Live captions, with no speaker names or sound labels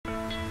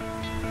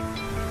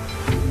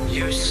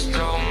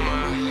stole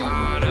my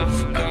heart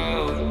of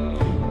gold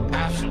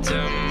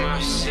after my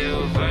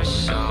silver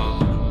soul.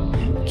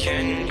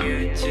 Can you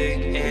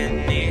dig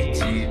any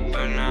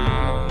deeper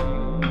now?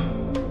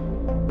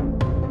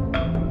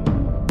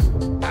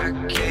 I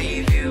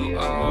gave you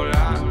all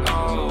I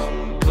own,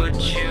 put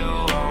you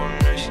on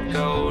this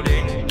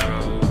golden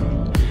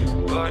throne,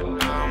 but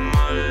I'm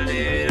a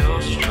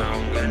little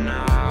stronger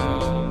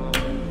now.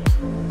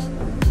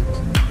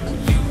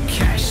 You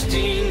cashed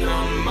in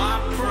on my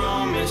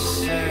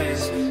promises,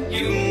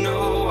 you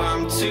know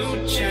I'm too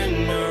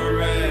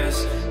generous.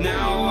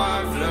 Now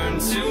I've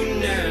learned to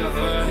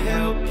never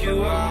help you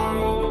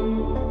out,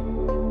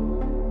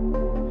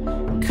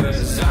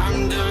 'cause I'm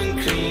done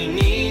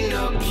cleaning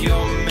up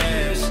your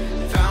mess.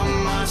 Found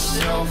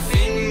myself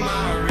in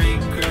my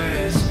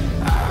regrets.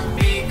 I've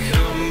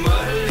become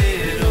a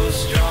little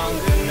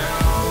stronger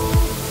now,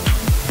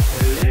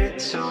 a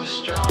little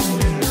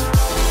stronger now.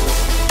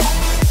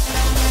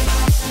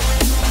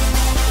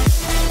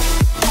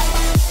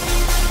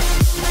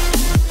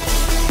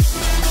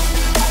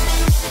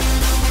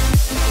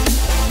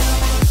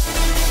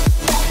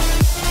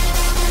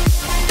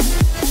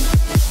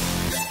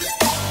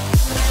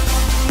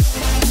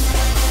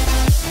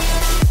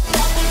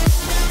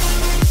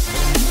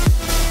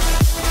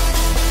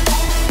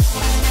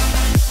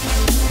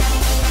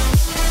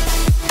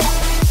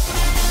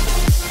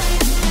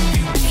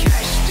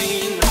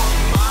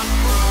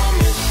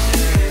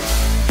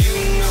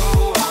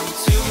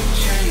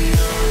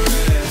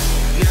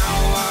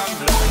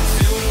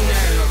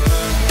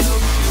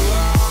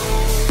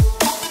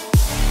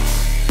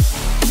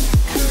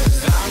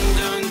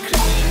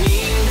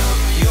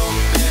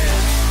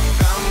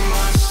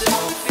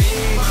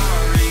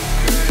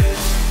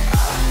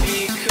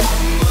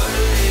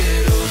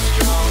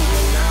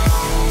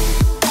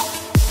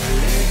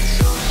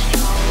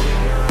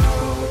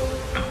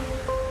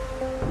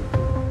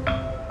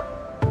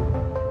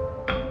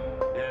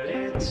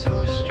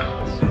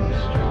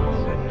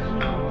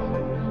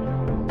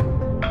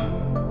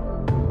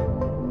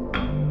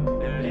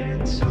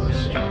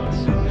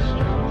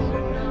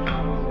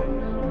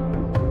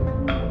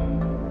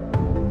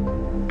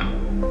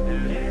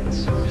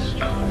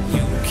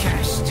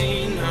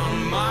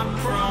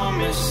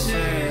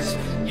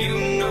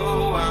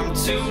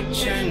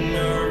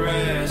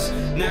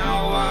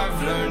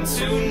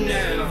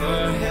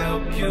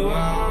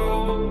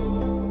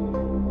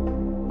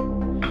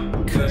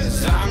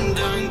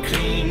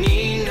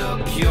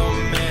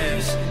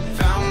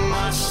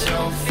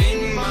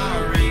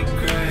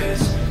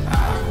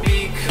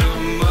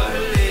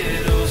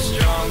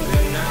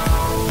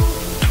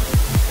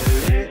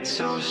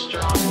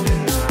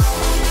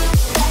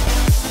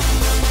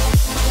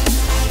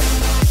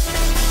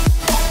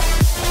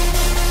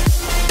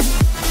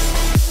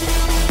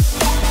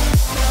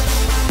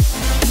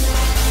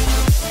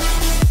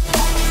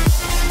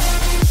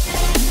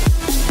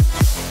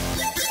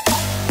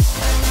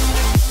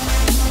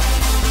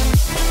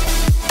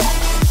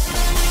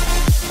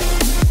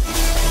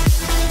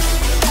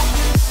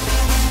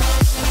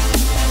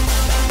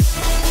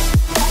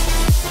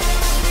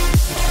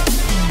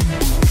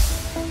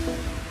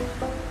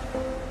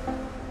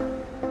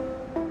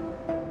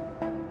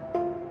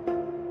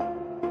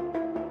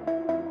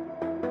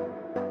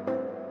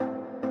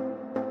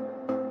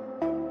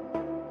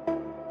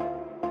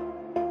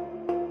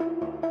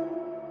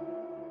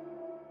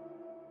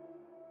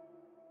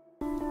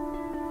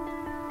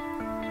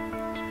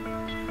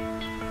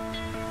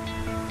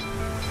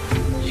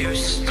 You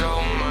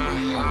stole my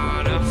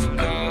heart of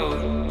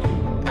gold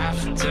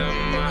after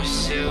my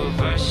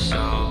silver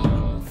soul.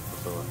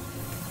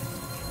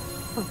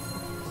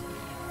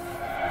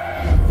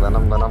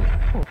 Venom.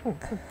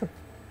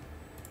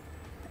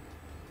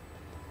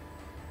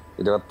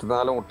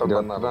 24 മുട്ട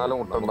 24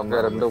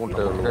 മുട്ട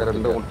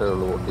രണ്ട്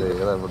മുട്ടയുള്ളൂ vote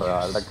ചെയ്ത് ഇവിടെ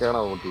ആരുടെയൊക്കെയാണോ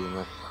vote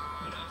ചെയ്യുന്നത്?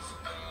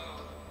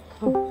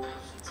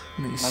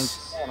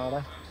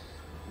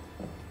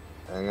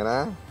 എങ്ങനെ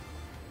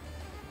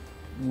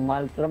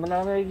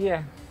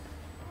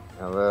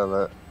അതെ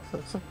അതെ.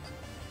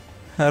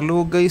 Hello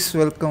guys,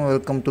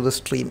 welcome to the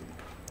stream.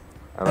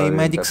 I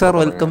magic sir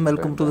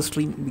welcome to the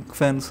stream. Big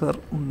fan sir.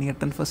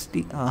 ഉണ്ണിയേട്ടൻ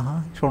first. Aaha.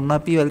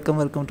 ഷൊണ്ണാപ്പി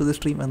welcome to the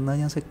stream. എന്നാൽ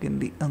ഞാൻ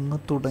സെക്കൻഡ്. അങ്ങ്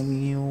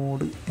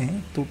തുടങ്ങിയോട്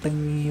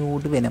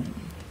വെനം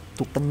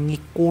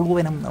തുടങ്ങിക്കോളൂ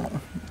വെനം എന്നാണോ?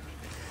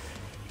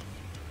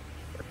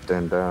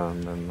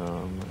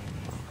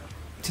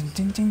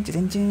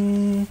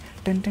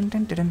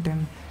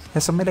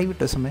 എസ് എം എ ലൈവ്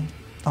ഇട്ടോ? എസ് എം എ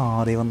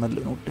അതെ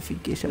വന്നല്ലോ,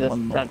 notification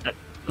വന്നോ?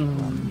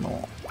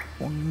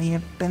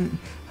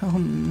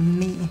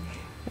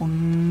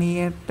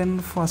 ഉണ്ണിയേട്ടൻ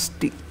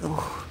ഫസ്റ്റ്.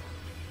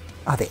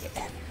 അതെ,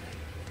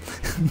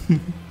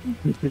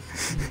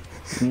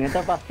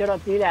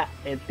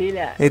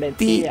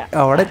 എത്തി.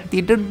 അവിടെ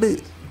എത്തിയിട്ടുണ്ട്.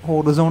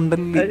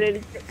 ഹോറിസോണ്ടലിൽ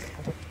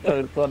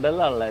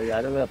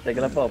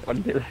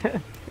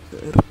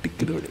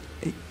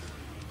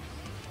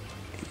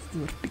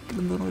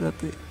വെർട്ടിക്കലെന്താണോ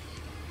വരാത്ത?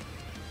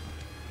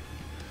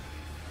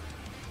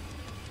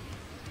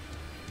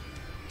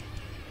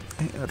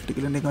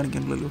 വെർട്ടിക്കൽ എന്നെ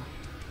കാണിക്കണല്ലോ.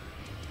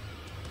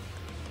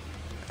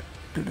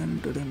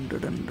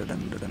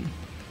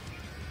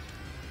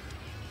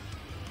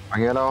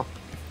 അങ്ങനെയാലോ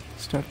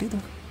സ്റ്റാർട്ട് ചെയ്തോ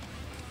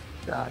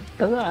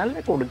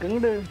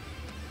കൊടുക്കുന്നുണ്ട്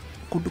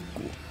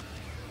കൊടുക്കൂ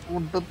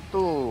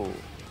കൊടുത്തു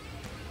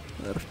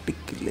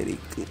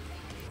വെർട്ടിക്കലിലേക്ക്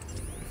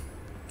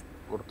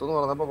കൊടുത്തു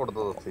പറഞ്ഞപ്പോ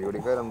കൊടുത്തത്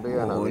സിയോടിക്കാർ എന്ത്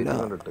ചെയ്യാനാ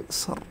കണ്ടിട്ട്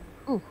സർ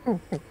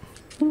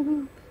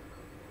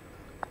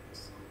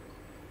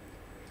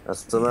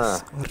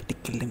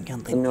വെർട്ടിക്കലിലും ഞാൻ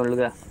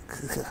പിന്നുള്ളുക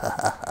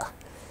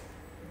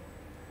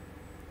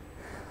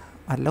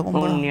അല്ല കൊമ്പ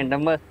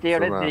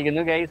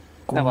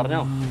പറഞ്ഞോ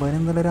കൊമ്പന്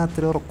ഇന്നലെ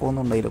രാത്രി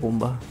ഉറക്കമൊന്നും ഉണ്ടായില്ല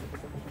കൊമ്പ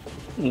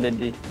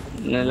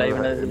ഇന്നലെ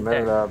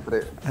രാത്രി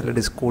അല്ല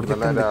ഡിസ്കോഡിൽ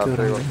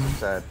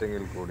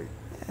ചാറ്റിങ്ങിൽ കൂടി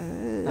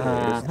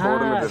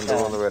ഡിസ്കോഡിൽ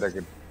 2-3 പേരെ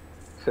കിട്ടി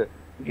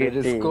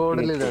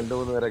ഡിസ്കോഡില്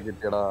 2-3 പേരെ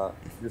കിട്ടിയടാ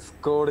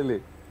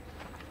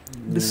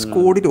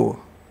ഡിസ്കോഡിലോ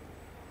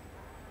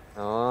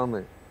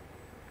ആന്ന്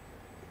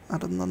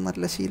അതൊന്നും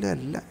നല്ല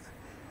ശീലമല്ല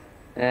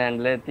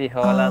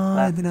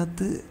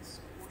ഇതിനകത്ത്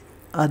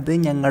അത്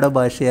ഞങ്ങളുടെ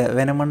ഭാഷയാ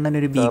വെനമണ്ണൻ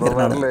ഒരു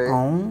ഭീകരനാണ്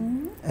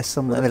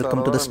welcome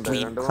to the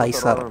stream hi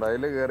sir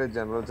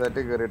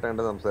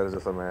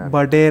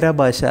ബഡേര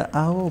ഭാഷ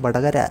ഓ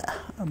വടകര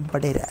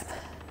ബഡേര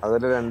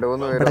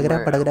ബടകര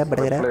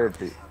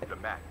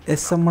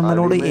എസ് എം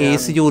മണ്ണനോട്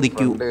ഏസി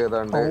ചോദിക്കൂ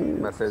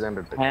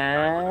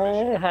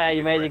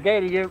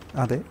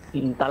അതെ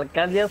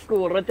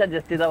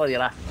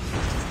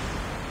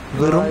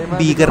വെറും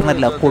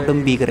ഭീകരനല്ല കൊടും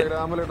ഭീകരൻ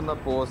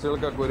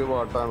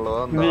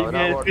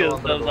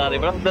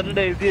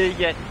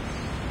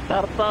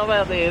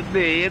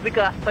ഏത്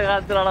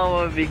കഷ്ടകാലത്തിലാണോ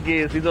ബിഗ്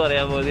കേസ് ഇത്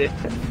പറയാൻ പോലെ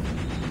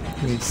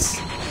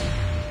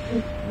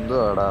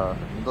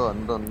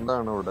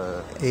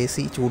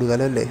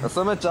ചൂടുകാലല്ലേ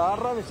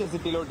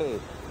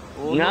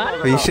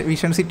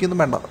വിഷൻ സിറ്റി ഒന്നും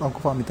വേണ്ട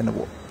നമുക്ക് ഫാമിൽ തന്നെ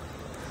പോവാം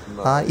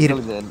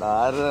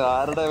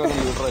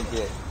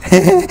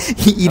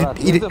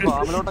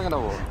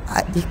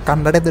ഈ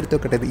കണ്ണട എടുത്ത്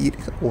വെക്കട്ടെ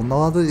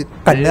ഒന്നാമത്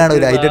കണ്ണ്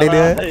കാണൂല അതിന്റെ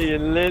ഇടയില്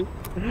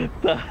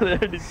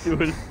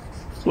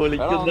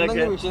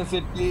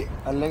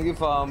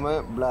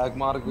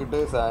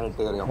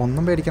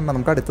ഒന്നും പേടിക്കണ്ട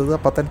നമുക്ക് അടുത്തത്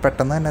അപ്പൊ തന്നെ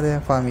പെട്ടെന്ന് തന്നെ അതെ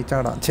ഫാമിൽ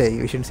ചാടാം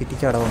വിഷൻ സിറ്റി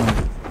ചാടാൻ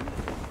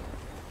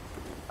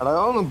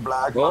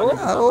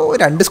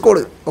 2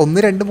 സ്കോഡ്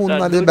 1 2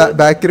 3 4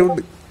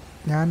 ബാക്ക്ഗ്രൗണ്ട്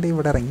ഞാൻ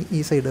ഇവിടെ ഇറങ്ങി ഈ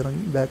സൈഡ്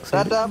ഇറങ്ങി ബാക്ക്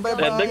സൈഡ്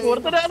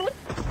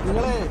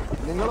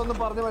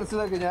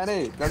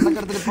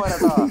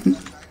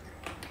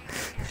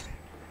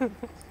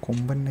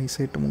കൊമ്പൻ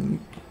നൈസായിട്ട് മുങ്ങി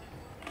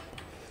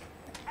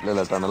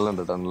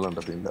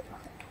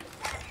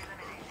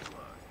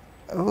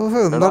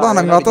എന്താടാ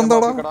അനങ്ങാത്ത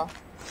എന്താടാ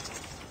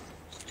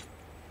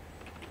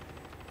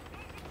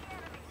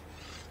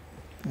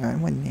ഞാൻ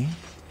മഞ്ഞേ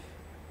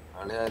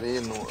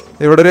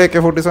ഇവിടെ ഒരു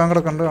AK-47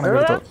 കിടക്കണ്ട്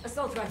കണക്കെടുത്തോ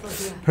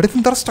എടുത്ത്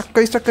എന്താ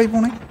സ്റ്റക്കായി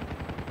പോണേ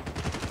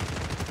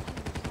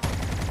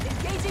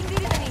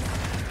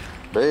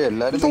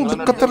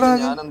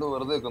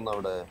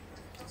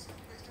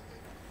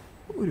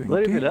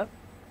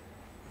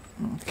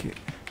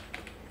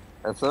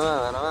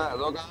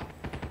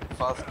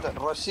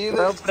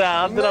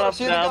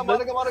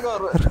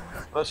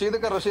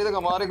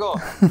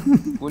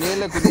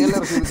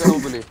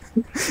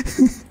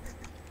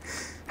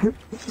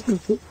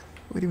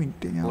ഒരു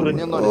മിനിറ്റ്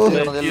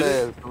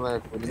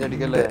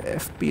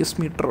FPS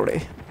മീറ്ററോടെ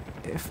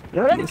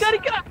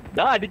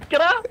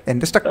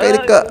എന്റെ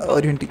സ്റ്റക്കായിരിക്ക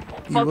ഒരു മിനിറ്റ്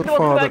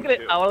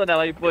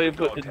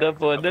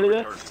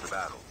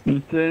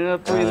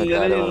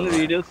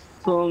വീഡിയോ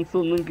സോങ്സ്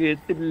ഒന്നും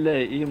കേട്ടില്ല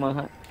ഈ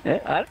മഹാ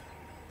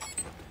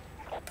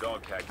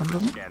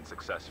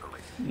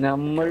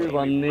നമ്മൾ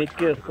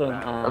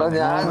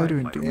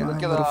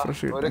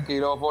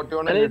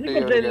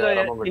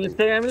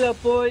ഇൻസ്റ്റാഗ്രാമിൽ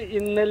അപ്പോ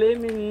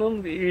ഇന്നലെയും ഇന്നും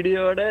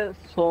വീഡിയോയുടെ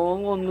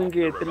സോങ് ഒന്നും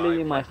കേട്ടില്ല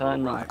ഈ മഹാൻ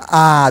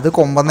അത്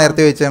കൊമ്പൻ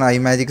നേരത്തെ ചോദിച്ചാണ്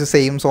ഐമാജിക്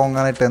സെയിം സോങ്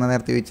ആണ് ഇട്ടെന്ന്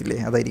നേരത്തെ ചോദിച്ചില്ലേ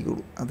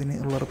അതായിരിക്കുള്ളൂ അതിന്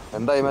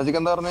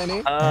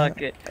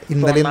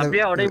ഇന്നലെ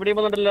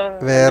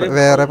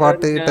വേറെ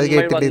പാട്ട് ഇട്ടത്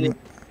കേട്ടില്ലേ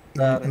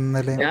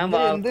ഇന്നലെ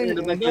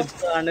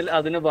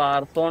അതിന്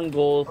Warzone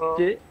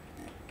ghost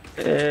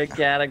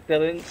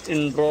character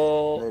intro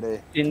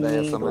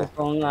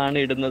song ആണ്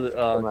ഇടുന്നത്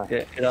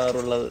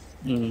ഇടാറുള്ളത്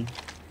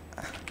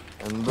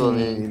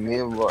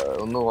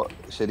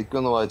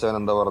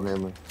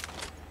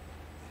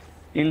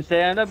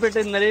ഇൻസ്റ്റാഗ്രാമിൽ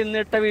ഇന്നലെ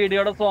ഇന്നിട്ട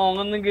വീഡിയോയുടെ സോങ്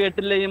ഒന്നും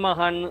കേട്ടില്ല ഈ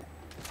മഹാൻ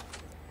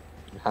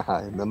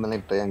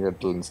ഞാൻ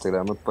കേട്ടില്ല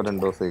ഇൻസ്റ്റാഗ്രാമിൽ ഇപ്പൊ 2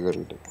 ദിവസമായി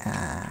കേറിട്ട്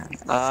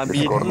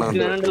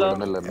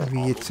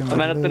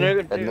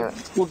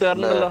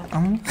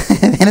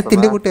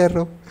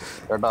കൂട്ടുകാരനോ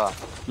കേട്ടാ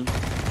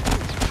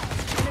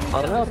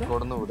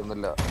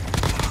വിടുന്നില്ല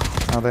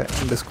അതെ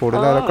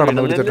ഡിസ്കോഡിൽ ആരോ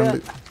കടന്നു പിടിച്ചിട്ടുണ്ട്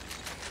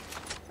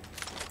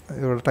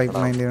ഇവിടെ ടൈപ്പ്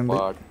 90 ഉണ്ട്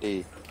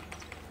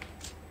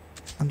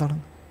എന്താണ്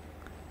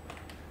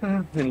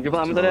എനിക്ക്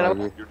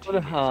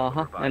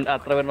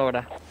അത്ര പേരുണ്ടോ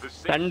അവിടെ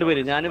 2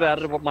 പേര് ഞാൻ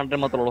വേറൊരു മണ്ടൻ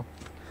മാത്രമേ ഉള്ളൂ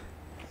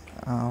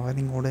അവൻ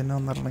ഇങ്ങോട്ട് തന്നെ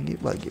വന്നിട്ടുണ്ടെങ്കിൽ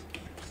ഭാഗ്യം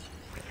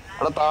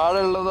താഴെ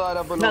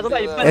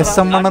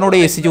SM മണ്ണനോട്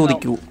AC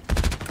ചോദിക്കൂ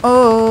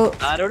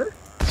ആരോട്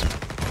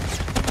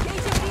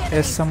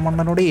SM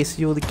മണ്ണനോട് AC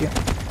ചോദിക്കാം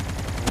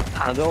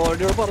അത്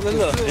ഓടിയോട്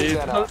പറഞ്ഞല്ലോ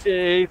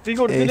AC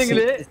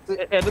കൊടുത്തില്ലെങ്കില്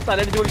എന്റെ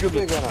തലടിച്ച്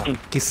കൊടുക്കുന്നു.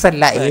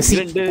 കിസ്സല്ല AC.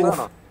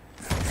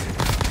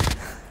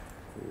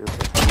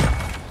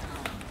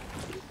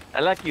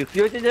 അല്ല കിസ്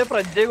വെച്ച് ഞാൻ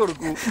ഫ്രഞ്ചേ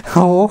കൊടുക്കൂ.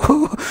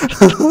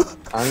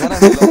 അങ്ങനെ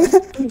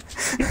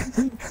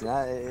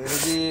ഞാൻ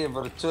എനിക്ക്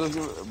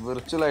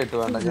വിർച്വൽ ആയിട്ട്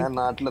വേണ്ട, ഞാൻ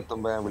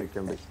നാട്ടിലെത്തുമ്പോ ഞാൻ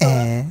വിളിക്കണ്ട്.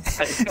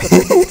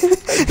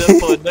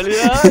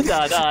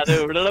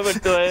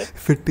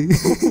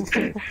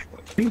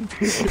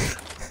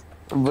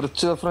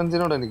 വിർച്വൽ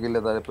ഫ്രണ്ട്സിനോട് എനിക്കില്ല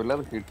താല്പര്യം,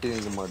 അത് കിട്ടി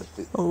എനിക്ക്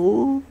മടുത്ത്.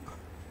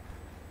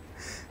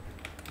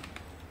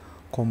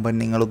 കൊമ്പൻ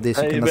നിങ്ങൾ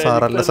ഉദ്ദേശിക്കുന്ന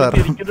സാറല്ല സാർ.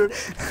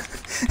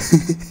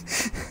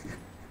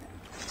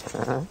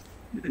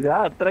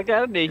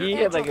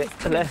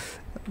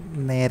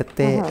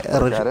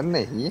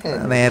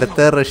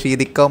 നേരത്തെ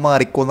റഷീദിക്ക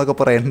മാറിക്കോന്നൊക്കെ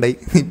പറയണ്ടായി.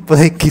 ഇപ്പൊ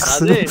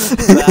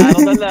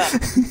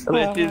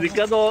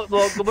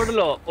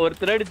നോക്കുമ്പോണ്ടല്ലോ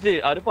ഒരുത്തരടിച്ച്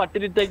അവര്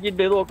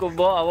പട്ടിനിറ്റാക്കിട്ട്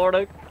നോക്കുമ്പോ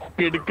അവിടെ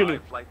എടുക്കണ്.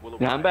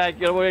 ഞാൻ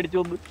ബാക്കിൽ പോയി അടിച്ചു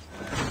വന്നു.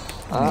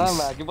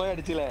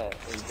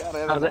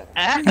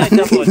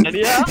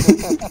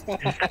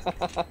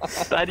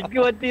 തനിക്ക്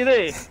പറ്റിയതേ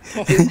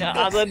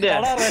അതന്നെ.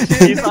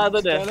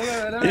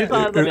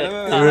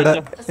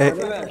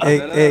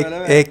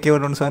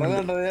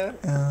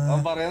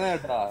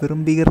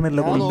 വെറും ഭീകരനല്ല,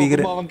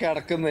 അവൻ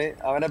കിടക്കുന്നേ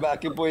അവനെ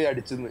ബാക്കിൽ പോയി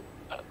അടിച്ചെന്ന്.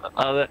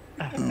 അതെ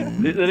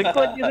നിനക്ക്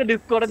പറ്റിയത്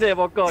ഡിസ്കോർഡിന്റെ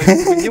പൊക്കോ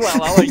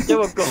വഴിച്ച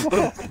പൊക്കോ.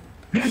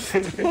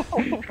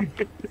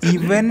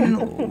 ഇവൻ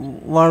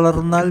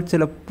വളർന്നാൽ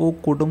ചിലപ്പോ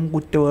കൊടും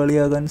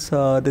കുറ്റവാളിയാകാൻ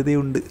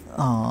സാധ്യതയുണ്ട്.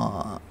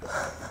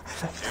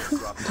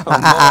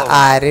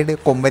 ആരുടെ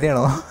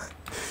കൊമ്പനെയാണോ?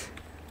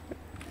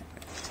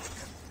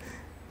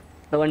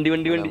 വണ്ടി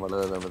വണ്ടി വണ്ടി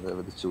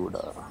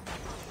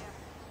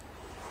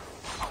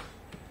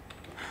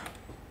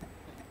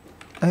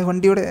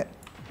വണ്ടിയുടെ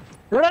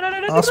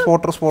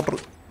സ്പോട്ടർ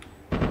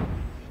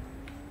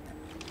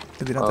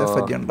ഇതിനകത്ത്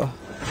FG ഉണ്ടോ?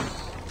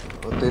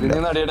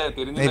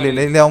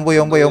 ഇല്ല അവൻ പോയി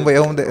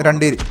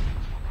രണ്ടുപേര്.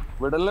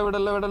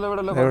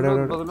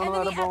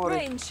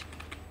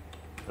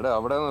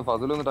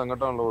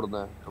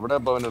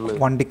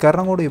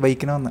 വണ്ടിക്കാരനെ കൂടി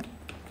ബൈക്കിന് വന്നേ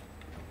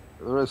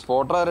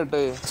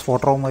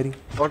സ്പോട്ടർമാര്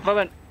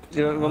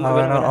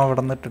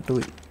അവിടെ നിന്ന് ഇട്ടിട്ട്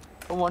പോയി.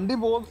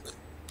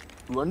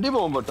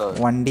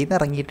 വണ്ടിന്ന്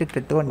ഇറങ്ങിയിട്ട്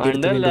ഇട്ടിട്ട്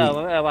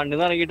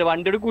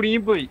വണ്ടിയോട്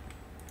കുടുങ്ങിപ്പോയി.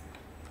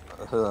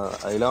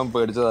 അതിലാവൻ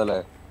പേടിച്ചതല്ലേ.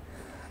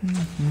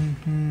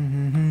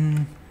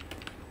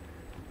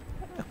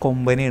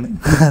 കൊമ്പനെയാണ്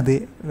അത്.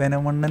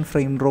 വെനമണ്ണൻ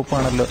ഫ്രെയിം ഡ്രോപ്പ്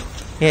ആണല്ലോ.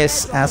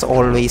 Yes as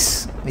always.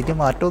 വലിയ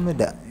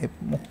മാറ്റമൊന്നുമില്ല.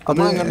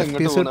 30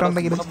 FPS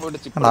കിട്ടുണ്ടെങ്കിലും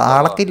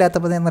ആളൊക്കെ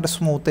ഇല്ലാത്തപ്പോൾ നല്ല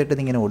സ്മൂത്ത്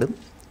ആയിട്ട് ഇങ്ങനെ ഓടും.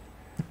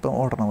 ഇപ്പൊ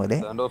ഓടണ പോലെ.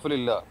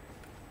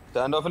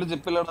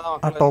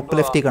 ആ ടോപ്പ്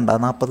ലെഫ്റ്റിൽ കണ്ട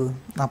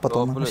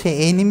 40-41. പക്ഷെ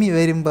എനിമി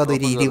വരുമ്പോ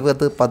അതൊരു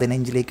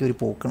 20-15 ഒരു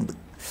പോക്കുണ്ട്.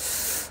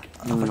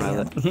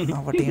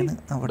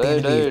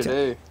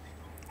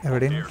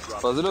 അവിടെയാണ്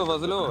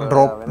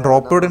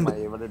ഡ്രോപ്പ് ഇവിടെ ഉണ്ട്.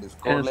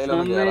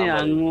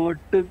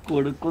 അങ്ങോട്ട്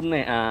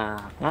കൊടുക്കുന്നേ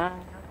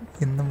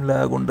ഇന്നും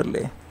ലാഗ്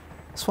ഉണ്ടല്ലേ,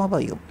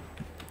 സ്വാഭാവികം.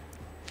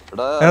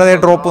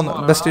 ഡ്രോപ്പ് ഒന്ന്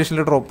ബസ്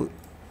സ്റ്റേഷനിലെ ഡ്രോപ്പ്.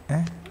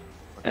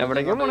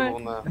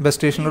 ബസ്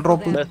സ്റ്റേഷനിലെ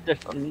ഡ്രോപ്പ്.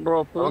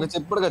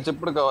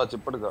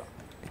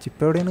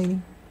 ചിപ്പ് എവിടെയാണ് ഇനി?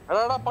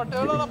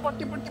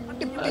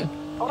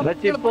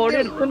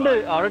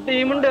 അവിടെ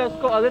ടീമുണ്ട്,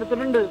 അത്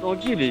എടുത്തിട്ടുണ്ട്.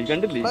 നോക്കിയില്ലേ,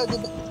 കണ്ടില്ലേ?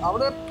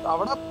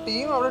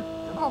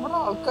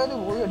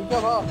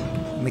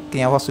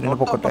 ഞാൻ ഫസ്റ്റ്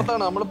പൊക്കട്ടെ.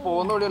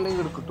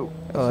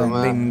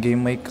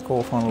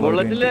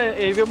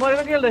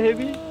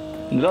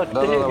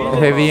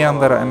 ഹെവി ഞാൻ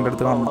തരാം, എൻ്റെ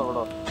അടുത്ത് കാണണം.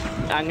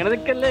 അങ്ങനെ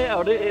നിക്കല്ലേ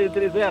അവിടെ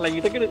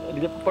ഇളകിട്ടൊക്കെ.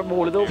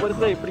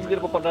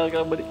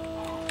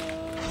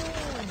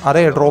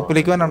 അതെ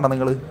ഡ്രോപ്പിലേക്ക് വരണ്ട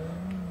നിങ്ങള്.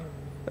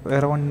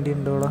 വേറെ വണ്ടി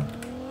ഉണ്ട് ഇവിടെ.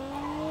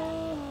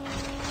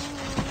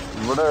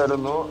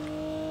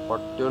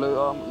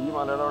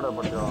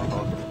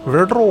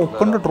 ഇവിടെ ഡ്രോപ്പ്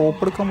ഉണ്ട്,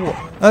 ഡ്രോപ്പ് എടുക്കാൻ പോവാ.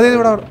 അതെ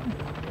ഇവിടെ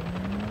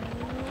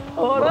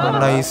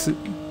നൈസ്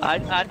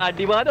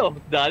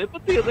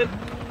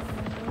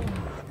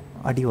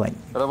അടിവാൻ.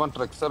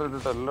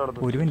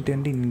 ഒരു മിനിറ്റ്,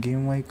 എൻ്റെ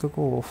ഇൻഗെയിം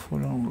മൈക്കൊക്കെ ഓഫ്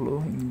ആണല്ലോ.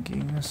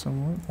 ഇൻഗെയിം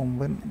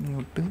കൊമ്പൻ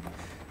മ്യൂട്ട്.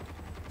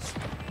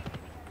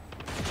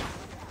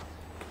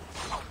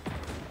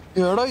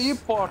 എടാ ഈ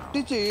പട്ടി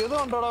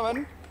ചെയ്തോണ്ടോടാ അവൻ.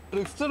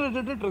 ട്രിക്സ്റ്റർ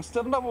ഇട്ടിട്ട്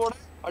ട്രിക്സ്റ്ററിന്റെ ബോർഡ്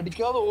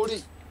അടിക്കാതെ ഓടി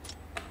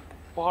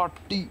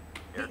പട്ടി.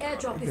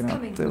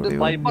 ഇതിനകത്ത്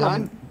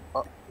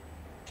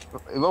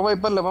ഇവ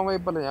വൈപ്പല്ല ഞാൻ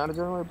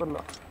വൈപ്പല്ല.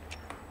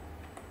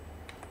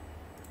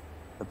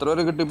 എത്ര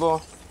പേര് കിട്ടിപ്പോ?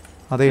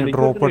 അതെ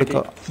ഡ്രോപ്പ്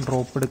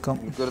എടുക്കാം.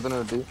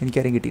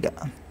 എനിക്കാരും കിട്ടിയില്ല.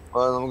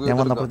 ഞാൻ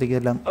വന്നപ്പോഴത്തേക്ക്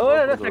എല്ലാം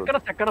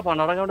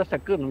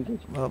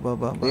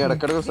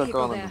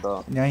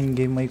ഞാൻ ഇൻ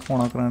ഗെയിം മൈക്ക്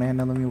ഓണാക്കണേ.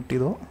 എന്നെ ഒന്ന് മ്യൂട്ട്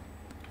ചെയ്തോ.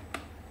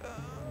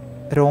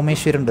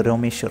 രോമേശ്വർ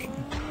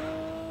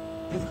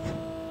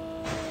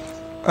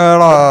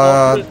എടാ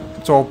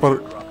ചോപ്പർ.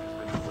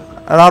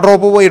 എടാ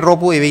ഡ്രോപ്പ്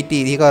പോയി വെയിറ്റ്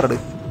ചെയ്ത് ഈ കാർഡ്.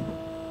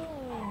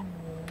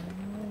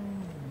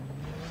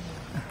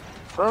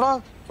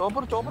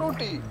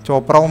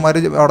 ചോപ്പറവന്മാര്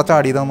അവിടെ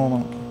ചാടിയതാന്ന്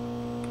തോന്നുന്നു.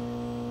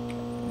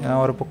 ഞാൻ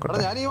അവരെ പൊക്കട്ടെ.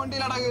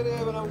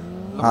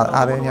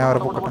 അതെ ഞാൻ അവരെ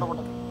പൊക്കട്ടെ.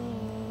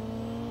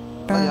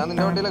 ഞാൻ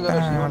നിന്റെ വണ്ടിയിലെ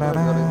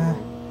കയറി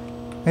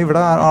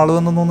ഇവിടെ ആള്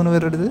വന്നു തോന്നുന്നു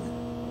വരരുത്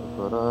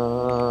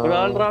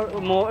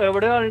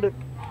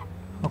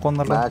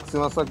കൊന്നല്ലേ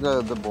മാക്സിമസ് ഒക്കെ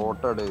ഇത്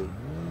ബോട്ടാടേ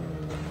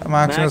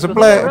മാക്സിമസ്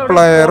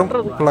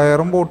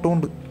പ്ലെയറും ബോട്ടും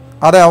ഉണ്ട്.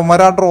 അതെ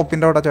അവന്മാർ ആ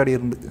ഡ്രോപ്പിന്റെ അവിടെ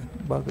ചാടിയിട്ടുണ്ട്.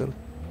 ബാക്കി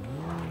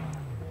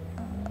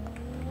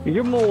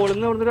എനിക്ക് മോളിൽ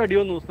നിന്ന് അവിടെ അടി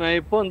വന്നു.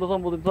 സ്നൈപ്പോ എന്താ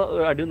സംഭവത്തിൽ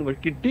അടി വന്നു,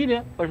 പക്ഷെ കിട്ടിയില്ല.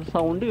 പക്ഷെ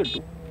സൗണ്ട് കേട്ടു.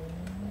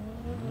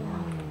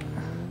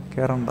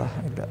 കേറണ്ട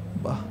ഇല്ല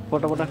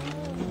പോട്ടെ പോട്ടെ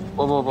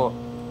പോ.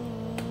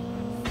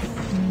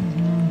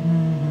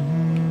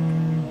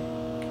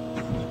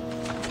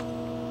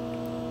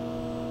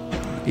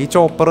 ഈ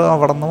ചോപ്പർ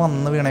അവിടെ നിന്ന്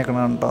വന്ന് വീണേക്കണ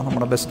കേട്ടോ.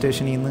 നമ്മുടെ ബസ്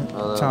സ്റ്റേഷനിൽ നിന്ന്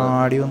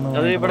ചാടി വന്ന്.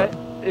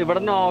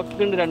 ഇവിടെ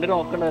നോക്കുണ്ട്, 2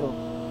 നോക്കുണ്ടായിരുന്നു.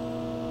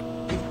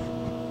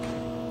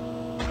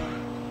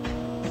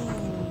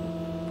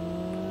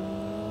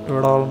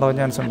 ഇവിടെ ആളുണ്ടാവാൻ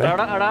ചാൻസ് ഉണ്ട്.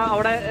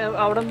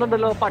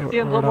 പട്ടി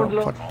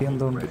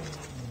എന്തോ ഉണ്ട്.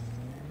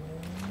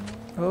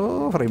 ഓ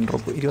ഫ്രെയിം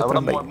ഡ്രോപ്പ്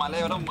 22.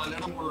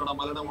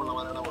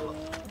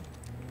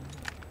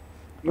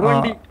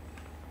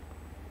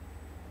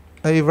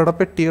 ഇവിടെ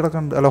പെട്ടി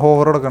കിടക്കണ്ട്. അല്ല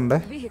ഹോവർ കിടക്കണ്ടേ.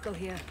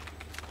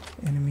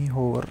 Enemy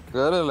hover.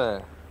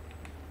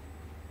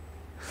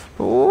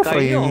 ഓ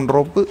ഫ്രെയിം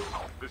ഡ്രോപ്പ്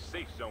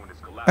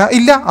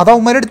ഇല്ല. അത്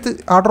അവന്മാരെടുത്ത്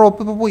ആ ഡ്രോപ്പ്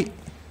ഇപ്പൊ പോയി.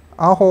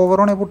 ആ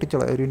ഹോവറാണെ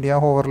പൊട്ടിച്ചോളാം. ഒരു ഇന്ത്യ ആ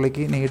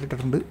ഹോവറിലേക്ക്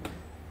നേരിട്ടിട്ടുണ്ട്.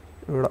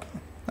 ഇവിടെ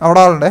അവിടെ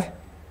ആളുണ്ടേ.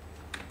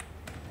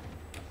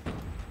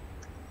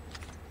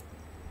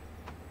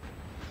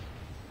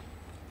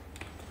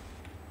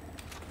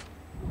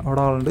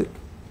 അവിടെ ആളുണ്ട്.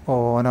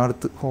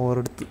 ഓനടുത്ത് ഹോവർ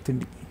എടുത്ത്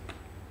തിണ്ടി.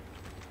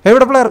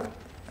 എവിടെ പ്ലെയർ?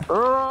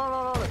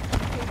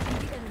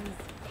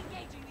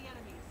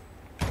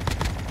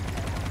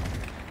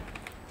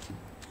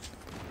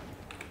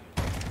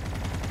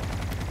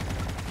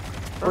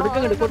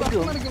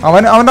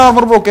 അവന്റെ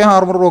ആർമർ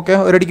പോക്കേ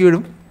ഒരടിക്ക്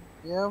വീഴും.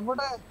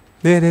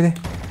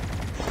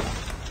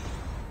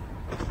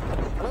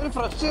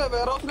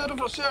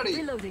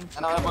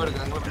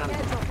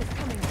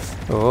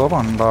 ഓ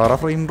പണ്ടാറ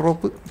ഫ്രെയിം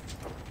ഡ്രോപ്പ്.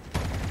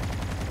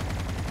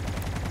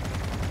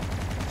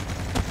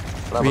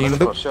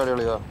 വീണ്ടും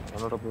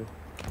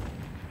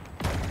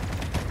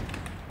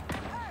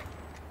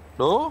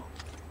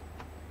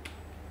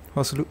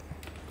ഹോസ്റ്റലു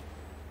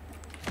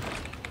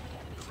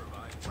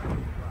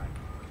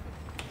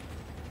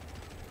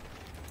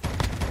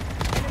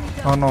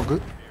നോക്ക്.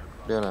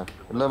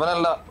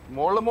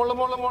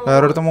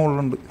 വേറൊരുത്ത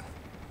മുകളിലുണ്ട്.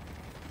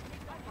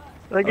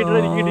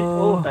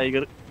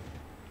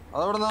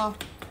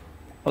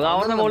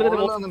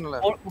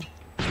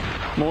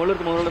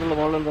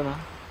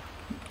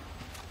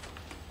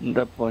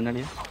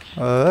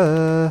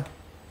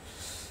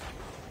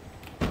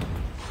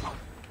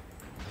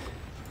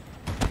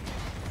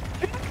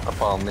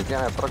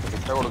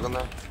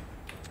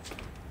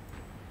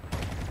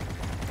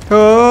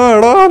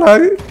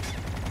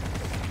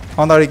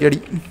 അവൻ താഴേക്കടി.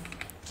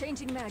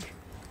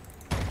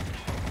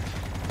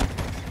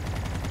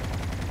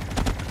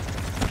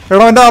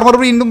 എടാ എന്റെ ആർമർ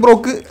വീണ്ടും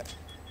ബ്രോക്ക്.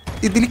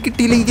 ഇതിൽ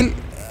കിട്ടിയില്ലെങ്കിൽ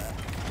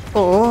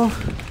ഓ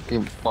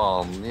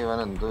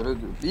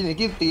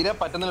എനിക്ക് തീരെ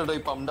പറ്റുന്നില്ല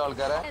ഈ പമ്പ്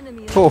ആൾക്കാരെ.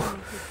 ഓ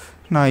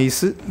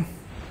നൈസ്.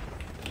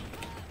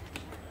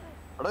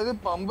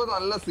 പമ്പ്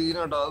നല്ല സീൻ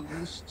കേട്ടോ. അത്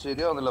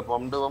ശരിയാവുന്നില്ല.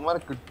 പമ്പ് അവന്മാരെ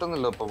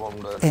കിട്ടുന്നില്ല ഇപ്പൊ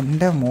പമ്പ്.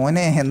 എന്റെ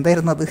മോനെ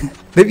എന്തായിരുന്നു അത്?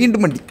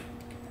 വീണ്ടും വണ്ടി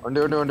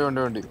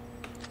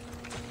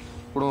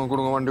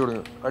കുടുങ്ങും വണ്ടി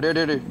കുടുങ്ങും. അടി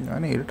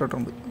ഞാൻ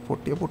ഏറിട്ടുണ്ട്.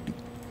 പൊട്ടി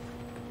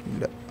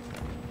ഇല്ല.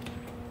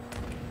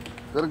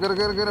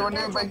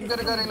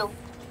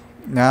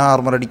 ഞാൻ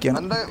ആർമർ അടിക്കാം.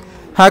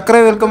 ഹാക്കറെ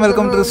വെൽക്കം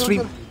ടു ദി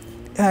സ്ട്രീം.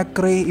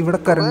 ഹാക്കറെ ഇവിടെ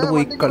കറണ്ട്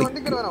പോയി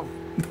കളിക്കണം.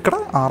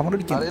 ആർമർ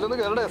അടിക്കാം.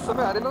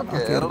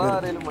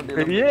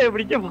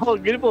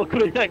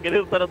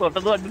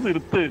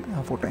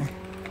 പോട്ടെ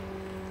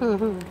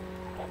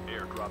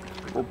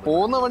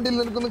പോകുന്ന വണ്ടിയിൽ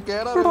നിനക്കൊന്ന്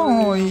കേറാൻ.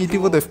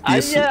 20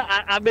 FPS.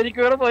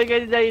 അമേരിക്കയോടെ പോയി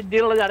കഴിഞ്ഞാൽ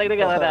ഇന്ത്യയിലുള്ള ജാടകളെ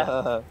കയറാനാ.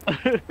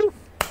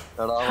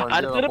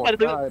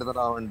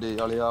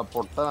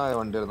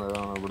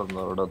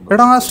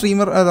 എടാ ആ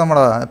സ്ട്രീമർ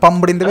നമ്മുടെ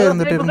പമ്പടിന്റെ പേര്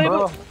എന്നിട്ടായിരുന്നു.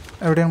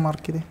 എവിടെയാണ്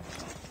മാർക്ക് ചെയ്തേ?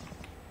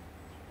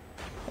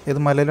 ഏത്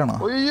മലയിലാണോ?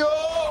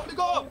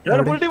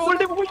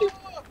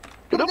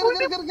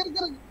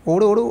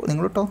 ഓട്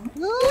നിങ്ങൾ കേട്ടോ.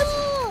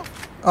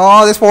 ആ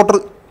അതെ സ്പോട്ടർ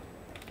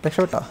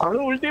രക്ഷപ്പെട്ടാ.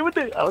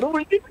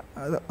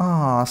 ആ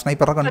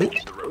സ്നൈപ്പറെ കണ്ട്.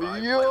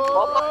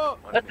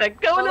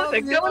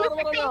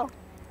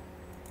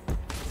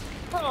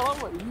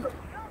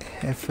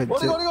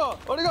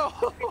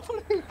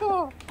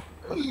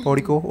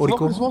 ഓടിക്കോ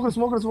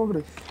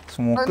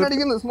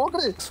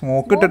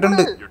സ്മോക്ക്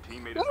ഇട്ടിട്ടുണ്ട്.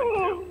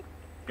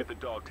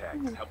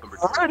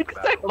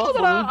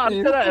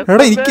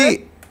 എടാ എനിക്ക്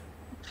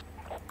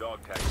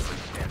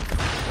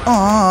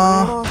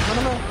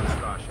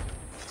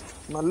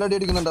നല്ല അടി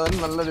അടിക്കുന്നുണ്ട് അവൻ.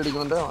 നല്ല അടി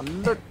അടിക്കുന്നുണ്ട്.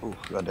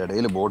 നല്ല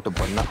ഇടയില് ബോട്ട്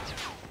പൊന്ന.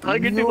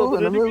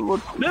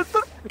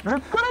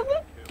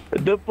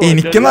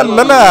 എനിക്ക് നല്ല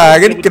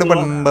ലാഗ് അടിക്കണം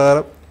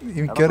പണ്ടാരം.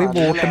 എനിക്കറിയാം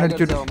ബോട്ടിനെ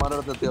അടിച്ചിട്ട്.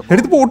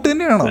 എടുത്ത് ബോട്ട്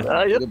തന്നെയാണോ?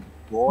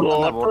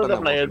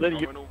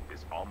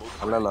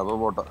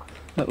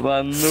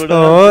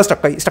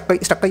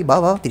 സ്റ്റക്കായി. ബാ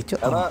തിരിച്ചു.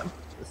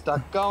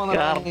 സ്റ്റക്ക് ആവുന്ന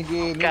എനിക്ക്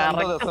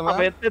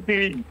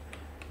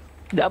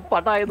ഞാൻ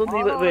പട്ടായതും നീ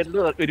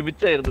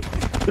ഒരുമിച്ചായിരുന്നു.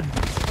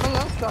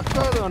 ഞാൻ സ്റ്റക്ക്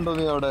ആയത് കണ്ടോ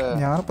നീ അവിടെ?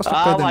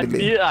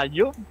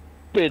 അയ്യോ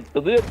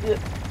പെട്ടത്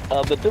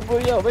എന്നിട്ട്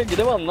പോയി അവ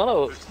എങ്ങനെ വന്നാണോ?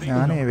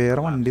 ഞാനേ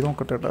വേറെ വണ്ടി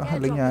നോക്കട്ടെ കേട്ടോ,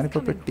 അല്ലെങ്കിൽ ഞാനിപ്പോ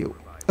പെട്ടിയോ.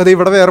 അതെ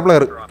ഇവിടെ വേറെ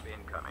പ്ലെയർ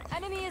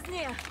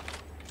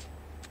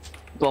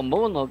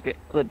സംഭവം നോക്കേ.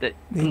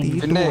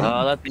 പിന്നെ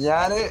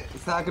ഞാന്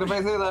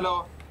സാക്രിഫൈസ് ചെയ്താലോ?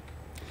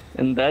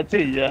 എന്താ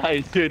ചെയ്യാ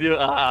ഐശ്വര്യം?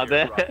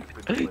 അതെ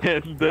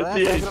എന്താ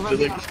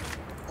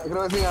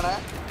സാക്രിഫൈസ് ചെയ്യണേ,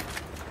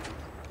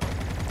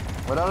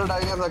 ഒരാളുടെ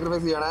ടൈമിനെ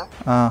സാക്രിഫൈസ് ചെയ്യണേ.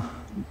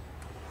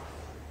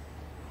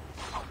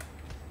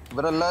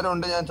 ഇവരെല്ലാരും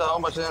ഉണ്ട്, ഞാൻ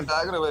ചാവും. പക്ഷെ ഞാൻ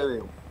ടാഗ് റിവൈവ്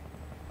ചെയ്യും.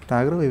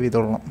 Tag revive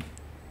ചെയ്തോളണം.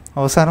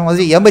 അവസാനം അത്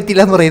ചെയ്യാൻ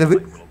പറ്റില്ല എന്ന് പറയുന്നത്.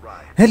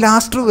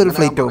 ലാസ്റ്റ് ഒരു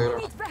ഫ്ലൈറ്റോ?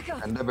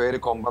 എന്റെ പേര്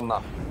കൊമ്പെന്നാ,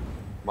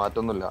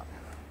 മാറ്റൊന്നുമില്ല.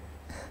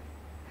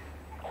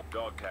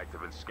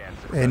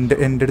 എന്റെ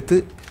അടുത്ത്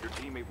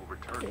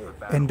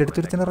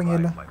ഒരുത്തൻ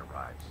ഇറങ്ങിയല്ലോ.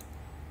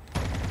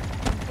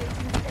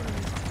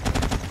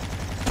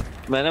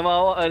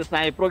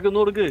 സ്നൈപ്പറൊക്കെ ഒന്ന്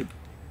കൊടുക്ക്.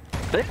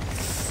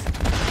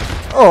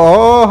 ഓ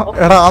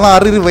എടാ ആ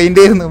 6 റിവൈൻഡ്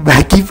ആയിരുന്നു,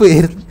 ബാക്കിൽ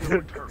പോയായിരുന്നു.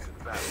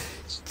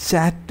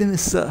 ചാറ്റ്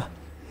മിസ്സാ.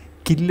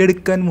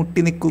 കില്ലെടുക്കാൻ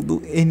മുട്ടി നിൽക്കുന്നു.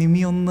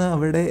 എനിമി ഒന്ന്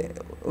അവിടെ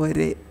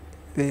വരെ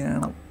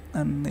വേണം.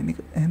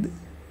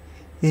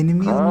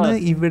 എനിമി ഒന്ന്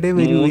ഇവിടെ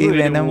വരൂ.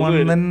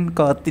 വെനമണ്ണൻ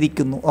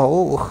കാത്തിരിക്കുന്നു. ഓ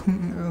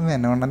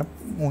വെനമണ്ണനെ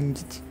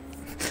മുഞ്ചിച്ച്.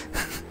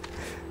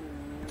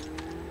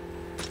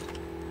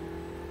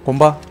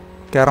 കൊമ്പ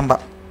കയറണ്ട,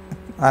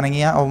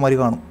 അനങ്ങിയ അവന്മാർ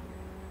കാണും.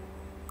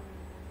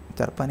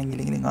 ചിലപ്പോൾ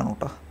അനങ്ങിയില്ലെങ്കിലും കാണും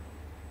കേട്ടോ.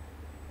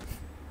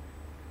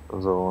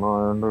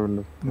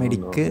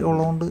 മെഡിക്ക്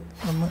ഉള്ളതുകൊണ്ട്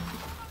ഒന്ന്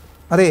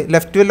അതെ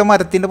ലെഫ്റ്റ് വല്ല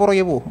മരത്തിന്റെ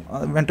പുറകെ പോകും.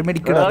 എന്നിട്ട്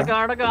മെഡിക്ക്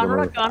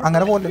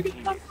അങ്ങനെ പോലെ.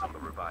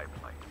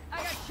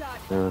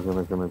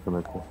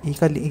 ഈ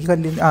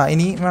കല്ലിന്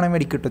ഇനി വേണേ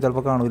മെഡിക്ക് കിട്ടും,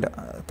 ചിലപ്പോ കാണൂല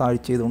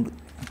താഴ്ച ചെയ്തോണ്ട്.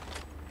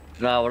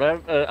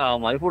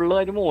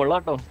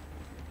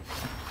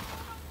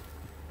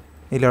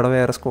 ഇല്ല അവിടെ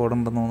വേറെ സ്ക്വാഡ്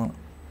ഉണ്ടെന്ന് തോന്നുന്നു.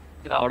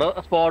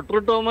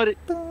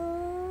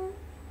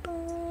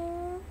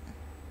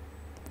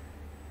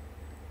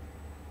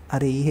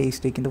 അതെ ഈ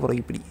ഹെയ്സ്റ്റേക്കിന്റെ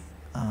പുറകെ പിടി.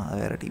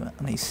 വേറെ ടീമാ.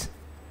 നൈസ്.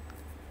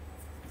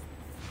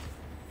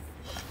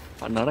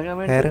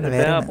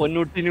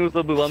 പൊന്നൂട്ടി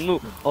ന്യൂസ് വന്നു.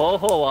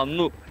 ഓഹോ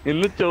വന്നു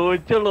ഇന്ന്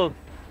ചോദിച്ചുള്ളൂ,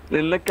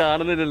 നിന്നെ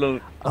കാണുന്നില്ലല്ലോ.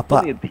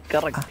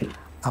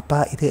 അപ്പ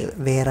ഇത്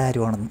വേറെ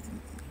ആരുമാണെന്ന്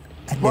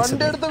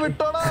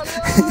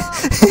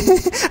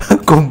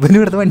കൊമ്പന്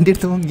ഇവിടുത്തെ വണ്ടി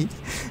എടുത്ത് മുങ്ങി.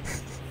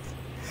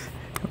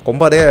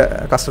 കൊമ്പ് അതേ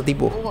കഷ്ടത്തിൽ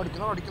പോകും.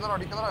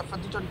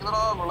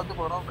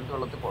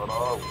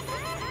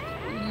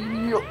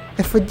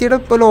 എഫ്ജിയുടെ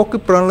ഇപ്പൊ ലോക്ക്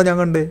ഇപ്പഴാണല്ലോ ഞാൻ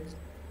കണ്ടേ.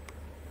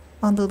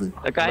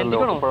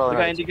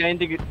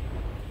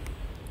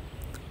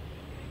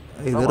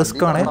 ഇത്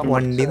റിസ്ക് ആണ്,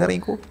 വണ്ടിന്ന്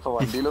ഇറങ്ങിക്കോ.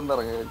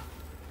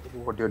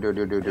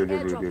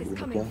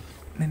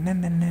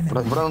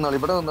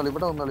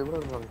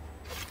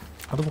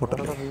 അത്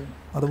ബോട്ടല്ലേ?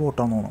 അത്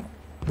ബോട്ടാന്ന് തോന്നുന്നു.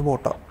 ഇത്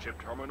ബോട്ടാ.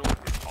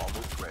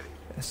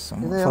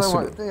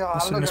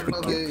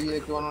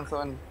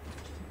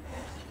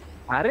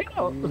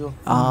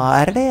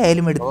 ആരുടെ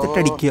ആയാലും എടുത്തിട്ട്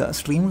അടിക്കുക.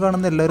 സ്ട്രീം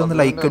കാണുന്ന എല്ലാവരും ഒന്ന്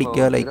ലൈക്ക്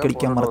അടിക്കുക. ലൈക്ക്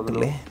അടിക്കാൻ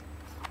മറക്കല്ലേ.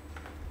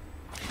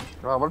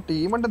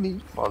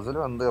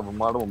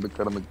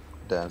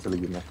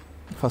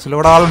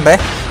 ഫസലോടെ ആളുണ്ടേ.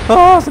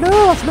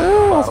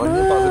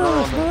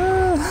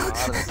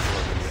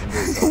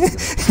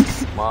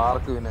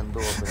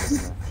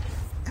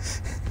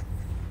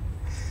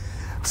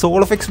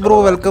 Soul എഫക്സ് bro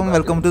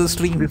welcome to the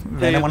stream.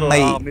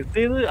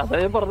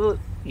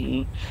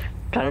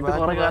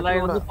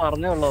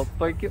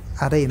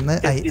 അതെ ഇന്ന്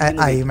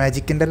ഐ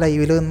മാജിക്കിന്റെ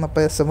ലൈവില് വന്നപ്പോ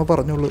SM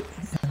പറഞ്ഞോളൂ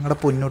ഞങ്ങളുടെ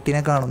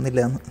പൊന്നൂട്ടിനെ കാണുന്നില്ല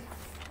എന്ന്.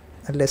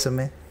 അല്ലേ SM?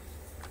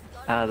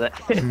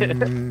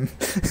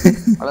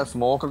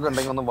 സ്മോക്ക് ഒക്കെ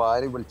ഉണ്ടെങ്കിൽ ഒന്ന്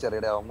വാരി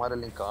വിളിച്ചറിയടേ,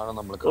 അവന്മാരെല്ലാം കാണും.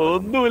 നമ്മൾക്ക്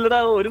ഒന്നുമില്ലടാ,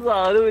 ഒരു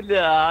സാധനമില്ല.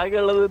 ആകെ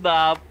ഉള്ളത്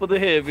 40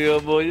 ഹെവി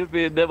അമോയും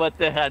പിന്നെ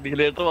മറ്റേ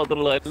ഹാൻഡിലേറ്റർ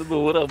മാത്രമുള്ള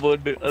 100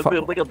 അമൗണ്ട്. അത്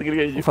തീർത്ത് കത്തിക്കൽ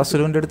കഴിഞ്ഞു.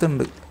 ഫസലുവിന്റെ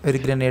അടുത്തുണ്ട് ഒരു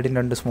ഗ്രനേഡും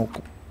 2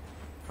 സ്മോക്കും.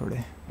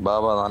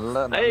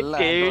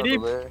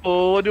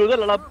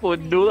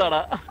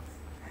 പൊന്നൂതാടാ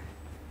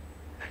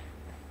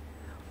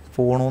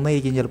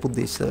പോണോന്നായിരിക്കും ചിലപ്പോ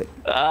ഉദ്ദേശിച്ചത്.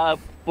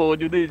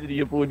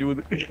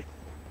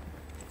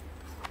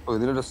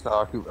 ഇതിലൊരു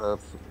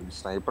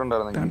സ്നൈപ്പർ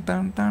ഉണ്ടായിരുന്നു.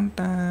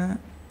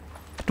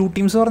 2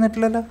 ടീംസ്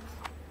പറഞ്ഞിട്ടില്ലല്ലോ.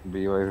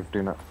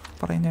 BY15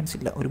 പറയാൻ ചാൻസ്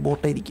ഇല്ല. ഒരു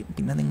ബോട്ടായിരിക്കും.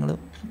 പിന്നെ നിങ്ങൾ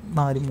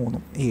 4, 3,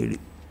 7.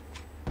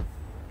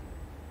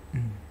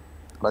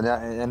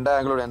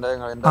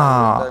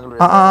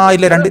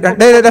 ഇല്ല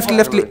 2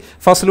 ലെഫ്റ്റില്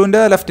ഫസലുവിന്റെ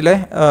ലെഫ്റ്റിലെ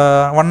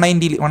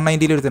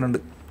 190 എടുത്തിട്ടുണ്ട്.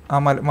 ആ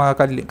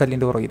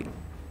കല്ലിന്റെ പുറകിൽ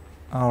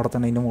അവിടെ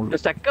തന്നെ അതിന്റെ മുകളിൽ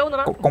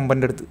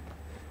കൊമ്പന്റെ അടുത്ത്.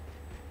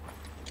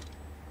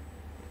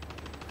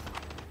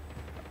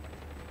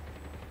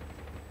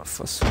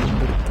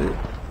 ഫസലിന്റെ അടുത്ത്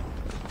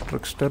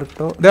ട്രിക്സ്റ്റർ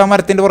ഇട്ടോ. ആ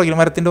മരത്തിന്റെ പുറകിൽ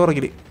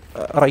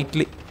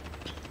റൈറ്റില്.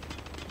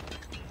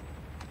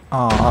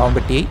 ആവാൻ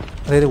പറ്റി.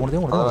 അതായത്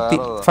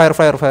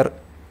ഫയർ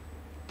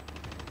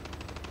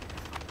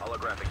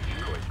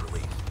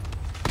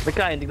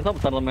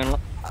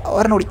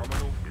ഒരെണ്ണോടി.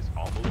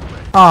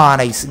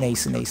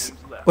 നൈസ്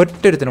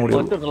ഒറ്റ ഒരുത്തനും കൂടി.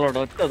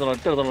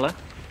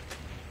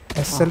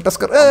 SL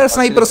ടസ്കർ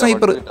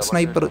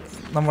സ്നൈപ്പർ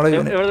നമ്മളെ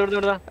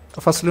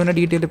ഫസ്റ്റ് ലൂനെ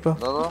ഡീറ്റെയിൽ ഇപ്പൊ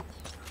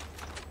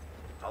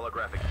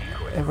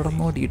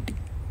എവിടെന്നോ ഡീറ്റി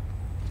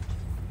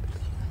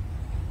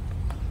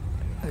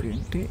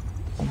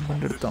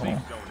കൊമ്പൻ്റെ അടുത്താണോ?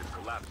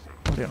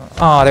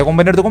 ആ അതെ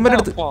കൊമ്പൻ്റെ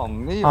അടുത്ത്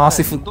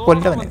ആസിഫ്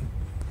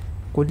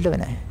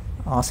കൊല്ലവനെ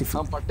ആസിഫ്.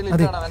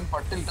 അതെ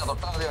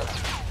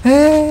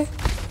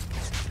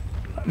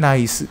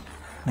നൈസ്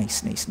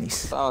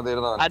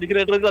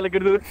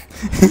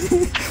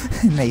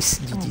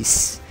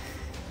ജിജീസ്.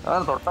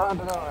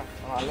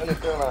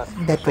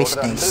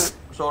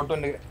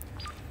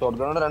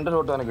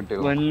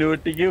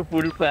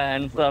 ഫുൾ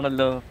ഫാൻസ്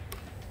ആണല്ലോ.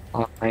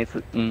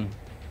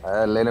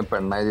 അല്ലേലും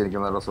പെണ്ണായി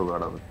ഇരിക്കുന്നവരുടെ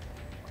സുഖമാണ്.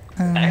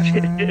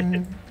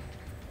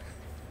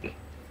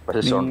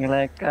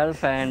 നിങ്ങളെക്കാൾ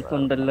ഫാൻസ്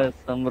ഉണ്ടല്ലോ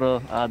ബ്രോ.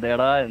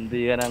 അതേടാ എന്ത്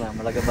ചെയ്യാനാ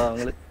നമ്മളൊക്കെ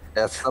പാവങ്ങള്.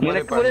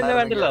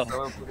 വേണ്ടല്ലോ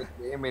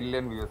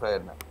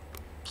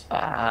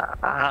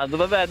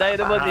അതിപ്പോ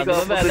വേദായാലും മതി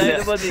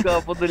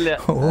കുഴപ്പമൊന്നുമില്ല.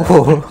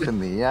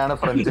 നീയാണ്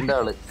ഫ്രഞ്ചിന്റെ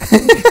ആള്.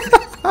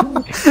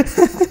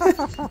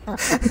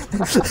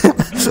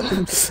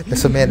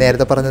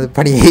 നേരത്തെ പറഞ്ഞത്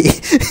പണിയായി.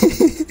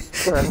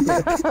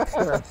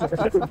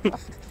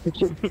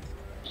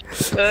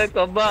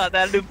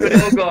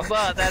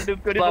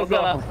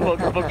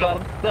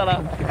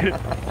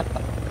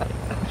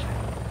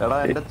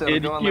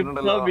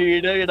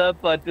 വീഡിയോ ഇടാൻ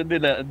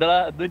പറ്റുന്നില്ല. എന്താ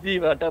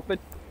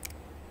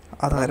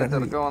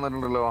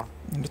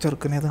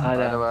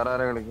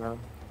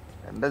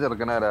എന്റെ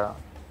ചെറുക്കനാരാ?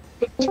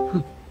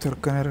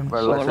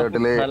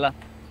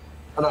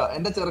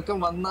 എന്റെ ചെറുക്കൻ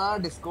വന്നാ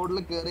ഡിസ്കോഡിൽ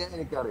കേറിയാ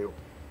എനിക്കറിയൂ.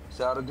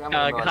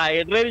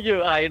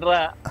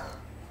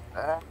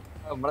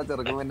 നമ്മളെ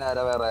ചെറുക്കൻ പിന്നെ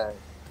ആരാ വേറെ?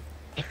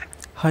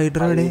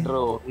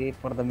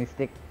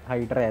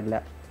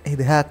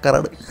 ഇത്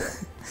ഹാക്കറാണ്.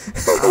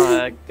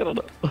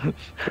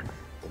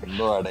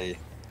 എന്തോ ആടേ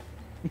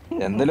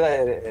എന്തെങ്കിലും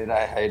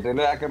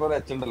ഹൈഡ്രയില് ഹാക്കർ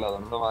വെച്ചിട്ടുണ്ടല്ലോ,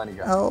 അതുകൊണ്ട്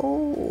മാനിക്കാം.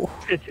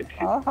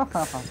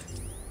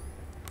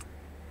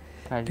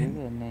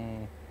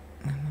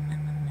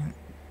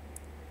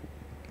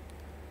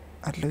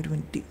 അല്ല ഒരു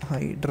മിനിറ്റ്,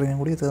 ഹൈഡ്രയും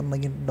കൂടി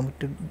തീർന്നെങ്കിൽ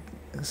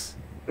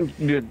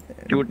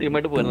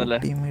ടീമായിട്ട്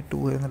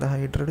പോയിരുന്നല്ല.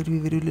 ഹൈഡ്രയുടെ ഒരു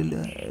വിവരമില്ല.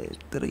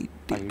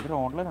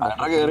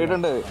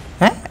 കേറിയിട്ടുണ്ട്,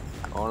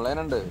 ഓൺലൈൻ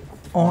ഉണ്ട്,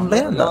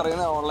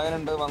 ഓൺലൈൻ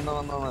ഉണ്ട്.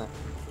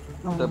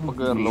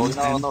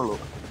 വന്നുള്ളൂ.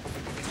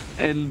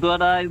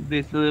 എന്തുവാടാ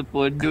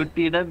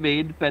പൊന്നൂട്ടിയുടെ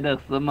മെയിൻ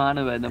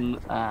പെനസമാണ് വെനം.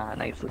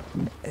 നൈസ്.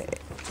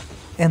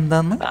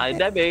 എന്താന്ന്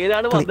അതിന്റെ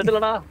മെയിനാണ്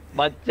വന്നിട്ടില്ലടാ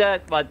മച്ചാൻ.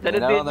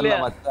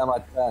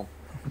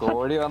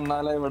 കോഴി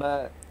വന്നാലേ ഇവിടെ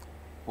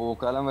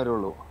പൂക്കാലം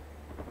വരുള്ളൂ.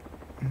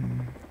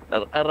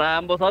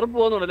 റാംബോ സാറ്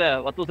പോകുന്നുണ്ടല്ലേ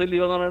 10 ദിവസം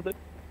ലീവ് പറഞ്ഞിട്ട്.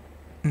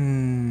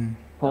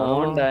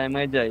 ഫോൺ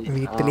ഡാമേജ് ആയി.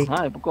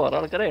 ഇപ്പൊ കൊറേ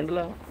ആൾക്കാരെ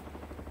ഉണ്ടല്ലോ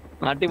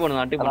നാട്ടിൽ പോണം.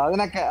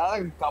 അതിനൊക്കെ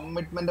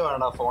കമ്മിറ്റ്മെന്റ്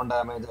വേണം. ഫോൺ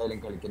ഡാമേജ് ആയാലും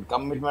കളിക്കാൻ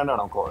കമ്മിറ്റ്മെന്റ്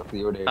വേണം.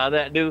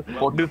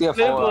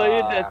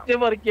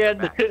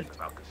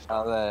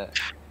 അതെ,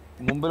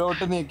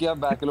 മുമ്പിലോട്ട് നീക്കിയാ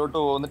ബാക്കിലോട്ട്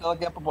പോകുന്നിട്ട്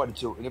അതൊക്കെ അപ്പൊ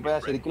പഠിച്ചു. ഇനിയിപ്പോ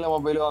ശരിക്കും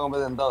മൊബൈൽ വാങ്ങുമ്പോ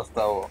എന്താ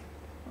അവസ്ഥാവോ?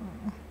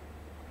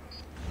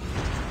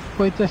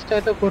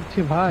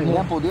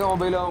 ഞാൻ പുതിയ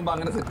മൊബൈൽ ആകുമ്പോ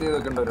അങ്ങനെ സെറ്റ് ചെയ്ത്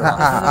വെക്കണ്ടോ?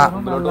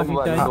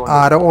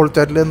 ആരോ ഓൾ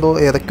ചാറ്റിൽ എന്തോ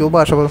ഏതൊക്കെയോ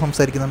ഭാഷ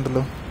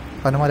സംസാരിക്കുന്നുണ്ടല്ലോ.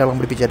 അവന് മലയാളം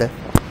പഠിപ്പിച്ചാലേ.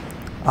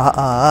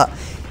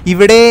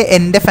 ഇവിടെ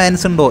എൻ്റെ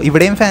ഫാൻസ് ഉണ്ടോ?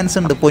 ഇവിടെയും ഫാൻസ്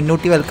ഉണ്ട്.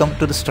 Ponnootty welcome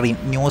to the stream.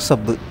 New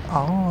sub.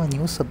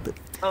 New sub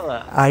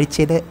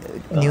ആഴ്ചയിലെ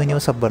ന്യൂ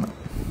സബാണ്.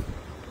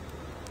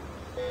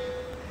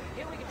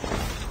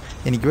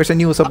 എനിക്ക് പക്ഷെ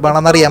ന്യൂ സബ്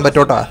ആണെന്ന് അറിയാൻ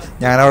പറ്റോട്ടാ.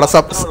 ഞാനവിടെ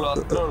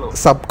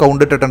സബ്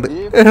കൗണ്ട് ഇട്ടിട്ടുണ്ട്.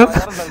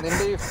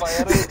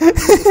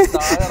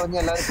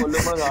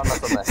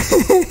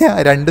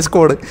 രണ്ട്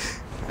സ്കോഡ്.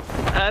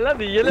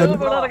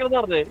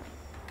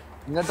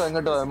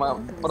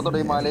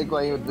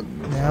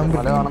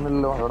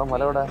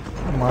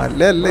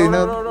 മലയല്ല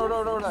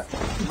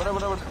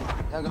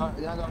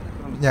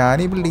ഞാൻ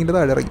ഈ ബിൽഡിങ്ങിന്റെ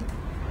താഴെ ഇറങ്ങി.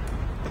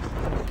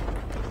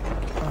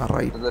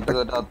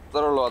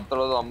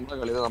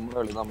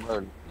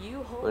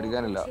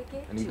 പേടിക്കാനില്ല.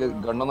 എനിക്ക്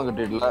ഗണ്ണൊന്നും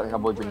കിട്ടിയിട്ടില്ല. ഞാൻ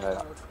പോയി പിന്നെ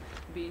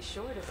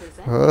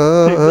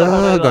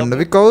ഗണ്ണ്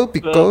പിക്കാവ്.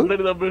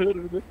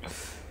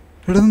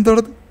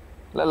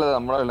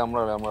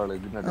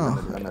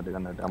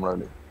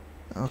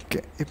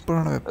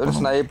 ഒരു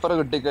സ്നൈപ്പർ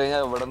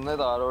കിട്ടിക്കഴിഞ്ഞാൽ ഇവിടുന്ന്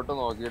താഴോട്ട്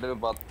നോക്കിയിട്ട്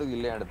 10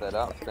 കില്ല് ഞാൻ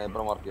എടുത്തരാം.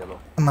 സ്നൈപ്പർ മാർക്ക് ചെയ്യാലോ?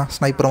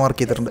 സ്നൈപ്പർ മാർക്ക്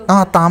ചെയ്തിട്ടുണ്ട്.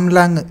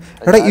 താംലാങ്.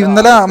 എടാ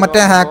ഇന്നലെ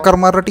മറ്റേ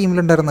ഹാക്കർമാരുടെ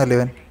ടീമിലുണ്ടായിരുന്നല്ലേ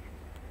അവൻ?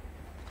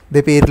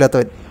 ഇതേ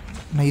പേരില്ലാത്തവൻ.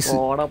 നൈസ്.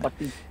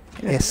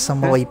 SM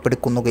വൈപ്പ്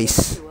എടുക്കുന്നു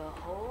ഗൈസ്.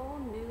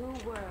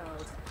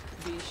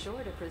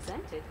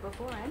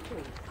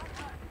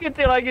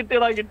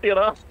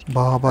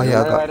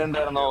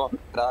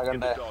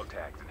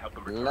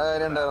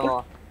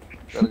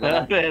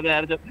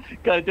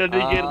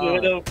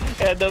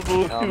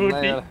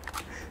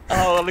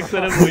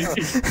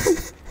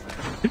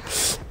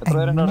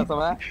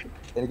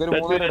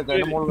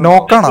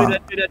 നോക്കണോ?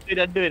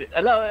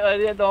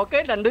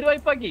 രണ്ടുപേരും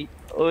വൈപ്പാക്കി.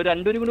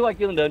 രണ്ടുപേരും കൂടി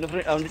ബാക്കിയുണ്ട്.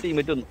 അവന്റെ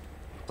ടീമേറ്റ് വന്നു.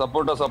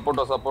 സപ്പോർട്ടോ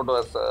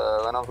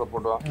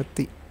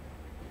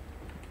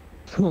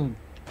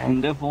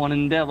എന്റെ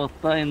ഫോണിന്റെ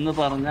അവസ്ഥ എന്ന്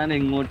പറഞ്ഞാൽ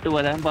ഇങ്ങോട്ട്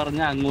വരാൻ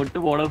പറഞ്ഞ അങ്ങോട്ട്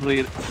പോണ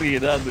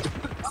ഫ്രീതാണ്.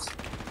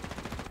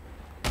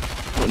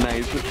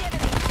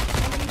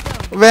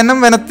 Venom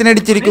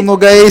വെനത്തിനടിച്ചിരിക്കുന്നു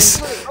guys.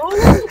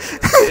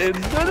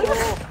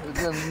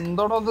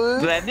 എന്താണത്?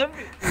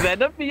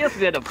 Venom PS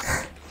venom.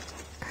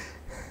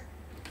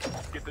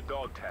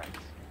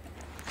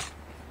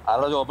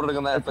 ആരാ ചോപ്പർ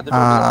എടുക്കുന്ന?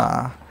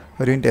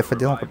 ഒരു മിനിറ്റ് എഫ്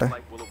നോക്കട്ടെ.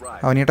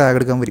 അവനീ ടാഗ്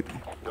എടുക്കാൻ വരും.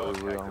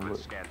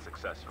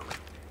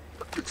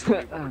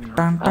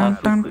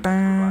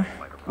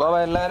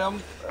 എല്ലാരും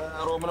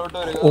റൂമിലോട്ട്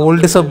വരിക.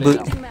 ഓൾഡ് സബ്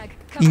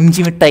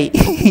ഇഞ്ചി മിഠായി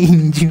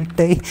ഇഞ്ചി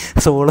മിഠായി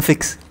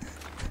സോളഫിക്സ്.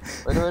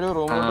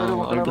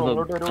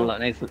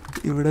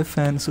 ഇവിടെ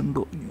ഫാൻസ്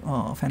ഉണ്ടോ?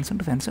 ഫാൻസ്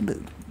ഉണ്ട്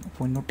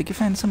പൊന്നോട്ടിക്ക്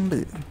ഫാൻസ് ഉണ്ട്.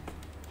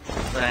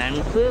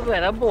 ഫാൻസ്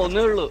വരാൻ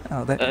പോന്നേ ഉള്ളൂ.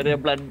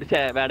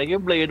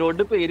 ബ്ലേഡ്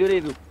കൊണ്ട് പേര്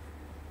വരും,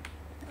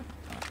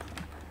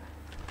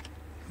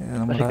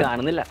 പക്ഷെ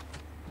കാണുന്നില്ല.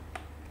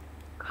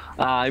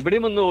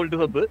 ഇവിടെയും വന്നു ഓൾഡ്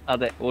സബ്.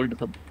 അതെ,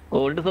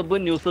 ഓൾഡ് സബ്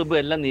ന്യൂ സബ്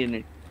എല്ലാം നീ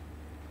തന്നെ,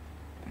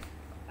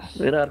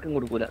 വേറെ ആർക്കും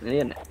കൊടുക്കൂല, നീ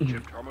തന്നെ.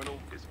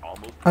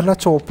 അല്ല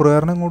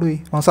ചോപ്പറുകാരനെ കൂടി പോയി,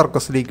 അവൻ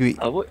സർക്കസിലേക്ക് പോയി.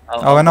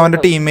 അവൻ അവന്റെ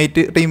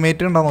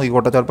ടീംമേറ്റ് ഉണ്ടാവും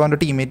നോക്കിക്കോട്ടെ, ചിലപ്പോ അവന്റെ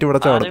ടീംമേറ്റ് ഇവിടെ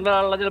ചാടും.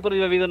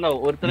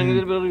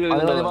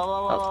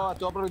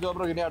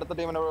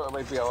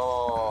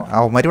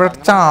 അവന്മാര് ഇവിടെ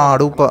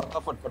ചാടും ഇപ്പൊ.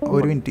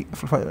 ഒരു മിനിറ്റ്,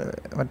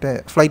 മറ്റേ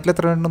ഫ്ലൈറ്റിൽ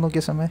എത്ര ഉണ്ടെന്ന്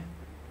നോക്കിയ സമയം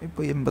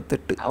ഇപ്പൊ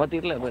 88.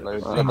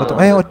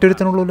 ഒറ്റ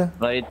ഒരുത്തനുള്ളൂ.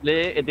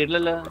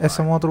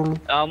 SM മാത്രമേ ഉള്ളൂ.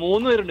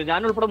 3 പേരുണ്ട്, ഞാൻ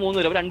ഉൾപ്പെടെ 3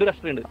 പേര്, 2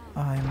 രാഷ്ട്രീയുണ്ട്.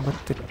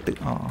 88.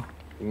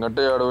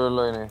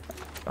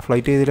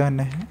 ഫ്ലൈറ്റ് ചെയ്തില്ല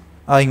തന്നെ.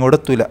 ഇങ്ങോട്ട്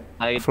എത്തൂല,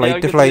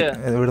 ഫ്ലൈറ്റ്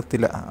ഇവിടെ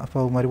എത്തില്ല. അപ്പൊ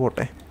അവന്മാര്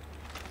പോട്ടെ.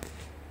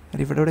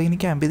 ഇവിടെ ഇവിടെ ഇനി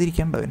ക്യാമ്പ്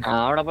ചെയ്തിരിക്കണ്ടവൻ.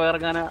 അവിടെ പോയി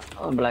ഇറങ്ങാനാ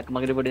ബ്ലാക്ക്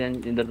മാർക്കറ്റ് പോയിട്ട് ഞാൻ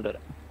എടുത്തിട്ട്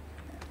വരാം.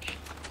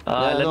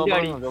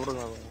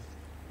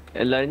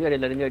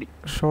 എല്ലാരും ചാടി.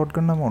 ഷോട്ട്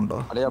ഗൺ ഉണ്ടോ?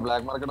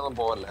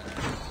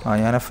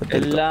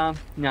 എല്ലാം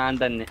ഞാൻ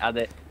തന്നെ.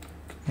 അതെ,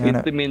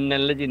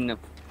 മിന്നലിന്റെ ചിഹ്നം.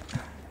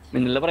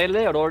 മിന്നലിന്റെ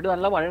പറയല്ലേ, എവിടെ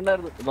നല്ല മഴ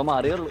ഉണ്ടായിരുന്നു, ഇപ്പൊ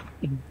മാറിയുള്ളൂ.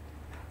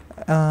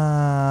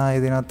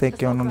 ഇതിനകത്ത്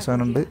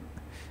AK-117 ഉണ്ട്.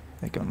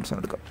 AK-117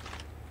 എടുക്കാം.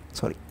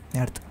 സോറി,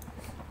 ഞാൻ എടുത്തു.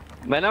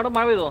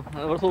 മഴ പെയ്തോ?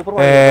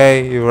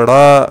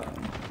 ഇവിടെ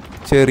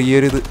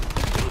ചെറിയൊരു ഇത്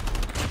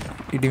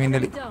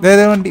ഇടിമിന്നല്.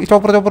 വണ്ടി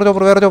ചോപ്പർ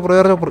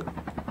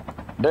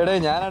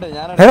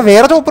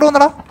വേറെ ചോപ്പർ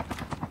വന്നടാ.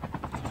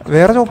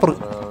 വേറെ ചോപ്പർ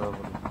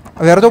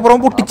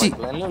പൊട്ടിച്ച്.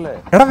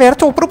 എടാ വേറെ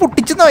ചോപ്പർ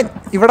പൊട്ടിച്ചവൻ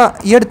ഇവിടെ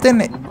ഈ അടുത്ത്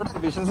തന്നെ.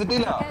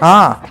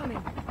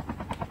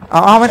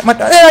 അവൻ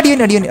മറ്റേ അടിയൻ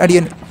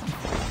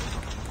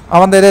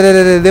അവൻ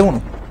പോണു.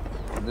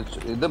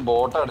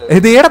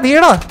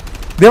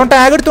 ദേവൻ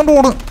ടാഗ് എടുത്തോണ്ട്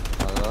പോണു.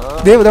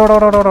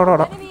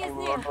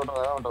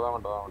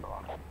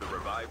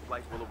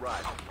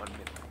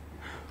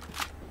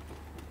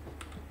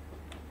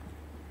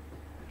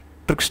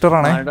 ട്രിക്സ്റ്റർ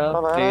ആണേ.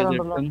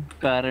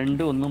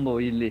 കറണ്ട് ഒന്നും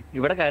പോയില്ലേ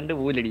ഇവിടെ? കറണ്ട്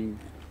പോയില്ലടി.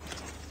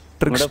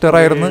 ട്രിക്സ്റ്റർ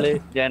ആയിരുന്നു.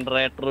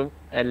 ജനറേറ്ററും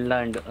എല്ലാം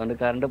ഉണ്ട്, അതുകൊണ്ട്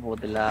കറണ്ട്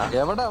പോകത്തില്ല.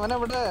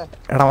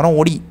 എടാ അവനെ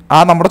ഓടി.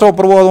 നമ്മുടെ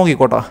ചോപ്പർ പോകാതെ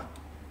നോക്കിക്കോട്ടാ.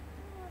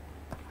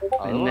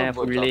 പിന്നെ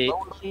പുള്ളി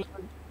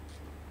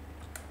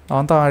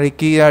അവൻ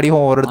താഴേക്ക് ആടി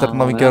ഹോർ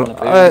എടുത്തിട്ടുണ്ടോ മിക്കവാറും.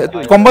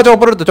 കൊമ്പ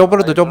ചോപ്പർ എടുത്തോ.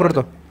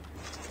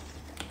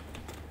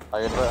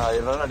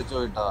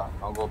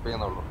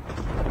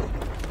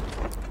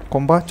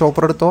 കൊമ്പ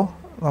ചോപ്പർ എടുത്തോ.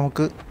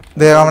 നമുക്ക്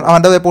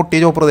അവന്റെ പൊട്ടിയ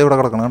ചോപ്പർ ഇവിടെ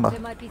കിടക്കണം കണ്ട.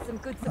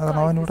 അതാണ്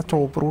അവൻ ഇവിടെ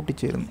ചോപ്പർ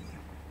പൊട്ടിച്ചായിരുന്നു.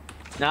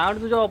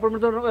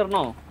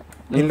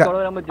 ഇല്ല,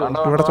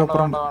 ഇവിടെ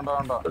ചോപ്പറുണ്ട്.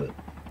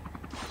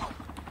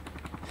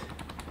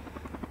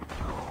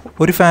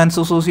 ഒരു ഫാൻസ്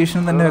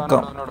അസോസിയേഷൻ തന്നെ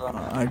വെക്കാം.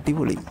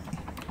 അടിപൊളി.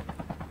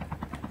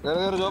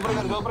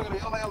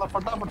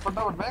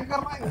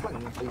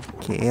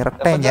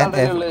 കേറട്ടെ ഞാൻ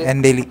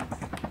എൻ്റെ.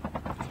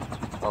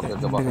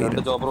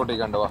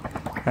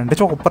 2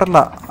 ചോപ്പറല്ല,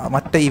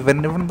 മറ്റേ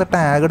ഇവന്റെ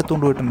ടാഗ്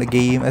എടുത്തോണ്ട് പോയിട്ടുണ്ട്.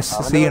 ഗെയിം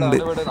SC ഉണ്ട്.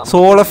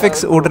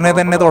 സോളഫിക്സ് ഉടനെ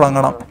തന്നെ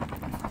തുടങ്ങണം.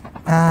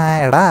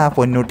 എടാ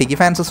പൊന്നൂട്ടിക്ക്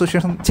ഫാൻസ്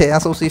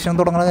അസോസിയേഷൻ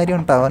തുടങ്ങുന്ന കാര്യം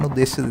ഉണ്ടാവാൻ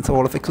ഉദ്ദേശിച്ചത്,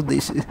 സോളഫിക്സ്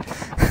ഉദ്ദേശിച്ചത്.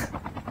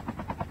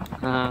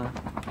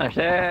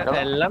 പക്ഷേ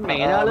എല്ലാം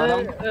മെയിൻ ആള്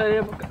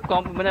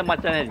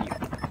മച്ചാനായിരിക്കും.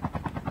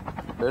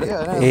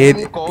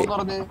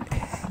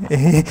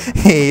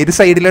 ഏത്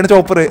സൈഡിലാണ്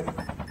ചോപ്പർ?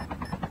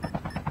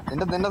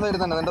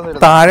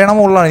 താഴെയാണോ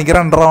മുകളിലാണ്? എനിക്ക്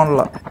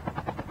രണ്ടറാവണല്ല.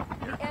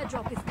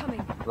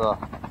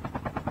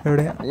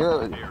 എവിടെയാ?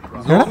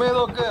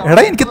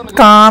 എടാ എനിക്ക്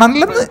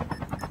കാണാനില്ലെന്ന്.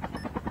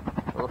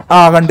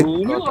 കണ്ട്.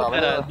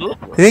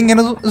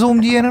 ഇതെങ്ങനെ സൂം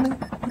ചെയ്യാനാണ്?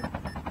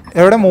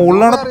 എവിടെ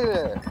മുകളിലാണ്?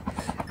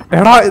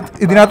 എടാ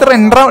ഇതിനകത്ത്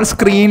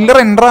സ്ക്രീനിൽ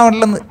റെൻഡർ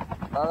ആവണില്ലെന്ന്.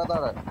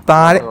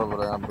 താഴെ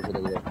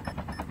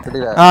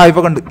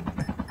ഇപ്പൊ കണ്ട്.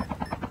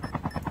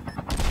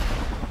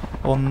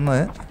 1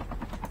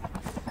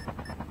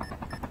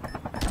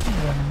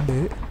 2.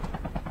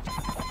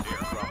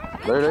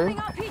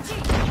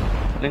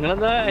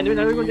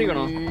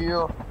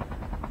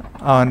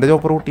 അവന്റെ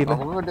ചോപ്പർ കൂട്ടിയില്ല.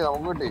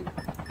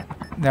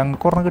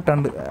 ഞങ്ങൾക്ക് ഒരെണ്ണം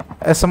കിട്ടാണ്ട്.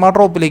 SMR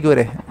ഡ്രോപ്പിലേക്ക്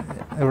വരെ.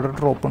 ഇവിടെ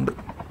ഡ്രോപ്പ് ഉണ്ട്.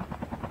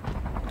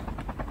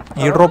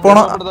 ഈ ഡ്രോപ്പ്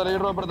ആണോ?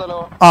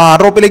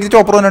 ഡ്രോപ്പിലേക്ക്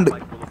ചോപ്പർ തന്നെ ഉണ്ട്.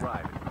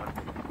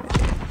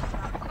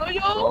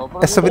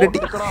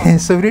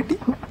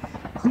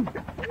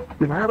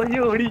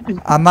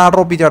 അന്നാ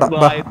ഡ്രോപ്പ് ചാടാ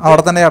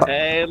അവിടെ തന്നെ ചാടാ.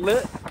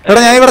 എടാ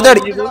ഞാൻ ഇവിടെ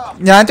ചാടി,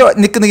 ഞാൻ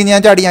നിക്ക്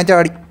ഞാൻ ചാടി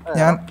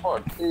ഞാൻ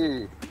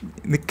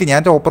നിക്ക്, ഞാൻ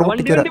ചോപ്പർ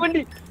പൊട്ടിച്ചരാ.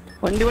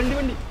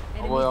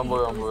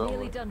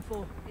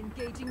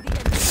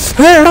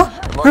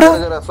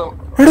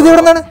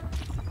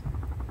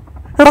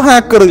 എടാ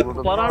ഹാക്കർ,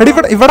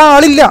 ഇവിടെ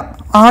ആളില്ല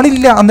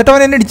എന്നിട്ട്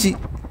അവൻ എന്നെ അടിച്ച്.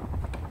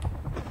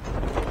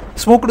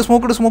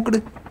 സ്മോക്കിട്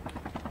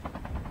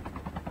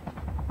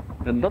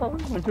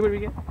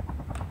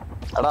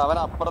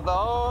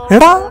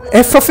എടാ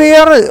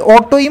FFAR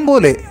ഓട്ടോയും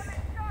പോലെ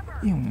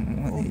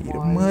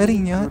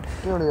ഞാൻ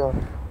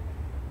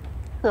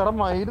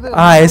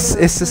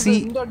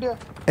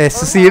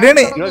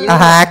SSCയുടെ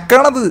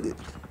ഹാക്കാണത്.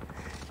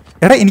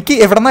 എടാ എനിക്ക്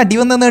എവിടെ അടി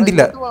വന്നെന്ന്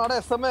കണ്ടില്ല.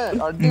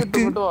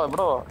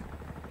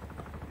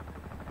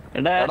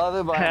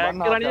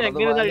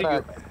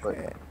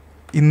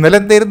 ഇന്നലെ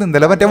എന്തായിരുന്നു?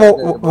 ഇന്നലെ മറ്റേ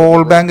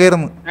വോൾ ബാങ്ക്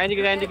ആയിരുന്നു.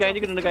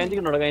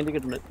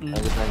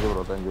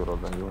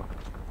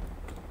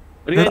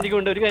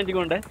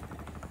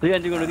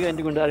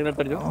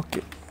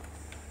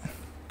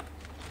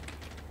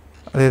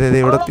 അതെ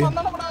ഇവിടെ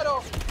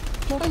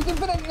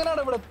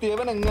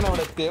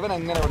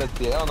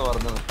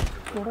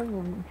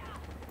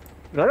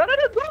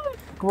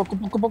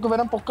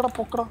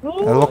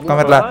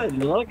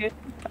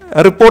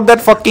report that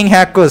fucking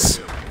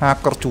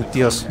hacker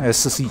chutias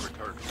SC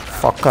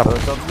fucker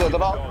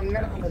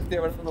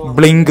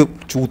blink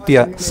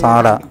chutia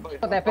sada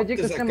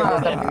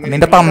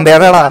നിന്റെ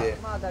തന്തേടാ.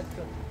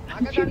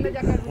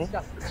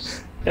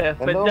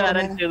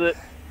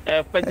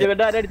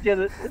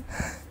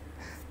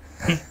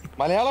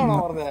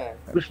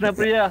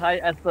 കൃഷ്ണപ്രിയ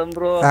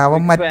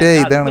അവൻ മറ്റേ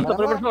ഇതാണ്,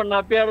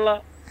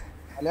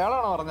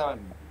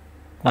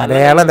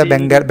 മലയാളല്ല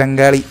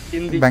ബംഗാളി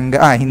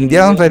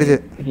ഹിന്ദിയാ സംസാരിച്ച്.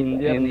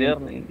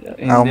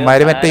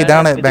 അവന്മാര് മറ്റേ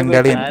ഇതാണ്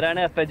ബംഗാളി.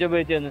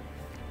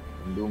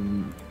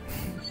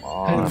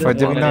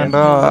 പിന്നെ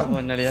വേണ്ടോ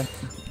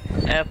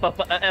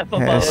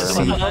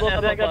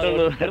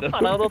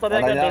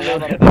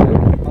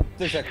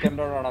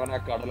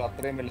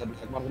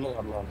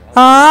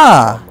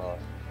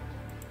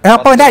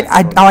അപ്പൊ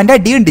അവന്റെ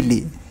അടി കണ്ടില്ലേ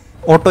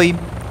ഓട്ടോയും?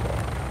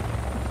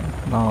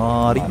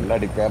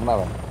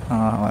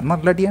 അവൻ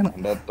നല്ല അടിയാണ്.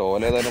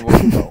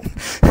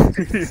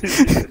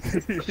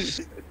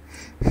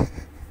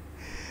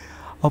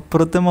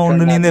 അപ്പുറത്തെ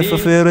മൗണ്ടിൽ നിന്ന്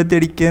FFAR വെച്ച്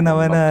അടിക്കാൻ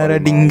അവൻ ആരാ?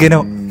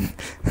 ഡിങ്കനോ?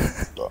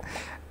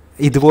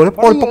 ഇതുപോലെ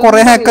ഇപ്പൊ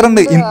കൊറേ ഹാക്കർ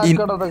ഉണ്ട്.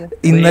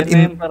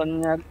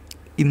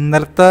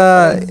 ഇന്നലത്തെ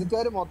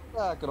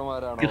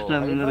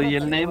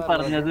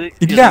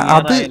ഇല്ല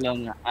അത്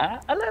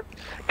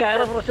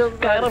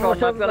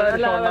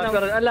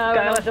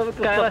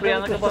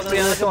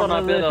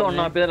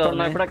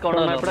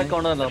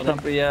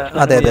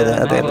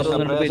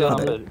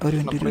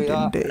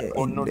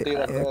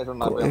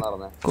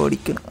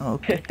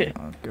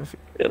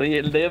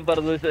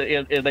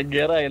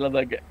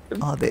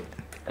അതെ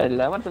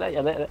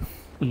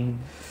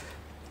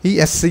ഈ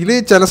SCയില്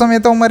ചില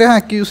സമയത്ത് അവന്മാരെ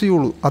ഹാക്ക് യൂസ്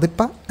ചെയ്യുള്ളൂ.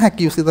 അതിപ്പോ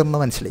ഹാക്ക് യൂസ് ചെയ്തെന്ന്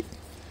മനസ്സിലായി.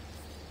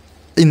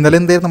 ഇന്നലെ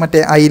എന്തായിരുന്നു മറ്റേ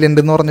ഐലൻഡ്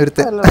എന്ന്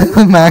പറഞ്ഞൊരുത്തെ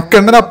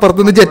മാക്കണ്ണൻ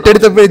അപ്പുറത്തുനിന്ന് ജെറ്റ്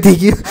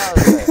അടിച്ചപ്പോഴത്തേക്ക്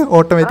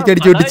ഓട്ടോമാറ്റിക്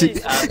അടിച്ചു പൊട്ടിച്ച്.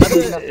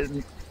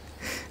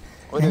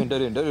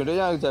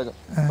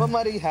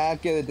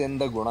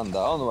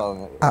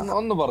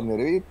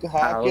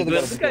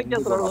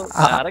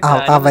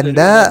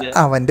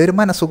 അവന്റെ ഒരു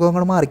മനസുഖം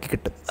അങ്ങോട്ട് മാറി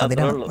കിട്ടും.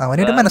 അതിനാണ്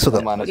അവനൊരു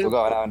മനസുഖം.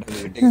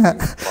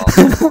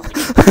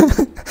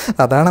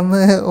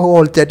 അതാണെന്ന്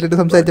ഓൾ ചാറ്റിലിട്ട്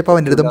സംസാരിച്ചപ്പോ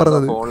അവന്റെ അടുത്തും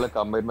പറഞ്ഞത്.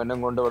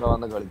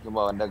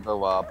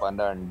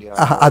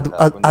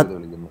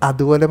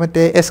 അതുപോലെ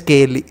മറ്റേ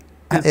SKL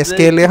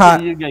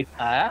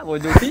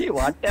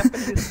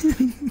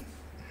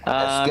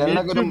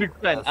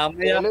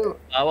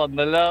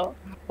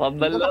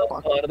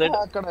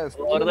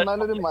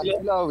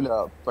മനസ്സിലാവൂല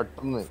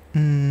പെട്ടെന്ന്.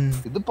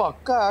 ഇത്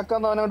പക്ക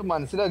ആക്കാന്ന് അവനോട്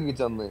മനസ്സിലാക്കി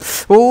ചെന്ന്.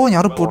 ഓ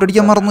ഞാൻ റിപ്പോർട്ട്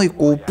അടിക്കാൻ മറന്നു.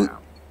 കോപ്പ്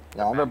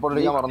ഞാൻ റിപ്പോർട്ട്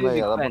അടിക്കാൻ മറന്നു.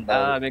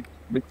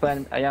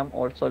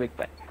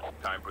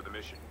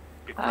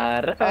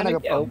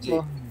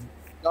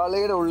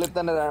 കളിയുടെ ഉള്ളിൽ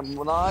തന്നെ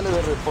 4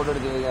 പേര് റിപ്പോർട്ട്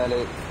അടിച്ചു കഴിഞ്ഞാല്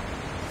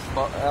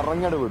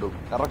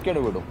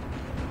ഇറക്കിയത് വിടും.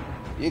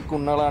 ഈ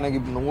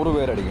കുണ്ണകളാണെങ്കിൽ 100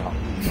 പേരടിക്കണം.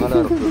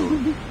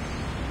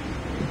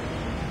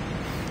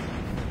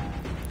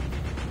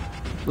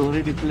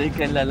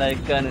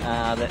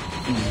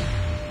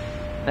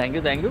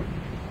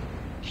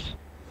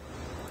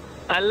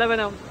 അല്ല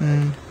Venom,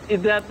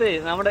 ഇതിനകത്ത്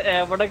നമ്മുടെ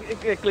എവിടെ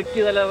ക്ലിക്ക്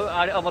ചെയ്താലും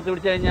അമർത്തി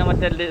പിടിച്ചു കഴിഞ്ഞാൽ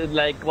മറ്റേ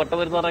ലൈക്ക് ബട്ടൺ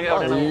വരുന്ന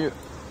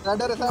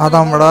അത്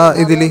നമ്മുടെ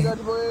ഇതില്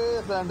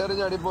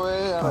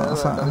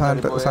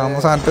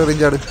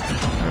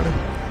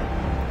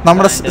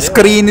നമ്മുടെ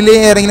സ്ക്രീനില്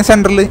ഏതെങ്കിലും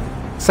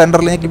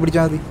സെന്ററിൽ ഞെക്കി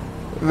പിടിച്ചാൽ മതി.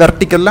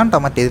 വെർട്ടിക്കലിലാണ്ടോ,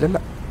 മറ്റേ ഇതിലല്ല.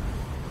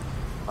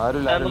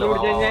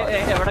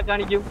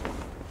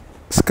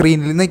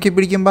 സ്ക്രീനിൽ ഞെക്കി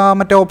പിടിക്കുമ്പോ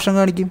മറ്റേ ഓപ്ഷൻ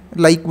കാണിക്കും,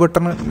 ലൈക്ക്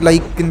ബട്ടൺ,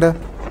 ലൈക്കിന്റെ.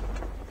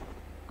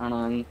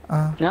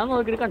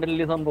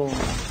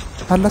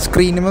 അല്ല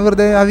സ്ക്രീനിൽ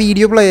വെറുതെ ആ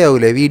വീഡിയോ പ്ലേ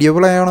ആവൂലേ, വീഡിയോ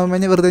പ്ലേ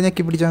ആവണമെന്ന് വെറുതെ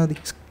ഞെക്കി പിടിച്ചാൽ മതി.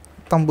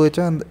 തമ്പ്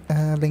വെച്ചാൽ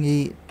അല്ലെങ്കിൽ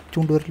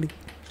ചൂണ്ടുവരല്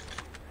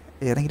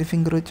ഏതെങ്കിലും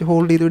ഫിംഗർ വെച്ച്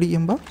ഹോൾഡ് ചെയ്ത്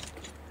പിടിക്കുമ്പോൾ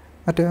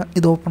മറ്റേ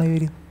ഇത് ഓപ്പൺ ആയി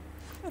വരും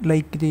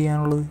ലൈക്ക്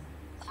ചെയ്യാനുള്ളത്.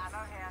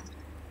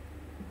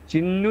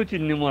 ചിന്നു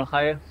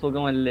ഹായ്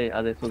സുഖമല്ലേ?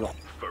 അതെ സുഖം.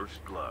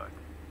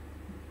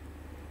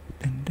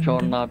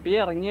 ഷൊണ്ണാപ്പി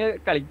ഇറങ്ങി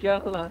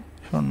കളിക്കാറുള്ള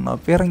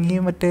ഷൊണ്ണാപ്പി ഇറങ്ങി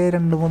മറ്റേ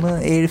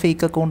 2-3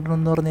 ഫേക്ക്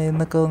അക്കൗണ്ടെന്ന്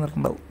പറഞ്ഞൊക്കെ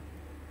വന്നിട്ടുണ്ടാവും.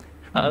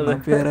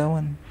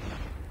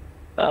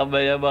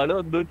 അമ്മയമാള്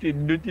വന്നു,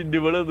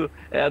 ചിന്നുമള് വന്നു.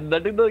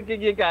 എന്നിട്ട് നോക്കി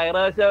കഴിഞ്ഞ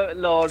പ്രാവശ്യം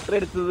ലോട്ടറി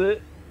എടുത്തത്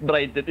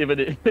ബ്രൈറ്റ്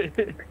ഇവന്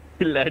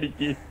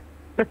ഇല്ലാടിക്ക്.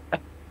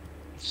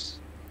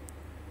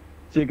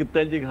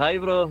 Hi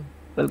bro,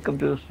 welcome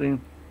to stream.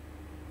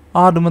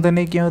 ആദ്യമേ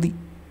തന്നെ വയ്ക്കാൻ മതി,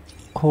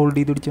 ഹോൾഡ്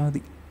ചെയ്ത് പിടിച്ചാൽ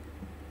മതി.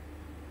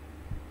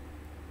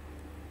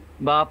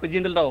 ബാപ്പജി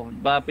ഉണ്ടല്ലോ,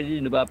 ബാപ്പജി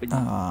ഉണ്ട്. ബാപ്പജി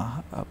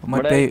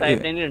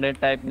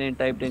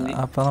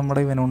അപ്പൊ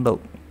നമ്മുടെ ഇവനും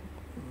ഉണ്ടാവും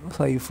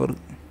സൈഫർ.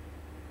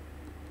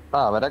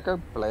 അവരൊക്കെ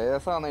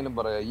പ്ലേയേഴ്സ് ആണെങ്കിലും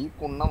പറയാ ഈ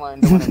കുണ്ണ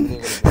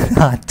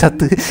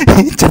ചത്ത്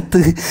ചത്ത്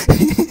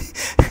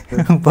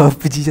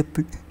ബാപ്പുജി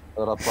ചത്ത്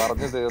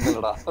പറഞ്ഞു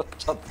തീർന്നില്ലടാ.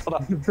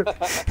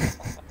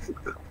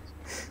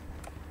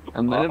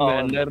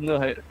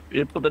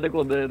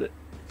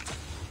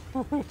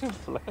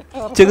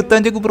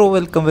 ചെകുത്താഞ്ചക്ക് bro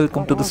welcome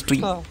to the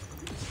stream.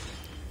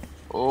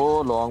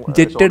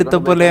 Jet എടുത്ത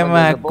പോലെ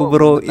മാക്കു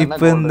ബ്രോ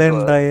ഇപ്പൊ എന്താ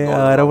ഉണ്ടായ?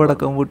 ആരോ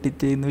പടക്കം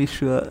പൊട്ടിച്ചെന്ന്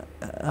വിഷു.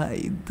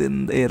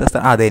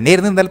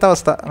 അതെന്നെയായിരുന്നു ഇന്നലത്തെ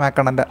അവസ്ഥ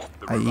മാക്കണ്ണന്റെ.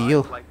 അയ്യോ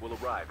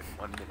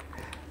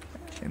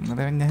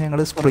ഇന്നലെ പിന്നെ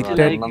ഞങ്ങള് സ്പ്രിറ്റ്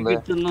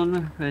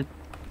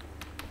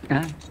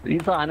ഈ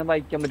സാധനം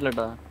വായിക്കാൻ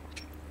പറ്റില്ലട്ടാ.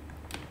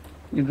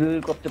 ഇത്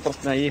കുറച്ച്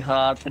പ്രശ്നമായി. ഈ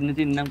ഹാർട്ടിന്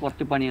ചിഹ്നം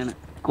കുറച്ച് പണിയാണ്.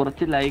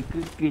 കുറച്ച് ലൈക്ക്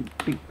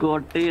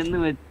കിട്ടിക്കോട്ടെ എന്ന്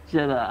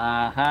വെച്ചതാ.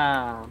 ആഹാ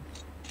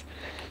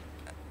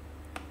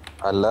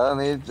അല്ല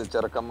നീ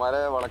ചെറുക്കന്മാരെ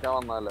വളക്കാൻ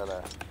വന്നല്ലേ?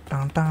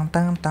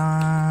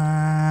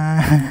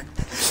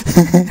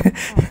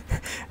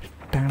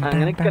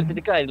 അങ്ങനെ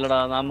കളിച്ചിട്ട് കാര്യമില്ലടാ.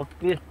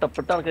 നമുക്ക്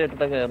ഇഷ്ടപ്പെട്ട ആൾക്കാർ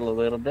കേട്ടിട്ടാ കയറുള്ളൂ.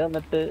 വെറുതെ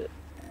വന്നിട്ട്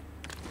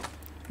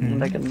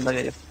എന്താ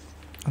കാര്യം?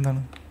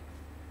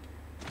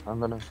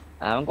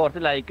 അവൻ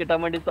കുറച്ച് ലൈക്ക് കിട്ടാൻ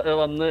വേണ്ടി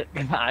വന്ന്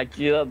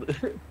ആക്കിയത്.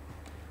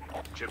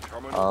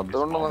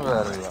 അതുകൊണ്ടൊന്നും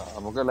കാര്യമില്ല,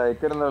 നമുക്ക്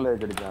like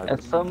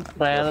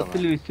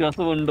പ്രേതത്തിൽ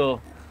വിശ്വാസമുണ്ടോ?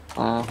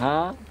 Aaha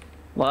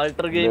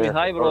Walter gaming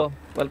hi bro,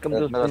 welcome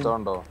to stream.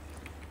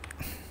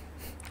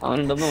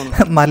 അവനുണ്ടെന്ന്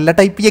തോന്നുന്നു. നല്ല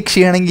ടൈപ്പ്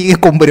യക്ഷിയാണെങ്കിൽ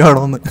കൊമ്പര്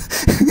വേണമെന്ന്.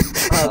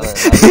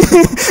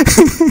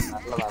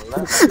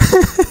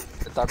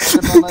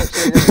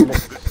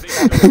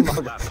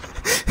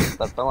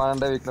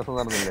 തട്ടമാന്റെ വീക്ക്നെസ്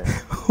നടന്നില്ലേ?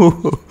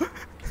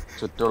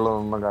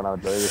 ചുറ്റുള്ളതൊന്നും കാണാൻ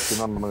പറ്റില്ല. യക്ഷി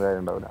ഒന്നും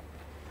കാര്യം ഉണ്ടാവില്ല.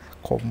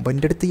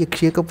 കൊമ്പന്റെ അടുത്ത്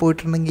യക്ഷിയൊക്കെ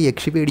പോയിട്ടുണ്ടെങ്കിൽ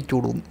യക്ഷി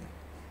പേടിച്ചോടും.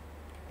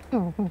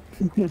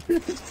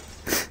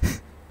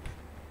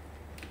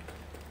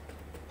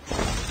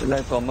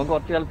 കൊമ്പൻ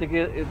കുറച്ച്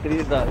കാലത്തേക്ക് ഇത്തിരി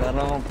ഇതാ.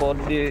 കാരണം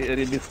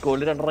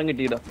ഡിസ്കോളിൽ 2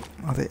 കിട്ടിയില്ല.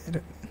 അതെ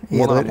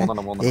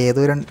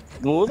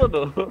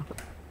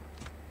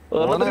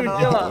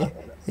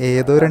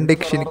ഏതോ 2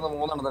 യക്ഷിന്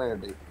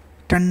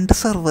 2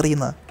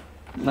 സെർവറിന്ന്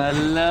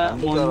നല്ല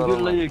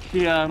മുൻപുള്ള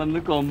യക്ഷിയാണെന്ന്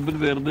കൊമ്പൻ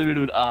വെറുതെ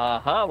വിടൂ.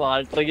 ആഹാ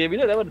വാൾട്ടർ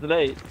ഗെയിമിൽ അതെ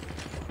മനസ്സിലായി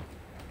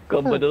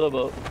കൊമ്പന്റെ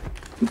സ്വഭാവം.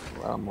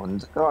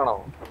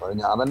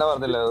 ഞാൻ തന്നെ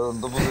പറഞ്ഞില്ല,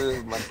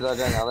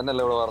 മനസ്സിലാക്കാൻ ഞാൻ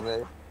തന്നെയല്ലേ ഇവിടെ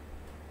പറഞ്ഞത്.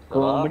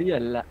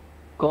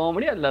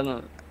 കോമഡി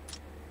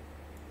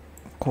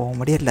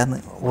അല്ലാന്ന്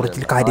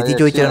ഒറിജിനൽ കാര്യത്തിൽ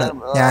ചോദിച്ചാണ്.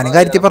 ഞാനും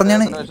കാര്യത്തിൽ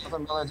പറഞ്ഞാണ്.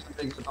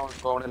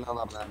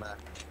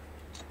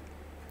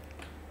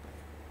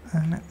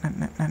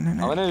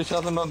 അവന്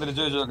വിശ്വാസം ഉണ്ടോ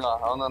തിരിച്ചു ചോദിച്ചോക്കാം.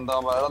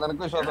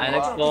 നിനക്ക് വിശ്വാസം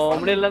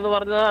കോമഡി അല്ലെന്ന്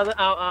പറഞ്ഞത്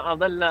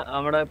അതല്ല,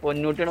 നമ്മുടെ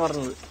പൊന്നൂട്ടിയാണ്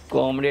പറഞ്ഞത്.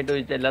 കോമഡി ആയിട്ട്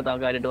ചോദിച്ചാൽ എല്ലാ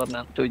കാര്യമായിട്ട് പറഞ്ഞ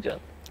ചോദിച്ചാ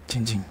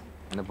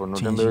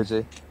പൊന്നൂട്ടി എന്താ ചോദിച്ചേ?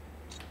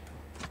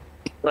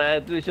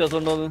 പ്രായത്തിൽ വിശ്വാസം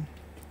ഉണ്ടോന്ന്.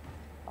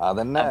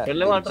 അതന്നെ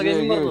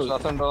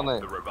വിശ്വാസം ഉണ്ടോന്ന്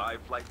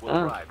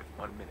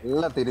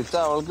ഇല്ല, തിരിച്ച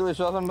അവൾക്ക്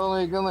വിശ്വാസം ഉണ്ടോന്ന്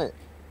ചോദിക്കുന്നത്.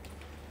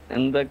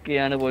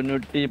 എന്തൊക്കെയാണ്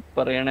പൊന്നൂട്ടി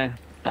പറയണേ?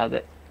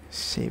 അതെ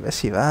ശിവ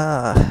ശിവ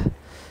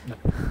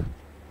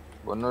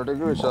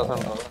പൊന്നൂട്ടിക്ക് വിശ്വാസം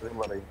ഉണ്ടോ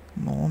പറയും.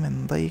 മോം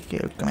എന്തായി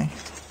കേൾക്കണേ?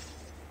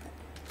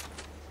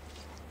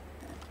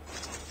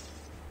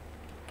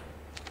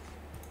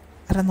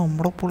 അല്ല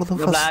നമ്മുടെ ഒപ്പുള്ളത്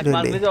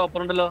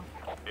ഓപ്പറുണ്ടല്ലോ.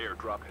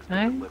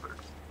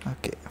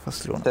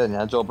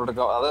 ഞാൻ ചോപ്പ്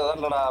എടുക്കാം.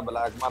 അതല്ലടാ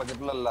ബ്ലാക്ക്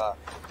മാർക്കറ്റിലല്ല,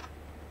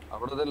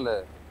 അവിടെ ഇതല്ലേ.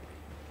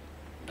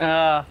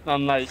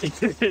 നന്നായി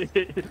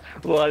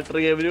വാൾട്ടർ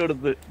ഗെയിമിന്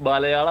കൊടുത്ത്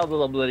മലയാളം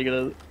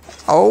സംസാരിക്കണത്.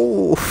 ഓ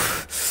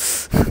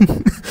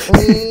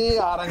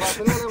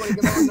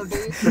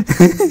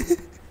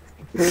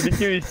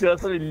എനിക്ക്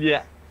വിശ്വാസമില്ല.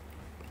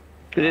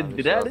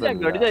 എന്തിനാണ്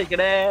ഞങ്ങളോട്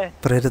ചോദിക്കണേ?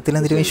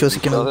 പ്രേതത്തിലെന്തിനും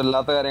വിശ്വസിക്കണം.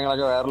 ഇല്ലാത്ത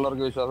കാര്യങ്ങളൊക്കെ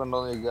വേറുള്ളവർക്ക് വിശ്വാസം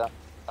ഉണ്ടോന്ന് ചോദിക്കുക.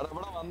 അവിടെ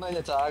ഇവിടെ വന്നു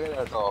കഴിഞ്ഞാൽ ചാക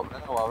കേട്ടോ.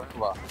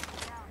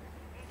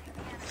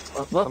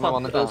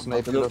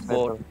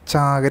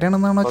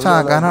 ചാകരയാണെന്നാണോ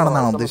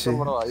ചാകാനാണെന്നാണോ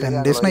ഉദ്ദേശിച്ചത്?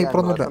 എന്റെ സ്നൈപ്പർ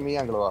ഒന്നുമില്ല.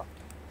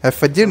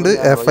 FH ഉണ്ട്.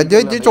 FH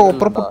വെച്ച്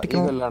ചോപ്പർ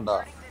പൊട്ടിക്കണം.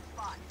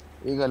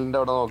 ഈ കല്ലിന്റെ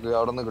അവിടെ നോക്ക്,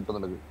 അവിടെ നിന്ന്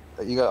കിട്ടുന്നുണ്ട്.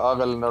 ആ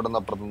കല്ലിന്റെ അവിടെ നിന്ന്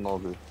അപ്പുറത്തുനിന്ന്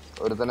നോക്ക്,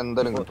 ഒരു തന്നെ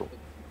എന്തായാലും കിട്ടും.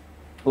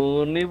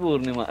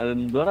 പൂർണിമ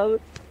അതെന്താണ്?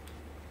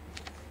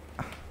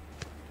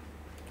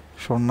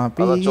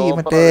 ഷൊണ്ണാപ്പി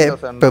മറ്റേ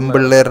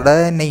പെമ്പിള്ളേരുടെ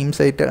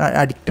നെയിംസ് ആയിട്ട്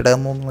അഡിക്റ്റഡ്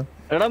ആണെന്ന് തോന്നുന്നു.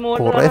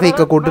 കൊറേ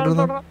ഫേക്ക് അക്കൗണ്ട്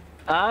ഇടുന്നു.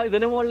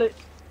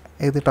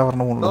 ഏത്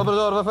ടവറിന് മുകളിൽ?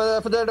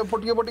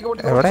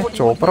 എവിടെ?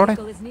 ചോപ്പറോടെ?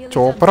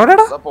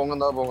 ചോപ്പറോടെടാ?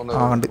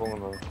 ആ കണ്ട്.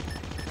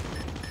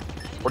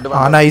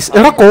 ആ നൈസ്.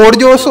 എടാ കോഡ്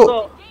ജോസോ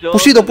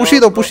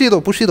പുഷ്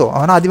ചെയ്തോ.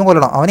 അവൻ ആദ്യം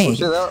കൊല്ലണം.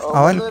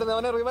 അവൻ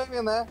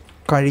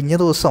കഴിഞ്ഞ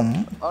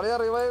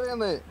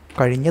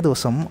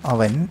ദിവസം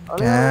അവൻ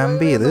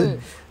ക്യാമ്പ് ചെയ്ത്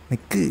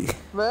നിക്ക്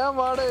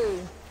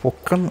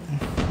പൊക്കണ്.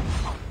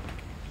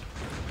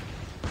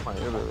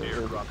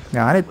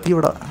 ഞാൻ എത്തി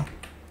ഇവിടെ.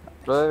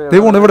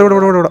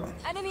 ഇവിടെ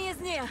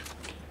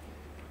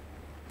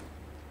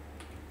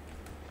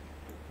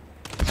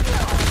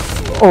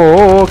ഓ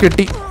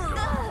കിട്ടി.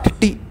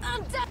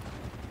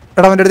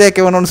 എടാ അവൻ്റെ അടുത്ത്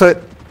AK-1 സാർ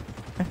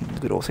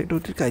ഗ്രോസായിട്ട്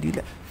ഒരു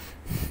കാര്യമില്ല.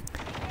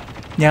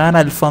 ഞാൻ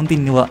അൽഫാം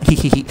തിന്നുക.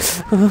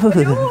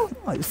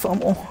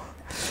 അൽഫാമോ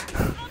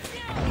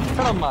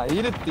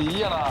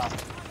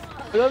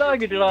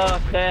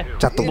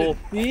ചത്തു.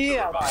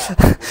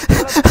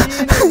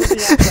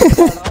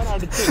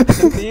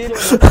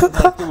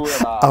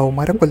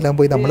 അവന്മാരെ കൊല്ലാൻ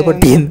പോയി നമ്മള്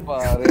പട്ടിയൻ.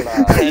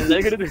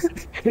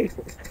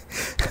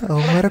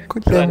 അവന്മാരെ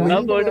കൊല്ലാൻ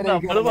പോയി.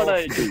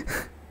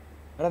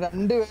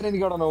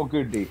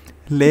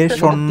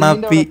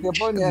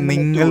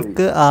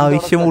 നിങ്ങൾക്ക്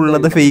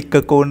ആവശ്യമുള്ളത് ഫേക്ക്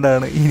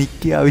അക്കൗണ്ടാണ്,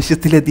 എനിക്ക്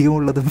ആവശ്യത്തിലധികം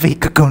ഉള്ളതും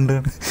ഫേക്ക്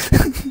അക്കൗണ്ടാണ്.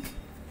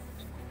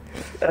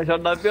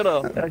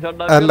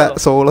 അല്ല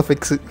സോളോ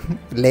ഫിക്സ്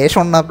ലേ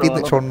ഷൊണ്ണാപ്പി.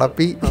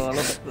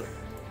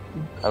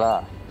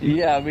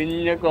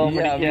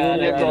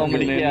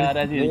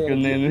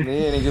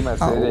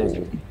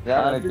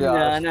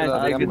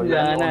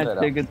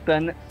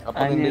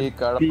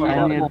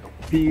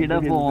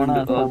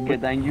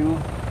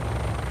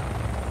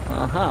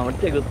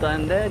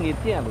 ചെകുത്താന്റെ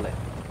നീതിയാണല്ലേ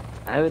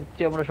ആ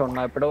വെച്ച് നമ്മുടെ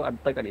ഷൊണ്ണാപ്പിയുടെ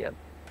അടുത്ത കളിയാണ്.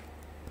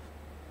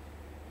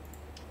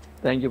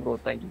 Thank you bro,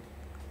 thank you.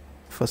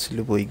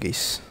 ഫസ്റ്റില് പോയി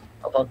ഗൈസ്.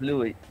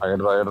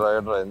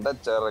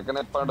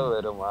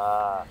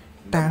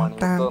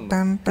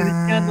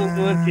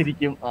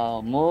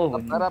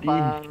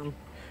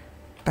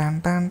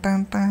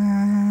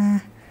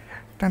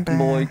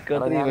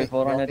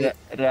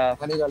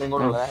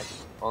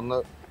 ഒന്ന്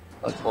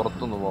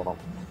പുറത്തുനിന്ന് പോണം.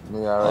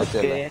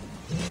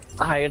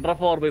 ഹൈഡ്ര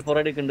 4x4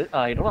 എടുക്കുന്നുണ്ട്.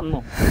 ഹൈഡ്ര വന്നോ?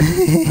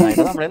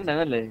 ഹൈഡ്ര നമ്മളെ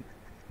ഉണ്ടായിരുന്നല്ലേ?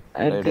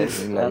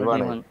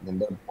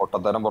 നിന്റെ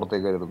പൊട്ടത്തരം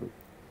പുറത്തേക്ക് വരുന്നത്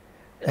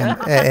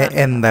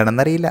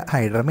എന്താണെന്നറിയില്ല.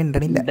 ഹൈഡ്ര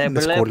മിണ്ടണില്ല.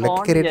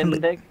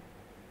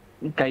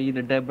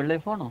 കയ്യില് ഡബിൾ എ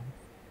ഫോണോ?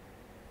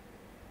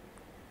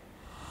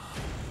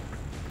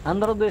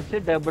 എന്താ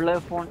ഉദ്ദേശിച്ചത്? ഡബിൾ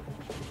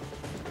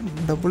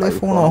എ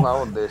ഫോണോ?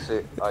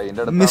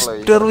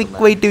 Mister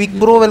വിക്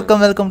bro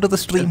welcome to the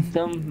stream.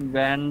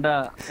 വേണ്ട,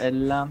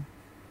 എല്ലാം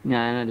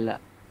ഞാനല്ല.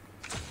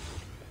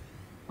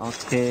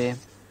 ഓക്കെ,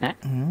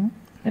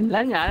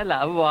 എല്ലാം ഞാനല്ല.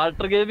 അപ്പൊ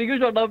വാട്ടർ ഗെയിമിംഗ്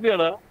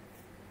ഷോട്ടാപ്പിയാണോ?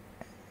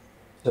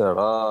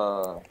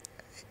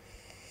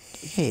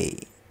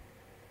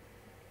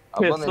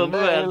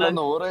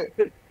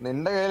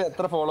 നിന്റെ കയ്യിൽ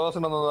എത്ര ഫോളോവേഴ്സ്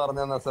ഉണ്ടെന്ന് പറഞ്ഞ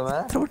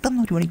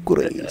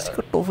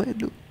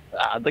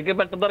അതൊക്കെ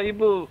പെട്ടെന്ന്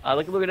ഇറങ്ങിപ്പോ.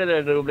 അതൊക്കെ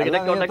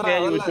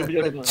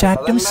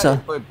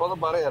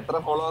എത്ര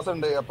ഫോളോവേഴ്സ്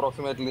ഉണ്ട്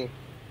അപ്രോക്സിമേറ്റ്ലി?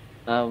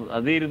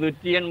 അത്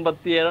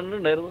 287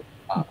 ഉണ്ടായിരുന്നു.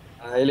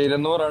 അതിൽ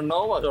 200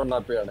 എണ്ണവും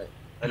ഷോട്ടാപ്പിയാണ്.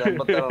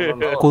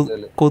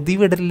 കൊതി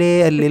വിടല്ലേ?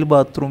 അല്ലെങ്കിൽ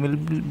ബാത്റൂമിൽ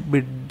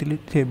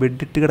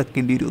ബെഡിട്ട്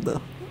കിടക്കേണ്ടി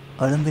വരും.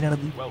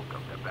 അതെന്തിനാണത്?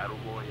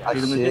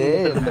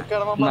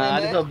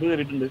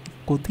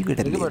 കൊതി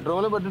വിടല്ലേ?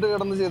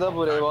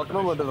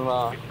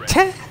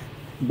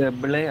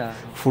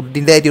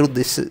 ഫുഡിന്റെ കാര്യം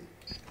ഉദ്ദേശിച്ചത്.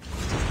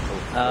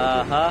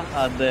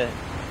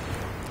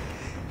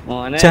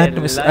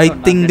 ഐ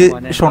തിങ്ക്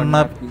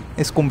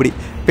ഷൊണ്ണാപ്പി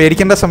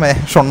പേടിക്കേണ്ട സമയം.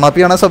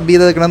 ഷൊണ്ണാപ്പിയാണ് സബ്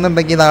ചെയ്ത്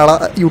വെക്കണമെന്നുണ്ടെങ്കിൽ നാളെ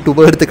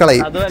യൂട്യൂബ് എടുത്ത്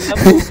കളയും.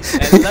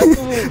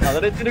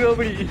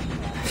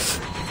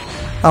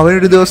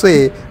 അവനൊരു ദിവസമേ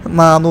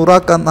 400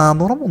 ആക്കാൻ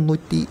 400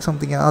 300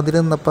 സംതിങ് അതിൽ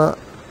നിന്നപ്പോൾ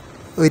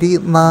ഒരു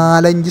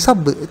 4-5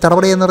 സബ്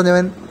ചടപടയെന്ന്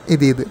പറഞ്ഞവൻ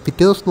ഇത് ചെയ്ത്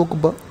പിറ്റേ ദിവസം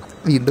നോക്കുമ്പോൾ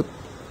വീണ്ടും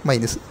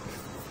മൈനസ്.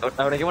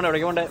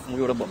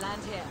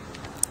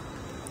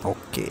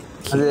 ഓക്കെ,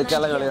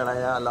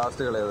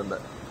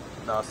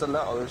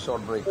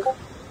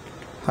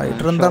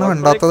 ഹൈഡ്ര എന്താണ്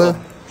വേണ്ടാത്തത്?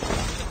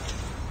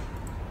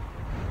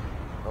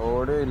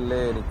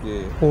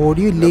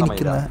 ഓഡിയോ ഇല്ലേ?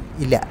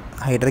 ഇല്ല,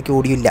 ഹൈഡ്രയ്ക്ക്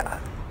ഓഡിയോ ഇല്ല.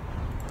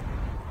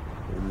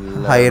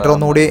 ഹൈഡ്ര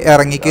ഒന്നുകൂടി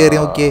ഇറങ്ങി കയറി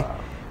നോക്കിയേ.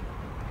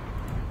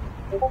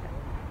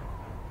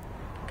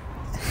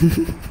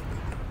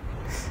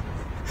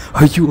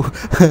 അയ്യോ,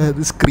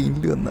 അത്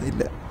സ്ക്രീനിൽ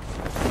വന്നില്ല.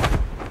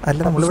 അല്ല,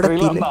 നമ്മളിവിടെ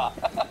എത്തിയില്ല.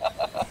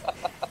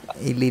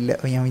 ഇല്ല,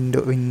 ഞാൻ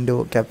വിൻഡോ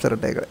ക്യാപ്ചർ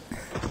ഇട്ടേക്കളെ.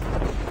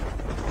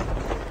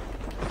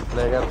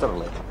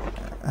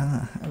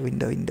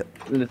 വിൻഡോ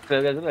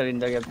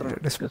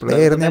ഡിസ്പ്ലേ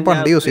ആയിരുന്നു ഞാൻ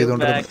പണ്ട് യൂസ്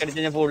ചെയ്തോണ്ടിരുന്നത്.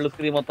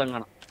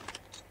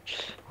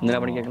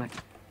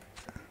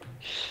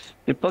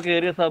 ഇപ്പൊ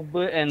കേറിയ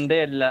സബ് എന്റെ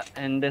അല്ല,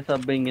 എന്റെ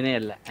സബ്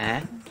ഇങ്ങനെയല്ല.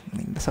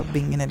 നിന്റെ സബ്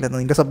ഇങ്ങനെയല്ല.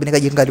 നിന്റെ സബിന്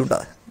കയ്യും കാലും ഉണ്ടാ.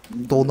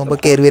 തോന്നുമ്പോ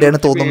കയറി വരാണ്,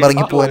 തോന്നുമ്പോ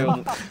ഇറങ്ങി പോവാൻ.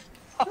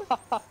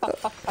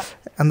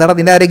 എന്താണ്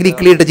നിന്റെ ആരെങ്കിലും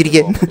ഇക്കിളി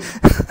ഇട്ടിരിക്കാൻ?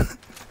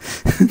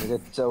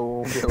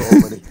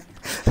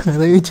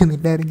 അതാ ചോദിച്ചു,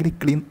 നിന്റെ ആരെങ്കിലും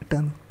ഇക്കിളി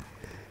ഇട്ടാന്ന്.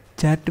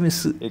 ചാറ്റ്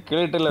മിസ്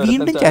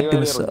വീണ്ടും ചാറ്റ്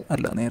മിസ്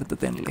അല്ല, നേരത്തെ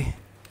തന്നെയല്ലേ?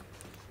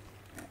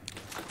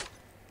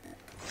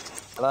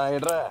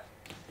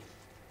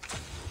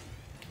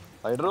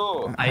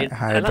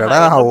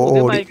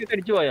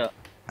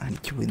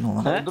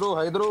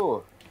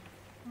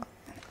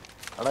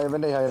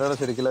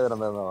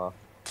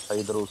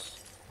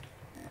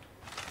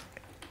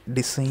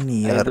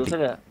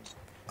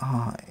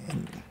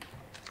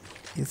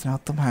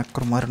 ഇതിനകത്ത്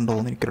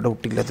ഹാക്കർമാരുണ്ടോന്ന് എനിക്കൊരു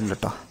ഡൗട്ടില്ല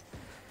അതില്ലട്ടാ.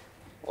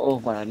 ഓ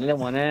പറഞ്ഞില്ല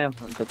മോനെ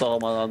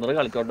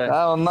കളിച്ചോട്ടെ.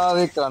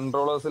 ഒന്നാമത്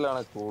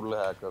കൺട്രോളേഴ്സിലാണ് കൂടുതൽ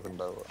ഹാക്കേഴ്സ്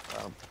ഉണ്ടാവുക.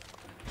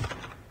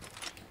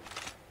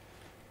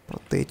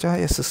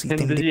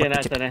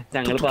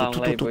 ഞങ്ങള്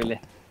പാവങ്ങളായി പോയില്ലേ.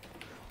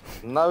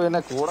 എന്നാ പിന്നെ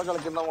കൂടെ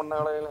കളിക്കുന്ന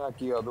മണ്ണുകളെ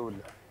ആക്കിയോ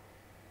അതുമില്ല.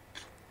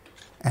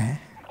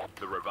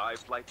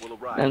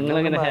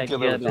 ഞങ്ങളെങ്ങനെ ഹാക്ക്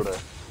ചെയ്യാറില്ല.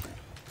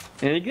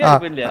 എനിക്ക്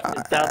കുഴപ്പമില്ല.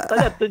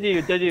 ചത്ത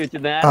ജീവിച്ചു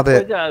നേരത്തെ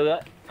ചാവുക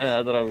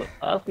അത്രേ ഉള്ളു.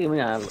 ആ സ്കീം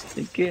ഞാനുള്ളു.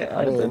 എനിക്ക്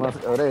അതില്ല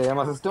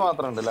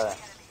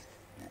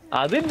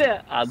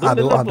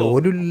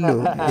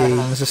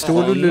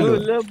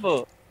ഇപ്പൊ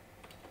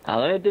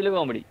അതായിട്ടില്ല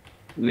കോമഡി.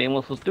 ഗെയിം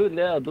അസിസ്റ്റും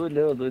ഇല്ല, അതുമില്ല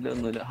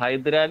ഒന്നുമില്ല.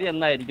 ഹൈദരാലി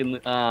എന്നായിരിക്കുന്നു.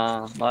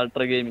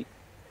 Walter gaming.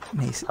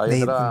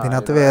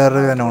 ഇതിനകത്ത്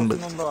വേറൊരു ഉണ്ട്.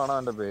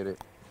 പേര്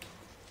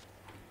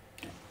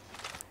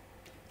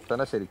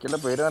ശരിക്കുള്ള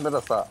പേര് നല്ല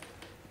രസാ.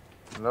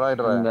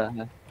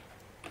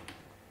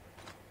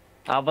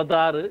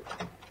 അവതാർ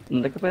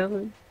എന്തൊക്കെ പേര്?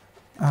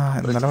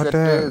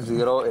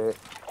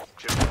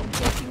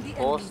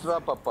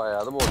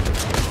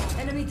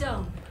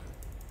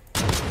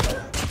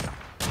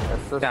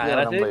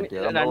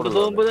 രണ്ടു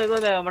മുമ്പ്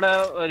നമ്മുടെ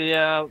ഒരു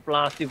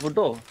പ്ലാസ്റ്റിക്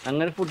ഫുഡോ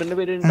അങ്ങനെ ഫുഡിന്റെ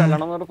പേര്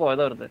തല്ലണം എന്ന്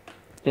പോയതാ വെറുതെ.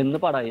 എന്ന്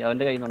പടായി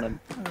അവന്റെ കയ്യിൽ നിന്നുണ്ടല്ലോ.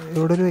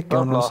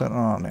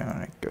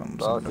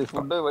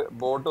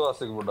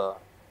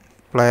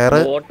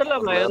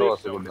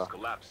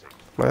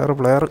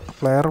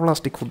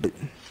 Plastic food.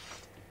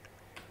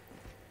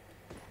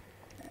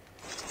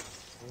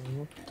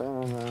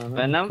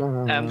 Venom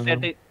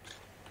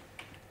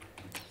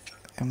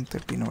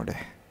M13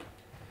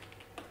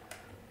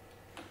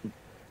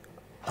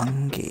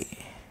 അങ്ങേ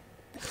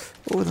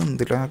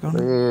ഒരെന്തിലാക്കണം.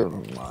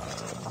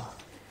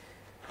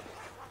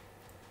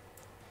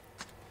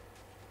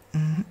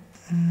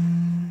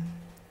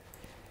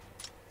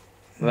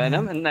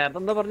 വെനം നേരത്തെ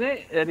എന്താ പറഞ്ഞ്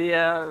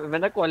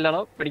ഇവനെ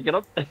കൊല്ലണം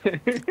പിടിക്കണം.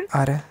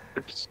 ആരാ?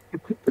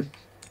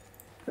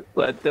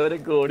 മറ്റവരെ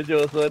കോടി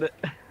ജോസോന്.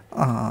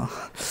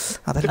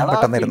 അതെല്ലാം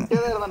പെട്ടെന്നായിരുന്നു.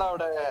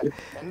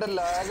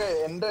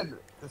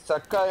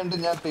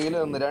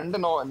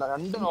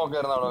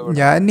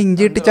 ഞാൻ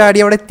ഇഞ്ചിട്ട് ചാടി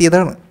അവിടെ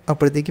എത്തിയതാണ്.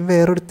 അപ്പോഴത്തേക്കും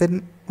വേറൊരുത്തൻ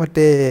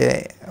മറ്റേ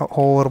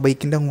ഓവർ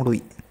ബൈക്കിന്റെ അങ്ങോട്ട്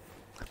പോയി.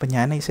 അപ്പൊ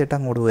ഞാൻ നൈസായിട്ട്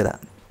അങ്ങോട്ട് പോയതാ.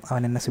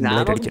 അവൻ എന്നെ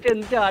സിമ്പിളായിട്ട്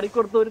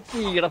ചാടിക്കൊടുത്ത ഒരു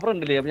തീയുടെ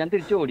ഫ്രണ്ടില്. അപ്പൊ ഞാൻ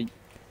തിരിച്ചു ഓടി.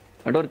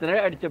 അവിടെ ഒരുത്തനെ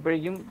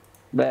അടിച്ചപ്പോഴേക്കും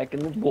ബാക്കിൽ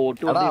നിന്ന്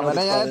ബോട്ട്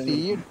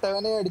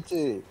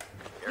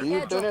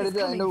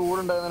അതിന്റെ കൂടെ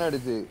ഉണ്ടായിരുന്നെ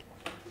അടിച്ച്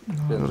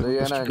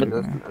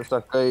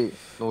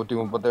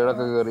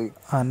 137 കേറി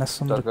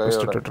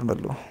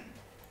ഇട്ടിട്ടുണ്ടല്ലോ.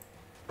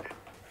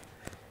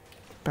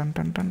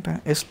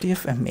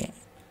 STF MA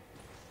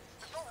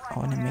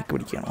അവൻ എമ്മയ്ക്ക്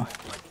പിടിക്കണോ?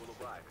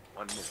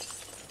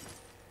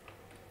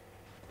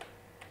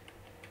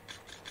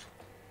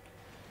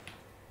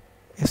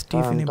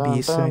 STFന്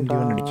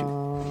B71 അടിച്ചു.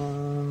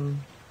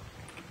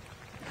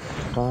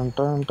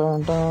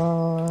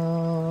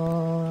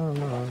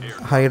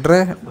 ഹൈഡ്ര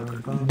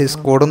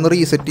ഡിസ്കോഡ് ഒന്ന്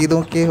റീസെറ്റ് ചെയ്ത്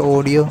നോക്കിയേ.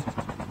 ഓഡിയോ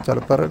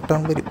ചിലപ്പോൾ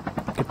റിട്ടേൺ വരും,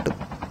 കിട്ടും.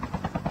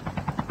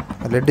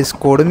 അല്ലെ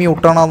ഡിസ്കോഡ്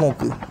മ്യൂട്ടാണോ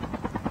നോക്ക്.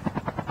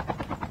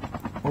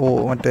 ഓ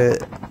മറ്റേ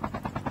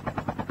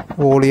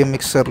വോളിയം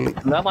മിക്സറിൽ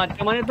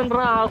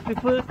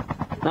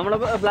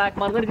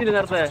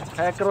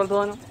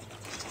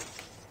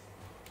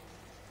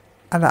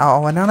അല്ല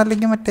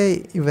അവനാണല്ലെങ്കിൽ മറ്റേ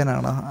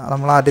ഇവനാണ്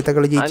നമ്മൾ ആദ്യത്തെ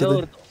കളി ജയിച്ചത്.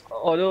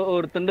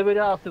 ഒരുത്തന്റെ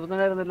പേര് Asif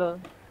തന്നെയായിരുന്നല്ലോ.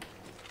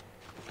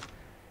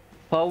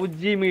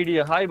 PUBG media.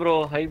 Hi bro.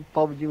 High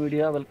PUBG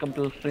media, welcome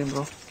to stream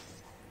bro.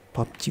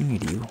 PUBG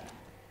media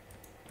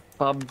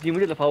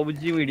അല്ല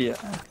പബ്ജി മീഡിയ.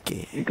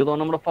 എനിക്ക്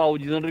തോന്നുന്നു നമ്മുടെ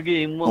ഫൗജി എന്നൊരു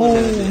game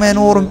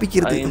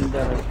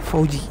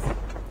Fauji.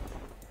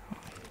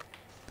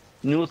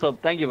 New sub.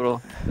 Thank you bro.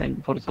 Thank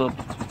you for sub.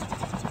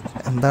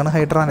 എന്താണ്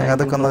ഹൈഡ്ര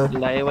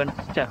ലൈവ്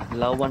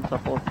ആൻഡ്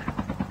സപ്പോർട്ട്.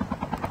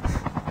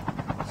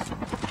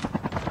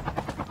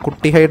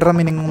 കുട്ടി ഹൈഡ്ര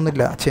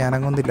മിനിങ്ങൊന്നുമില്ല,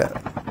 ചേനങ്ങൊന്നുമില്ല.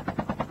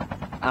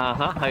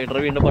 ആഹാ ഹൈഡ്ര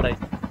വീണ്ടും പടായി.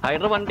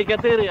 Hydra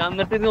വണ്ടിക്കകത്ത് കയറി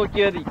എന്നിട്ട്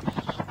നോക്കിയാൽ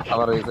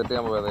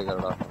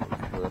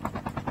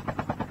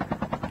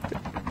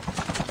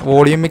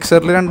വോളിയം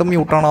മിക്സറിൽ രണ്ടും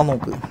മ്യൂട്ടാണോ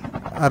നോക്ക്,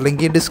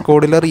 അല്ലെങ്കിൽ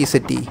ഡിസ്കോഡിൽ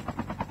റീസെറ്റ് ചെയ്യും.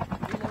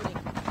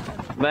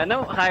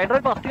 ഹൈഡ്ര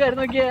ഫസ്റ്റ് കാര്യം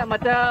നോക്കിയാ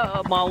മറ്റേ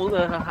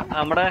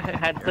നമ്മുടെ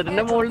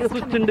ഹെഡ്സെറ്റിന്റെ മുകളിൽ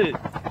സ്വിച്ച് ഉണ്ട്.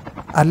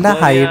 അല്ല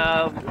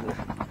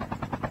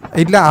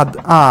ഇല്ല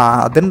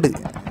അതുണ്ട്.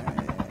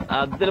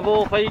 അത് ചിലപ്പോ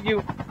ഓഫ്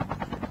ആയിരിക്കും.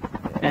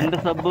 എന്റെ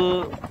സബ്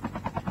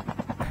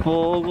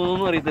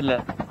പോകുന്നു അറിയില്ല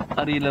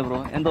ബ്രോ.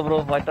 എന്താ ബ്രോ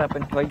വാട്ട്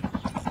ഹാപ്പൻ? വൈ?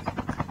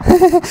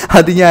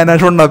 അത് ഞാനാ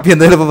ഷൊണ്ണാപ്പി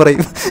എന്തായാലും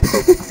പറയും.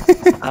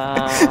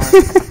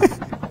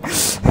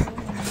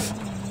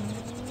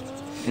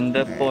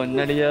 എന്റെ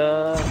പൊന്നടിയ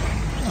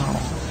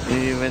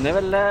ഇവനെ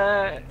വല്ല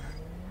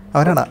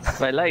അവനാടാ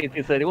വല്ല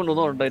ഐസിസരി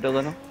കൊണ്ടുവന്നുണ്ടായിട്ടോ.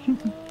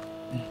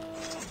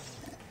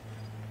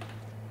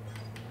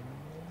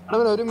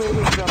 ഒരു മെയിൽ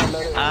വെച്ചിട്ടാണ്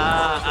എല്ലാവരും.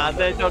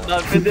 അതെ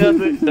ഷൊണ്ണാപ്പിന്റെ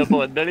അത്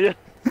പൊന്നളിയാ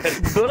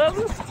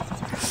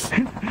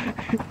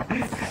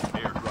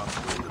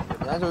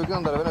ഞാൻ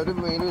ചോദിക്കുന്നുണ്ട് അവൻ ഒരു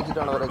മെയിൽ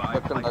വെച്ചിട്ടാണ് അവരെ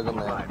എക്സ്പെക്ട്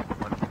ഉണ്ടാക്കുന്നത്.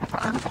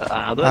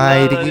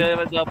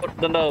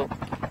 അതുണ്ടാവും.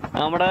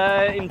 നമ്മുടെ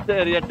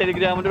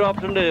ടെലിഗ്രാമിന്റെ ഒരു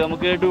ഓപ്ഷൻ ഉണ്ട്,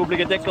 നമുക്ക്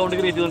ഡ്യൂപ്ലിക്കേറ്റ് അക്കൗണ്ട്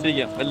ക്രിയേറ്റ്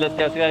ചെയ്തോണ്ടിരിക്കാം എല്ലാ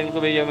അത്യാവശ്യ കാര്യങ്ങൾക്ക്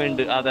ഉപയോഗിക്കാൻ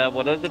വേണ്ടി.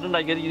 അതേപോലെ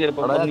വെച്ചിട്ടുണ്ടാക്കിയായിരിക്കും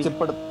ചിലപ്പോ.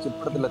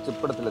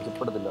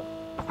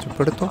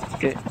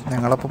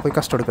 ഞങ്ങളപ്പോ പോയി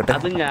കഷ്ടമെടുക്കട്ടെ.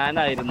 അത്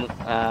ഞാനായിരുന്നു.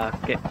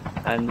 ഓക്കെ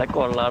എന്താ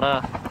കൊള്ളാടാ,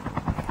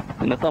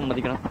 എന്നെ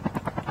സമ്മതിക്കണം.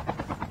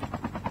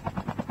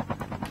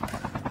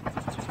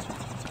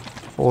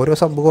 ഓരോ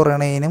സബ്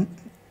കുറയണേനും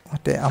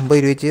മറ്റേ 50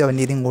 രൂപ വെച്ച്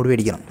അവൻ്റെ ഇതും കൂടി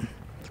മേടിക്കണം.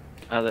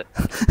 അതെ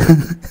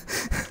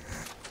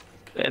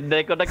എന്നെ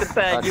കൊണ്ടൊക്കെ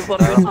താങ്ക് യു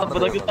പറയുന്നൊക്കെ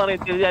പറയൂടാ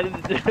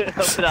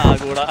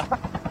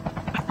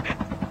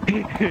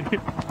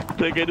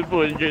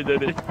പോയി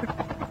കഴിഞ്ഞാല്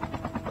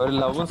ഒരു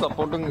ലവും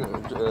സപ്പോർട്ടും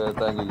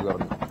താങ്ക് യു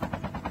പറഞ്ഞു.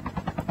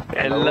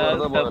 എല്ലാം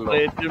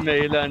സെപ്പറേറ്റ്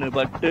മെയിലാണ്,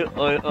 ബട്ട്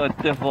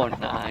ഒറ്റ ഫോൺ.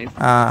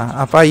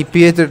 അപ്പൊ IP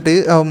വെച്ചിട്ട്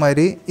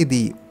അവന്മാര് ഇത്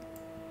ചെയ്യും.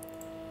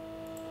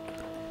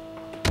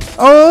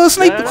 ഓ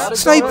snipe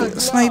snipe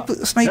snipe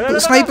snipe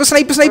snipe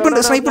snipe snipe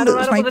ഉണ്ട് സ്നൈപ്പ് ഉണ്ട്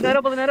സ്നൈപ്പ്.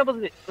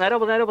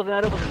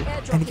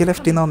 എനിക്ക്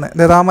ലെഫ്റ്റിൽ നിന്ന് വന്നേ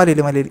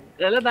മലയില് മലയില്.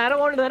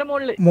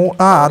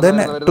 അത്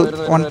തന്നെ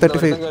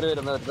 135.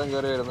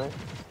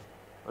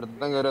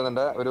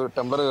 ഒരു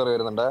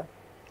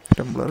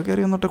ടെംപ്ലർ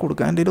കയറി വന്നിട്ട്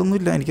കൊടുക്കാൻ എൻ്റെ ഒന്നും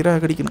ഇല്ല. എനിക്ക്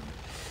രാഗ് അടിക്കണം.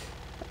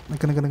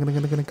 നിക്ക് നിക്ക്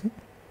നിക്ക് നിക്ക് നിക്ക്.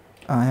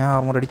 ഞാൻ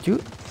ആർമർ അടിച്ചു.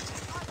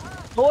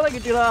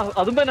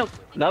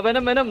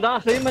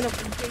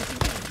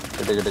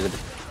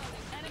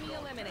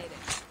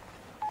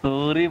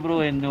 സോറി ബ്രോ,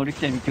 എന്നോട്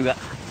ക്ഷമിക്കുക.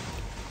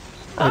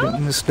 ഒരു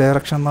മിസ്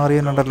ഡയറക്ഷൻ എന്ന്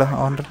പറയുന്നുണ്ടല്ലോ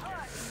അവൻ്റെ.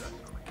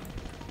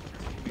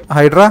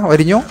 ഹൈഡ്ര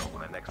വരിഞ്ഞോ?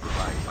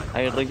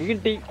 ഹൈഡ്രക്ക്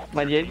കിട്ടി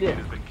മര്യാദ.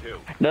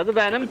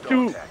 വെനം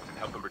 2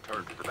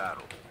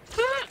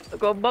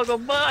 കൊമ്പ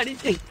കൊമ്പ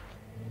അടിച്ച്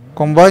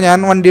കൊമ്പ. ഞാൻ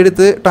വണ്ടി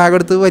എടുത്ത് ടാഗ്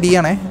എടുത്ത്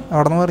വരികയാണേ.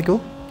 അവിടെ നിന്ന് പറിക്കോ.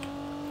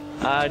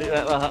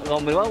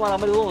 കൊമ്പിൽ വരാൻ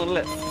പറ്റി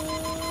തോന്നുന്നില്ലേ?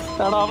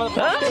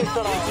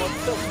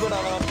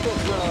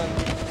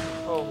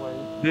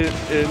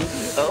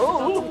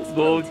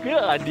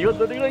 അടി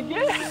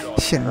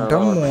എന്റെ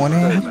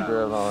മോനെ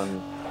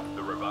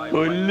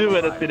കൊല്ല്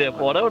വരത്തില്ലേ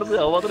പോടെ കൊടുത്ത്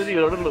അവ മാത്രമേ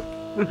ജീവനുള്ളൂ.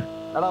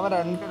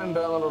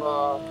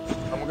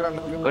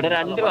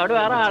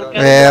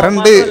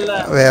 വേറുണ്ട്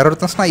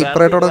വേറൊരുത്ത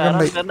സ്നൈപ്പറായിട്ട്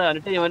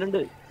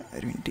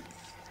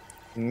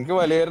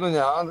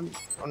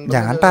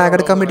ഞാൻ ടാഗ്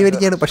എടുക്കാൻ വേണ്ടി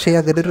വരികയാണ്. പക്ഷെ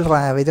അങ്ങനെ ഒരു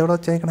റാവേജ് അവിടെ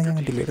വെച്ചേക്കണം ഞാൻ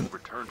കണ്ടില്ലായിരുന്നു.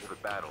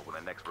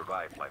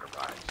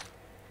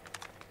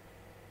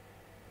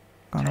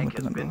 കാണാൻ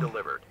പറ്റുന്നുണ്ടോ?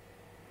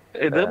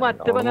 ഇത്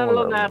മറ്റേ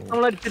പനാണല്ലോ, നേരത്തെ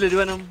നമ്മൾ അടിച്ചില്ല ഒരു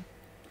വനം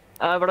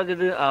ഇവിടെ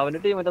ചെയ്ത് അവന്റെ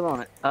ടീം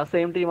മറ്റേതാണ്. ആ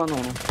സെയിം ടീമാന്ന്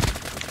തോന്നുന്നു.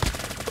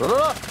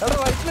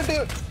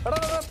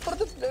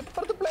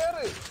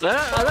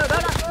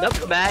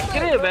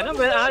 ബാക്കില് വനം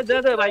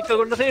ബൈക്ക്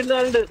കൊണ്ട്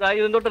സൈഡിലുണ്ട്.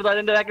 ഇതും തൊട്ട്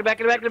അതിന്റെ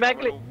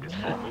ബാക്കില്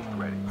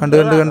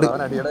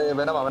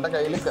അവന്റെ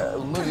കയ്യിൽ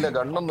ഒന്നുമില്ല,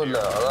 ഗണ്ണൊന്നുമില്ല.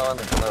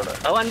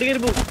 വണ്ടി കയറി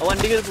പോവും.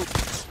 വണ്ടി കയറി പോവും.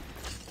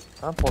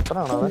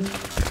 പൊട്ടനാണ് അവൻ.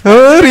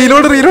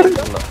 റീലോഡ്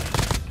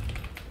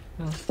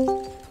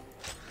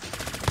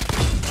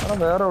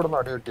വേറെ എവിടെ നിന്ന്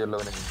അടി കിട്ടിയല്ലോ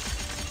അവന്.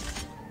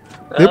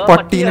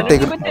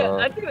 പട്ടീനിട്ടേക്കും.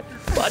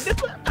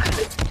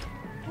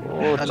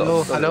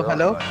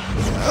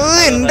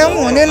 എന്റെ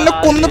മോനെ എന്നെ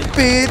കൊന്ന്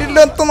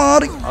പേരില്ലാത്ത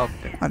മാറി.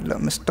 അല്ല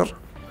മിസ്റ്റർ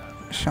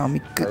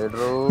ഷമിക്ക്,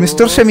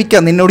 മിസ്റ്റർ ഷമിക്ക,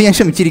 നിന്നോട് ഞാൻ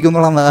ക്ഷമിച്ചിരിക്കും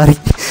എന്നുള്ള മാറി.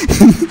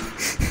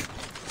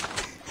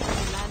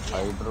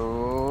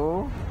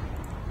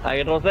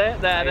 ഹൈഡ്രോസെ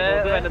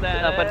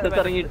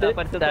പറ്റത്തിറങ്ങിയിട്ട്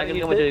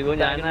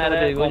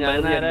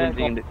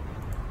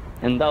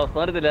എന്താ അവസ്ഥ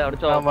അറിയത്തില്ല.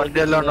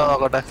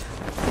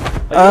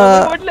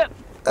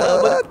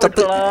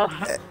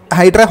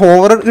 ഹൈഡ്ര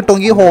ഹോവർ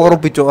കിട്ടുമെങ്കിൽ ഹോവർ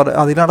ഒപ്പിച്ചോ.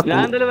 അതിനാണ്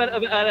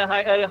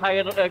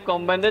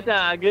കൊമ്പന്റെ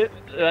ടാഗ്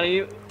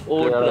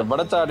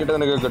ഇവിടെ ചാടിയിട്ട്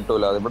നിനക്ക്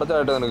കിട്ടൂല. ഇവിടെ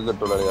ചാടിയിട്ട് നിനക്ക്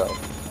കിട്ടൂല.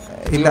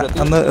 ഇല്ല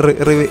അന്ന്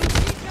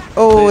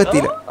ഓ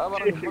എത്തിയില്ല.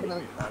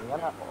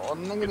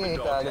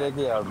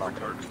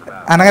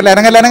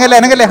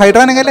 അനങ്ങല്ലേ ഹൈഡ്ര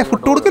അനങ്ങല്ലേ.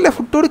 ഫുഡ്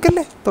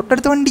കൊടുക്കല്ലേ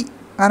തൊട്ടടുത്ത വണ്ടി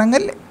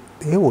അനങ്ങല്ലേ.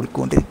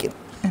 ഓടിക്കൊണ്ടിരിക്കും.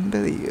 എന്റെ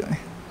ദൈവമേ,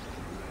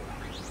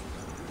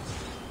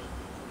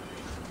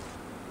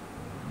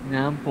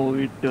 ഞാൻ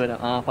പോയിട്ട് വരാം.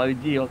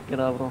 5G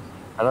ഓക്കെടാ ബ്രോ.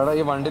 അടാ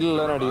ഈ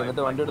വണ്ടിയിലുള്ളവൻ അടി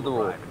എന്നിട്ട് വണ്ടി എടുത്ത്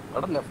പോകും.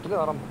 അവിടെ ലെഫ്റ്റിൽ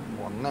കയറാം.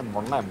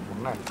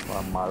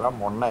 മഴ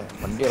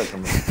വണ്ടി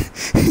ഇറക്കുന്നു.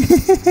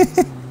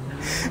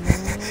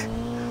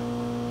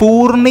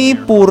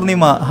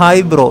 Purnima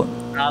hi bro.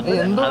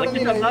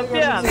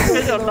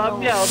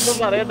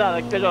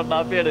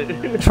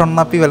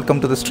 ഷൊണ്ണാപ്പി welcome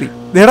to the stream.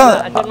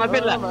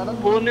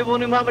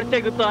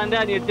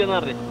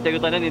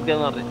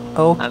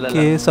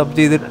 Okay sub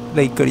ചെയ്ത്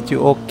ലൈക്ക് അടിച്ചു.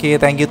 Okay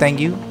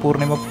thank you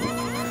Purnima.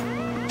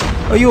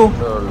 അയ്യോ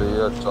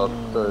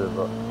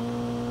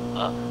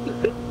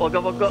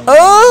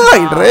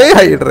ഹൈഡ്രേ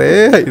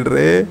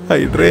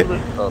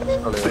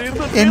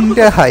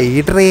എന്റെ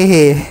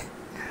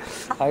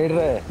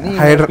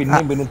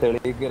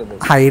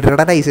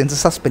ഹൈഡ്രയുടെ ലൈസൻസ്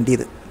സസ്പെൻഡ്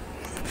ചെയ്ത്.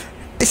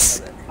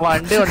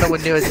 വണ്ടി കൊണ്ട്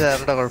മുന്നിൽ വെച്ച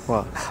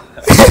കുഴപ്പമാണ്.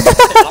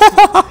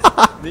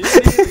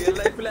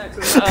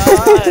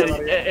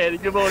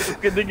 എനിക്ക് ബോട്ട്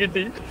സ്കിൻ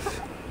കിട്ടി.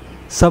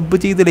 സബ്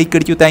ചെയ്ത് ലൈക്ക്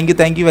അടിച്ചു.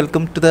 Thank you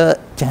welcome to the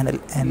channel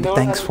and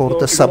thanks for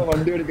the sub.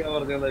 വണ്ടി ഓടിക്കാൻ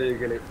പറഞ്ഞതാ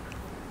ചോദിക്കല്.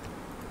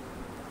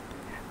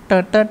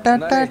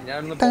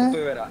 ഞാനൊന്ന് പുറത്ത്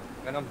പോയി വരാം.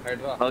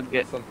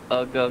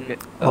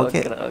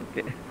 ഓക്കെ.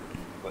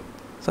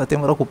 സത്യം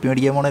പറ കുപ്പി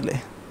മേടിക്കാൻ പോണല്ലേ?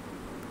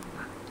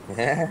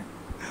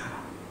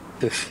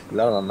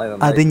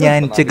 അത് ഞാൻ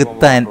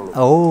ചെകുത്താൻ.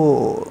 ഓ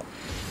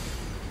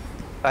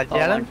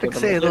കല്യാണം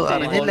ഫിക്സ് ചെയ്തു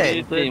അറിഞ്ഞില്ലേ?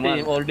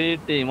 ഓൾറെഡി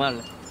ടീമാണ്.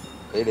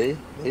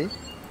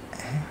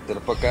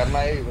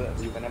 ചെറുപ്പക്കാരനായ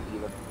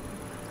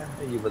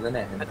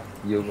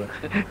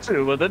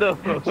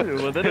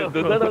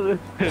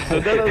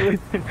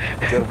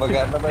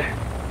ചെറുപ്പക്കാരനെ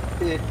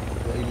പറ്റി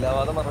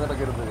ഇല്ലാവാതെ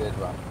പറഞ്ഞിട്ടൊക്കെ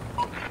കേട്ടാ.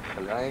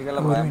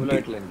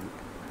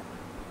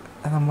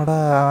 നമ്മുടെ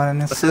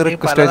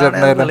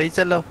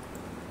തെളിയിച്ചല്ലോ.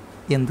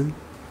 എന്ത്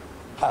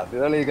അത്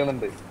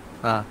തെളിയിക്കുന്നുണ്ട്.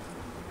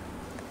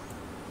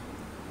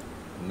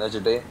 എന്താ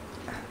വെച്ചിട്ട്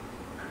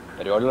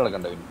പരിപാടി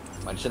നടക്കണ്ട.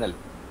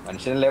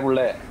 മനുഷ്യനല്ലേ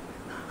പുള്ളേ.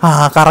 ആ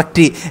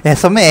കറക്റ്റ്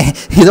എസമേ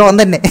ഇത് ഓൻ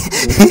തന്നെ.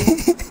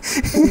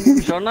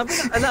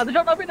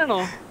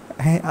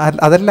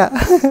 അതല്ല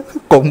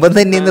കൊമ്പൻ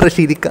തന്നെയെന്ന്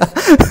റഷീദിക്ക.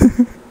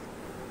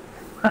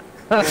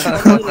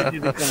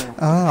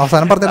 ആ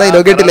അവസാനം പറഞ്ഞ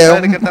ഡയലോഗ് കേട്ടില്ലേ?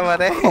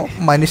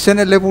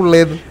 മനുഷ്യനല്ലേ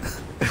പുള്ളേന്ന്.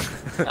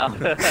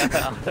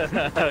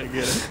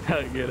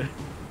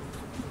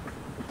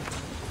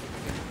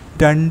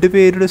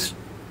 രണ്ടുപേരുടെ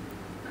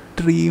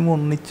സ്ട്രീം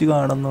ഒന്നിച്ച്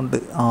കാണുന്നുണ്ട്.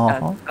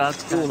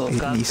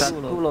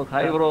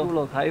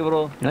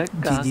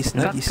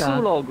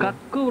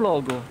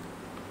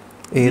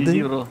 ഏത്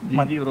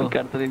മറ്റേ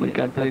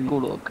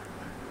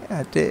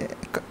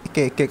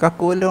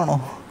കക്കുവല്ലോ ആണോ?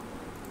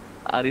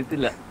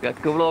 അറിയത്തില്ല.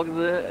 കക്ക് വ്ളോഗ്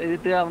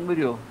ചെയ്തിട്ട് അവൻ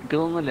വരുമോ? എനിക്ക്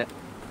തോന്നുന്നില്ല.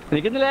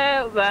 എനിക്കിന്നലെ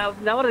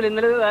ഞാൻ പറഞ്ഞില്ല,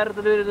 ഇന്നലെ വേറെ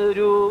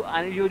ഒരു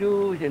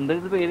എന്താ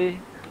പേര്,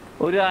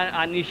 ഒരു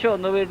അനീഷ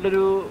എന്ന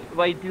പേരിലൊരു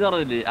വൈറ്റ് എന്ന്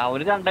പറഞ്ഞില്ലേ,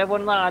 അവന്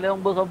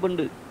 2.49 സബ്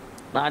ഉണ്ട്.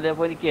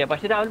 4.K.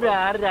 പക്ഷെ രാവിലെ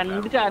വേറെ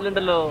 2 ചാനൽ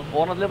ഉണ്ടല്ലോ.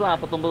 ഓണത്തില്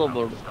 49 സബ്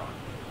ഉണ്ട്.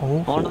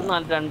 ഓണത്തിന്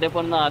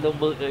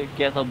 2.49K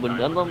സബ്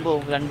ഉണ്ട്. അതെന്തോ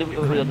 2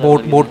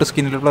 ബോട്ട്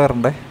സ്കിന്നിൽ പ്ലെയർ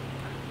ഉണ്ട്.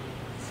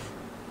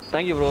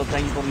 Thank you bro,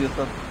 thank you for you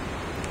sir.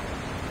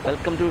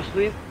 Welcome to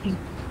stream.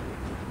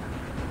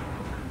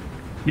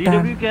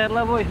 DW Kerala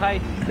boy hi.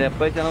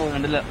 എപ്പോഴാണ്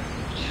കണ്ടില്ല.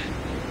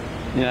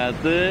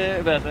 അത്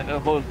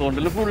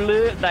ഹോസ്പോണ്ടില് ഫുള്ള്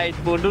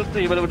ഡയറ്റ് ബോണ്ട്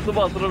സ്ട്രീമലെടുത്ത്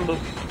മാത്രമുള്ളൂ.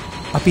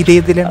 അതിന്റെ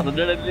ഇടയില്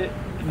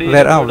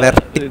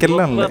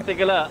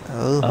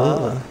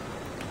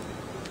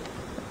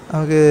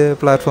നമുക്ക്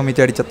പ്ലാറ്റ്ഫോമിൽ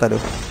ചടിച്ചെത്താലോ.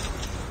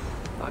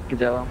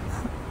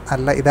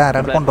 അല്ല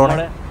ഇതാരാണ് കൊണ്ടുപോണേ?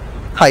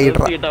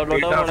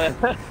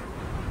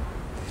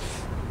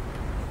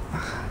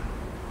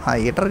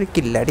 ഹൈഡ്ര ഒരു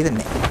കില്ലാടി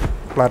തന്നെ.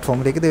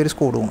 പ്ലാറ്റ്ഫോമിലേക്ക് ഇതേ ഒരു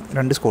സ്കോഡ് പോകും,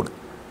 2 സ്കോഡ്.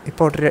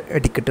 ഇപ്പോൾ അവിടെ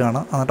ടിക്കറ്റ്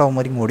കാണാം. എന്നിട്ട്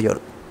അവന്മാരും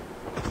ഓടിയാളും.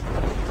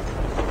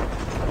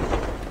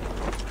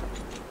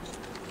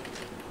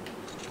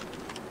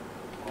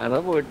 അതാ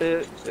പോയിട്ട്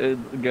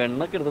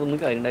ഗണ്ണൊക്കെ എടുത്തൊന്നും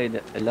കാര്യം ഉണ്ടായില്ല.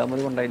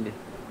 എല്ലാവരും കൊണ്ടായില്ലേ.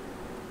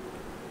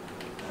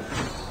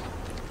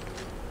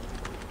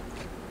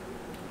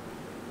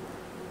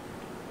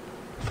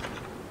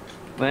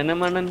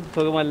 വേനമണ്ണൻ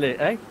സുഖമല്ലേ?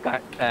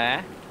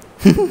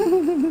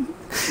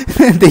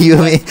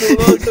 ദൈവമേ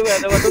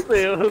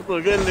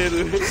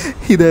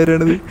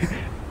ഇതാരാണത്?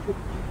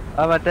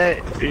 മറ്റേ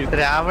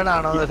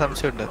രാവണാണോ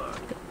സംശയമുണ്ട്.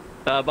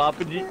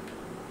 ബാപ്പുജി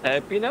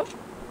ഹാപ്പിനോ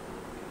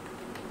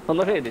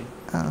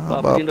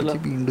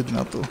വീണ്ടും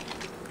ഇതിനകത്തോ?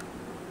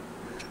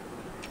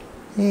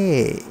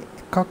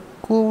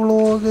 കക്കു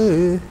വ്ളോഗ്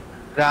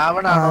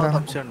രാവണാണോ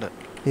സംശയമുണ്ട്.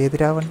 ഏത്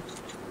രാവൺ?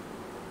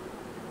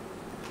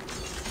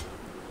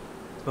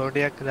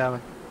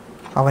 രാവൺ.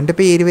 അവന്റെ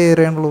പേര്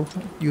വേറെയാണല്ലോ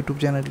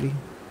യൂട്യൂബ് ചാനലിൽ.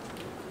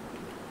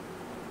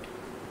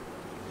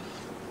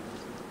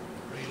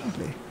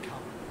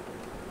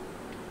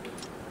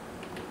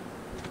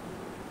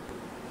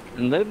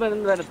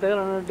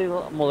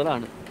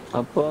 മുതലാണ്.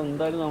 അപ്പൊ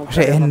എന്തായാലും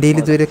പക്ഷെ എൻ്റെ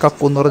ഇതുവരെ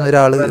കക്കു എന്ന് പറഞ്ഞ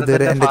ഒരാള്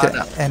ഇതുവരെ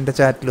എന്റെ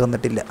ചാറ്റിൽ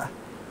വന്നിട്ടില്ല.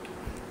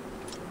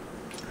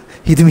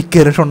 ഇത്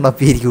മിക്കവാറും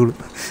ഷൊണ്ണാപ്പിയായിരിക്കുള്ളൂ.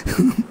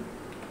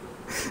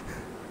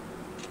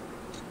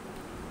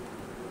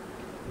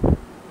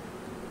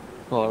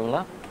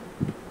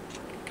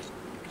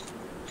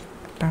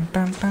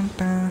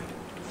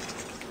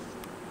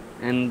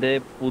 എന്റെ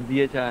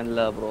പുതിയ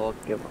ചാനലാ ബ്രോ.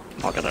 ഓക്കെ ബ്രോ,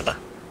 നോക്കട്ടെ.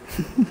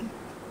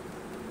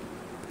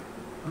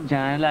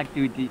 Channel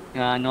activity,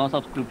 no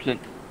subscription.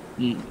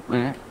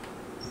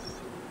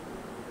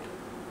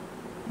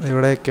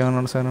 ഇവിടെ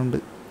അക്കൗണ്ട് സാധനമുണ്ട്.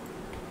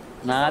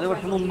 4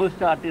 വർഷം മുമ്പ്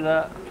സ്റ്റാർട്ട് ചെയ്ത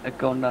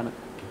അക്കൗണ്ടാണ്.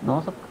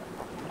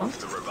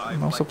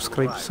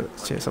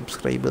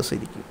 സബ്സ്ക്രൈബേഴ്സ്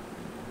ആയിരിക്കും.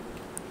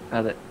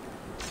 അതെ.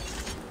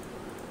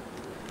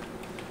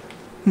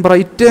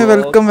 Bright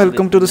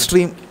welcome to the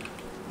stream.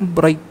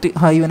 Bright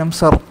hi venom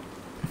sir.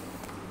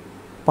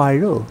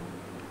 പഴോ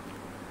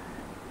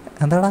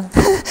എന്താടാ?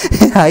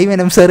 ഹായ്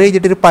വെനം സർ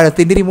കഴിഞ്ഞിട്ടൊരു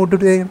പഴത്തിൻ്റെ റിമോട്ട്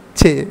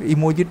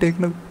ഇമോജി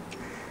ഇട്ടേക്കണത്.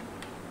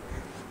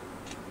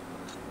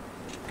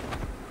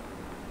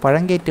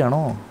 പഴം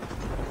കയറ്റാണോ?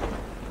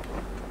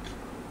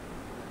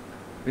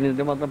 പിന്നെ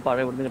ഇതിന്റെ മാത്രം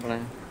പഴം എവിടെ കിട്ടണേ?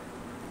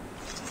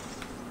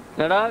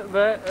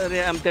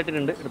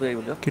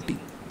 കിട്ടി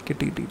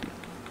കിട്ടി കിട്ടി കിട്ടി.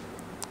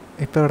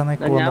 ഇപ്പൊ എവിടെ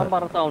ഞാൻ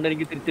പറഞ്ഞ സൗണ്ട്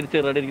എനിക്ക്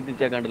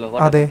തിരിച്ചേക്കാണ്ടല്ലോ.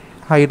 അതെ,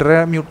 ഹൈഡ്ര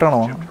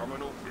മ്യൂട്ടാണോ?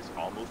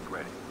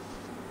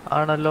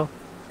 ആണല്ലോ.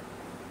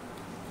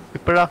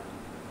 ഇപ്പഴാ?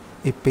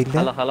 ഇപ്പില്ല.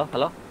 Hello hello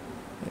hello.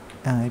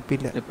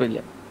 ഇപ്പില്ല.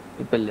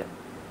 ഇപ്പില്ല.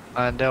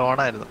 എന്റെ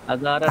ഓണായിരുന്നു.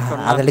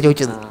 അതല്ലേ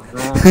ചോദിച്ചത്.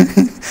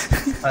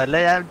 അല്ല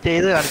ഞാൻ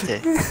ചെയ്ത് കാണിച്ചേ.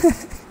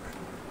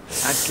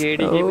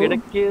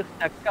 ഇടയ്ക്ക്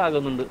സ്റ്റക്ക്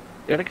ആകുന്നുണ്ട്.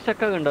 ഇടയ്ക്ക്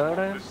സ്റ്റക്ക് ആകുന്നുണ്ടോ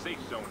അവിടെ?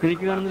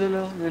 എനിക്ക്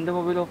കാണുന്നില്ലല്ലോ. എന്റെ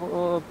മൊബൈൽ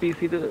PC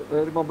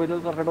ഒരു മൊബൈൽ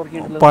കറക്റ്റ് വർക്ക്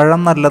ചെയ്യുന്നില്ല.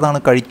 പഴം നല്ലതാണ്,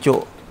 കഴിച്ചോ?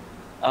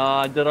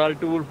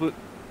 ജെറാൾഡ് വൂൾഫ്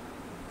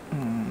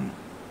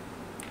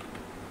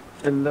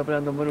എല്ലാ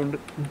പ്രാന്തന്മാരും ഉണ്ട്.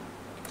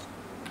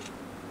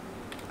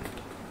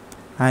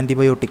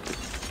 ആന്റിബയോട്ടിക്,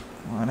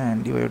 അങ്ങനെ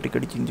ആന്റിബയോട്ടിക്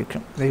അടിച്ച്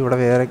ഇഞ്ചക്ഷൻ. ഇവിടെ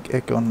വേറെ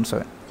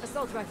AK-17.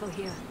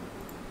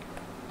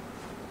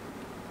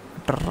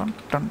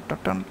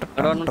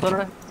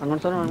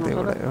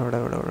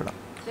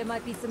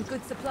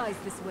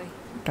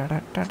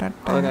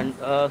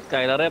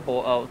 സ്കൈലർ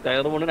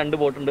കൊണ്ട് 2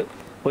 ബോട്ടുണ്ട്.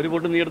 ഒരു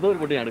ബോട്ട് നീ എടുത്തു, ഒരു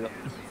ബോട്ട് ഞാൻ എടുക്കാം.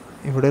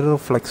 ഇവിടെ ഒരു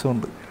റിഫ്ലെക്സും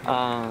ഉണ്ട്.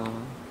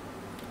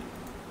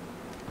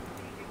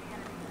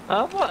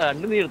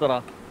 2 നീ എടുത്തോടാ.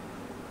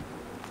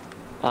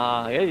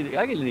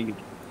 നീ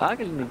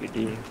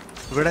കിട്ടി.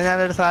 ഇവിടെ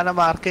ഞാനൊരു സാധനം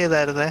മാർക്ക്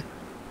ചെയ്തായിരുന്നേ.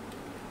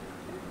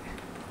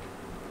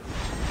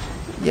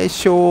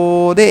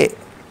 യശോദേ.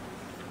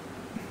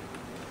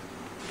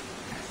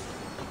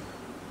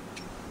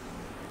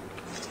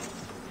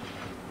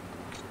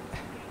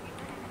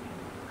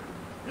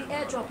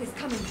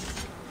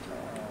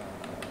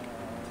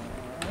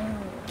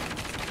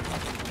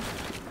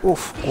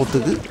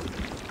 കൊതുക്.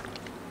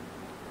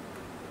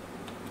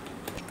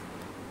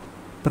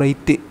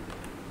 ബ്രൈറ്റ്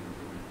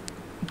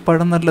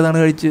പഴം നല്ലതാണ്,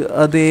 കഴിച്ച്.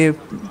 അതേ,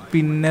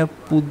 പിന്നെ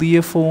പുതിയ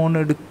ഫോൺ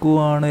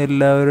എടുക്കുവാണ്,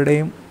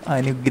 എല്ലാവരുടെയും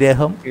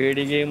അനുഗ്രഹം.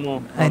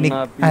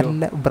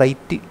 അല്ല,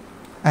 ബ്രൈറ്റ്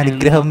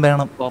അനുഗ്രഹം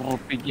വേണം.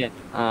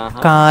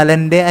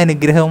 കാലന്റെ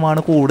അനുഗ്രഹമാണ്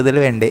കൂടുതൽ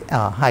വേണ്ടേ.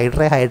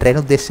 ഹൈഡ്രേനെ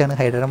ഉദ്ദേശിച്ചാണ്,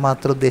 ഹൈഡ്രേനെ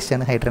മാത്രം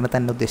ഉദ്ദേശിച്ചാണ്, ഹൈഡ്രേനെ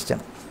തന്നെ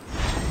ഉദ്ദേശിച്ചാണ്.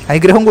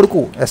 അനുഗ്രഹം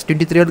കൊടുക്കൂ.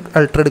 S23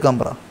 അൾട്ര എടുക്കാൻ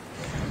പറ.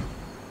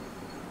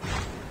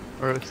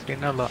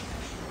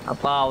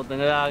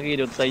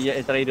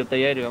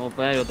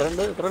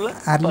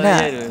 അല്ല,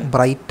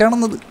 ബ്രൈറ്റ്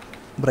ആണെന്നത്.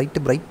 ബ്രൈറ്റ്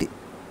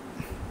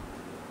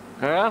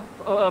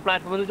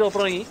പ്ലാറ്റ്ഫോമിൽ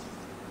ചോപ്പർ ഇറങ്ങി.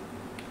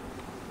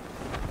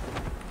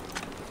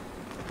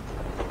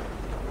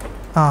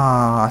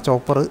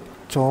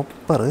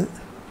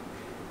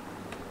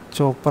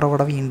 ചോപ്പർ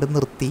അവിടെ വീണ്ടും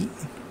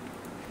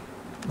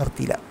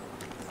നിർത്തിയില്ല,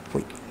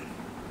 പോയി.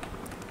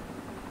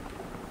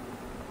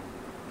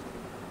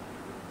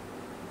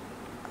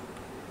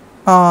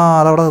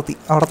 അതവിടെ നിർത്തി,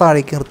 അവിടെ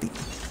താഴേക്ക് നിർത്തി.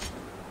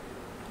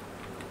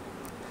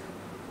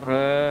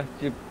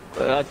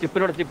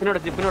 ചിപ്പിനോട്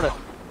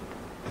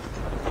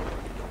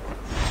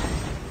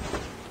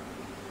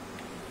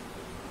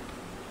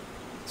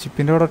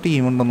ചിപ്പിൻ്റെ അവിടെ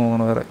ടീമുണ്ടെന്ന്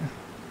തോന്നുന്നു വേറെ.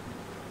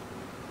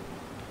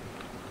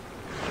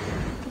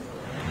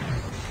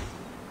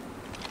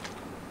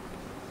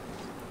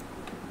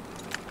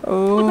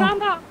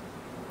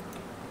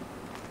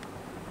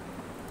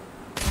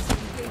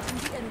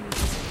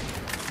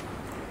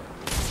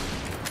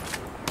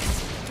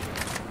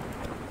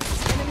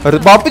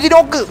 ബാപ്പുജി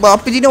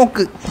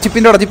നോക്ക്.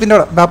 ചിപ്പിന്റെ അവിടെ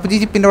ബാപ്പുജി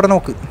ചിപ്പിന്റെ അവിടെ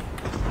നോക്ക്.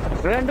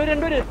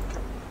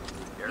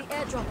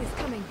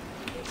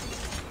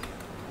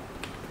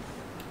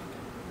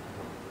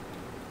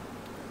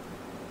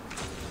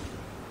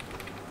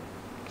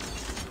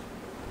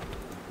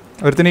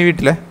 ഒരുത്തന് ഈ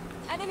വീട്ടിലെ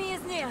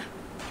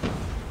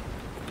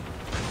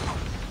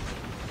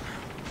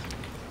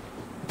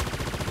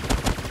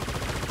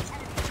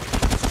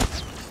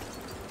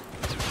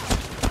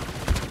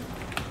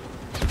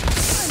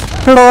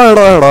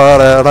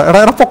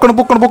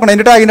പൊക്കണം.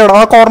 എന്റെ ടാഗിന്റെ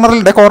അവിടെ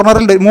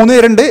കോർണറിലുണ്ട് 3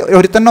 പേരുണ്ട്.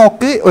 ഒരുത്തൻ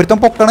നോക്ക്, ഒരുത്തൻ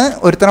പൊക്കണ്,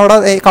 ഒരുത്തൻ അവിടെ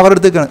കവർ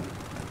എടുത്തേക്കാണ്.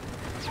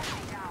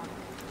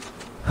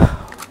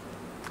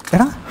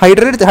 എടാ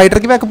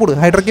ഹൈഡ്രയ്ക്ക് ബാക്കപ്പ് കൊടു.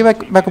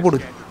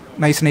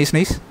 Nice.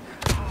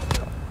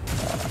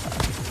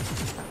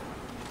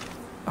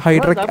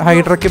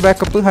 ഹൈഡ്രയ്ക്ക്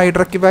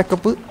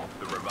backup.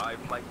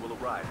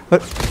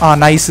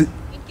 Nice.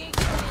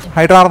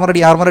 Hydra armour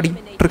അടി.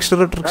 ട്രിക്സ്റ്റർ.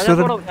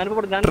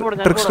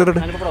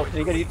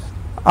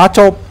 ആ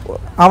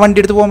വണ്ടി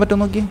എടുത്ത് പോകാൻ പറ്റുമോ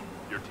നോക്കി.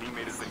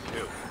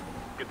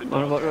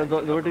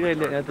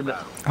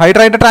 ഹൈഡ്ര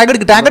ടാഗ്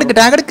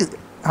എടുക്ക്.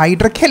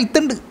 ഹൈഡ്രക്ക് ഹെൽത്ത്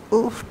ഉണ്ട്.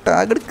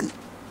 ടാഗ് എടുക്ക്.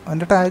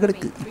 അവന്റെ ടാഗ്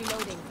എടുക്ക്.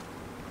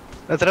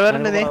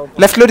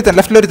 ലെഫ്റ്റിലൊരുത്തൻ.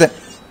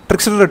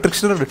 ട്രിക്സ്റ്റർ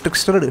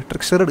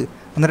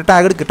എന്നിട്ട്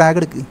ടാഗ് എടുക്ക്.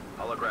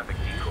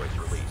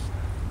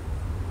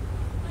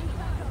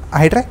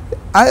 ഹൈഡ്ര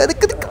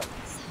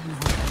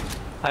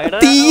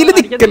തീയില്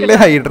നിക്കല്ലേ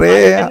ഹൈഡ്രേ.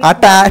 ആ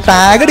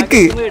ടാഗ്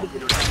എടുക്ക്.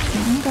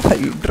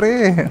 ഹൈഡ്രേ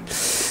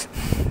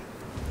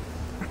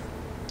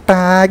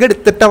ടാഗ്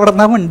എടുത്തിട്ട് അവിടെ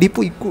നിന്ന് വണ്ടി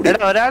പോയി കൂടി.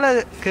 ഒരാള്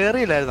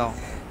കേറിയില്ലായിരുന്നോ?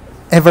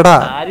 എവിടാ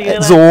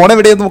സോൺ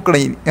എവിടെയാന്ന്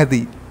നോക്കണേ. അത്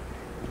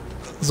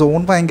സോൺ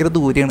ഭയങ്കര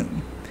ദൂരെയാണ്.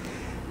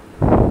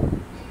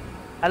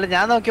 അല്ല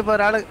ഞാൻ നോക്കിയപ്പോ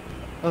ഒരാള്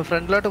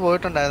ഫ്രണ്ടിലോട്ട്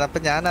പോയിട്ടുണ്ടായിരുന്നു. അപ്പൊ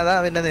ഞാൻ അതാ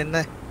പിന്നെ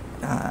നിന്നെ.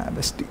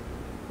 ബെസ്റ്റ്.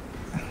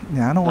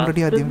 ഞാൻ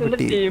ഓൾറെഡി ആദ്യം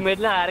കിട്ടി.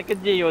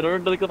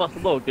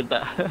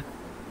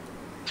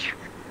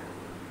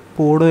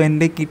 പോടോ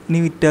എൻ്റെ കിഡ്നി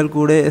വിറ്റാൽ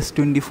കൂടെ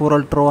S24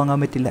 അൾട്രോ വാങ്ങാൻ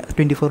പറ്റില്ല.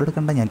 24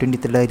 എടുക്കണ്ട, ഞാൻ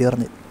 23 കാര്യം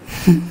പറഞ്ഞ്.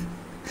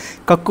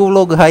 കക്കു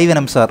vlog hi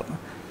venom sir.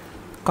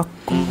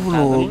 കക്കു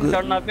vlog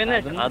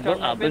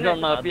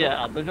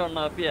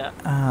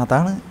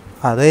അതാണ്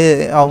അത്.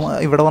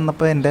 ഇവിടെ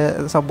വന്നപ്പോൾ എൻ്റെ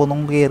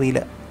സബ്ബൊന്നും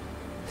കയറിയില്ല.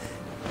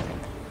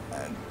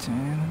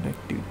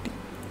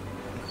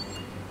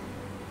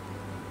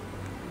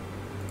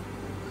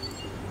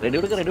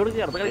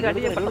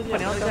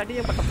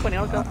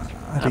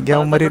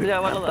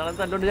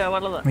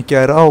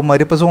 മിക്കവാറും അവന്മാർ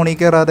ഇപ്പൊ സോണി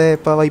കയറാതെ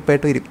ഇപ്പൊ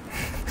വൈപ്പായിട്ട് വരും.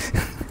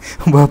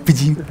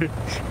 ബാപ്പിജി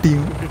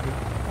ടീം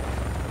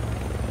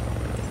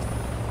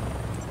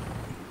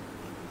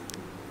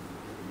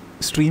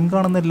സ്ട്രീം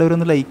കാണുന്ന എല്ലാവരും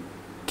ഒന്ന് ലൈക്ക്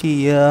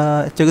ചെയ്യുക.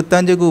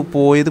 ചെകുത്താൻ ചെകു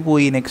പോയത്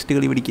പോയി, നെക്സ്റ്റ്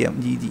കളി പിടിക്കാം.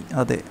 ജി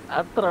അതെ.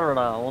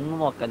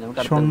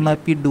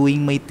 ഷൊണ്ണാപ്പി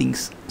ഡൂയിങ് മൈ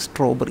തിങ്സ്.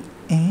 സ്ട്രോബെറി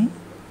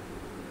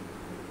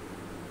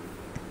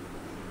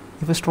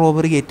ഇപ്പൊ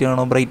സ്ട്രോബെറി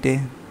കയറ്റുകയാണോ ബ്രൈറ്റ്?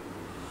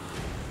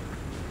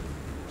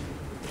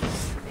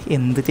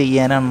 എന്ത്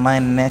ചെയ്യാനാണ്,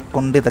 എന്നെ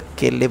കൊണ്ട്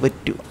ഇതൊക്കെയല്ലേ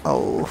പറ്റൂ. ഓ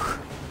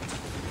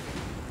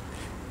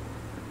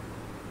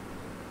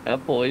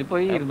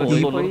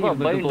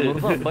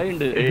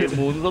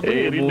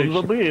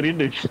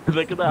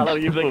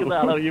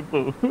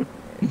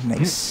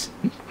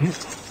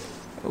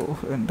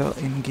എൻ്റെ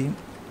എനിക്ക്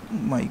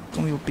മൈക്ക്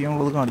മ്യൂട്ട്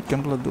ചെയ്യാനുള്ളത്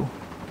കാണിക്കാനുള്ളത്.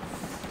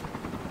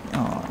 ആ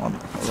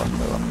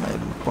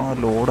ഇപ്പം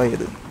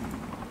ലോഡായത്.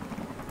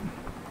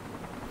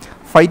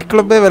 Fight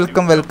club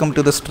welcome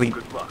to the stream.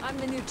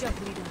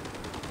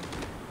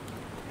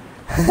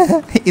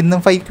 ഇന്നും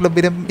ഫൈറ്റ്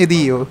ക്ലബിനും ഇത്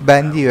ചെയ്യോ,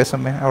 ബാൻ ചെയ്യോ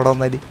സമയം അവിടെ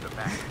വന്നാല്?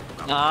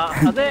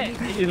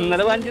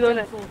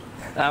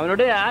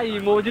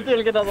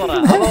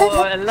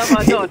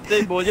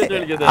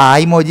 ആ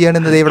ഇമോജിയാണ്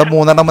ഇന്നത് ഇവിടെ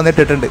 3 എണ്ണം വന്ന്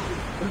ഇട്ടിട്ടുണ്ട്.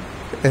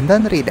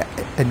 എന്താന്നറിയില്ല,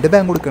 എന്റെ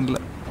ബാങ്ക് കൊടുക്കണില്ല.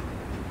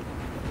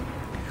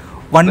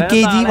 1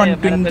 kg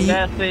 120.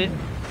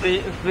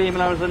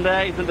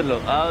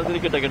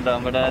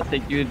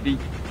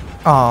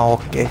 ആ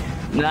ഓക്കെ.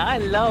 ഞാൻ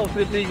എല്ലാ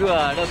ഓഫീസിലേക്കും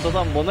എന്തോ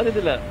സംഭവം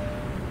അറിയത്തില്ല.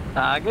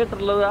 ആകെ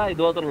ഇട്ടുള്ളത്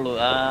ഇത് മാത്രമേ ഉള്ളൂ.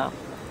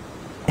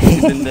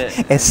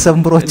 SM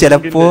ബ്രോ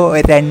ചിലപ്പോ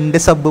 2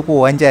 സബ്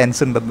പോവാൻ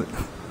ചാൻസ് ഉണ്ടെന്ന്.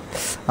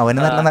 അവന്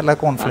നല്ല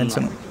കോൺഫിഡൻസ്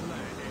ആണ്.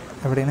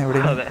 എവിടെയാണ്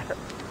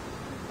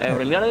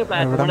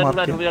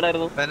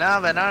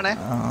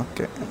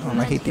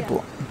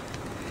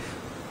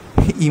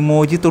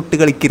ഇമോജി തൊട്ട്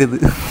കളിക്കരുത്.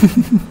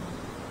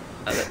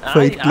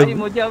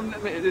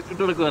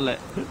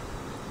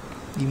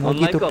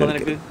 ഇമോജി തൊട്ട്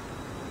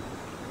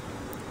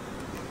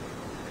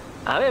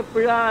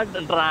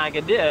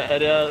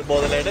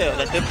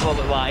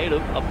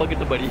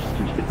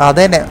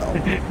അതന്നെ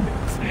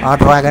ആ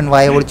ഡ്രാഗൺ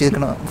വായ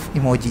പൊളിച്ചിരിക്കണ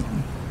ഇമോജി.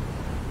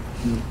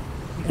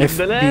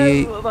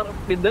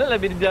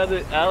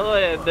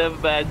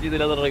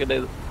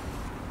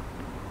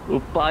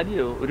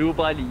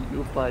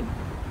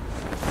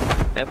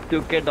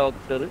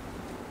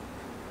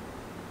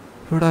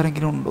 ഇവിടെ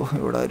ആരെങ്കിലും ഉണ്ടോ?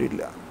 ഇവിടെ ആരും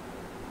ഇല്ല.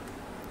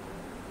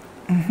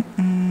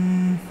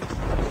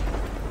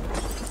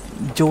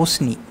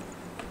 ജോസ്നി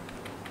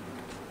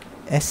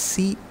SC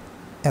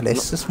അല്ല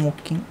SS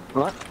smoking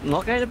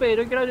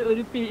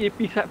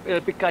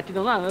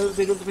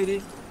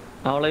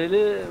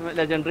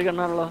legendary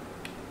കണ്ണാണല്ലോ.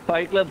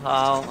 Fight club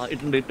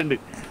ഇട്ടുണ്ട്.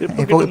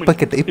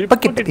 ഇപ്പൊ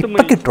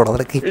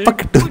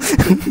കിട്ടും.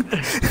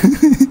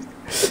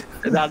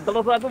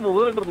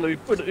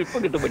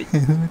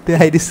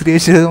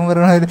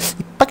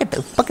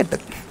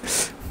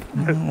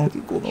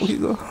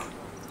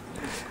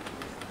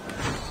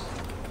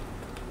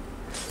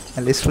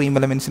 അല്ലെ സ്ട്രീം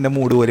എലമെന്റ്സിന്റെ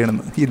മൂഡ്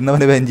പോലെയാണെന്ന്.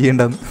 ഇന്നവനെ ബാൻ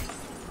ചെയ്യണ്ടെന്ന്.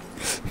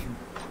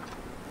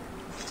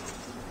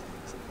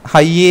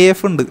 ഹൈ AF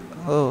ഉണ്ട്.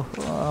 ഓ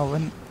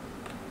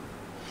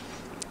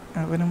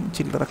അവനും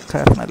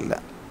ചില്ലറക്കാരനല്ല.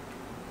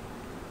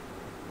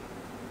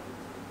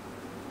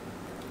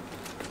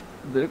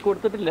 ഇത്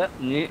കൊടുത്തിട്ടില്ല.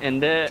 നീ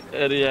എന്റെ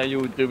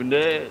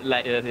യൂട്യൂബിന്റെ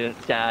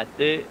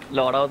ചാറ്റ്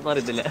ലോഡാവുന്ന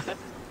അറിയത്തില്ല.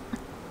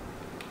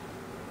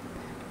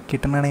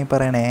 കിട്ടണേ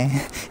പറയണേ.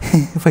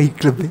 Fight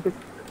club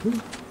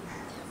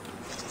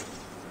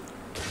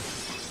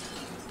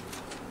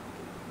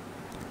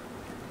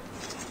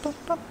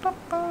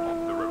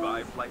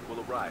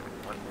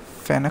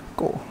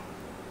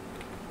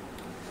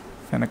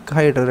ഫെനക്ക്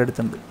hydra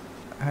എടുത്തുണ്ട്.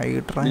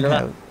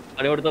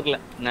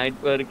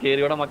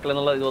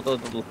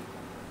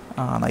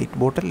 Night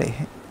ബോട്ടല്ലേ?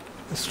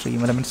 Stream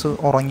elements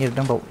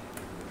ഉറങ്ങിയിട്ടുണ്ടാവും.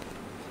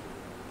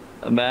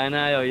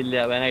 ബാനായോ? ഇല്ല,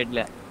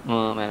 ബാനായിട്ടില്ല.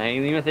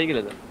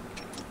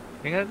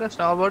 നിങ്ങൾക്ക്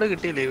സ്നോ ബോർഡ്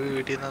കിട്ടിയില്ലേ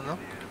വീട്ടിൽ നിന്നൊന്നും?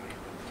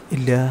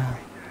 ഇല്ല,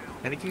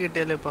 എനിക്ക്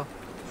കിട്ടിയല്ലോ ഇപ്പൊ.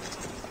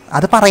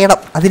 അത് പറയണം.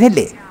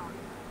 അതിനല്ലേ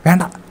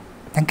വേണ്ട,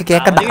 ഞങ്ങക്ക്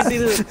കേക്കണ്ട.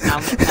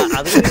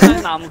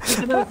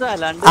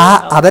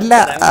 അതല്ല,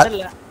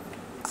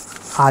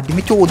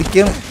 ആദ്യമേ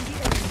ചോദിക്കണം.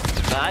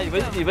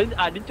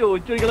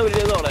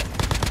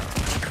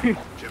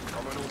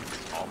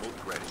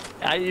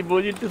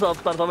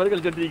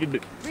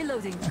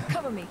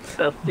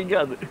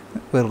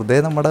 വെറുതെ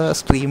നമ്മുടെ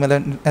സ്ട്രീം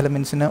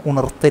എലമെന്റ്സിനെ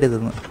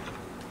ഉണർത്തരുതെന്ന്.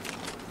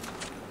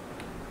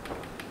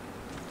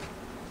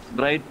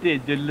 ബ്രൈറ്റ്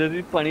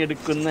ജ്വല്ലറി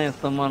പണിയെടുക്കുന്ന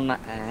എസ്എം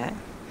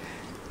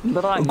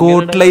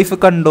ഗോഡ് ലൈഫ്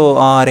കണ്ടോ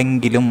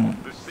ആരെങ്കിലും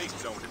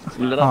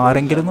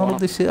എന്നുള്ള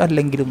ഉദ്ദേശിച്ച്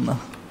അല്ലെങ്കിലും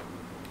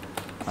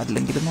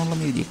എന്നുള്ള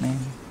മ്യൂജിക്കണേ.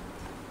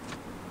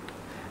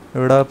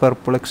 ഇവിടെ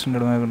പർപ്പിൾ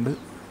എക്സ്റ്റൻഡ് ഉണ്ട്.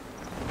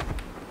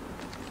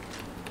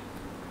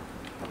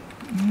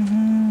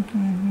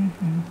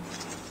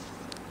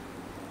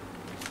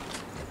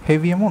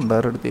 ഹെവി എമോ ഉണ്ട്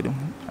ആരെടുത്തേലും.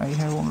 I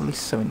have only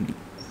 70.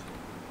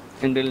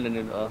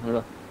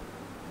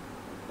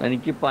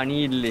 എനിക്ക്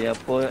പണിയില്ലേ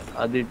അപ്പൊ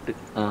അതിട്ട്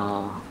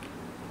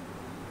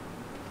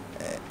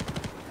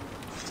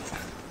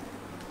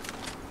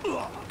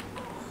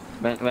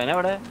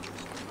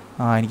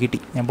എനിക്ക് കിട്ടി.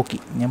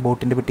 ഞാൻ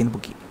ബോട്ടിന്റെ പെട്ടിന്ന്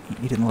പൊക്കി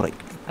 200.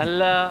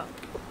 അല്ല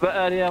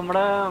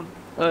നമ്മടെ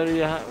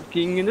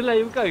കിങ്ങിന്റെ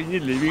ലൈവ്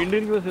കഴിഞ്ഞില്ലേ? വീണ്ടും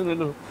എനിക്ക് മെസ്സേജ്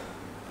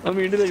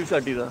വീണ്ടും ലൈവ്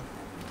സ്റ്റാർട്ട് ചെയ്താ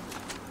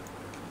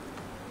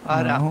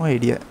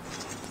ഐഡിയ.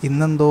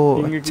 ഇന്നെന്തോ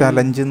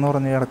ചലഞ്ച് എന്ന്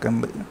പറഞ്ഞ്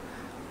കിടക്കുന്നുണ്ട്.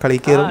 കളി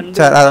കയറും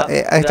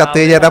ചത്ത്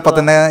കഴിഞ്ഞാൽ അപ്പം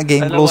തന്നെ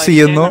ഗെയിം ക്ലോസ്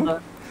ചെയ്യുന്നു,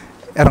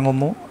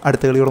 ഇറങ്ങുന്നു,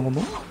 അടുത്ത കളി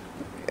തുടങ്ങുന്നു,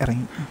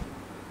 ഇറങ്ങി.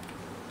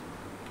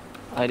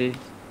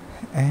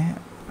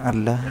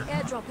 അല്ല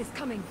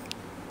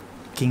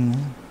കിങ്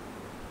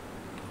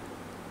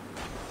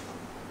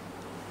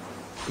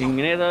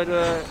ഇങ്ങനെ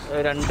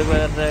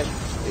രണ്ടുപേരുടെ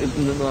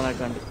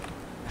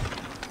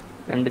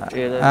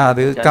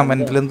അത്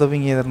കമന്റിൽ എന്തോ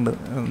പിങ് ചെയ്തിട്ടുണ്ട്.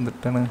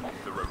 എന്നിട്ടാണ്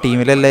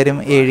ടീമിലെല്ലാവരും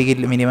 7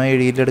 കില്ല് മിനിമം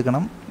 7 കില്ല്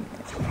എടുക്കണം.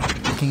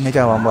 കിങ്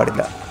ചാവാൻ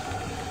പാടില്ല.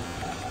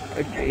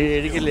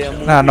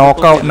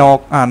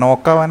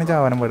 നോക്കാവാനും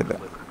ചാവാനും പാടില്ല.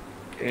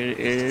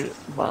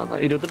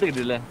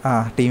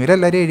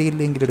 ടീമിലെല്ലാവരും 7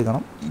 കില്ലെങ്കിലും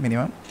എടുക്കണം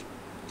മിനിമം.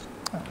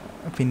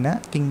 പിന്നെ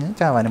കിങ്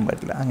ചാവാനും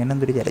പാടില്ല. അങ്ങനെ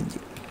എന്തൊരു ചലഞ്ച്.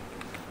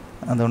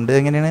 അതുകൊണ്ട്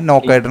എങ്ങനെയാണ്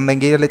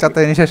നോക്കായിട്ടുണ്ടെങ്കിൽ അല്ലെങ്കിൽ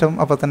ചത്തതിന് ശേഷം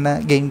അപ്പം തന്നെ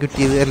ഗെയിം ക്വിറ്റ്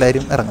ചെയ്ത്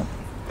എല്ലാവരും ഇറങ്ങും.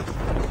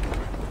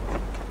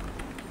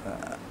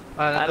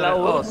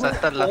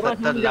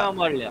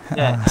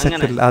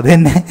 അത്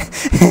തന്നെ.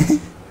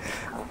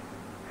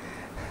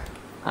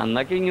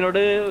 അന്നൊക്കെ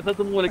ഇങ്ങനോട്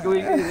മൂലക്ക്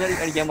പോയി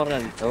അടിക്കാൻ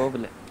പറഞ്ഞാൽ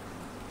കുഴപ്പമില്ല.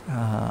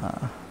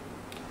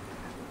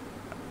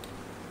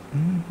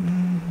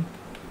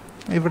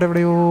 ഇവിടെ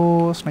എവിടെയോ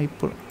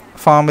സ്നൈപ്പർ.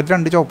 ഫാമിൽ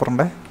 2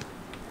 ചോപ്പറുണ്ടേ.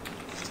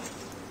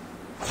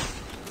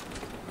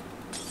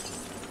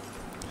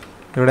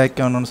 ഇവിടെ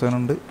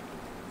ഉണ്ട്.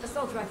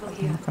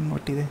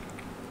 കൺവേർട്ട് ചെയ്തേ.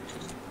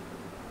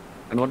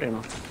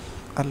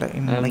 അല്ല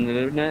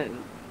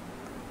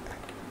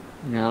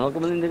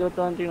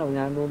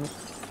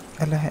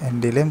അല്ല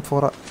എൻ്റെ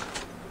M4.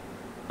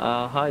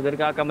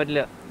 ഇതൊക്കെ ആക്കാൻ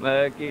പറ്റില്ല.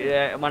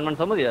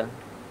 117 മതിയാ?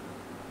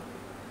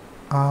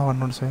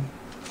 117.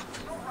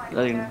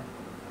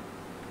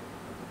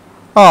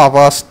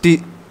 ഫസ്റ്റ്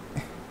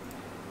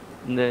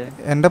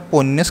എന്റെ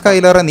പൊന്ന്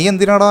സ്കൈലറ, നീ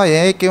എന്തിനാടാ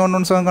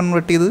AK-117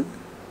 കൺവേർട്ട് ചെയ്ത്?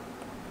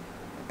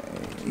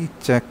 ഈ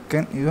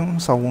ചെക്കൻ ഇവൻ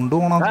സൗണ്ട്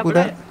ഓണാക്കൂല.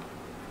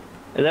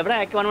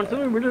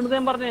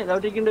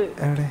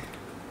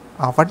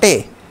 അവിടെ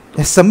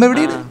SM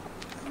എവിടെയാണ്?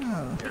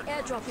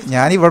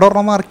 ഞാൻ ഇവിടെ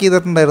ഒരെണ്ണം മാർക്ക്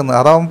ചെയ്തിട്ടുണ്ടായിരുന്നു.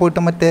 അതാവാൻ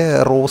പോയിട്ട് മറ്റേ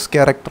റോസ്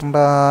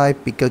ക്യാരക്ടറിന്റെ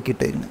എപ്പിക് ഒക്കെ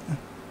ഇട്ടായിരുന്നു.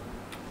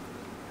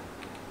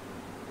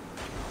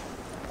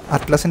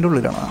 അറ്റ്ലസിന്റെ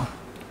ഉള്ളിലാണോ?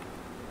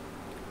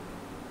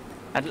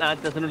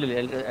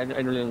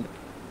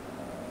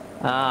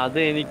 അത്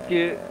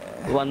എനിക്ക്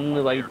വന്ന്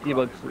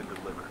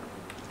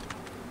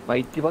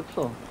വൈറ്റ്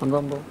ബക്സോ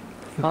എന്തോ.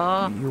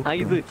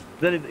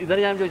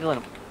 ഇതാണ് ഞാൻ ചോദിച്ച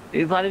സാധനം.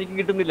 ഈ സാധനം എനിക്ക്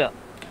കിട്ടുന്നില്ല.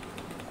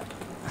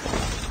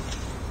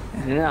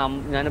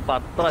 ഞാൻ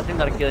 10 പ്രാവശ്യം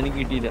കറക്കിയത് എനിക്ക്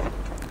കിട്ടിയില്ല.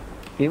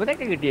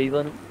 ഇവിടെയൊക്കെ കിട്ടിയ ഈ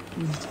സാധനം.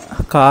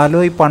 കാലോ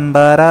ഈ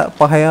പണ്ടാര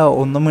പഹയ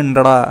ഒന്നും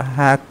മിണ്ടടാ.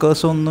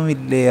 ഹാക്കേഴ്സ് ഒന്നും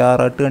ഇല്ലേ?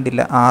 ആറാട്ട്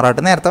കണ്ടില്ല.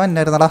 ആറാട്ട് നേരത്തെ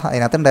വന്നായിരുന്നടാ.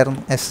 അതിനകത്ത്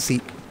ഉണ്ടായിരുന്നു SC.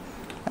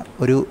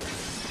 ഒരു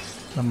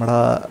നമ്മുടെ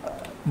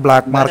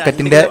ബ്ലാക്ക്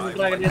മാർക്കറ്റിന്റെ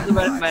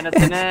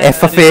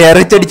FFAR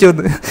അടിച്ചു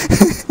വന്ന്.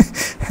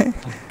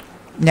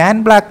 ഞാൻ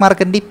ബ്ലാക്ക്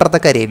മാർക്കറ്റിന്റെ ഇപ്പുറത്തെ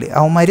കരയിൽ,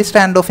 അവന്മാര്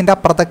സ്റ്റാൻഡ് ഓഫിന്റെ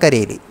അപ്പുറത്തെ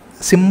കരയിൽ.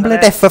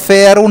 സിമ്പിളായിട്ട്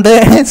FFAR കൊണ്ട്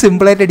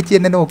സിമ്പിളായിട്ട് അടിച്ച്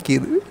എന്നെ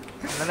നോക്കിയത്.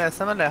 ഇന്നലെ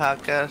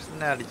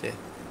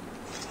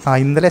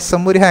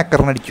SM ഒരു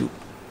ഹാക്കറിന് അടിച്ചു.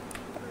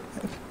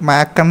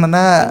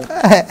 മാക്കണ്ണനെ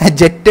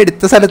ജെറ്റ്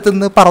എടുത്ത സ്ഥലത്ത്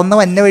നിന്ന് പറന്ന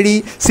വന്ന വഴി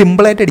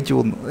സിമ്പിളായിട്ട് അടിച്ചു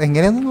പോന്നു.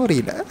 എങ്ങനെയൊന്നും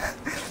അറിയില്ല.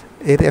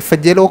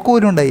 FJ ലോക്ക്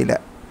പോലും ഉണ്ടായില്ല.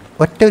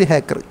 ഒറ്റ ഒരു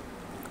ഹാക്കർ.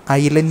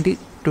 ഐലൻഡ്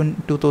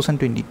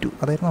 2022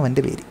 അതായിരുന്നു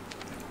അവൻ്റെ പേര്.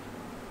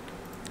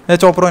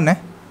 ചോപ്പർ തന്നെ,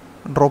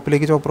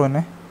 ഡ്രോപ്പിലേക്ക് ചോപ്പർ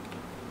തന്നെ.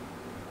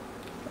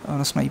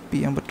 അവനെ സ്നൈപ്പ്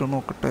ചെയ്യാൻ പറ്റുമോ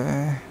നോക്കട്ടെ.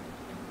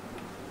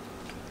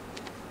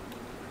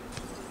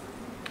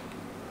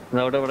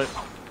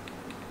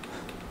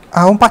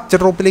 അവൻ പച്ച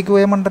ഡ്രോപ്പിലേക്ക്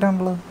പോയ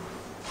മണ്ടനാണല്ലോ.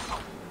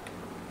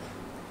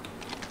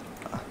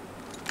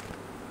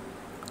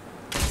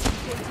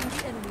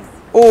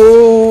 ഓ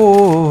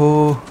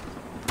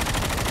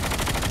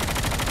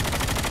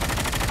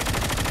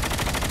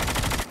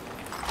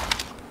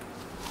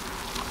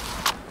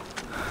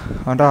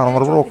അവൻ്റെ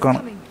ആർമർ ബ്ലോക്കാണ്.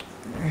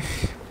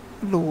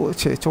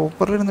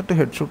 ചോപ്പറിൽ ഇരുന്നിട്ട്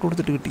ഹെഡ് ഷോട്ട്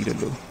കൊടുത്തിട്ട്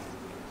കിട്ടിയില്ലല്ലോ.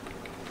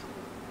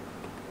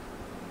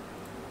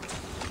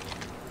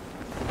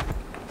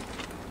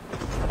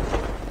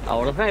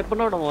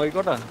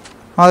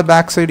 അത്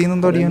ബാക്ക് സൈഡിൽ നിന്ന്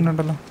എന്തോ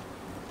അടിയുന്നുണ്ടല്ലോ.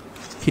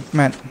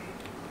 ഹിറ്റ്മാൻ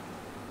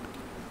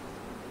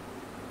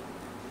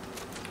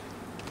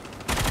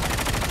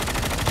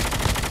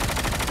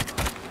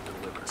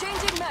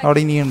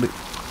അവിടെ ഇനിയുണ്ട്.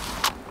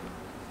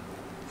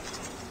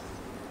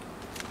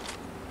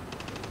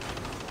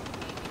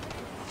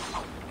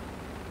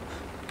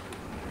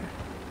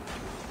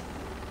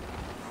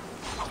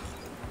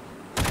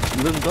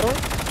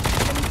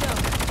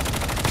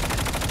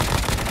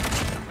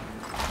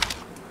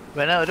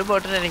 ഒരു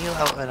ബോട്ടിന് എനിക്ക്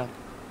വരാം.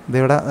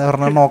 ഇതിവിടെ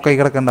പറഞ്ഞാൽ നോക്കായി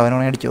കിടക്കണ്ട,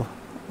 അവനോണെ അടിച്ചോ,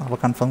 അപ്പോൾ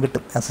കൺഫേം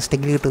കിട്ടും,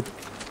 അസിസ്റ്റെങ്കിൽ കിട്ടും.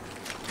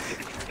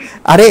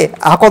 അരേ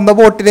ആ കൊന്ന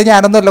ബോട്ടിനെ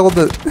ഞാനൊന്നുമല്ല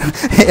കൊന്നത്,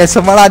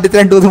 SMR ആദ്യത്തെ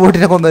 2-3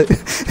 ബോട്ടിനെ കൊന്നത്.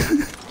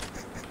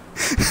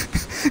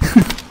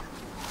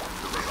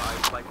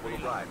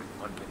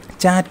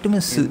 ചാറ്റ്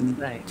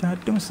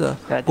മിസ്സാ.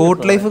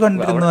 കോട്ട് ലൈഫ്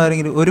കണ്ടിരുന്നു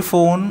ആരെങ്കിലും? ഒരു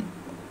ഫോൺ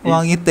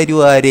വാങ്ങി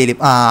തരുമോ ആരേലും?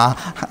 ആ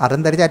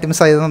അതെന്തായാലും ചാറ്റ്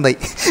മിസ്സായത് നന്നായി.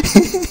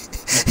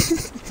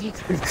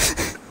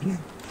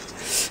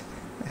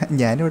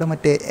 ഞാനിവിടെ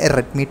മറ്റേ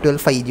റെഡ്മി 12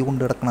 5G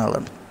കൊണ്ട് കിടക്കുന്ന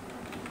ആളാണ്.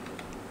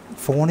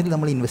 ഫോണിൽ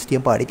നമ്മൾ ഇൻവെസ്റ്റ്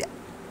ചെയ്യാൻ പാടില്ല.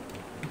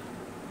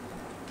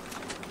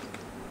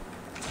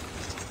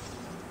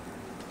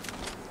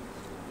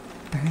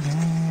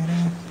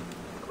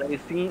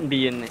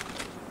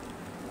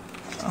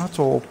 ആ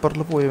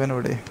ചോപ്പറിൽ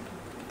പോയവനവിടെ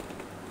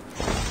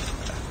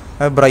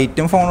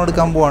ബ്രൈറ്റും ഫോൺ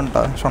എടുക്കാൻ പോവാണ്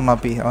കേട്ടോ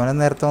ഷൊണ്ണാപ്പി. അവനെ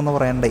നേരത്തെ ഒന്ന്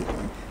പറയണ്ടായി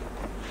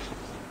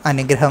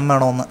അനുഗ്രഹം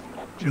വേണമെന്ന്.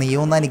 നീ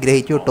ഒന്ന്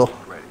അനുഗ്രഹിച്ചു കേട്ടോ.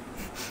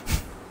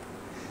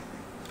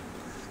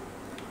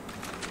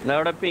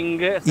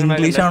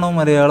 ഇംഗ്ലീഷാണോ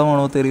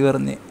മലയാളമാണോ തെറി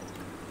പറഞ്ഞ്?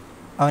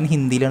 അവൻ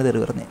ഹിന്ദിയിലാണ് തെറി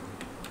പറഞ്ഞ്.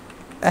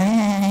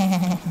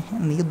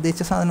 നീ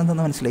ഉദ്ദേശിച്ച സാധനം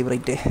എന്താണെന്ന് മനസ്സിലായി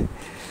ബ്രൈറ്റേ.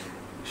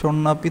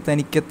 ഷൊണ്ണാപ്പി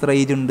തനിക്ക് എത്ര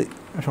ഏജ് ഉണ്ട്?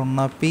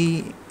 ഷൊണ്ണാപ്പി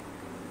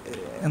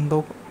എന്തോ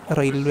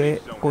റെയിൽവേ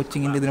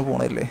കോച്ചിങ്ങിൻ്റെ ഇതിന്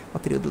പോകണമല്ലേ,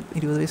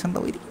 10-20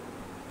 വയസ്സുണ്ടാവുമായിരിക്കും.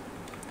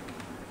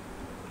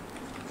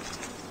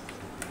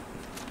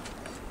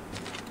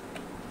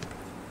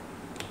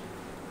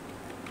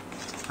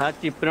 ആ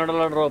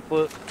ചിപ്പിനോടുള്ള ഡ്രോപ്പ്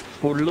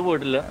ഫുള്ള്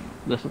പോയിട്ടില്ല,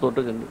 ജസ്റ്റ് തൊട്ട്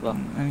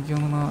എനിക്ക്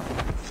തോന്നുന്നു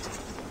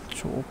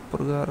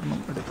ചോപ്പർ കാരണം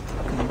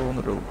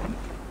എടുക്കണ്ടോന്നൊരു.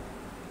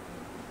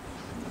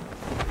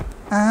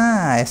 ആ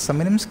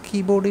SM-നും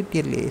കീബോർഡ്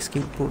കിട്ടിയല്ലേ,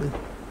 സ്കീപ്പ് ബോർഡ്.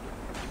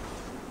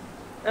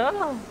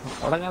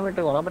 ഉടങ്ങാൻ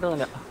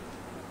പറ്റുന്നില്ല.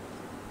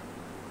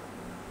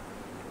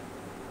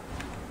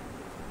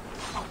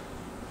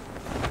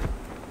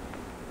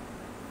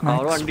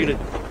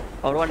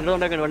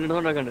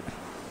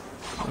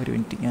 ഒരു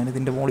മിനിറ്റ്,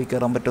 ഞാനിതിൻ്റെ മുകളിൽ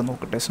കയറാൻ പറ്റുമോ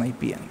നോക്കട്ടെ,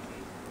 സ്നൈപ്പ് ചെയ്യാൻ.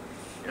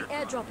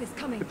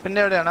 പിന്നെ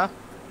എവിടെയാണോ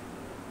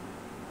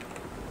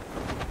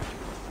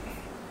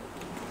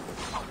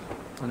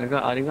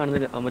ആരും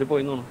കാണുന്നില്ല, അവര്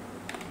പോയി തോന്നുന്നു.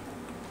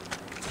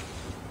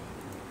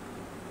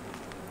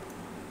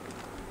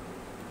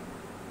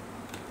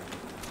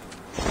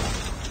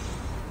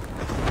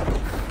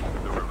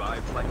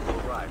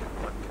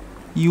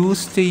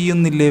 യൂസ്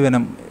ചെയ്യുന്നില്ലേ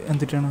വെനം?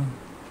 എന്തിട്ടാണ്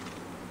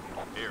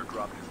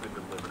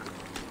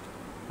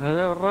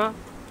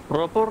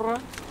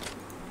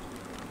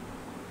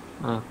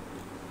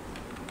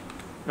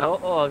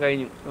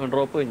കഴിഞ്ഞു,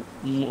 ഡ്രോപ്പ് കഴിഞ്ഞു.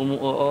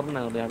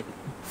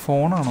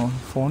 ഫോണാണോ?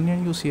 ഫോൺ ഞാൻ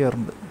യൂസ്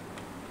ചെയ്യാറുണ്ട്.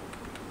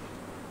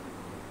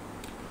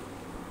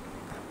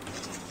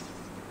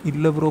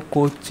 ഇല്ല ബ്രോ,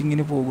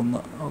 കോച്ചിങ്ങിന് പോകുന്ന.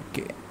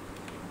 ഓക്കെ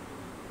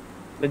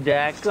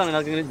ജാക്ക് വേണ്ട,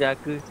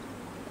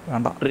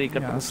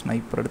 ഞാൻ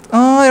സ്നൈപ്പർ എടുത്ത്. ആ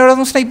എവിടെ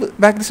സ്നൈപ്പ്,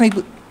 ബാക്കിൽ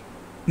സ്നൈപ്പ്.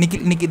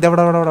 നിക്ക്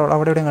ഇതവിടെ അവിടെ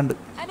എവിടെയും കണ്ട്.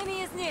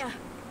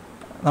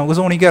 നമുക്ക്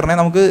സോണി കയറണേ,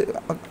 നമുക്ക്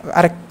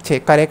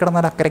കരയെ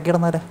കിടന്നാല, അക്കരയ്ക്ക്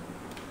കിടന്നാല.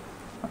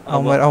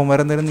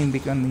 അവന്മാരെന്തായാലും നീന്തി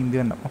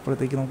വരണം,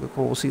 അപ്പോഴത്തേക്ക് നമുക്ക്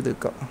ക്രോസ് ചെയ്ത്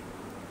വെക്കാം.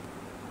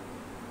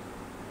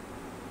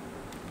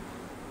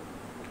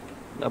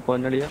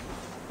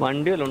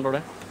 വണ്ടി വല്ല ഉണ്ടോ?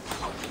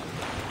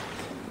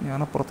 ഞാൻ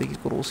അപ്പുറത്തേക്ക്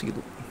ക്രോസ്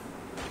ചെയ്തു.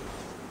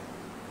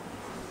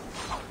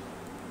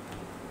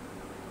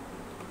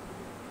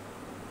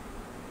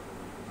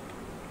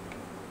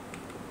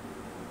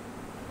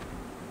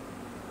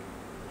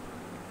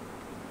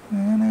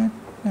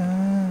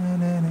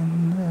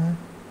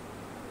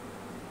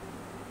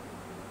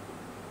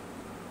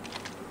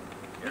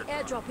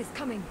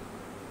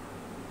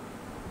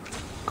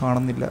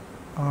 കാണുന്നില്ല,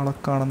 ആളെ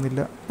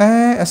കാണുന്നില്ല.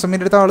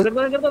 SM-ന്റെ അടുത്ത ആള്.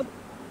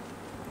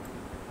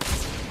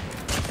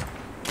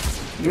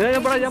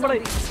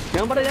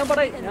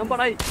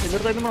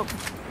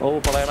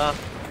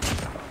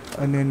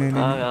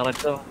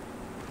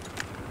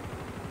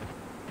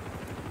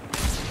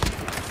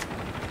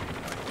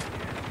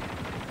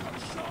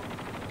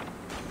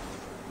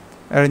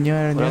 എഴഞ്ഞു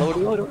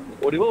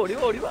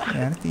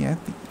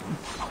ഞാനെത്തി.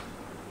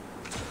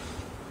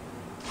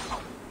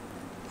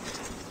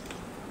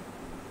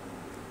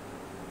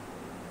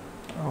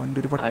 അവൻ്റെ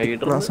ഒരു പട്ടി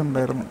ക്ലാസ്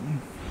ഉണ്ടായിരുന്നു.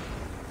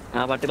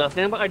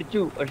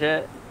 അടിച്ചു, പക്ഷെ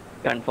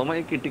കൺഫേം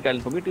കിട്ടി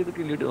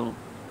തോന്നുന്നു.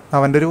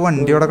 അവൻ്റെ ഒരു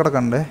വണ്ടി അവിടെ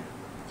കിടക്കണ്ടേ,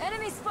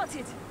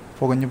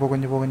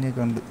 പുകഞ്ഞ്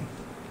കണ്ട്.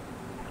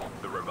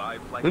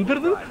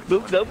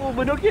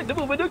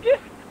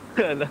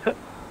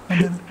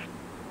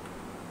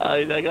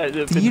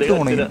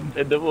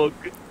 എന്റെ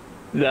പോക്ക്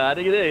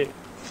ഞാനിങ്ങനെ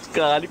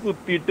കാലി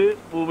കുത്തിയിട്ട്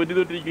മൂവ്മെന്റ്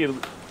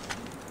തൊട്ടിരിക്കുന്നു.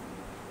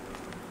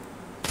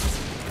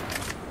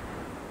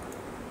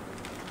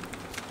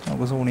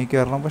 നമുക്ക് സോണി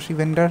കയറണം, പക്ഷെ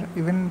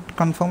ഇവൻ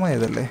കൺഫേം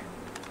ആയതല്ലേ,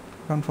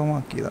 കൺഫേം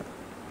ആക്കിയതാ.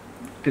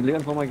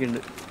 കൺഫേം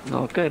ആക്കിയിട്ടുണ്ട്,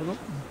 നോക്കായിരുന്നു.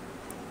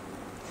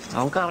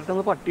 അവൻ കറക്റ്റ്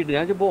ഒന്ന് പട്ടിയിട്ട്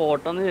ഞാൻ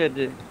ബോട്ടാന്ന്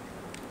വിചാരിച്ചു.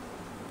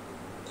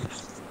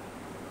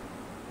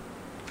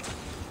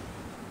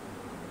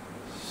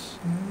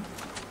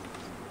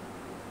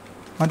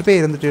 അവൻ്റെ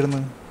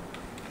പേരെന്തിട്ടായിരുന്നു?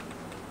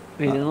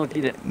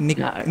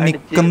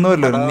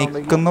 നിക്കുന്നല്ലോ,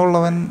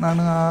 നിക്കുന്നുള്ളവൻ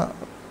ആണ് ആ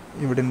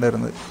ഇവിടെ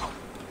ഉണ്ടായിരുന്നത്.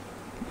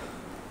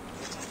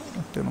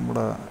 മറ്റേ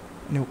നമ്മുടെ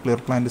ന്യൂക്ലിയർ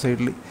പ്ലാന്റ്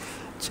സൈഡിൽ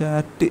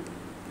chat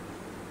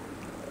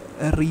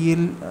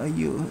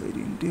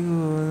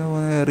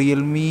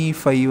Realme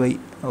 5i.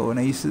 Oh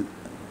nice.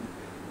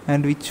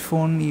 And which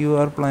phone you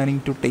are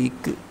planning to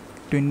take?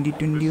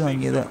 2020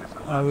 വാങ്ങിയതാ.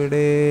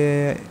 അവിടെ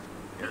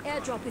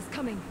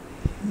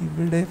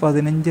ഇവിടെ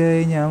 15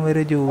 ഞാൻ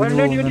വരെ ജോലി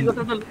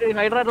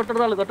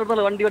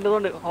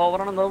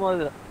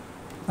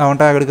അവൻ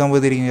ടാഗ് എടുക്കാൻ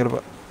പോയതിരിക്കും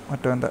ചിലപ്പോൾ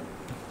മറ്റവൻ്റെ.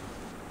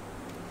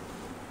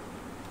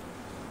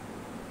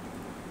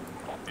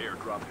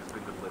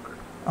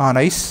 ആ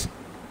നൈസ്.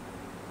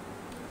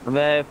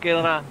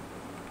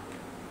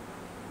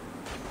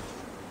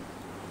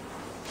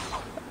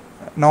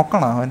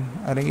 നോക്കണോ അവൻ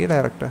അല്ലെങ്കിൽ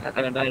ഡയറക്റ്റ്?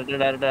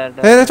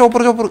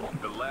 Chopper chopper.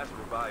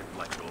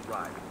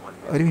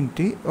 ഒരു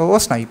മിനിറ്റ്. ഓ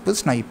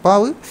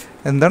സ്നൈപ്പാവ്.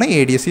 എന്താണ്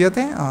ADS ചെയ്യാത്ത?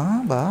 ആ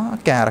ബാ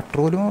ക്യാരക്ടർ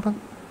പോലും അവിടെ.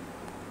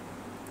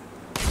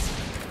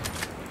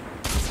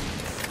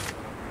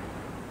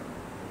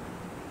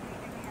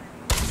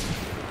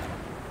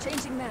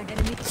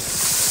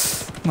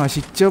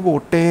 നശിച്ച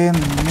ബോട്ടേ.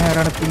 നിന്നെ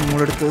ആരാണ് ഇപ്പം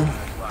ഇങ്ങോട്ടെടുത്ത്?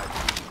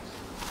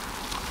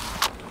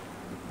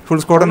 ഫുൾ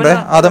സ്ക്വാഡ് ഉണ്ട്.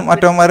 അത്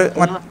മറ്റവന്മാർ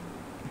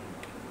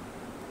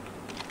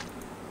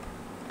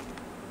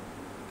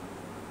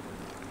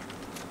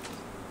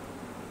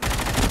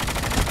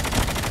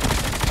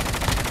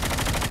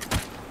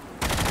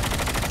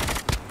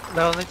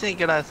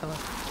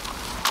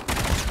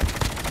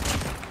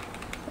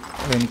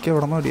എനിക്ക്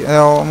എവിടെ നിന്ന് അടി?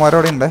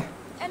 അവന്മാരവിടെ ഉണ്ടേ.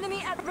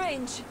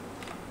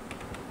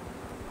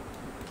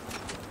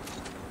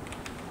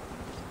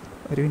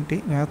 ഒരു മിനിറ്റ്,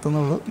 ഞാൻ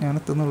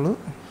എത്തുന്നുള്ളൂ.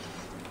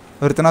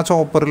 ഒരുത്തന ആ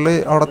ചോപ്പറിൽ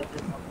അവിടെ.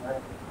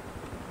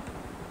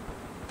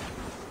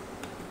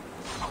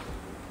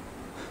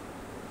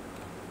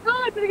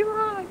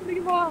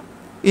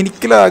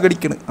 എനിക്ക്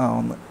ലാഗടിക്കണ്. ആ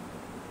ഒന്ന്.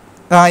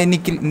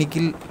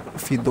 നിക്കിൽ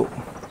ഫിദോ.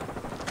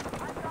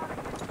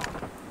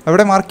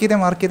 എവിടെ മാർക്ക് ചെയ്തേ?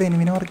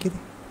 എനിമിനെ മാർക്ക് ചെയ്തേ.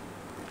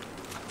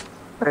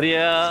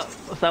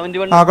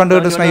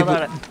 കണ്ടു സ്നൈപ്പ്.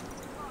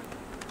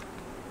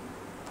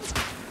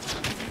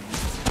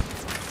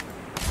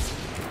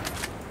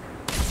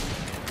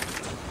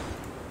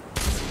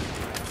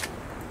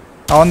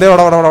 അവൻ്റെ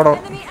അവിടെ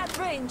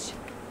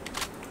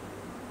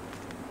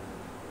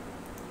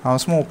അവൻ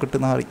സ്മോക്ക് ഇട്ട്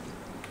നാറി.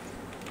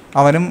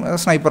 അവനും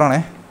സ്നൈപ്പറാണേ.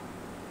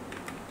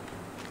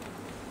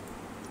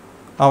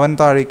 അവൻ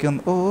താഴേക്ക്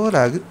വന്നു. ഓ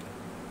ലാഗ്.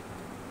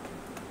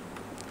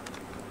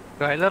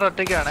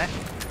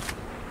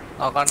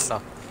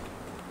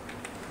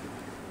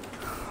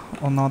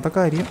 ഒന്നാമത്തെ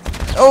കാര്യം.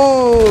 ഓ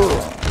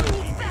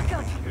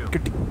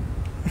കിട്ടി.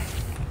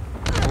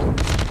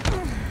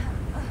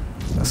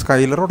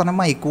 സ്കൈലർ ഉടനെ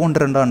മൈക്ക്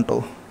കൊണ്ടുവരണ്ടാണ് കേട്ടോ.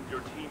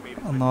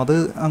 ഒന്നാമത്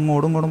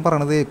അങ്ങോട്ടും ഇങ്ങോട്ടും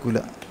പറയണത് കേൾക്കൂല.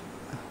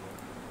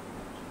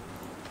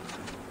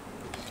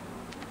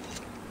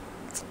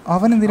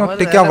 അവൻ എന്തിനാ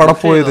ഒറ്റയ്ക്ക് അവിടെ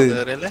പോയത്?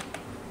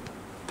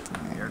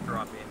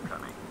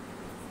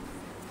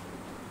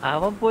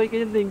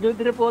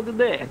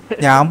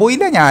 ഞാൻ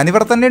പോയില്ല, ഞാൻ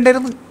ഇവിടെ തന്നെ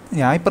ഉണ്ടായിരുന്നു.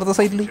 ഞാൻ ഇപ്പുറത്തെ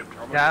സൈഡില്.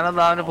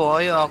 ഞാനൊന്ന് അവന്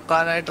പോയി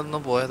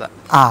നോക്കാനായിട്ടൊന്നും പോയതാ.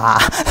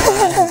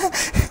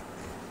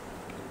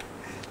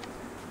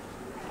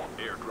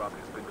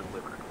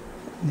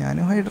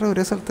 ഞാനും ഹൈഡ്ര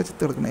ഒരേ സ്ഥലത്ത്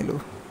ചെത്ത് എടുക്കണല്ലോ.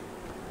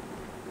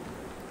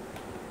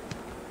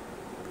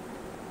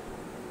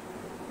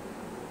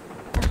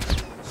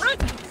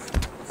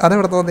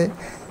 അതെവിടെ തോന്നേ?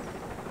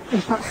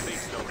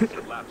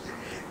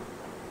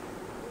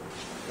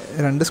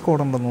 2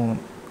 സ്ക്വാഡ് ഉണ്ടെന്ന്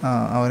തോന്നുന്നു.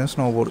 അവനും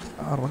സ്നോ ബോർഡ്.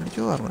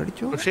 ആർമറടിച്ചോ?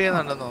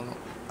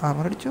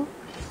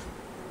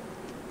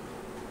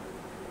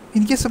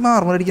 എനിക്ക്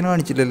ആർമർ അടിക്കണ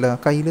കാണിച്ചില്ലല്ലോ.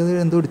 കയ്യിൽ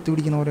എന്തോ എടുത്തു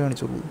പിടിക്കുന്ന പോലെ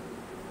കാണിച്ചുള്ളൂ.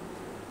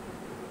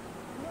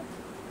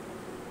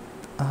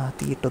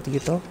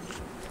 തീട്ടോ.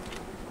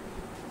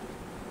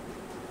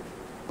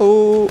 ഓ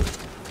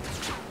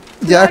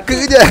ജാക്ക്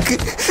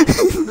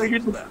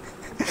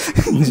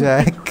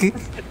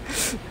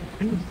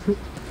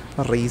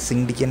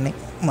റേസിംഗ് ടിക്കന്നെ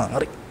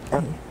മാറി.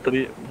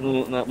 3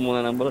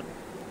 നമ്പർ.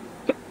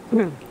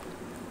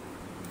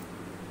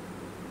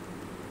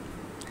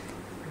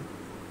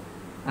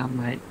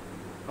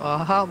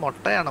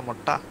 മുട്ടയാണ്.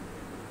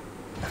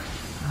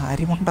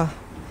 ആര് മുട്ട?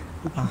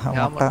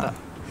 മുട്ട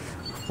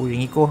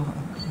പുഴുങ്ങിക്കോ.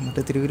 എന്നിട്ട്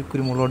ഇത്തിരി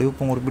കുരുമുളക്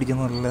ഉപ്പ് മുറി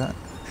പിടിക്കുന്ന നല്ല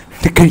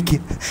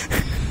കഴിക്കുക.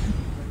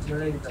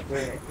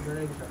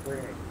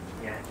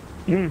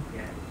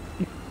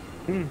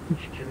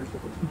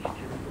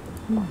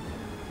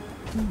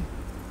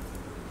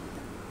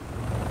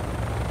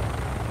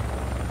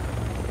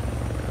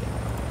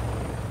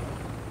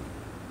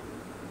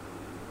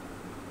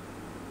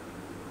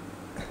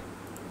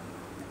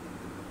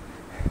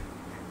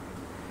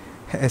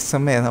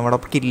 SMA നമ്മുടെ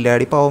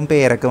കില്ലാടി പാവം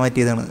പേരൊക്കെ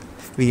മാറ്റിയതാണ്.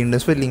 വീണ്ടും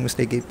സ്പെല്ലിംഗ്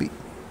മിസ്റ്റേക്ക് ആയിപ്പോയി.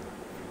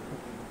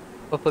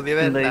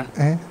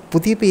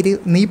 പുതിയ പേര്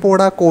നീ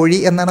പോടാ കോഴി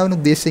എന്നാണ് അവൻ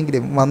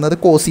ഉദ്ദേശിച്ചെങ്കിലും വന്നത്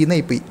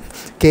കോസിന്നായിപ്പോയി.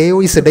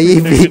 KOZ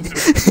ആയിപ്പോയി.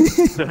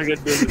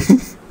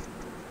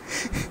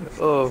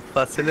 ഓ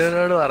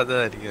ഫസിലിനോട്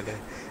പറഞ്ഞതായിരിക്കും അല്ലേ?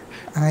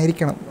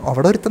 ആയിരിക്കണം.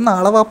 അവിടെ ഒരുത്തൻ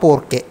നാളെ വാ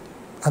 4K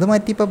അത്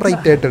മാറ്റി ഇപ്പം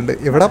ബ്രൈറ്റ് ആയിട്ടുണ്ട്.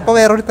 ഇവിടെ അപ്പം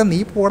വേറെ ഒരുത്തൻ നീ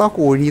പോടാ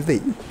കോഴിയതേ.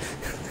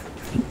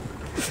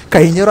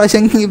 കഴിഞ്ഞ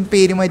പ്രാവശ്യം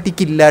പേര് മാറ്റി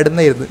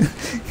കില്ലാടുന്നായിരുന്നു.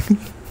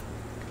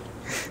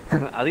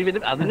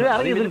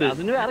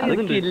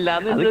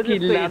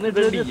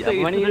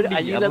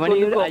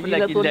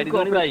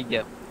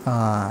 ആ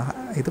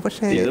ഇത്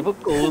പക്ഷേ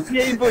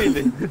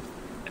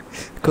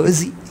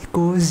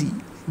കോസി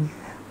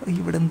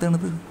ഇവിടെ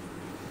എന്താണിത്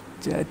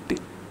ചാറ്റ്.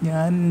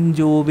 ഞാൻ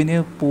ജോബിന്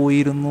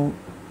പോയിരുന്നു,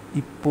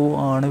 ഇപ്പോൾ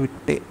ആണ്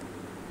വിട്ടേ.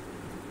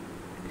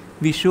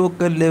 വിഷു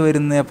ഒക്കെ അല്ലേ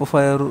വരുന്നത്, അപ്പോൾ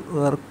ഫയർ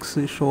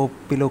വർക്ക്സ്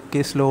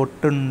ഷോപ്പിലൊക്കെ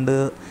സ്ലോട്ട് ഉണ്ട്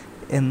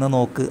എന്ന്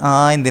നോക്ക്. ആ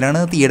എന്തിനാണ്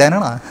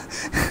തീടാനാണോ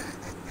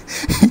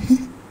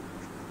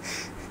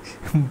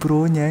ബ്രോ?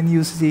 ഞാൻ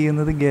യൂസ്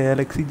ചെയ്യുന്നത്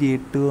ഗാലക്സി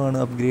J2 ആണ്.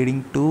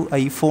 Upgrading to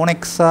iPhone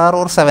XR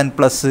or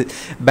 7+.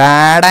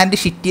 Bad and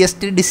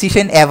ഷിറ്റിയസ്റ്റ്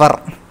decision ever.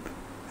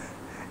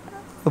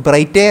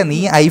 ബ്രൈറ്റേ നീ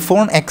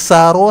iPhone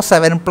XR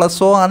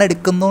 7+ ആണ്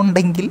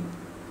എടുക്കുന്നുണ്ടെങ്കിൽ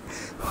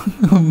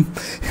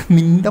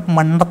നിന്റെ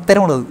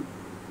മണ്ടത്തരമുള്ളത്.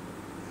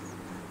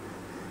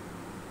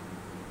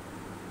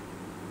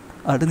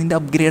 അത് നിന്റെ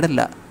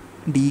അപ്ഗ്രേഡല്ല,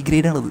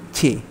 ഡീഗ്രേഡാണത്.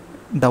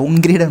 ഡൗൺ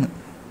ഗ്രേഡാണ്.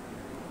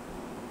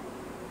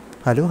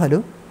 ഹലോ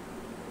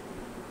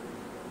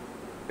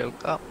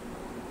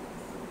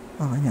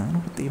ആ ഞാൻ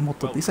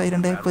മൊത്തത്തിൽ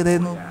സൈലൻ്റ് ആയപ്പോൾ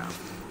ഇതായിരുന്നു.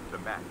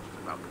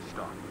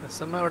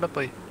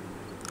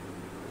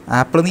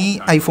 ആപ്പിൾ നീ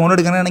ഐഫോൺ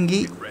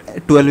എടുക്കണമെങ്കിൽ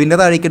 12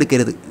 താഴേക്ക്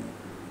എടുക്കരുത്.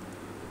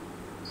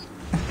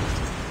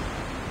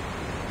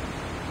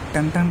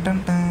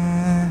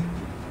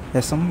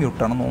 SM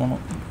മ്യൂട്ടാണെന്ന് തോന്നുന്നു.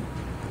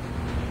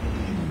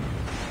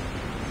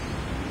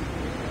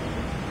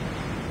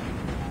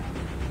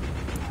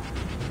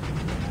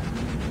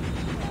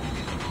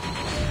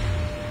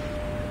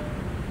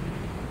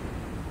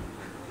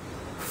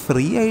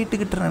 ഫ്രീ ആയിട്ട്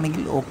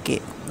കിട്ടണമെങ്കിൽ ഓക്കെ,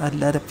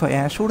 അല്ലാതെ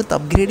ക്യാഷ് കൊടുത്ത്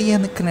അപ്ഗ്രേഡ് ചെയ്യാൻ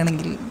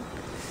നിൽക്കണമെങ്കിൽ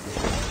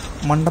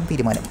മണ്ടം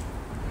തീരുമാനം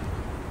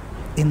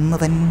എന്ന്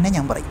തന്നെ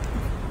ഞാൻ പറയും.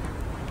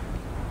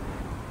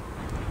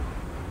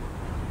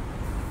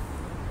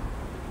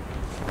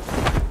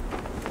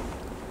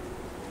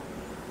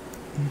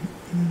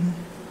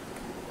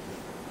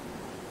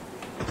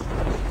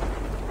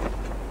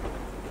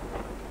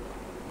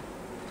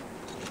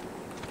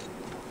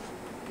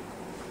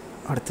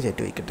 അടുത്ത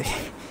ചാറ്റ് വയ്ക്കട്ടെ.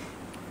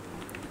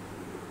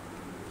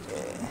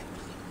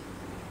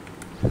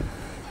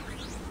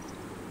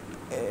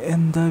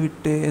 എന്താ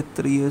വിട്ടേ?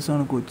 എത്ര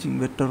ഇയേഴ്സാണ് കോച്ചിങ്?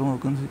 ബെറ്റർ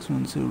നോക്കാൻ 6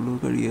 months ഉള്ളൂ,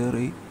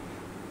 കഴിയാറായി.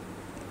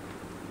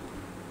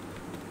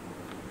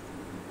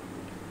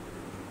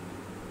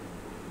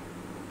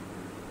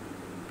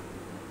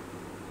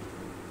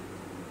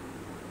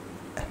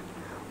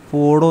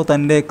 പോടോ,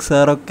 തൻ്റെ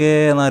XR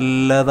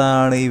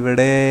നല്ലതാണ്.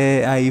 ഇവിടെ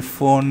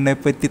ഐഫോണിനെ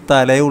പറ്റി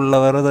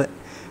തലയുള്ളവർ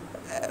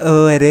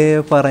വരെ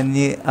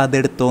പറഞ്ഞ്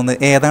അതെടുത്തോന്ന്.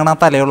 ഏതാണ് ആ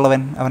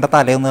തലയുള്ളവൻ? അവൻ്റെ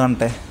തലയൊന്ന്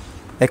കാണട്ടെ.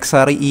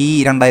 XR ഈ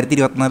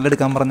 2024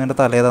 എടുക്കാൻ പറഞ്ഞവൻ്റെ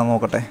തല ഏതാന്ന്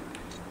നോക്കട്ടെ.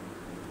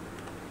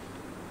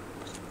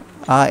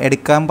 ആ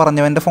എടുക്കാൻ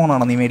പറഞ്ഞവൻ്റെ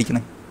ഫോണാണോ നീ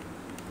മേടിക്കണേ?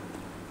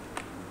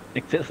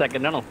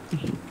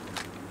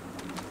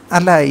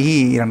 അല്ല, ഈ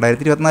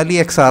 2024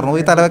 XR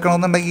പോയി തല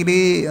വെക്കണമെന്നുണ്ടെങ്കിൽ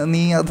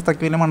നീ അത്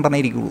തക്കവില്ല മണ്ടനെ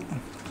ഇരിക്കുള്ളൂ,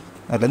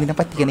 അല്ല നിന്നെ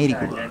പറ്റിക്കണേ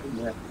ഇരിക്കുള്ളൂ.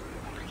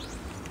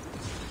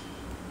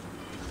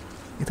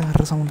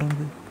 ഇതാരുടെ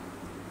സൗണ്ടാണിത്?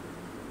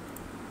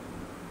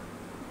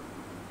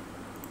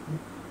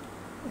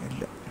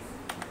 ഇല്ല,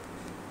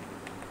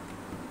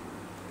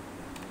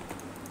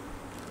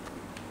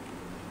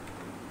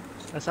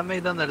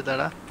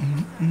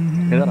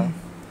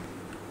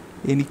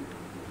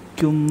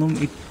 എനിക്കൊന്നും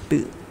ഇട്ട്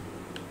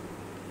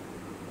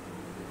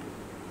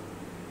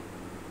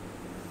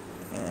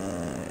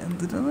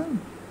എന്തിനാണ്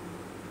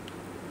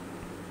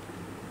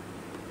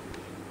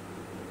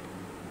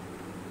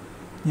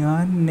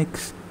ഞാൻ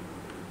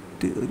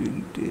നെക്സ്റ്റ് ഒരു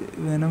മിനിറ്റ്.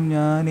 വേണം,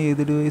 ഞാൻ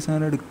ഏത്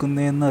ഡിവൈസാണ്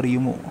എടുക്കുന്നതെന്ന്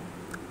അറിയുമോ?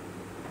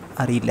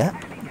 അറിയില്ല.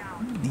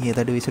 നീ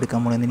ഏതാ ഡിവൈസ് എടുക്കാൻ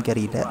പോകണമെന്ന്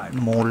എനിക്കറിയില്ല.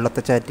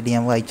 മുകളിലത്തെ ചാറ്റിൽ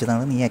ഞാൻ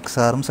വായിച്ചതാണ് നീ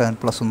XR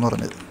 7+ എന്ന്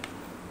പറഞ്ഞത്.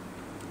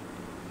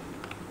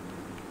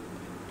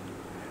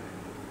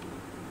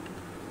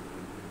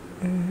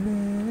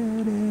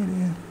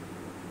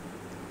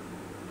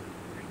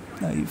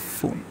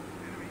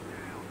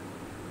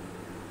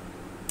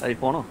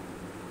 ഐഫോണോ?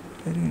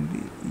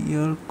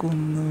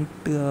 ഇയാൾക്കൊന്നും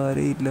ഇട്ട്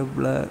ആരെയില്ല,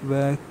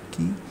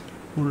 ബാക്കി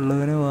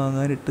ഉള്ളവനെ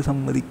വാങ്ങാനിട്ട്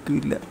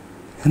സമ്മതിക്കില്ല.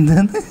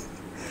 എന്താണ്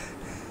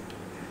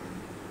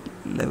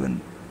 11?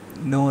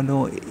 നോ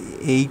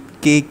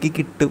 8K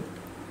കിട്ടും.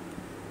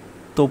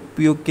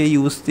 തൊപ്പിയൊക്കെ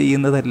യൂസ്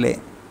ചെയ്യുന്നതല്ലേ?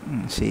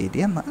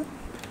 ശരി എന്നാ.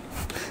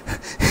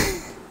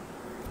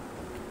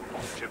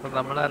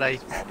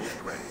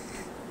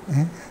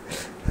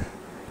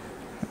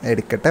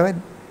 എടുക്കട്ടെ, അവൻ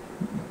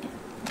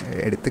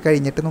എടുത്ത്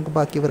കഴിഞ്ഞിട്ട് നമുക്ക്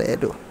ബാക്കി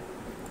പറയാലോ.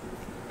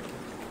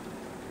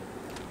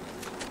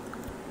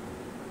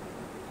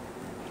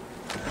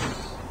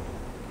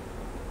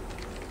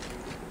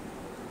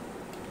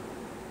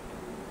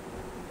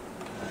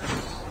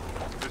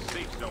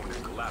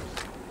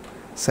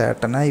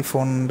 ചേട്ടന്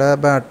ഐഫോണിൻ്റെ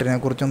ബാറ്ററിനെ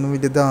കുറിച്ചൊന്നും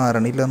വലിയ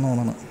ധാരണയില്ലെന്ന്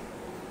തോന്നുന്നു.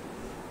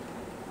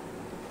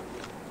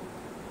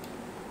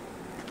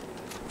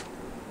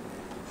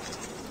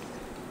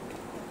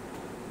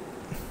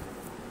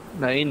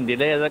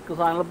 ഇന്ത്യയിലെ ഏതൊക്കെ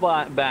സാധനങ്ങൾ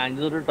ബാൻ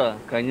ചെയ്തിട്ടാ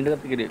കഴിഞ്ഞിട്ട്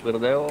കത്തിക്കല്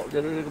വെറുതെ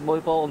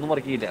ഇപ്പൊ ഒന്നും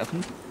വർക്കില്ല.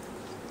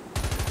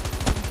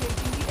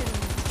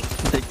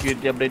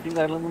 സെക്യൂരിറ്റി അപ്ഡേറ്റും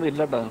കാര്യങ്ങളൊന്നും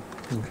ഇല്ലട്ടാ.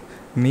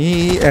 നീ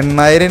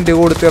 8000 രൂപ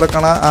കൊടുത്ത്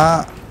കിടക്കണ ആ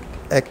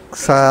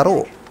XR-ഓ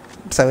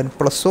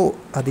 7+ഓ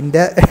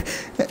അതിൻ്റെ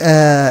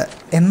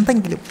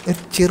എന്തെങ്കിലും ഒരു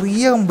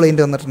ചെറിയ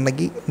കംപ്ലൈൻറ്റ്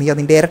വന്നിട്ടുണ്ടെങ്കിൽ നീ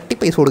അതിൻ്റെ ഇരട്ടി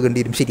പൈസ കൊടുക്കേണ്ടി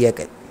വരും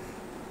ശരിയാക്കാൻ,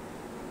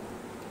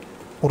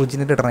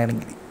 ഒറിജിനൽ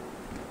ഇടണമെങ്കിൽ.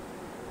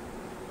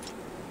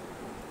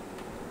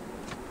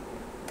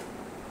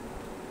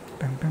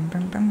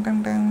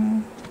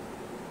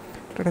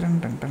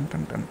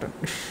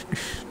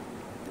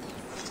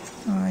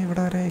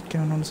 ഇവിടെ വരെ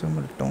അക്കൗണ്ട്സ്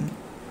മിൽട്ടോൺ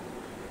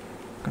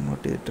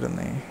കൺവേർട്ട്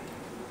ചെയ്തിട്ടിരുന്നേ.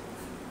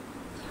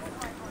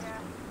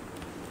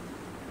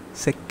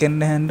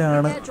 സെക്കൻഡ് ഹാൻഡ്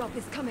ആണ്.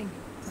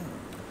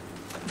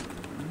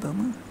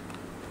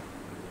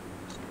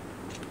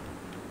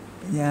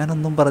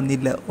 ഞാനൊന്നും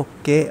പറഞ്ഞില്ല,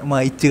 ഒക്കെ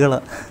മായ്ച്ചുകളാ.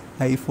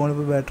 ഐഫോൺ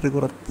ഇപ്പോൾ ബാറ്ററി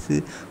കുറച്ച്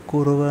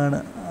കുറവാണ്,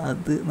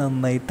 അത്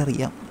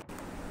നന്നായിട്ടറിയാം.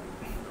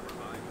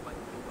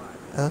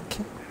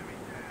 ഓക്കെ,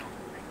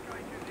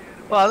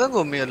 അതും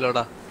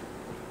കുമ്മിയല്ലോടാ.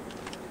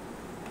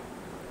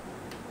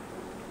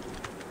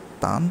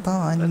 താൻ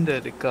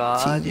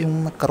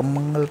ചെയ്യുന്ന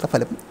കർമ്മങ്ങളുടെ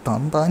ഫലം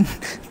താൻ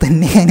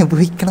തന്നെ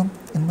അനുഭവിക്കണം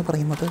എന്ന്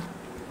പറയുന്നത്.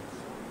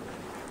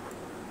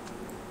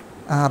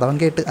 അതവൻ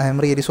കേട്ട് ഐ എം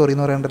റിയലി സോറി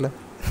എന്ന് പറയണ്ടല്ലോ.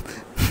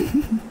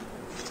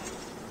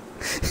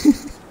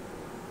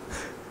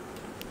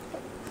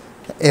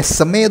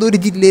 SM ഏതൊരു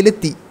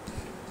ജില്ലയിലെത്തി.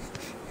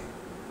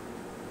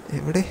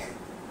 എവിടെ?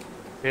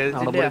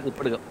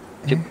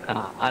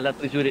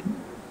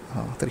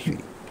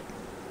 തൃശ്ശൂര്.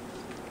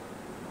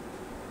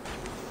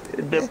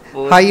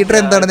 ഹൈഡ്ര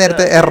എന്താണ്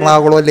നേരത്തെ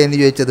എറണാകുളം അല്ലേ എന്ന്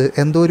ചോദിച്ചത്?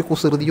 എന്തോ ഒരു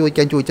കുസൃതി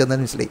ചോദിച്ചതെന്ന്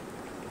മനസ്സിലായി.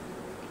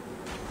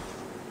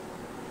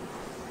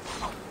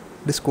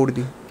 ഡിസ്കോഡിൽ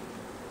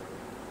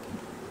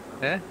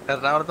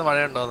എറണാകുളത്ത്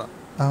മഴയുണ്ടോന്നാ?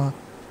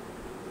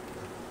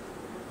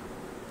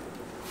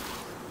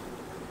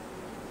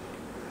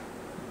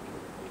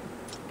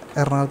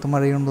 എറണാകുളത്ത്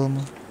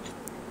മഴയുണ്ടോന്ന്?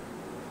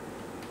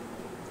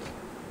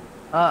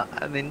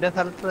 നിന്റെ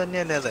സ്ഥലത്ത്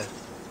തന്നെയല്ലേ അത്?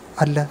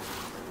 അല്ല,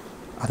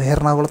 അത്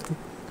എറണാകുളത്ത്.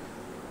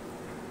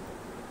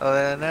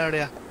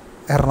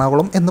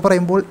 എറണാകുളം എന്ന്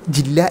പറയുമ്പോൾ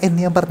ജില്ല എന്ന്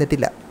ഞാൻ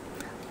പറഞ്ഞിട്ടില്ല,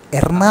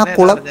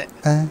 എറണാകുളം.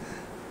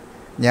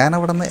 ഞാൻ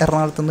അവിടെ നിന്ന്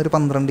എറണാകുളത്ത് നിന്ന് ഒരു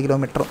 12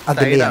 കിലോമീറ്റർ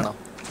അകലെയാണ്.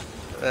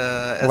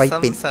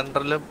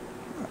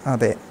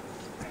 അതെ,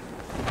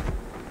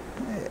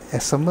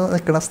 SM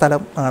നിൽക്കുന്ന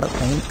സ്ഥലം ആണ്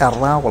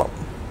എറണാകുളം.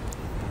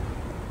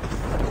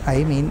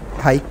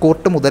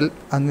 ഹൈക്കോർട്ട് മുതൽ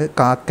അങ്ങ്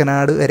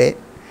കാക്കനാട് വരെ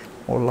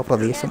ഉള്ള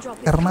പ്രദേശം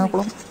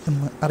എറണാകുളം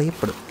എന്ന്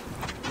അറിയപ്പെടും.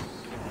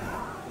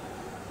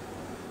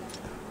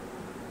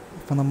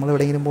 ഇപ്പം നമ്മൾ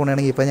എവിടെയെങ്കിലും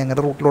പോകണമെങ്കിൽ ഇപ്പം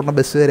ഞങ്ങളുടെ റൂട്ടിലോട്ടുള്ള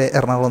ബസ് വരെ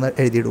എറണാകുളം എന്ന്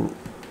എഴുതിയിടുള്ളൂ.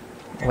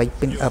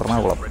 വൈപ്പിൻ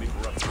എറണാകുളം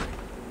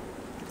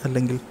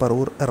അല്ലെങ്കിൽ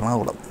പറവൂർ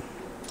എറണാകുളം.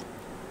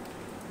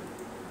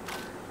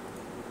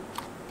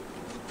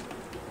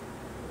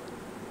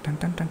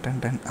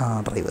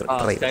 ഡ്രൈവർ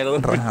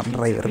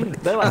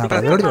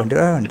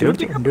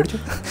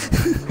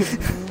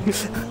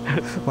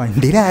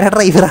വണ്ടിയിൽ ആരാ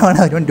ഡ്രൈവറാണ്?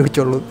 അവർ വണ്ടി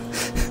ഓടിച്ചോളൂ.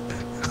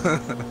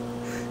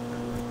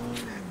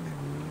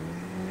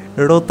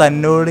 എടോ,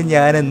 തന്നോട്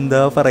ഞാൻ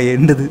എന്താ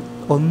പറയേണ്ടത്?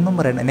 ഒന്നും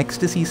പറയണ്ട.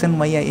 Next season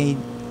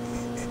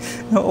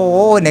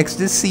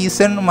next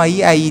season my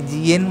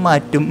IGN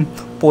മാറ്റും,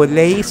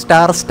 പൊലൈ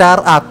സ്റ്റാർ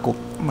ആക്കും.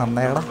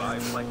 നന്നായടാ.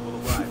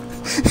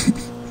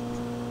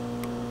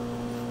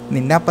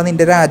 നിന്നെ അപ്പം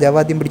നിന്റെ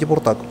രാജാവാദ്യം പിടിച്ച്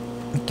പുറത്താക്കും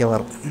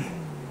മിക്കവാറും.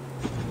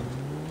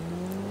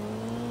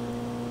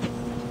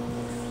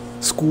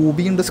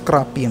 സ്കൂബി ഉണ്ട്,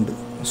 സ്ക്രാപ്പി ഉണ്ട്.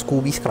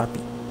 സ്കൂബി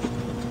സ്ക്രാപ്പി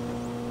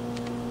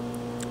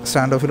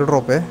സ്റ്റാൻഡ് ഓഫിൽ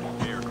ഡ്രോപ്പേ.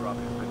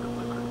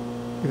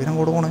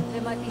 ഇവനങ്ങോട്ട് പോണേ.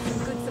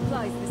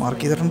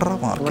 മാർക്ക് ചെയ്തിട്ടുണ്ടാ?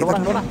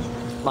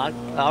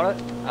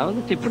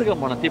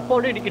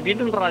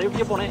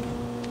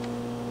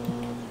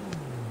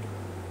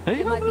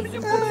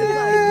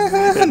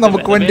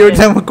 നമുക്ക് വണ്ടി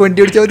ഓടിച്ചാൽ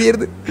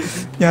മതിയായിരുന്നു.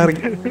 ഞാൻ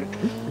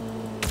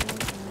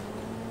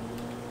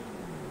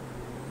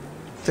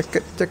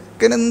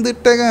ചെക്കൻ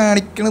എന്തിട്ടാ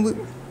കാണിക്കണത്?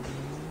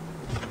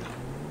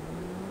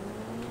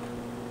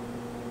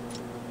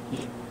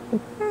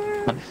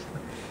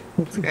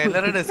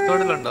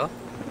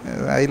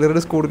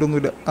 അതിലൊരു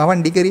സ്കോഡിലൊന്നുമില്ല. ആ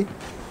വണ്ടി കയറി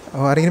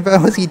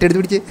ആരെങ്കിലും സീറ്റ് എടുത്ത്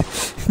പിടിച്ച്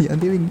ഞാൻ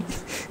പിന്നെ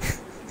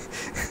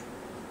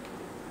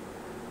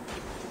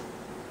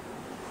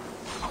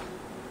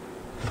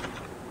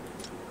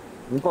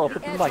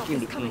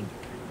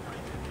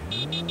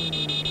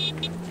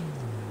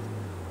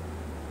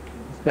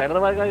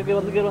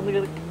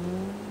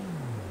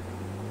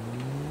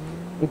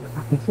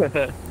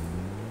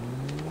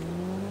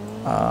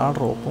ആ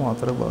ഡ്രോപ്പ്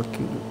മാത്രമേ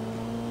ബാക്കിയുള്ളൂ.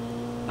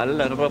 അല്ല,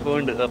 ഡ്രോപ്പ്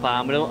ഉണ്ട്.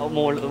 ഫാമിലി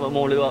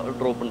മോള്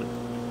ഡ്രോപ്പ് ഉണ്ട്.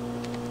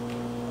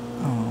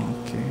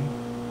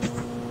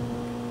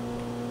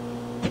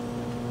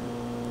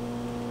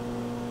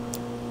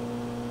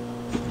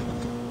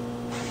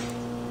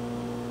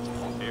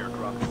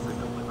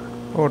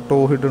 ഓട്ടോ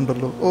ഹിഡ്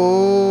ഉണ്ടല്ലോ. ഓ,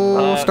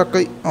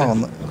 സ്റ്റക്കായി.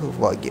 ഒന്ന്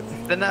ഭാഗ്യം.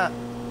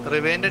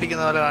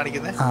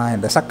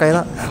 എന്റെ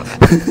സ്റ്റക്കായതാ.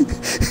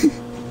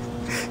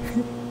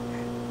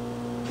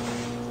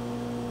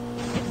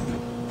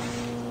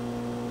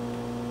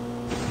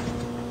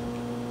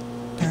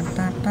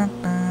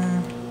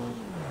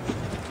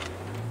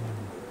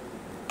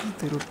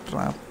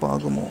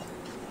 ട്രാപ്പാകുമോ?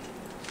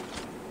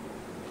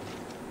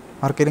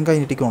 ആർക്കെങ്കിലും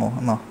കൈനറ്റിക് വേണോ?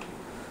 എന്നാ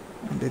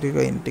എൻ്റെ ഒരു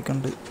കൈനറ്റിക്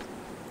ഉണ്ട്.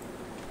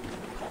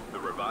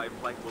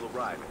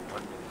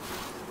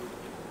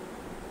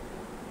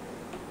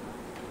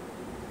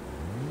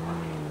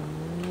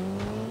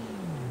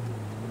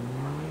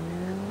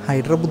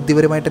 ഹൈഡ്ര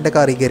ബുദ്ധിപരമായിട്ട് എൻ്റെ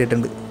കാറി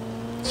കയറിയിട്ടുണ്ട്.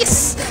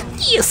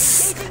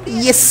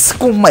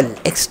 കുമ്മൽ,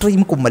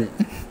 എക്സ്ട്രീം കുമ്മൽ.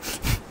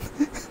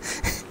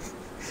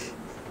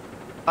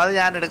 അത്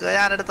ഞാൻ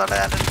എടുത്തോട്ടെ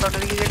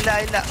എനിക്ക്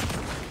ഇല്ല.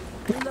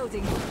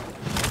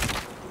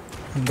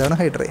 എന്താണ്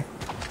ഹൈഡ്രേ?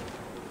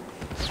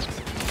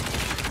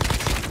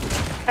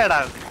 എടാ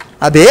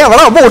അതേ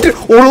അവളെ ബോട്ടിൽ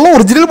ഉള്ള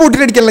ഒറിജിനൽ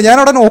ബോട്ടിൽ അടിക്കല്ല. ഞാൻ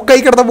അവിടെ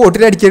നോക്കായി കിടന്ന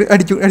ബോട്ടിൽ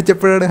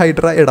അടിച്ചപ്പോഴാണ്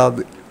ഹൈഡ്ര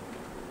ഇടാത്.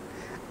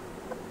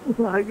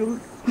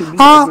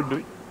 ആ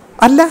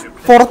അല്ല,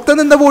 പുറത്ത്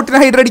നിന്ന ബോട്ടിന്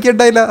ഹൈഡ്ര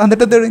അടിക്കണ്ടായില്ല.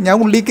 എന്നിട്ട് എന്താണ് ഞാൻ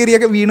ഉള്ളിൽ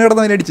കയറിയൊക്കെ വീണ്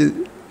കിടന്നവനെ അടിച്ചത്.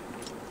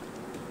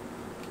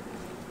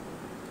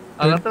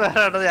 അകത്ത്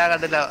വേറെ ഞാൻ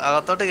കണ്ടില്ല.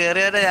 അകത്തോട്ട്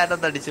കയറിയവരെ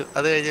ഞാനൊന്ന് അടിച്ചു.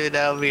 അത് കഴിഞ്ഞ്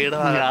പിന്നെ വീട്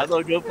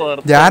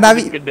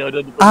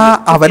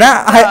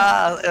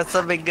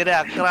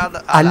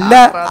അല്ല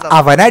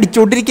അവനെ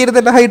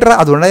അടിച്ചോണ്ടിരിക്കരുതല്ല ഹൈഡ്ര.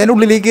 അതുകൊണ്ടാണ് ഞാൻ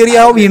ഉള്ളിലേക്ക് കയറി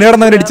ആ വീണ്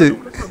കിടന്നവനെ അടിച്ചത്.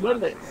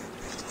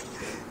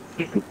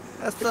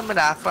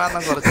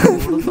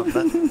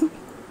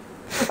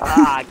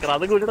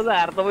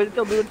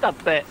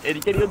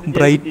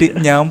 ബ്രൈറ്റ്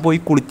ഞാൻ പോയി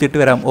കുളിച്ചിട്ട്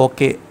വരാം.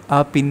 ഓക്കെ. ആ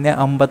പിന്നെ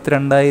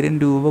 52,000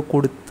 രൂപ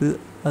കൊടുത്ത്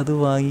അത്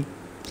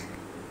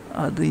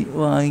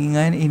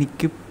വാങ്ങാൻ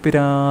എനിക്ക്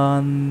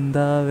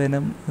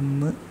പ്രാന്താവനം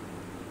എന്ന്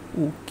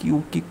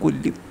ഊക്കി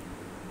കൊല്ലും.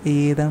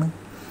 ഏതാണ്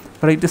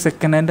ബ്രൈറ്റ്?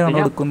 സെക്കൻഡ് ഹാൻഡ് ആണോ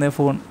എടുക്കുന്നത്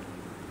ഫോൺ?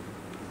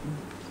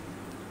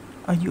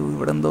 അയ്യോ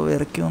ഇവിടെ എന്തോ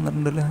ഇറക്കി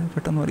വന്നിട്ടുണ്ടല്ലോ.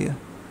 പെട്ടെന്ന് പറയാ.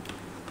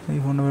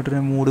 ഐഫോണിൻ്റെ വീട്ടിൽ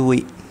മൂഡ്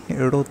പോയി.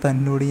 എവിടോ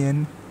തന്നോട് ഞാൻ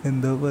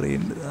എന്തോ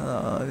പറയുന്നുണ്ട്.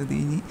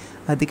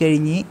 അത്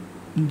കഴിഞ്ഞ്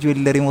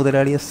ജ്വല്ലറി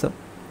മുതലാളി SM.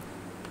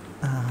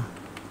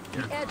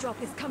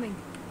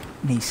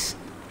 നൈസ്.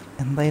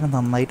 എന്തായാലും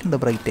നന്നായിട്ടുണ്ട്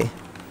ബ്രൈറ്റേ.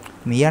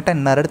 നീ ആ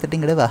 10 എടുത്തിട്ട്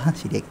ഇങ്ങോട്ട് വാ,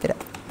 ശരിയാക്കി തരാം.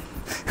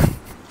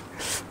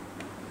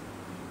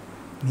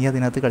 നീ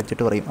അതിനകത്ത്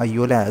കളിച്ചിട്ട് പറയും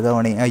അയ്യോ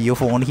ലാഗാവണേ, അയ്യോ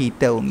ഫോൺ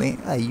ഹീറ്റ് ആവുന്നേ,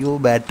 അയ്യോ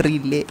ബാറ്ററി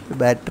ഇല്ലേ,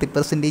 ബാറ്ററി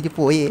പെർസെൻറ്റേജ്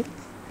പോയേ.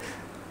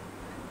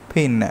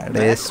 പിന്നെ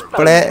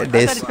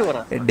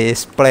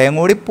ഡിസ്പ്ലേയും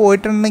കൂടി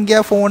പോയിട്ടുണ്ടെങ്കിൽ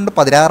ആ ഫോണിന്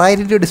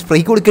 16,000 രൂപ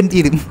ഡിസ്പ്ലേക്ക് കൊടുക്കേണ്ടി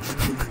വരും.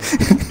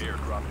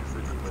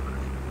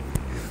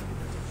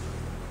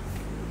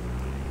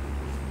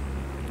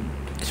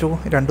 ഷോ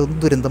രണ്ടൊന്നും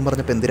ദുരന്തം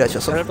പറഞ്ഞപ്പോൾ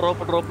എന്തൊരാശ്വാസം.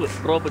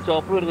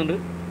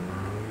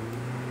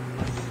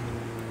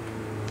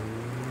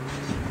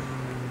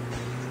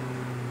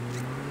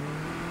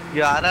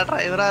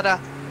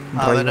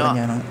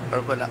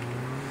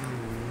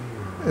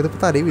 ഇതിപ്പോ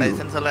തലയിൽ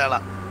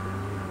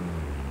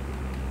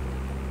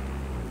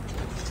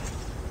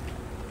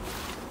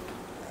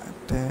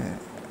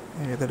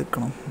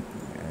ഏതെടുക്കണം?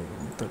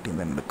 13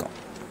 തന്നെ എടുക്കാം.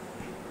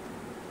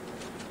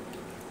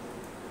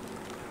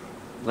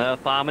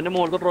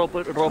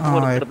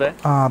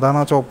 അതാണ്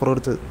ആ ചോപ്പർ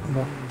എടുത്തത്.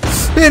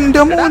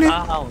 എന്റെ മോനെ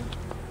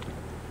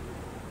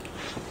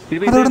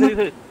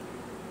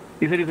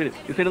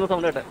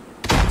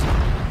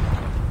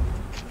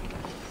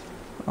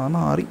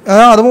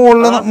അത്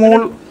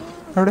മുകളിൽ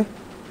എവിടെ?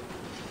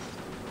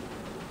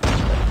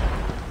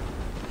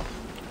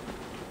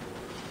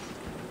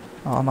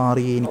 ആ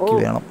നാറി എനിക്ക്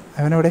വേണം.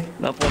 അവനെവിടെ?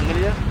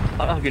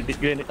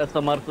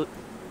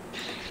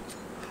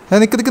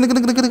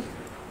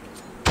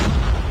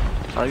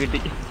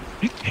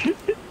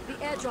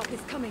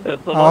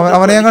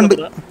 അവനെ ഞാൻ കണ്ട്.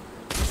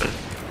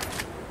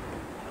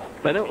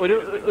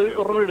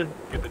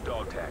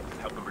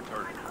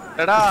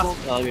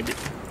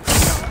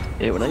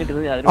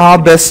 ആ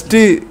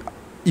ബെസ്റ്റ്.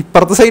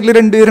 ഇപ്പുറത്തെ സൈഡിൽ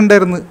 2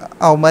 പേരുണ്ടായിരുന്നു.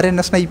 അവന്മാരെ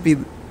എന്നെ സ്നൈപ്പ്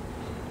ചെയ്ത്.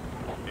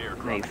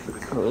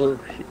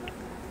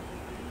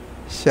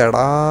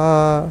 ഷടാ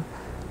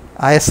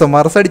ആ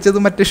SMRS അടിച്ചത്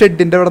മറ്റേ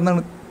ഷെഡിന്റെ അവിടെ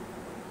നിന്നാണ്.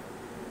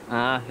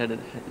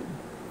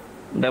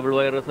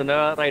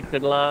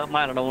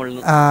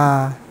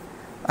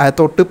 ആ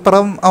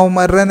തൊട്ടിപ്പുറം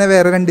അവന്മാരുടെ തന്നെ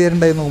വേറെ 2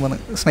 പേരുണ്ടായിരുന്നു തോന്നുന്നു.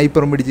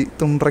 സ്നൈപ്പറും പിടിച്ച്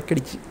തുണ്ടറൊക്കെ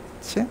അടിച്ച്.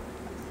 പക്ഷേ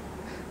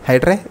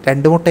ഹൈഡ്രേ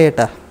 2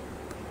 മുട്ടയേട്ടാ,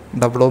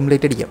 ഡബിൾ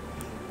ഓംലേറ്റ് അടിക്കാം.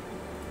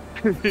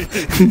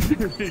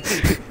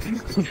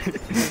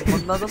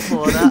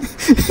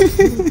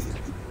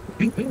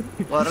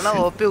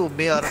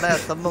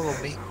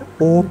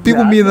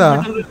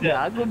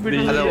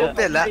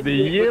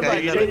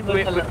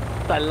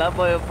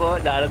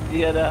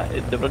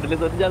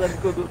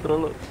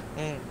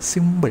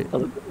 സിമ്പിൾ.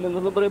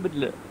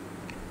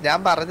 ഞാൻ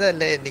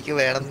പറഞ്ഞതല്ലേ എനിക്ക്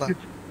വേണമെന്ന്.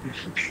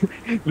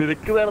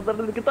 നിനക്ക്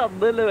വേണമെന്നുണ്ട്, നിനക്ക്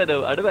തന്നല്ലേ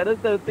വരും. അവിടെ വരെ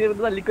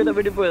തല്ലിക്കൊല്ലാൻ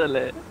വേണ്ടി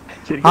പോയതല്ലേ.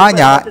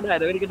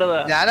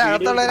 ഞാൻ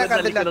അകത്തുള്ളവരെ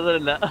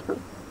കണ്ടില്ല.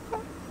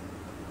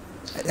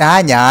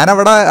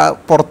 ഞാനവിടെ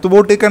പുറത്ത്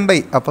ബോട്ട്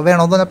കണ്ടായി. അപ്പൊ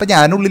വേണോന്ന് പറഞ്ഞപ്പോ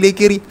ഞാൻ ഉള്ളിലേക്ക്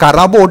കയറി.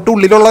 കാരണം ആ ബോട്ട്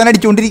ഉള്ളിലുള്ളവൻ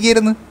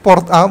അടിച്ചോണ്ടിരിക്കുന്നു.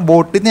 പുറത്ത് ആ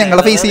ബോട്ടിൽ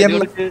ഞങ്ങളെ ഫേസ്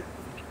ചെയ്യാനുള്ള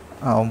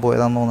അവൻ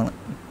പോയതാന്ന് തോന്നണം.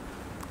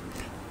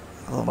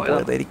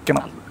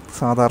 പോയതായിരിക്കണം.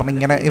 സാധാരണ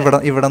ഇങ്ങനെ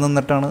ഇവിടെ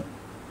നിന്നിട്ടാണ്,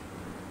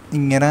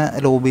 ഇങ്ങനെ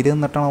ലോബിയിൽ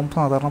നിന്നിട്ടാണ് അവൻ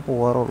സാധാരണ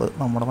പോകാറുള്ളത്.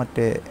 നമ്മുടെ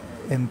മറ്റേ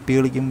MP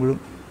കളിക്കുമ്പോഴും.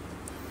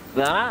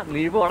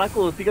 നീ പോടാ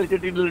കോസി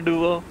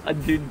കളിച്ചിട്ടുണ്ടോ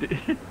 5 മിനിറ്റ്.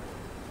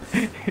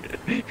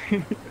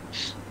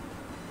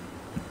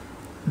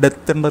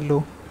 ഡെത്ത് ഉണ്ടല്ലോ.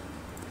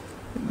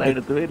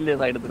 സൈഡത്ത് വരില്ല,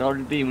 സൈഡത്തിന്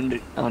അവിടെ ടീമുണ്ട്,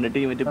 അവന്റെ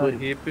ടീമിറ്റ് പോയി.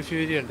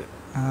 ഉണ്ട്.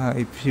 ആ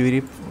ഇവര്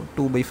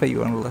 2/5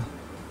 ആണല്ലോ.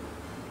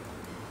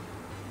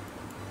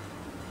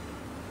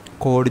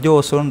 കോഡ്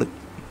ജോസും ഉണ്ട്.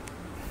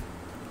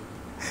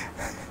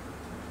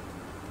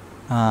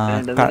 ആ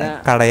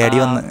കടയാടി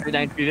വന്ന്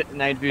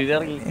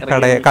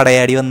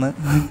കടയാടി വന്ന്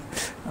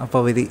അപ്പോൾ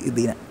അവർ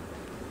ഇതിനെ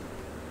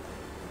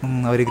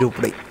അവർ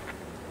ഗ്രൂപ്പിലായി.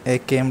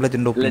 AKM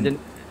ലെജൻഡ്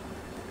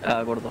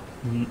കൊടുത്തോ.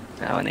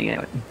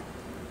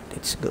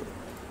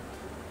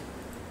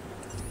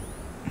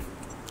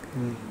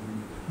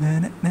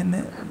 ഞാൻ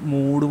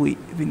മൂഡ് പോയി.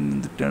 പിന്നെ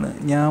എന്നിട്ടാണ്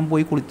ഞാൻ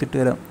പോയി കുളിച്ചിട്ട്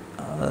വരാം.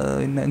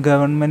 പിന്നെ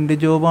ഗവൺമെൻറ്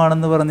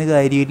ജോബാണെന്ന് പറഞ്ഞ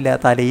കാര്യമില്ല,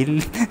 തലയിൽ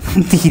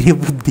തീരെ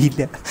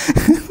ബുദ്ധിയില്ല.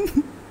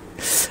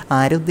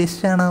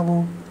 ആരുദ്ദേശിച്ചാണാവോ?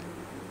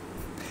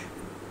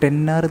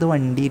 10R ഇത്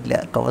വണ്ടിയില്ല,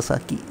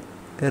 കവസാക്കി.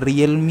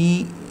 റിയൽമി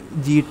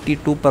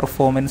GT2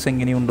 പെർഫോമൻസ്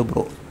എങ്ങനെയുണ്ട്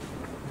ബ്രോ?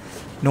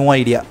 നോ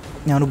ഐഡിയ,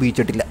 ഞാൻ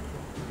ഉപയോഗിച്ചിട്ടില്ല.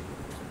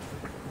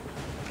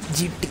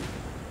 GT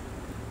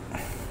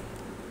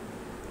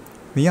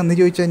നീ അന്ന്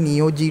ചോദിച്ചാൽ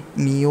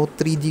നിയോ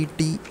 3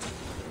 GT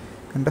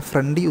എൻ്റെ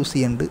ഫ്രണ്ട് യൂസ്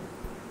ചെയ്യുന്നുണ്ട്.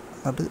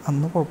 അത്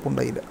അന്ന്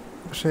കുഴപ്പമുണ്ടായില്ല,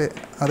 പക്ഷേ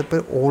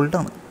അതിപ്പോൾ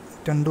ഓൾഡാണ്,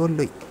 2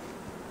 കൊല്ലമായി.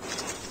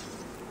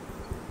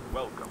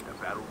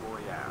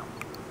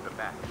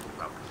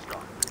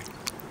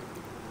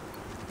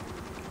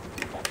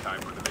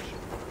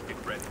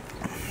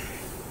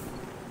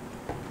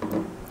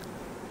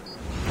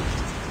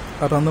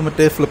 അതൊന്ന്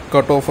മറ്റേ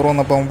ഫ്ലിപ്കാർട്ട് ഓഫർ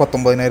വന്നപ്പോൾ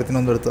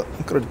 19,000 എടുത്ത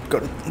ക്രെഡിറ്റ്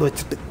കാർഡ്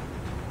വെച്ചിട്ട്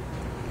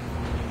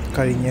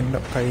കഴിഞ്ഞ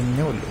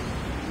കൊല്ലം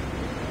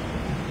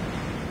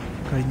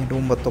കഴിഞ്ഞിട്ട്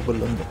മുമ്പത്തെ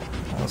കൊല്ലം എന്തോ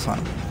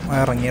അവസാനം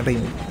ഇറങ്ങിയ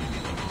ടൈമിൽ.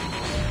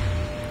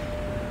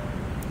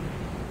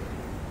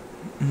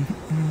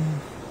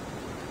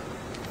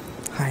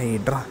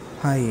 Hydra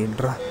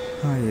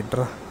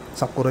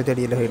സക്കുറ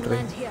ചെടിയിലെ hydra.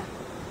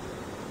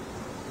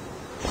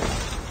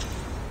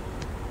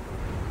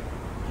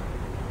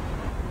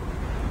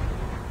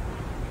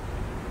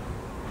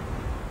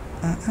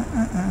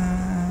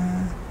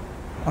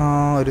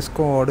 ഒരു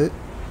സ്ക്വാഡ്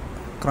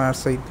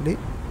ക്രാഷ് സൈറ്റിൽ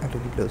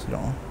അല്ലെങ്കിൽ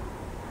വില്ലേഴ്സിലാണോ?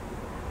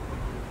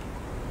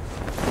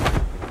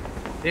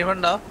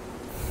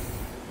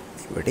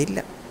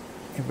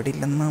 ഇവിടെ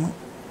ഇല്ലെന്നാണ്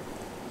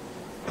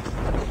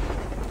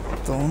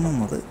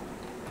തോന്നുന്നത്.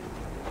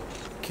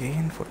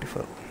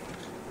 KN-44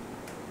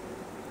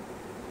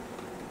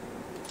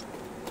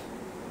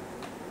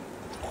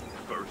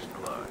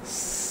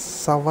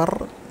 സവർ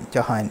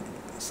ജഹാൻ.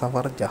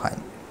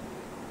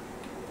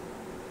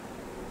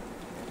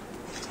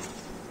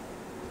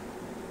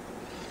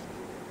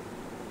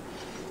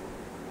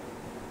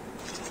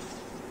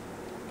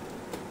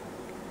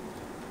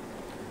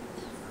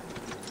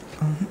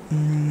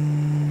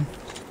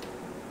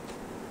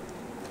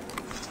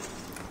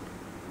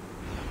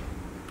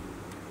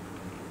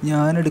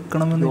 ഞാൻ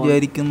എടുക്കണമെന്ന്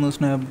വിചാരിക്കുന്നു.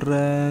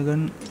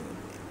 സ്നാപ്ഡ്രാഗൺ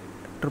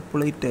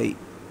 888 ആയി.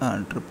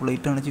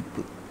 888 ആണ്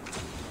ചിപ്പ്.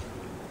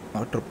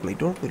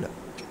 888 കുഴപ്പമില്ല.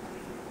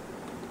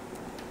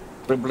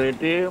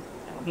 888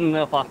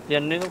 ഫസ്റ്റ്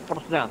ജെന്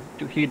പ്രശ്നമാണ്,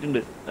 ഹീറ്റ്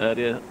ഉണ്ട്.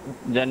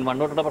 ജെൻ 1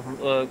 തൊട്ടിട്ട്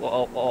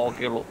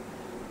ഓക്കെ ഉള്ളൂ.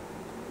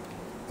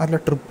 അല്ല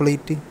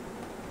 888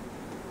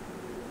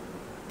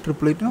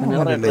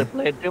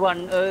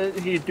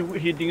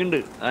 ഹീറ്റിംഗ് ഉണ്ട്.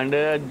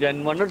 അതിന്റെ ജെൻ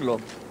 1 ഉണ്ടല്ലോ,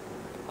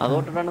 അത്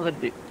തൊട്ടിട്ടാണ്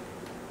സെറ്റ്.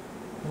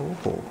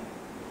 ഓഹോ,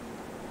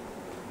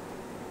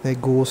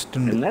 ഗോസ്റ്റ്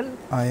ഉണ്ട്.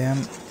 I am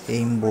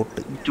aim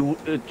boat.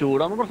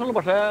 ചൂടാകുമ്പോൾ പ്രശ്നമില്ല,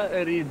 പക്ഷേ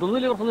ഇതൊന്നും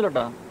വലിയ പ്രശ്നമില്ല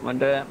കേട്ടാ.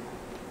 മറ്റേ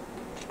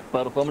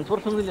പെർഫോമൻസ്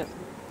പ്രശ്നമൊന്നുമില്ല.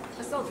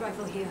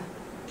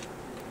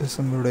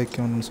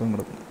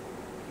 കിടക്കുന്നു.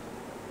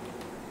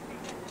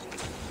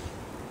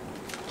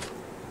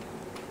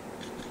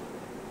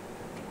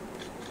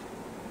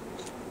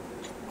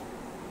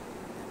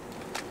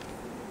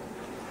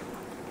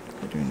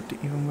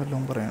 ഇവൻ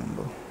വല്ലതും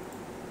പറയാനുണ്ടോ?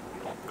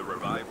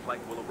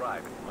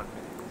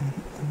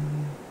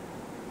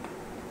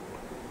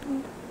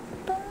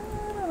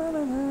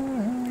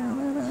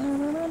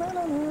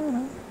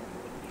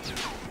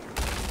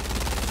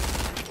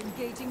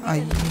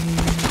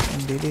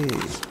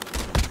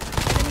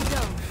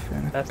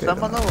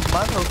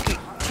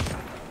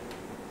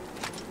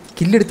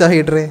 കില്ലെടുത്താ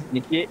ഹൈഡ്രേ?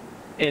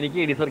 എനിക്ക്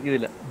ഡിസർക്ക്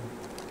ചെയ്തില്ല.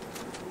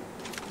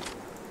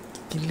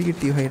 കില്ല്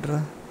കിട്ടിയോ ഹൈഡ്ര?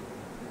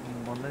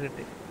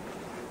 കിട്ടി.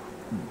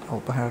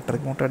 അപ്പോൾ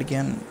ഹാട്രിക് മോട്ട്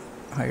അടിക്കാൻ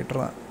ഹൈഡ്ര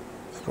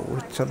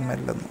രോഹിത്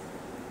ശർമ്മല്ലെന്ന്.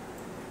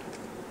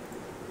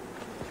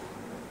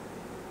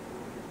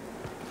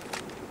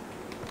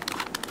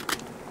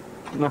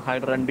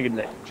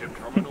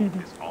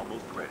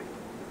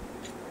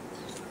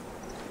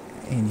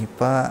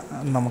 ഇനിയിപ്പ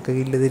നമുക്ക്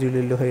കില്ല്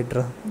തരില്ലല്ലോ ഹൈഡ്ര,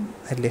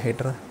 അല്ലേ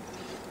ഹൈഡ്ര?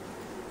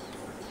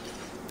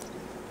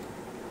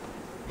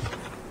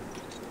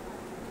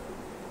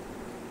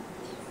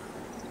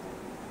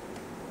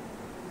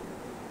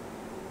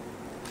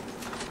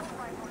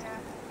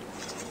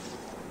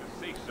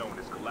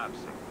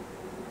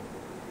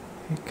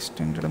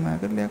 എക്സ്റ്റെൻഡ്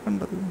മാഗല്ലേ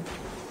കണ്ടത്?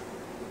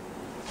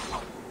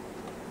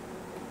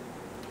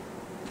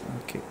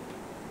 ഓക്കെ,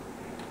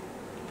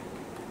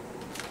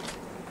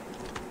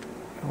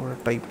 അവിടെ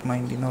ടൈപ്പ്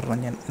 90 എന്ന്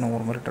പറഞ്ഞാൽ ഞാൻ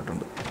നോർമൽ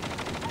ഇട്ടിട്ടുണ്ട്.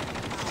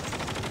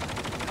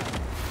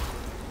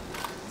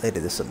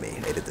 അരുത്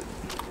സമയം അരുത്.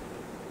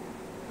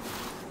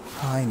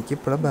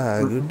 എനിക്കിപ്പോഴാണ്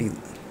ബാഗ്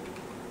കിട്ടിയത്.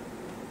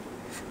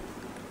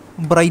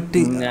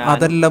 ബ്രൈറ്റ്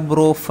അതല്ല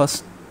ബ്രോ,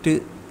 ഫസ്റ്റ്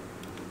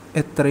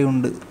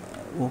എത്രയുണ്ട്?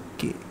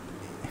 Okay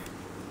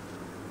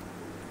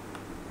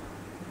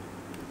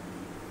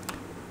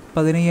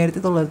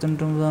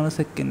 19,999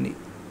 second.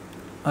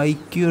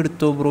 IQ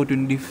എടുത്തോ ബ്രോ,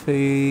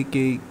 25K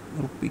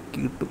റുപ്പിക്ക്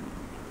കിട്ടും.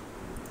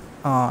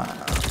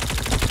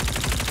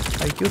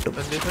 IQ കിട്ടും.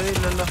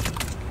 ഇല്ലല്ലോ.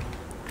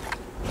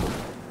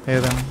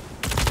 ഏതാണ്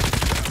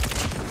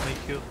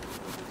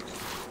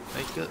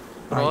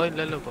പ്രോ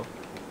ഇല്ലല്ലോ ഇപ്പൊ.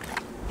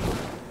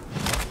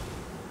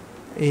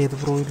 ഏത്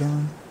പ്രോ ഇല്ല?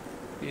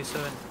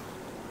 P7.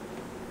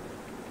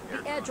 The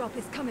airdrop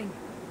is coming.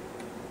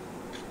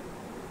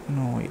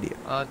 No idea.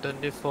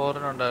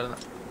 24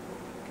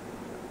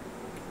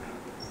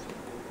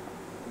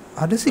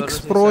 അത് 6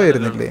 Pro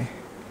ആയിരുന്നില്ലേ?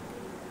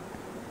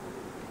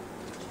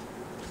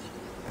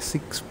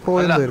 6 Pro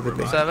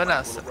ആയിരുന്നില്ലേ? 7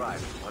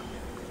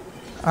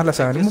 അല്ല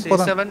 7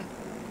 30.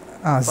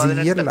 Z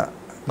അല്ല,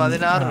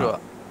 16 രൂപ.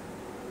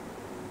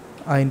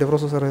 അതിന്റെ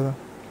പ്രോസസ്സർ ഏതാ?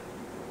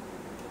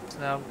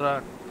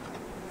 സ്നാപ്ഡ്രാഗൺ.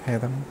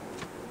 ഏതാണ്?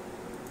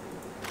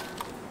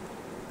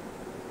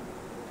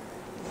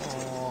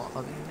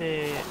 അതിന്റെ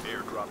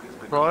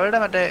പ്രോയുടെ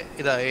മറ്റേ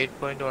ഇതാ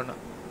 8.1.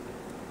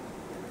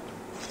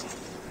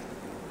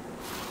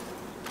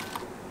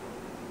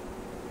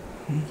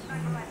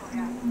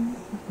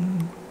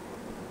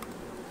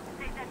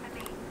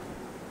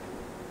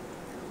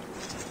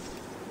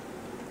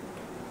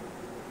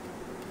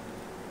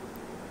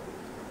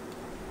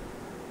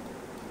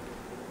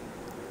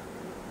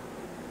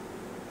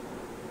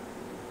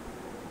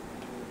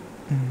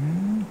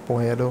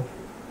 പോയാലോ?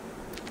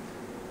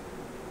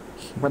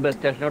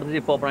 സ്റ്റേഷനടുത്ത്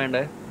ജിപ്പ് ഓപ്പൺ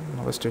ആയിണ്ടേ.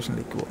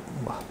 സ്റ്റേഷനിലേക്ക്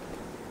പോവാം.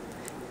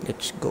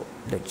 Let's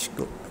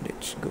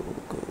go.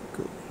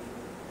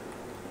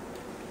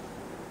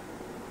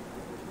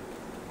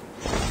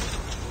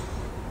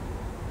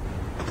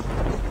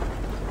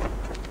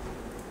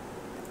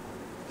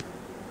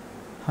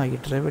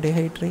 ഹൈഡ്ര എവിടെ?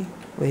 ഹൈഡ്രേ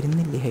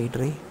വരുന്നില്ലേ?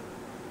 ഹൈഡ്രേ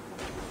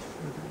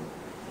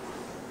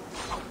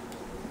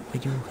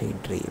വരൂ,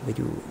 ഹൈഡ്രേ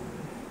വരൂ.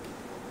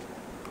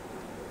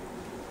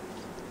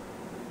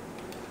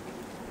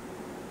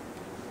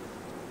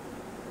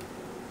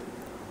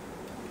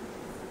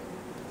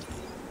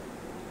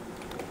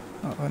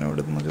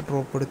 അവനവിടെ നിന്ന്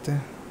ഡ്രോപ്പ് എടുത്ത്.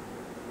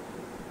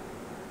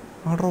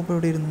 ആ ഡ്രോപ്പ്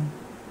എവിടെ ഇരുന്നു?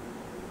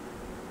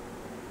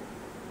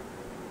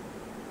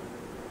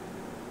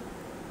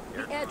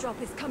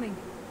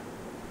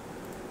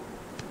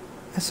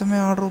 SMA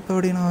ആ ഡ്രോപ്പ്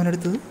എവിടെയാണ്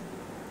അവനെടുത്തത്?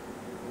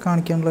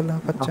 കാണിക്കാനുള്ളല്ലോ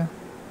പച്ച.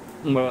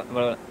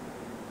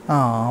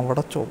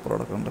 അവിടെ ചോപ്പർ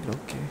അടക്കണ്ടല്ലോ.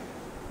 ഓക്കെ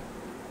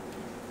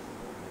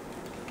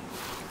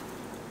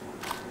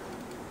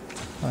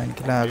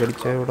എനിക്ക്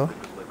ലാഗടിച്ച ഇവിടെ.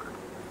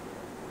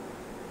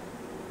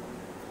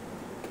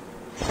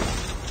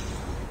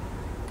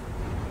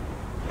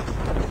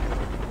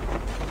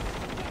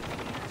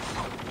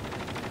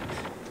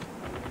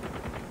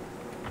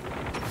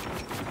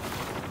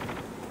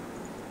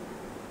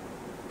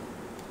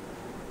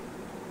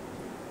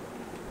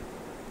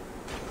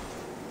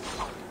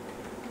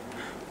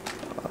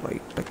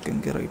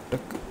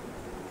 റൈറ്റക്ക്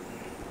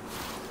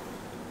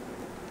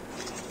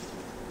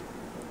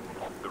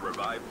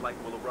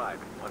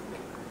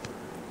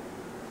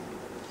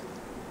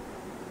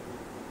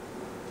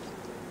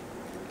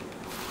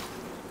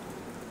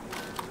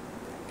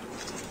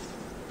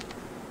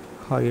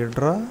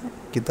ഹൈഡ്ര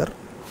കിതർ.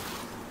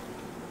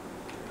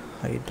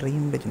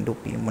 ഹൈഡ്രയും ലെജൻഡ്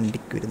ഒപ്പിയും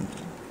വണ്ടിക്ക് വരുന്നു.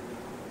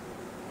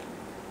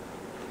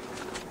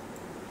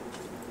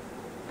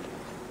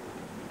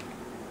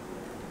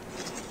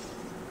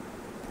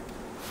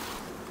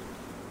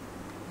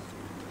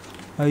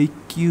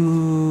 IQ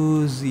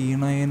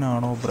Z9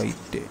 ആണോ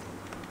ബ്രൈറ്റ്?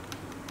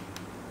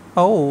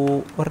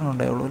 ഒരെണ്ണം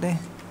ഉണ്ടായുള്ളൂ അല്ലേ?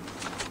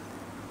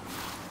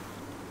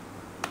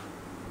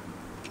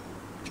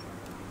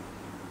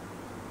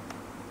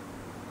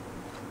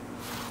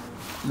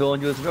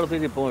 ലോഞ്ച്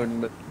അടുത്ത് ഇപ്പോൾ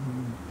ഉണ്ട്.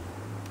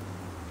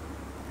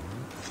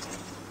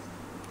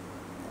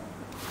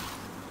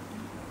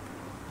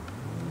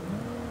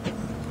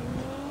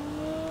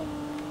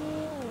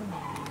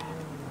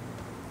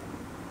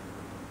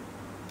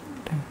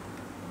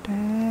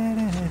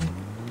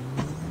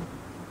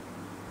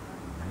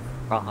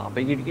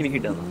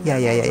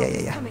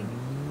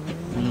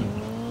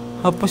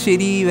 അപ്പോൾ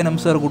ശരി വെനം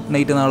സാർ, ഗുഡ്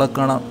നൈറ്റ്. നാളെ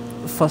കാണാം.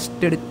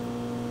 ഫസ്റ്റ്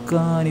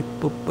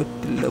എടുക്കാനിപ്പോൾ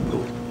പറ്റില്ല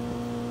ബ്രോ.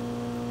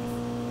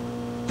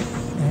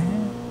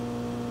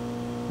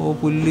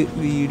 പുല്ല്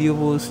വീഡിയോ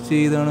പോസ്റ്റ്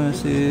ചെയ്താണ്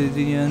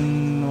മെസ്സേജ് ഞാൻ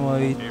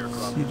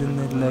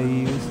വായിച്ചിരുന്ന.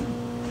 ലൈവ്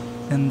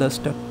എന്താ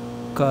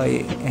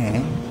സ്റ്റക്കായേ?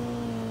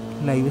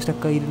 ലൈവ്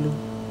സ്റ്റക്കായില്ലല്ലോ,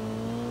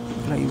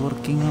 ലൈവ്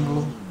വർക്കിംഗ്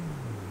ആണല്ലോ.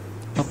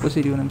 അപ്പോൾ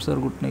ശരി venom sir,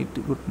 good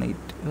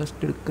night.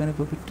 First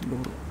എടുക്കാനിപ്പോൾ പറ്റില്ല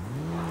bro.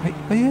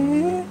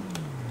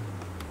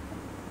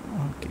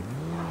 Okay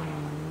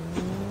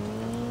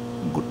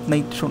good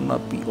night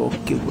ഷൊണ്ണാപ്പി.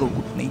 Okay bro,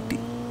 good night.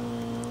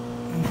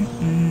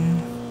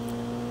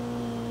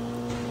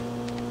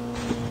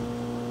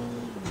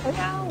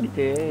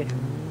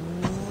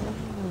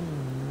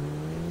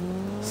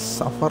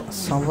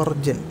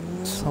 സവർജൻ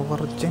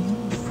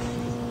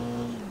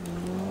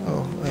ഓ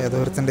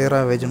ഏതോരത്തിൻ്റെ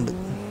റാവേജ് ഉണ്ട്.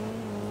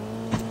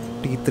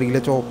 T3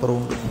 ചോപ്പറും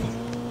ഉണ്ട്.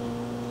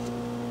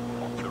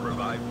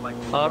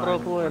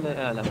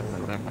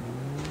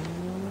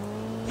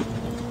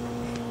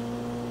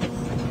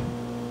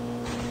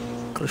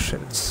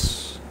 ക്രിഷൽസ്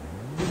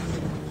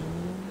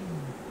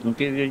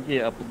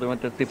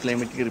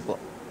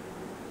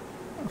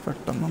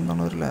പെട്ടെന്ന്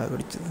എന്താണ് ഒരു ലാഗ്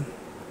അടിച്ചത്?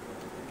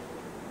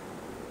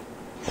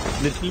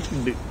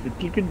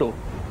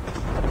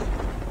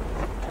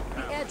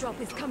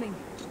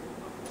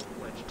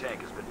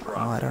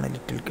 ആരാണ്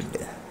ലിറ്റിൽ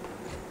കിഡ്?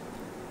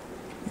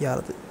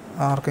 ഇയാളത്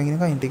ആർക്കെങ്കിലും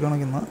കഴിഞ്ഞിട്ട്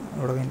കണക്കുന്ന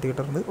ഇവിടെ കഴിഞ്ഞിട്ട്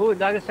കിട്ടാറുണ്ട്.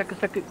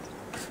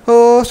 ഓ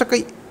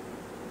സ്റ്റക്കായി.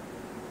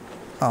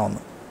 ആ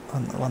വന്നു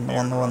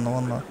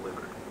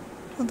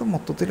അത്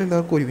മൊത്തത്തിൽ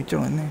എല്ലാവർക്കും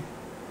ഒരുമിച്ചാണ് എന്നെ.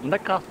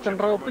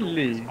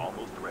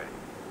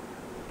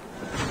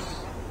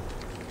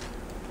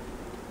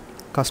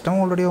 കസ്റ്റം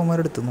ഓൾറെഡി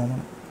അവന്മാരെടുത്തു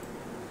തോന്നുന്നു.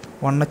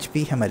 1 HP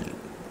ഹെമൽ.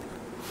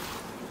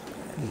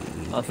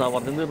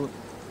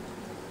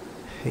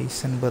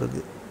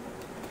 ഹൈസൻബർഗ്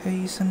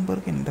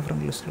എൻ്റെ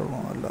ഫ്രണ്ട് ലിസ്റ്റിലുള്ള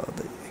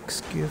അല്ലാതെ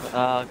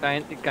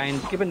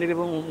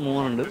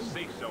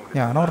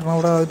ഞാൻ പറഞ്ഞ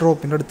അവിടെ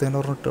ഡ്രോപ്പിൻ്റെ അടുത്ത് തന്നെ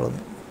പറഞ്ഞിട്ട്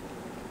കളഞ്ഞു.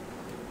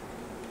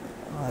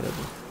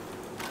 ആരത്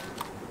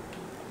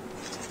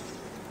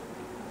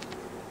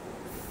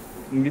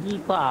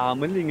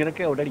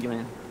ഇങ്ങനൊക്കെ എവിടെ അടിക്കണേ?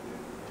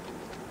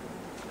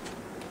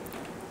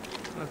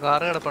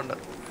 കാറ് കിടപ്പുണ്ട്.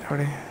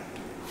 എവിടെ?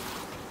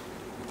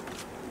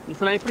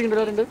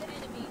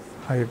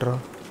 ഹൈഡ്ര.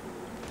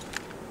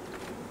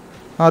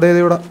 അതെ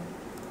ഇവിടെ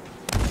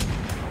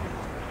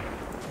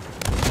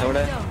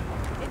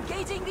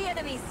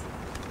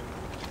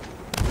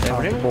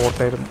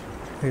ബോട്ടായിരുന്നു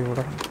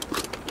ഇവിടെ.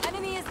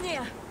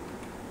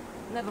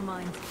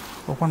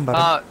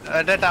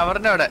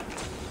 ടവറിന്റെ അവിടെ.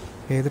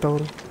 ഏത്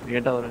ടവർ?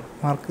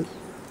 മാർക്ക്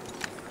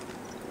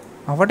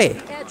അവിടെ.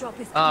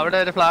 അവിടെ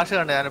ഒരു ഫ്ലാഷ്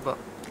കണ്ടു ഞാനിപ്പോ.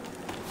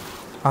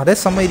 അതെ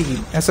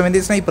സമ്മതിക്കും.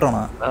 S70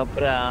 സ്നൈപ്പറാണോ?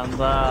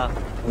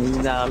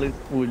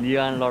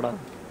 പുലിയാണല്ലോടാ.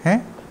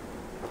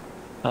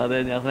 അതെ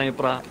ഞാൻ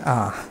സ്നൈപ്പറാ. ആ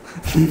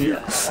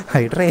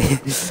ഹൈഡ്രേ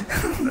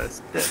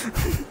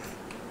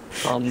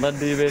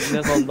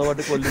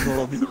സ്വന്തമായിട്ട്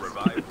കൊല്ലുന്നോളൂ.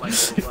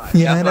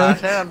 ഞാൻ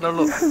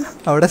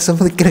അവിടെ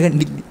സമ്മതിക്കണ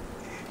കണ്ടില്ല.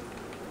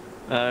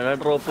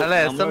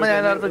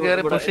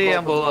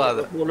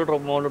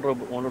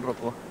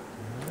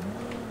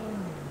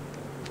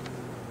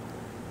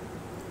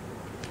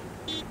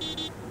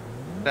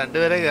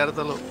 രണ്ടുപേരെ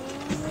കേറത്തുള്ളൂ.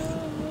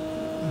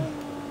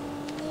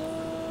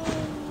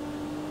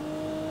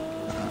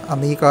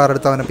 അന്ന് ഈ കാർ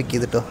എടുത്ത് അവനെ പിക്ക്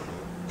ചെയ്തിട്ടോ.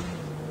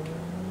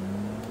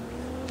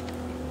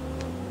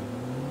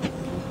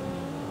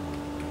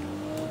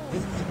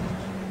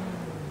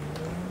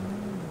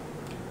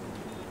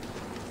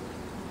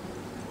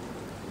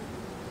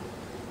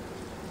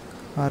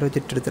 ആരോ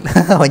ജെറ്റെടുത്തില്ല.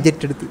 അവൻ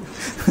ജെറ്റെടുത്ത്.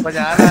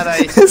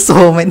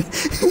 സോമൻ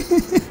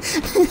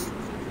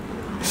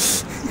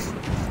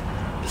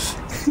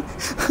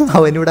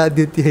അവനിവിടെ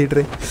ആദ്യത്തെ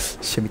ഹൈഡ്രേ.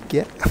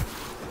 ക്ഷമിക്കുക,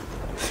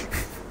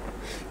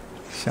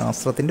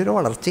 ശാസ്ത്രത്തിൻ്റെ ഒരു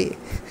വളർച്ചയെ.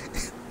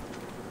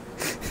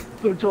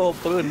 ആ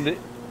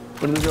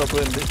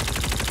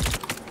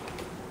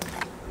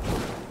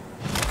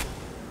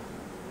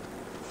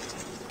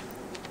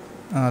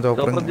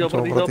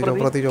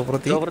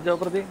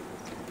ചോപ്രത്തി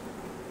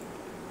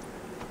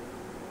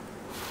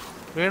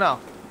വീണോ?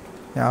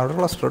 ഞാൻ അവിടെ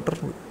ക്ലസ്റ്റർ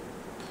ഇട്ടിട്ടുണ്ട്.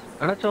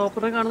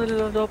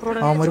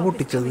 അവന്മാര്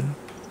പൊട്ടിച്ചത്.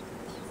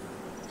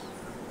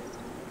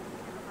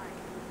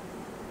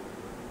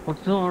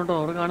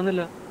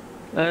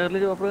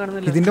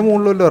 ഇതിന്റെ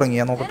മുകളിലല്ലോ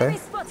ഇറങ്ങിയാ നോക്കട്ടെ.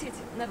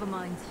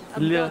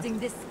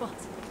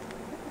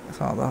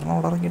 സാധാരണ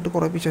അവിടെ ഇറങ്ങിയിട്ട്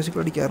കുറെ പിശാചുകൾ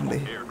അടിക്കാറുണ്ട്.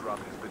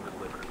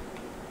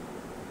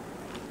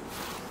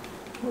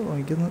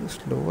 എനിക്കൊന്ന്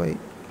സ്ലോ ആയി.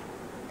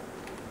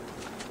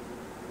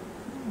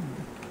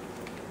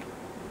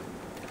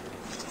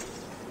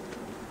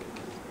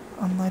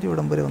 അന്നാലും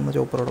ഇവിടം വരെ വന്ന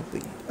ചോപ്പർ അവിടെ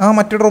പോയി. ആ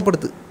മറ്റേ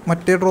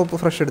ഡ്രോപ്പ്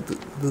ഫ്രഷ് എടുത്ത്.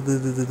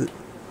 ഇത്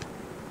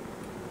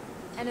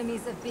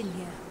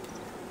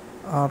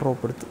ആ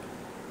ഡ്രോപ്പ് എടുത്ത്.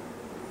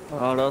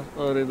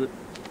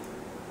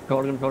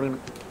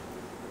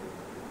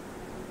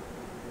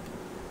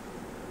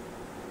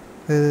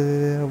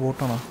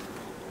 ബോട്ടാണോ?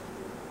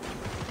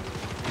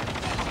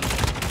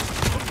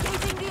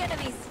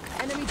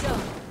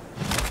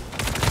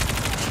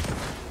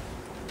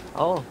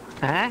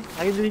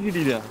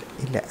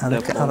 ഇല്ല,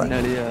 അതൊക്കെ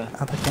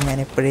ഞാൻ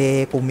എപ്പോഴേ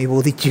കുമ്മി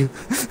ബോധിച്ചു.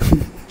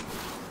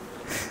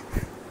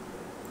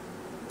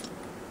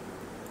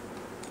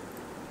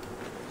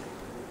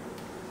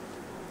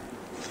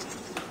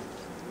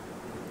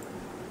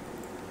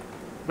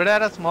 ഇവിടെ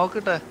ആരാ സ്മോക്ക്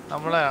ഇട്ട്?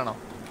 നമ്മളെയാണോ?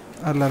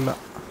 അല്ല,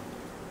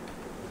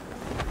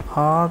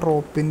 ആ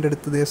ഡ്രോപ്പിൻ്റെ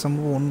അടുത്ത് ഇതേ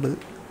സംഭവം ഉണ്ട്.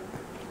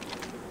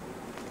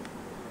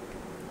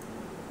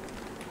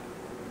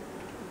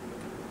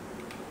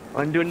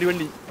 വണ്ടി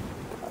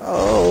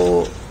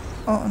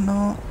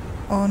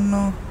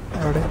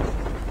എവിടെ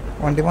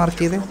വണ്ടി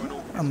മാർക്ക് ചെയ്ത്?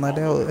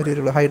 എന്നാലേ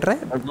ഒരു ഹൈഡ്രേ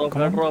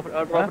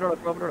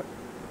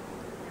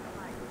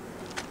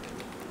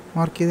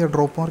മാർക്ക് ചെയ്ത്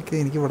ഡ്രോപ്പ് മാർക്ക്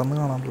ചെയ്ത്. എനിക്ക് ഇവിടെ നിന്ന്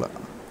കാണാനില്ല.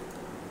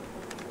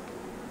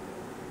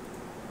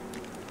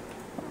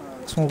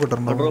 സ്മോക്ക്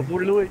ഇട്ടിട്ടുണ്ടോ? ഡ്രോപ്പ്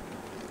ഉള്ളിൽ പോയി.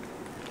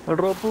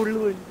 ഡ്രോപ്പ് ഉള്ളിൽ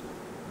പോയി.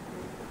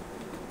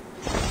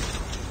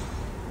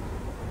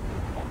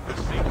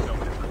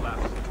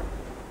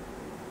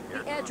 The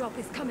airdrop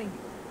is coming.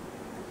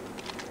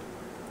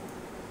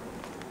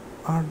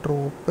 ആ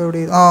ഡ്രോപ്പ്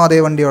എവിടെ? ആ അതേ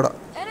വണ്ടി അവിടെ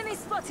Enemy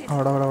spotted.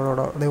 അവിടെ അവിടെ അവിടെ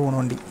അവിടെ അതേ പോണു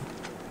വണ്ടി.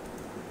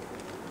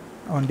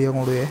 വണ്ടി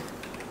അങ്ങോട്ട് പോയേ.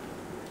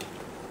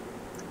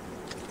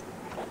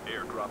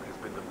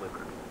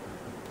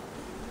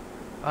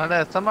 അവിടെ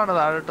SM ആണ്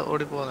താഴോട്ട്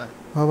ഓടിപ്പോകുന്നത്.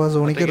 വാ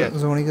സോണി കയറ്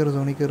സോണി കയറ്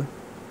സോണി കയറ്.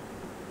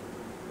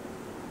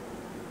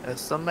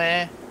 SMA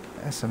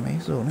SMA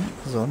zone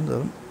zone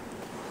zone.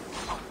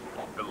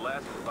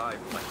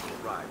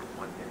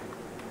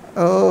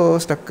 ഓ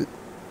stuck.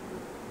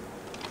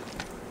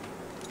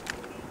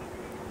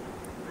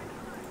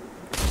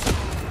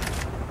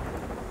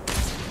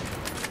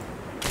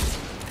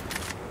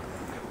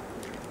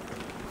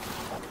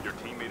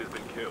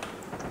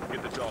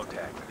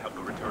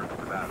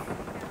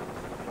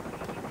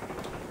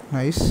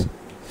 Nice.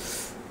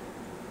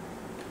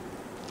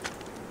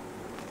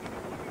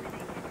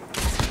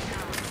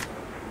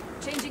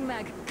 Changing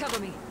mag. Cover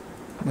me.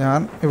 ഞാൻ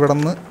ഇവിടെ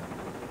നിന്ന്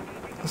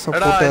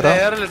സപ്പോർട്ട് തരാം.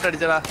 എയറിലിട്ട്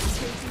അടിച്ചടാ.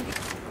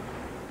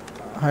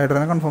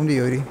 ഹൈഡ്രനെ കൺഫേം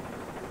ചെയ്യോ അവര്?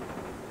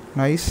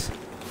 നൈസ്.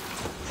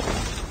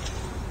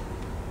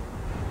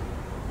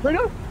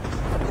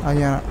 ആ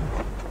ഞാൻ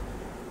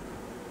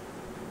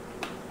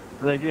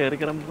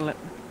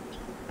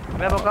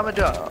പൊക്കാൻ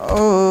പറ്റുമോ? ഓ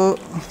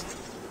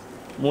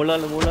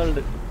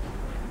മൂളാളുണ്ട്.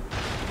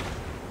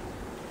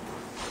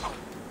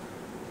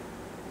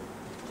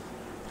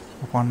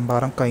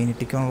 പണ്ടാരം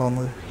കൈനിട്ടിക്കാണല്ലോ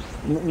വന്നത്.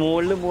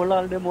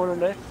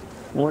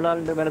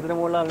 മൂളാളുണ്ട് മരത്തിന്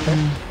മൂളാളുണ്ട്.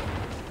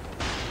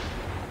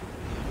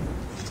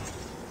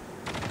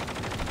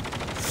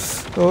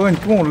 ഓ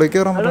എനിക്ക് മുകളിലേക്ക്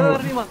കയറാൻ പറ്റുള്ളൂ.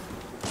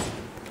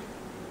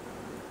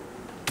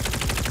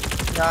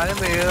 ഞാനും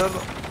വേറെ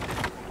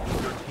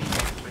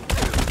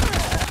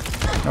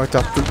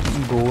ചത്ത്.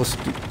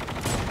 Ghost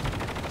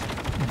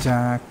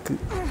Jack.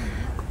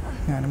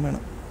 ഞാനും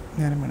വേണം.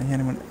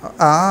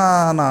 ആ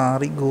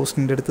നാറി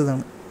ഗോസ്റ്റിൻ്റെ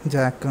അടുത്തതാണ്.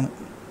 ജാക്കാണ്.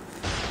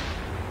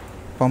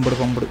 പമ്പട്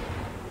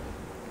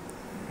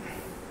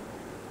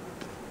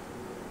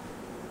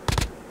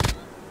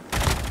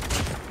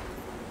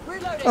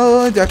ഓ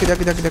ജാക്ക്.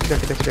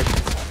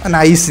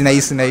 നൈസ്.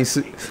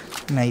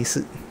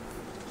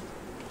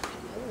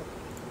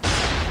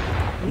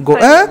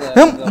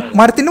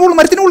 മരത്തിന്റെ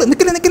മുകളിൽ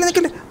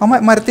നിക്കല്ലേ. ആ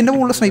മരത്തിന്റെ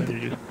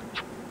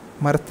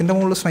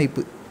മുകളിൽ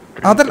സ്നൈപ്പ്.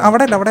 അതല്ല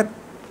അവിടെ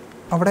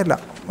അല്ല.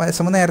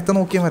 നേരത്തെ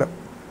നോക്കിയാൽ മരം.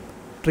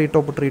 ട്രീ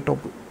ടോപ്പ്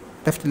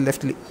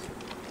ലെഫ്റ്റിൽ.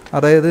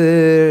 അതായത്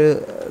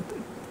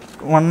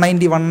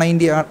 190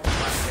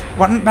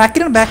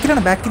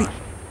 ബാക്കിലാണ്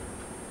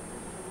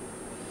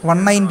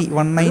 190.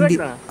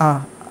 ആ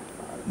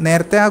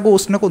നേരത്തെ ആ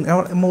ഗോസ്റ്റിനെ കൊന്നു.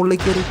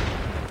 മുകളിലേക്ക് ഒരു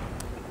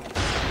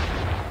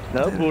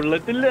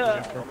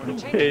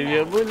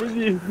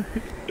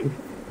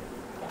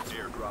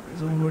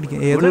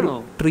ഏതൊരു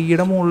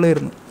ട്രീയുടെ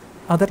മുകളിലായിരുന്നു.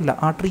 അതല്ല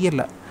ആ ട്രീ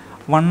അല്ല.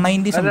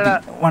 190 സംതിങ്.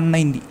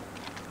 190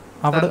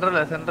 അവിടെ.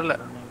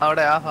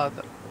 അതെ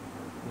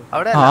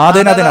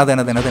 190.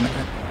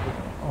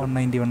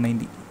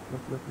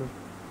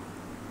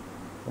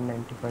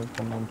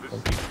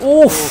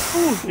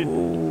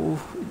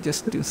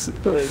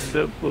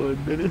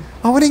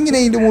 അവനെങ്ങനെ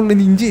അതിന്റെ മുകളിൽ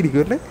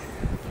നിഞ്ചിരിക്കും അല്ലേ?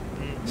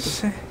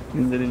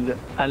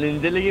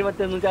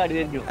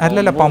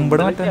 അല്ലല്ല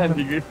പമ്പട് മറ്റേ.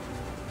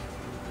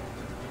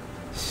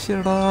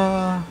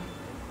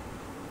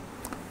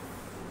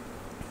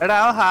 എടാ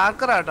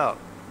ഹാക്കറാട്ടോ.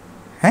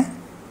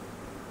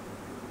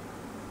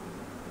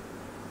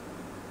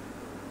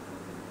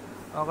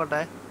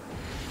 നോക്കട്ടെ.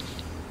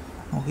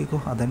 നോക്കിക്കോ.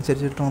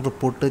 അതനുസരിച്ചിട്ട്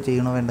റിപ്പോർട്ട്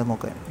ചെയ്യണോ വേണ്ട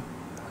നോക്കാൻ.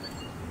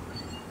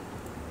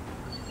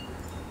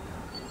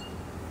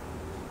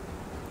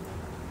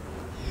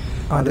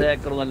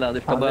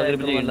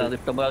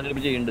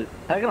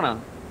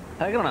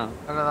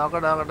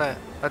 നോക്കട്ടെ.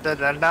 മറ്റേ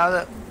രണ്ടാമത്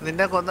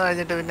നിന്നെ കൊന്നു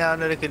കഴിഞ്ഞിട്ട് പിന്നെ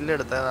അവനൊരു കില്ല്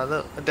എടുത്തത്. അത്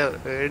മറ്റേ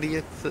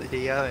ADX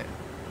ചെയ്യാതെ.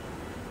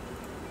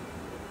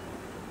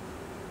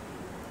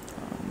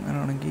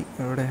 അങ്ങനെയാണെങ്കിൽ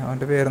എവിടെ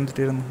അവൻ്റെ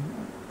പേരെന്തിട്ടായിരുന്നു?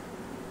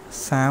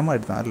 സാം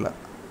ആയിരുന്നു. അല്ല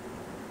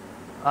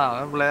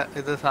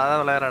ഇത് സാധാ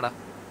പ്ലെയറാടാ.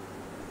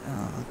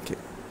 ഓക്കെ.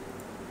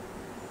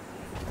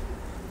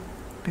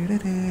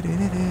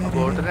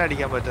 ബോട്ടിനെ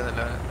അടിക്കാൻ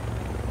പറ്റുന്നില്ല.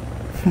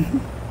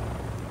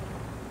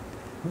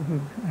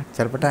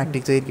 ചിലപ്പോ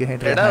ടാക്ടിക്സ് ആയിരിക്കും.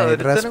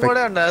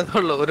 കൂടെ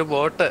ഉണ്ടായിരുന്നുള്ളൂ ഒരു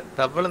ബോട്ട്.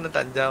 നമ്മൾ എന്നിട്ട്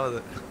അഞ്ചാമത്.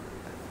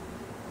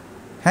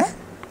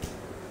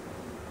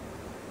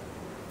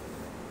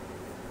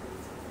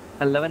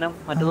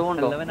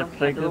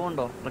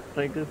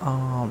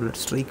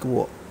 ബ്ലഡ് സ്ട്രൈക്ക്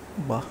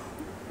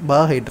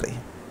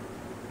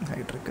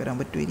ഹൈഡ്രയ്ക്ക് വരാൻ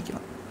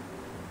പറ്റുമായിരിക്കണം.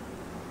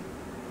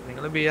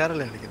 നിങ്ങൾ BR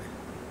അല്ലേ കളിക്കുന്നത്?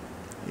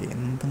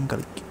 എന്തും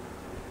കളിക്കും.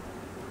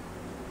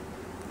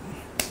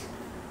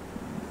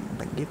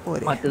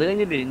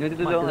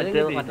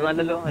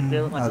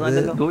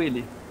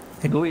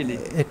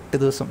 8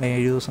 ദിവസം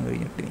 7 ദിവസം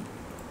കഴിഞ്ഞിട്ട്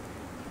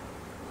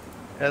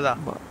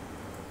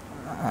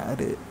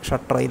ഒരു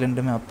ഷട്ടർ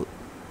ഐലൻഡ് മാപ്പ്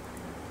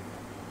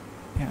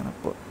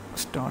ഞാനപ്പോൾ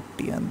സ്റ്റാർട്ട്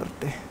ചെയ്യാൻ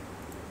തരട്ടെ.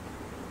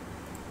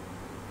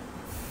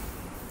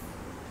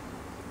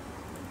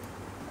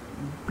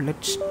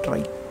 Blood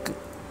strike.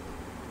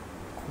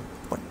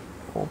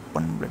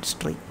 Open blood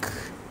strike.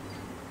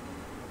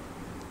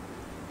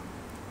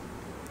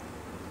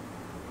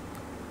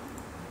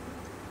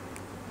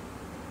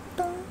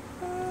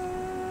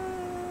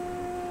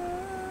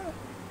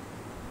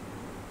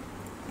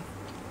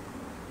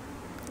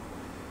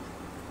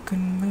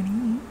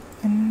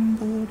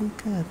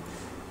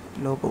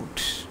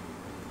 Logout.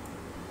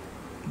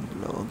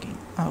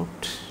 Logging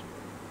out.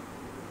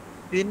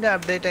 ഇതിന്റെ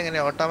അപ്ഡേറ്റ് എങ്ങനെ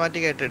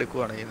ഓട്ടോമാറ്റിക് ആയിട്ട്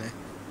എടുക്കുവാണ് ചെയ്യുന്നത്?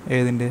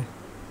 ഏതിൻ്റെ?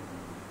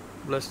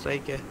 ബ്ലഡ്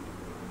സ്ട്രൈക്ക്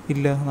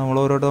ഇല്ല, നമ്മൾ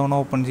ഓരോ തവണ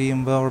ഓപ്പൺ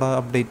ചെയ്യുമ്പോൾ അവിടെ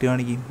അപ്ഡേറ്റ്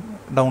കാണിക്കും,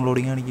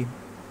 ഡൗൺലോഡിങ് കാണിക്കും.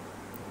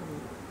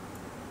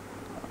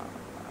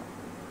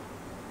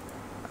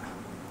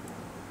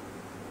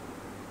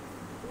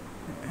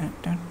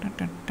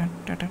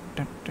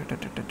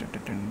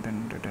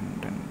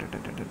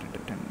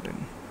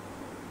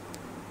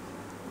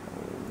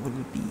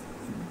 Will be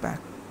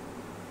back.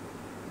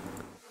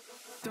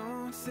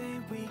 Don't say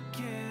we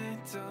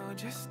can't, oh,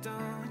 just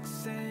don't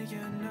say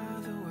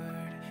another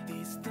word.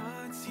 These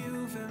thoughts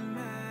you've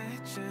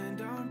imagined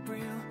aren't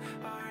real,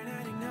 aren't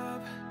adding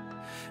up.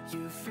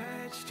 You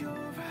fetched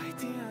your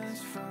ideas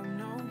from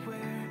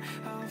nowhere,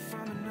 all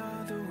from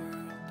another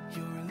world.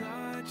 Your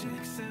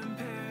logic's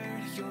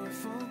impaired, your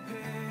full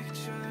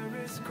picture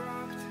is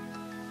cropped.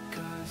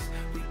 'Cause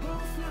we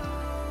both know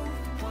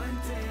one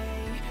day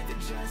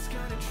they're just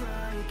gonna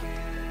try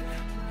again.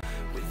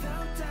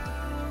 Without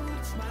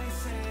doubt, might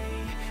say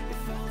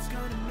if all's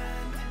gonna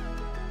mend.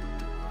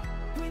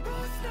 We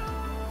both know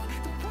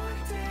that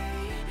one day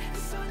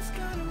the sun's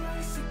gonna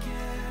rise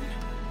again.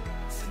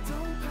 So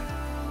don't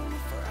pout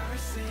for our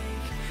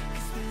sake,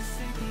 'cause this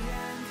ain't the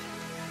end.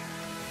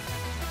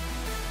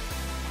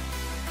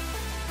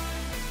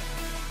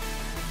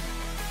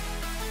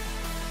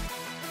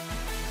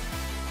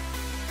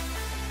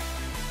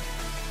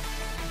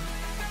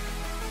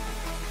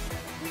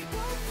 We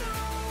both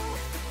know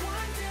that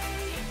one day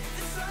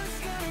the sun's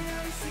gonna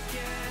rise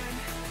again.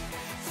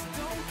 So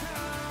don't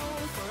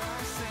pout for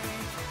our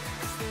sake,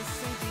 'cause this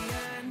ain't the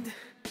end.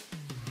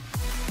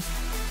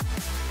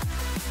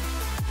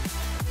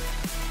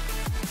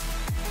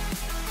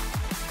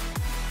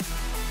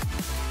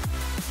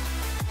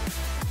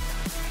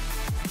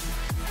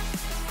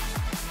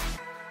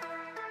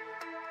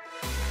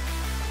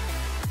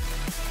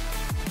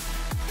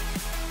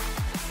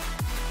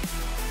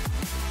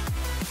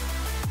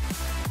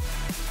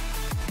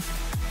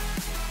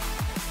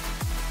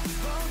 We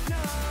both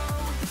know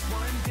that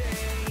one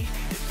day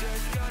they're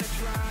just gonna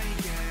try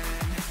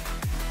again.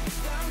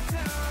 Without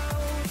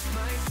doubt,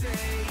 might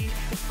say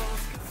if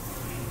all's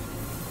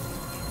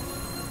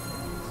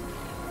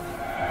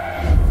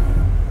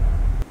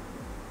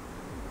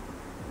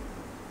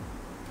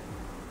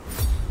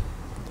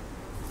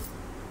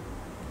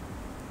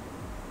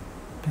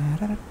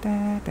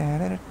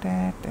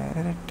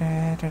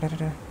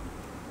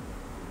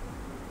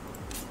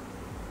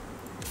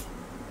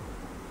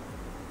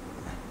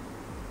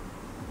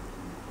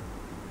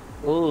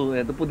ഓ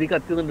ഇത് പുതിയ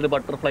കത്തുന്നുണ്ടല്ലോ,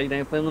 butterfly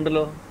knife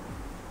എന്നുണ്ടല്ലോ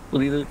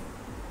പുതിയത്.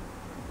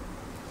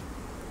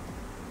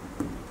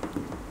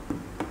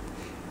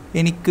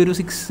 എനിക്കൊരു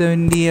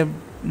 670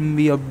 MB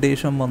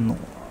updation വന്നു.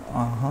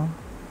 ആഹാ,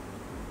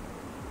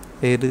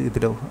 ഏത്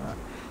ഇതിലോ?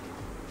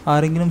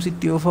 ആരെങ്കിലും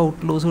city of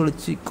Outlaws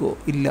കളിച്ചിക്കോ?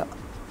 ഇല്ല.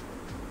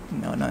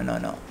 No no no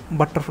no.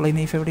 Butterfly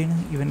knife എവിടെയാണ്?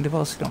 ഇവൻ്റെ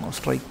പാസിലാണോ?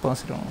 സ്ട്രൈക്ക്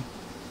പാസിലാണോ?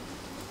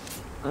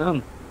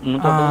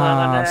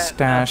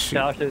 സ്റ്റാഷ്.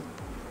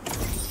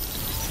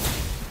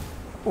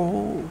 ഓ,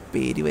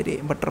 പേര് വരെ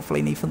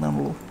ബട്ടർഫ്ലൈ നൈഫ്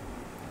എന്നാണല്ലോ.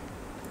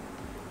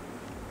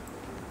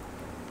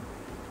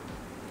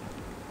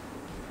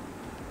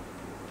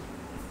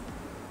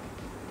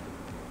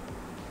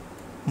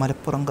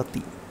 മലപ്പുറം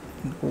കത്തി.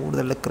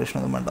 കൂടുതൽ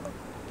ഡെക്കറേഷനൊന്നും വേണ്ട.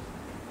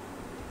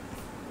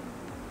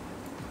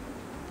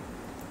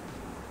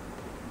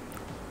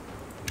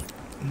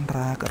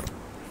 ഡ്രാഗർ.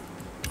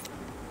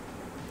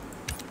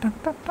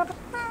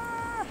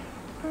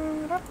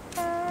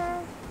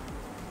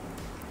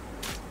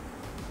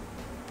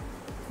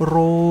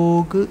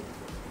 Rogue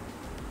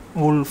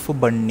wolf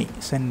bunny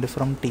send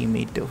from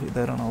teammate of.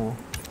 ഇതാരണോ?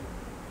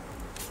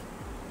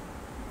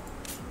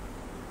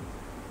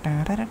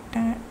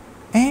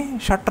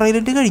 Shutter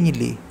island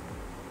കഴിഞ്ഞില്ലേ?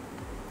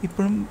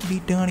 ഇപ്പോഴും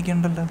ബീറ്റ്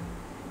കാണിക്കണ്ടല്ലോ.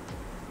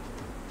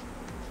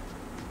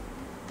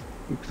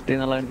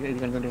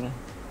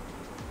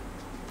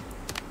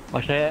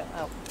 പക്ഷേ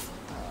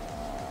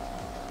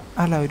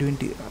അല്ല, ഒരു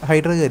മിനിറ്റ്.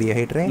 ഹൈഡ്ര കയറിയ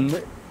ഹൈഡ്രേ?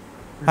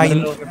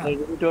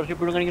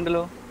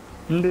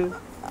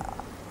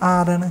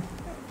 അതാണ്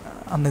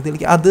അന്ന്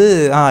ഇതിലേക്ക്. അത്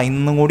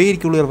ഇന്നും കൂടി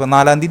ഇരിക്കുള്ളൂ ചിലപ്പോൾ.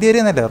 4-ാം തീയതി വരെ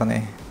എന്നല്ലേ പറഞ്ഞേ?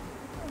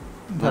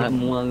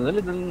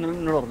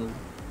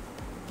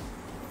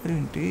 ഒരു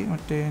മിനിറ്റ്.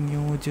 മറ്റേ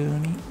ന്യൂ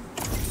ജേണി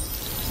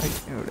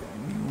എവിടെ?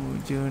 New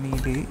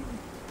ജേണിയിൽ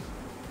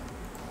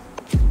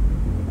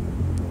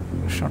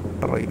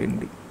shutter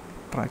island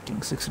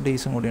tracking 6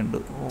 days കൂടി ഉണ്ട്.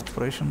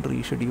 ഓപ്പറേഷൻ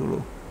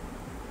റീഷെഡ്യൂളോ?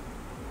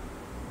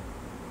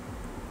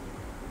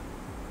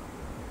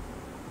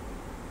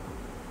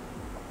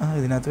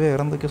 ഇതിനകത്ത്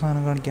വേറെ എന്തൊക്കെ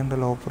സാധനം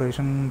കാണിക്കാനുണ്ടല്ലോ.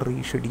 Operation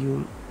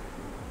reschedule.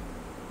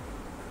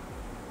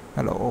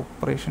 അല്ല,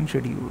 ഓപ്പറേഷൻ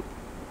ഷെഡ്യൂൾ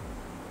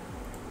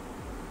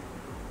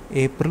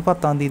ഏപ്രിൽ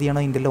 10-ാം തീയതിയാണ്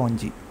അതിൻ്റെ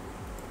ലോഞ്ച്.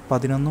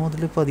 11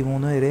 മുതൽ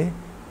 13 വരെ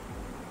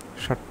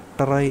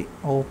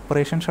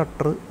operation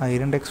shutter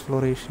island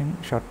exploration,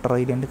 shutter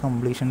island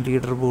completion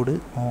leader board,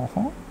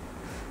 ഓഹോ,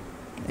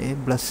 A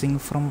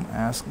blessing from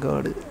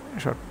Asgard,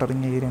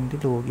 shuttering island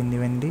login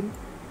event,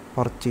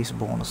 purchase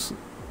bonus.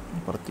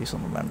 Purchase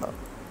ഒന്നും വേണ്ട,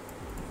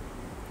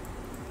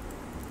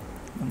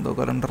 എന്തോ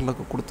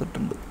കലണ്ടറിലൊക്കെ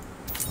കൊടുത്തിട്ടുണ്ട്.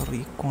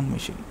 റീകോൺ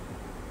മെഷീൻ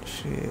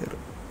ഷെയർ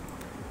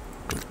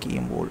ക്ലിക്ക്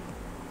ചെയ്യുമ്പോൾ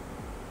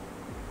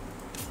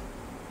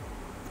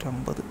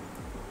 50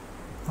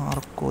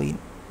 ആർക്കോയിൻ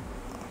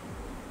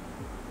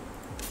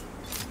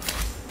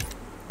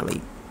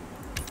ക്ലെയിം.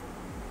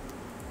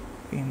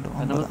 വീണ്ടും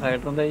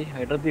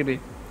ഹൈഡ്ര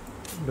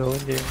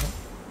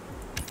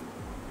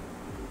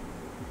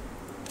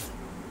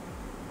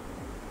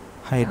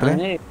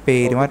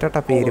പേര്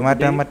മാറ്റാട്ടാ, പേര്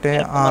മാറ്റാൻ മറ്റേ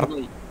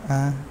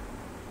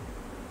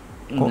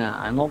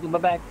ഞാൻ നോക്കുമ്പോ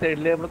ബാക്ക്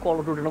സൈഡില് നമ്മള് കോൾ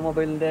ഓഫ് ഡ്യൂട്ടിയുടെ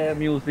മൊബൈലിന്റെ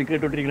മ്യൂസിക്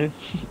കേട്ടോണ്ടിരിക്കണ്.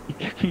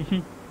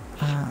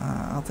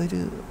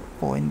 അതൊരു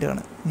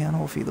പോയിന്റാണ്. ഞാൻ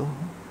ഓഫ് ചെയ്തോ?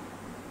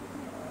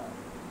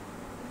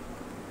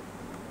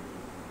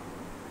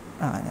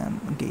 ഞാൻ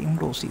ഗെയിം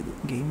ക്ലോസ് ചെയ്തു.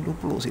 Game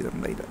loop close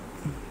ചെയ്തിട്ടുണ്ടായില്ല.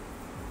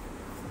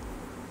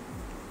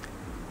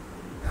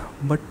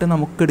 ബട്ട്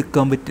നമുക്ക്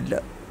എടുക്കാൻ പറ്റില്ല.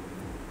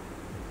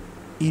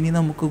 ഇനി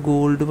നമുക്ക്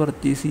ഗോൾഡ്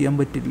പർച്ചേസ് ചെയ്യാൻ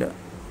പറ്റില്ല.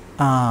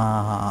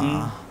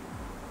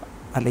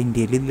 അല്ല,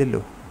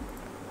 ഇന്ത്യയിലില്ലല്ലോ.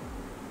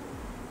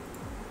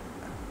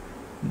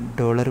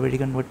 ഡോളർ വഴി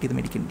കൺവേർട്ട് ചെയ്ത്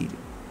മേടിക്കേണ്ടി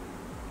വരും.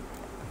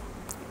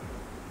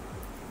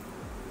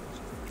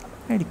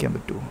 മേടിക്കാൻ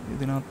പറ്റുമോ?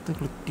 ഇതിനകത്ത്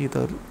ക്ലിക്ക്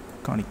ചെയ്താൽ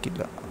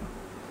കാണിക്കില്ല.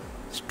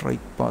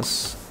 Strike pass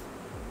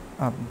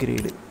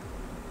upgrade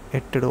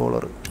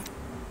 $8.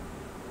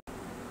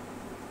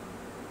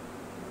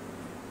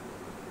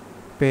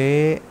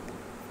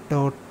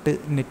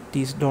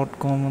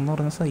 pay.netis.com എന്ന്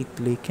പറഞ്ഞ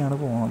സൈറ്റിലേക്കാണ്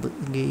പോകുന്നത്.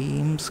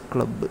 Games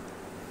club.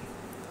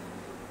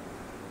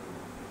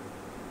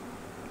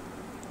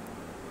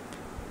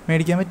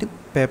 മേടിക്കാൻ പറ്റും.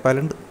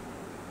 പേപ്പാലുണ്ട്,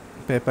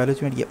 പേപ്പാൽ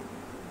വെച്ച് മേടിക്കാം.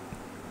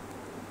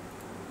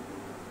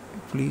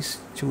 Please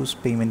choose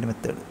payment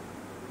method.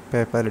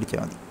 PayPal അടിച്ചാൽ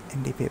മതി.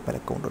 എൻ്റെ പേപ്പാൽ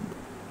അക്കൗണ്ട് ഉണ്ട്.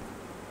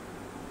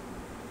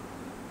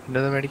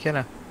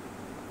 മേടിക്കാനാ?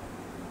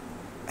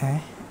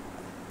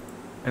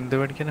 എന്ത്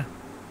മേടിക്കാനാ?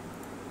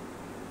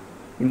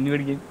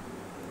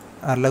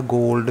 അല്ല,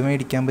 ഗോൾഡ്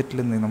മേടിക്കാൻ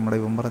പറ്റില്ലെന്ന് നമ്മുടെ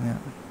ഇവൻ പറഞ്ഞ.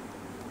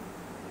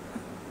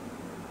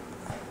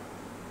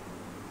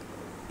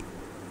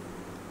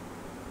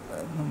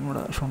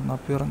 നമ്മുടെ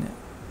ഷൊണ്ണാപ്പി പറഞ്ഞ.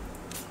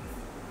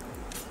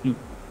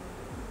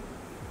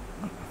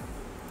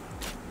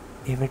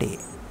 എവിടെ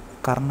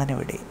കർണൻ?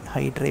 എവിടെ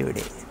ഹൈഡ്ര?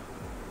 എവിടെ?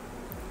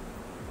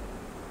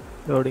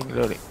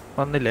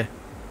 വന്നില്ലേ?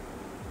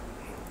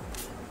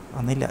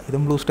 വന്നില്ല.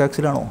 ഇതും ബ്ലൂ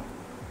സ്റ്റാക്സിലാണോ?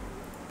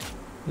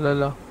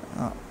 ഇല്ലല്ലോ.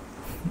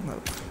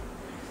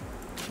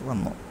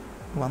 വന്നോ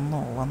വന്നോ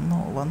വന്നോ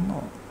വന്നോ.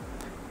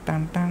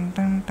 Ton ton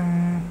ton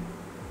ton.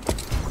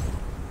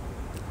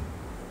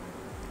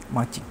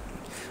 മാച്ചി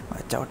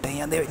മാച്ചോട്ടെ.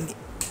 ഞാൻ ദേവി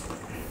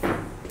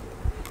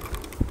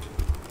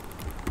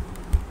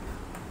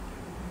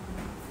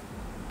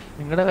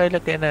നിങ്ങളുടെ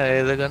കയ്യിലൊക്കെ എന്നാ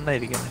ഏത്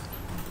ഗണ്ണായിരിക്കുന്നത്?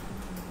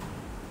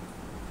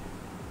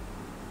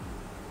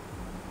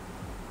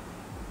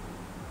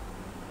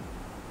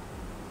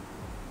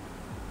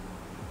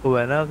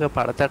 വെനമൊക്കെ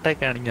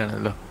പടച്ചട്ടയൊക്കെ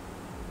ആണെങ്കിലാണല്ലോ.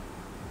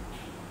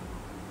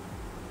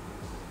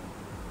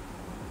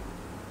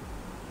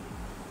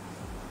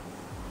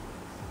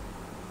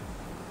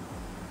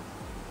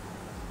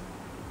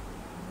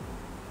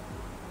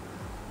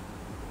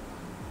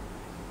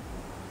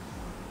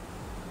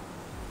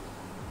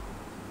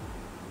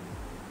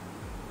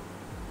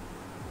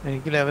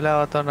 എനിക്ക്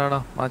ലെവലാവാത്തോണ്ടാണോ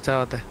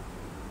മാച്ചാവാത്തെ?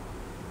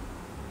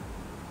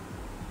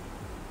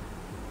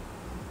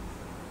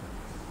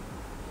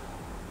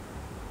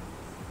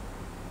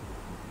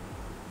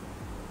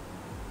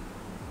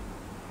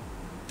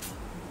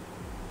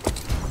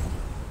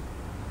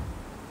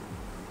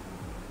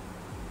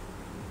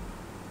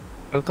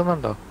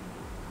 കേൾക്കുന്നുണ്ടോ?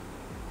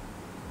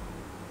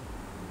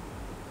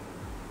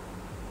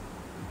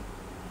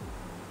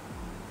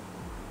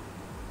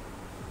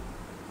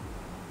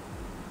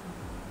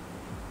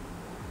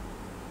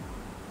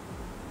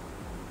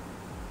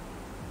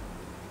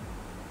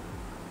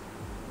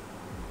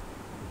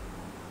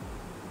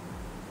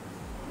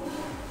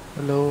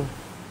 Hello,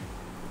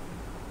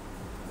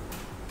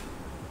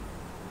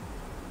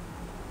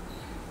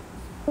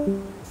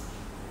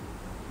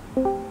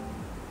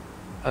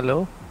 hello,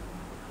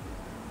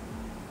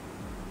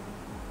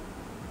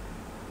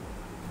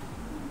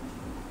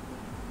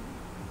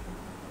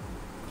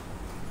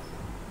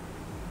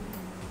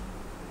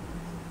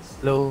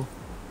 hello.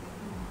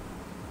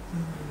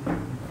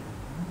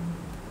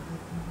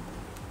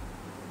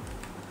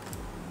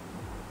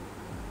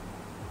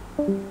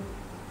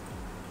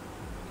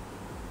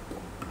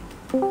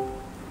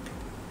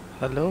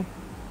 ഹലോ,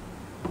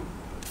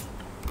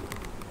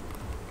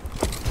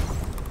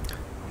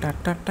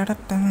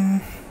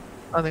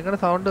 നിങ്ങളുടെ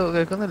സൗണ്ട്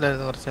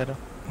കേൾക്കുന്നില്ലായിരുന്നു കുറച്ചു നേരം.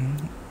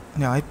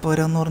 ഞാൻ ഇപ്പോൾ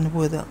വരാമെന്ന് പറഞ്ഞു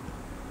പോയതാ.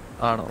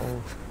 ആണോ?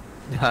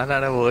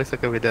 ഞാനാണ് വോയിസ്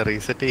ഒക്കെ പിന്നെ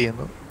റീസെറ്റ്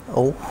ചെയ്യുന്നു.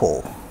 ഓഹോ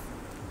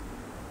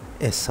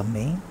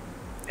SMA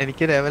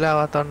എനിക്ക്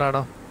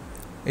ലെവലാവാത്തോണ്ടാണോ?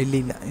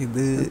 ഇല്ല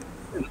ഇത്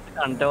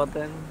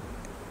കണ്ടോത്തെ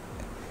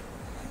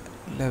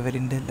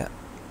ലെവലിൻ്റെ അല്ല.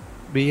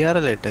 BR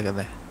അല്ലേ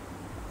ഇട്ടേക്കുന്നേ?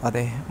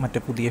 അതെ, മറ്റേ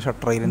പുതിയ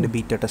ഷട്ടറൈലിൻ്റെ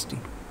ബീറ്റ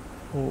ടെസ്റ്റിംഗ്.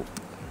 ഓ,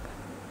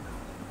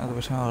 അത്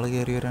പക്ഷേ ആൾ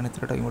കയറി വരാൻ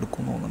ഇത്ര ടൈം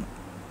എടുക്കും തോന്നുന്നു.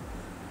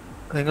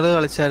 നിങ്ങൾ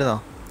കളിച്ചായിരുന്നോ?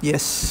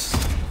 Yes,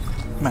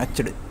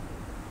 matched.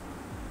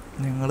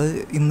 ഞങ്ങൾ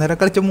ഇന്നലെ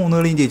കളിച്ച 3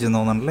 കളിയും ജയിച്ചെന്ന്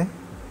തോന്നണല്ലേ?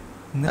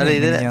 അല്ല,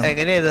 ഇത്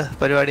എങ്ങനെയാ ഇത്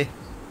പരിപാടി?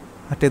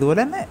 മറ്റേതുപോലെ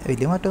തന്നെ,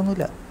 വലിയ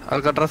മാറ്റമൊന്നുമില്ല.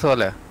 അൽക്കട്രാസ്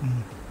പോലെ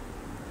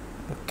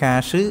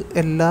ക്യാഷ്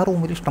എല്ലാ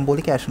റൂമിലും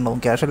ഇഷ്ടംപോലെ ക്യാഷ് ഉണ്ടാവും.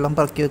 ക്യാഷ് എല്ലാം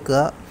പറക്കി വെക്കുക.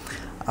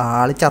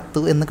 ആള്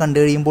ചത്തു എന്ന് കണ്ടു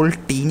കഴിയുമ്പോൾ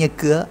ടീ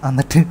ഞെക്കുക,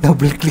 എന്നിട്ട്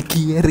ഡബിൾ ക്ലിക്ക്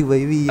ചെയ്യുക,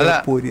 റിവൈവ് ചെയ്യുക,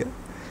 പോരുക.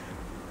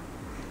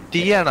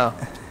 ടീ ആണോ?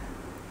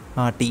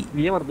 ആ, ടീ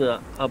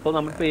അപ്പൊ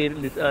നമ്മുടെ പേര്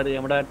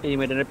നമ്മുടെ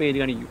ടീമേറ്റിന്റെ പേര്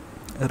കാണിക്കും.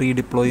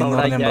 റീഡിപ്ലോയ്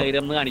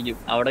കാണിക്കും.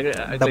 അവിടെ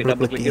ഡബിൾ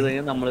ക്ലിക്ക് ചെയ്ത്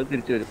കഴിഞ്ഞാൽ നമ്മൾ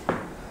തിരിച്ചു വരും.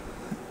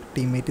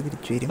 ടീമേറ്റ്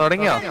തിരിച്ചു വരും.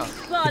 തുടങ്ങിയോ?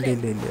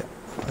 ഇല്ല,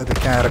 അത്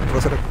ക്യാരക്ടർ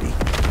സെലക്ട് ചെയ്യും.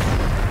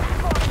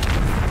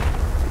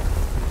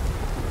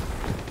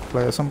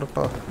 പ്ലേയേഴ്സ് ഉണ്ട്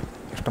കേട്ടോ,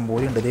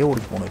 ഇഷ്ടംപോലെ ഉണ്ട്. ഇതേ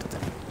ഓടിപ്പോണ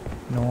ഒരുത്തൻ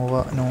നോവ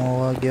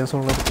ഗ്യാസ്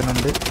ഉള്ള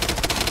ഒരുത്തനുണ്ട്.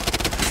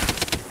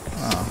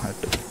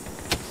 ആയിട്ട്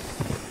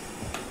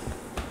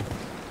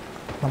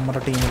നമ്മുടെ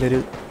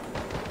ടീമിലൊരു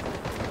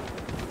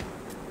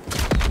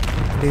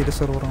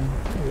സെർവറാണ്.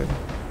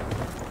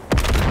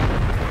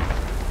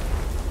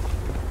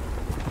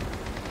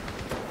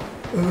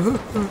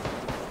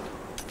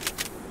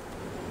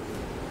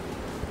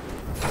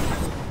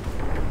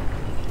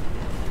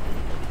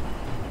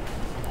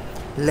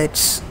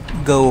 Let's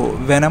go.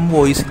 വെനം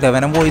വോയിസ് ഇല്ല,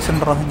 വെനം വോയിസ്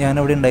ഉണ്ടോ?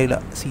 ഞാനവിടെ ഉണ്ടായില്ല,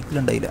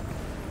 സീറ്റിലുണ്ടായില്ല.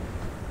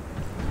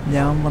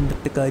 ഞാൻ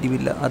വന്നിട്ട്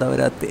കാര്യമില്ല,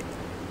 അതവരാത്തെ.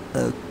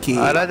 Okay,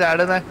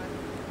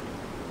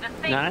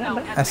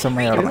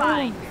 SMA ആടണം.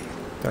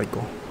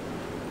 ചാടിക്കോ.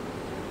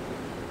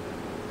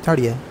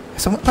 ചാടിയാ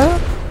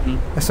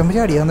SMA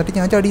ചാടിയാ? എന്നിട്ട്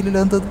ഞാൻ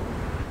ചാടിയില്ലല്ലോ. എന്തത്?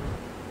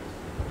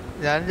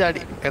 ഞാൻ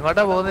ചാടി.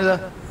 എങ്ങോട്ടാ പോകുന്നത്?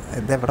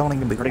 ഇത് എവിടെ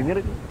വേണമെങ്കിലും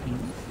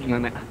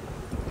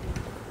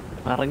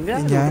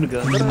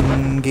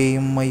ഞാൻ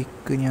ഗെയിം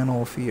മൈക്ക് ഞാൻ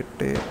ഓഫ്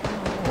ചെയ്യട്ടെ.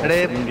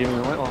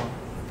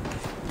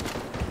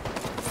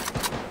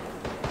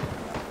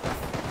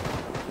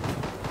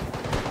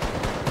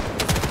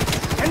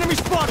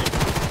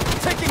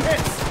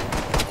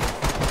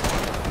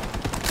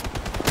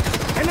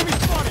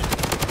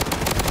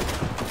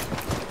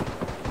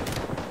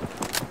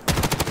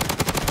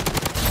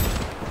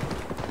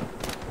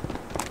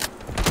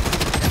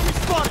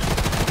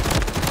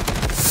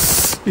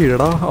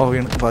 ഇടാ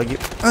ഓയാണ്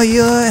ഭാഗ്യം.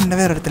 അയ്യോ, എന്നെ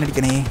വേറെ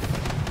അടുത്തടിക്കണേ.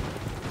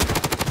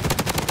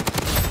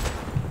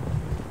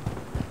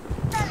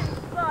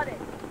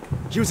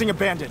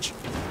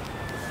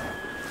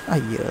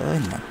 അയ്യോ,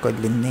 എന്നെ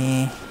കൊല്ലുന്നേ.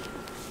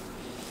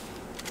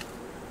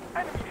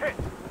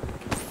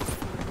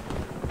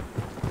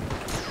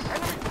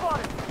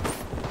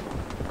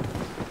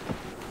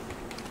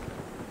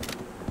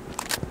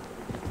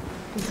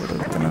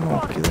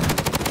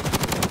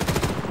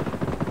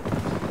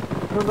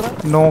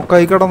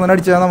 നോക്കായി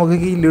കിടന്നടിച്ചാൽ നമുക്ക്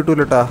കില്ല്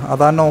കിട്ടൂല കേട്ടാ.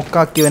 അതാ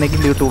നോക്കാക്കിയവനെ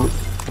കില്ല് കിട്ടുള്ളൂ.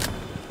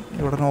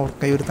 ഇവിടെ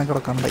നോക്കായി ഒരുത്തൻ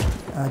കിടക്കാണ്ടായി,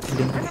 ആ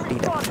കില്ല്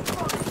കിട്ടിയില്ല.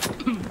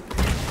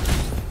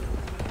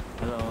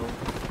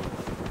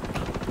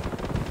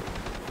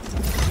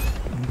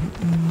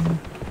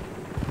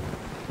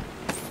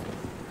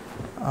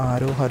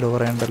 ആരോ ഹലോ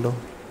പറയണ്ടല്ലോ.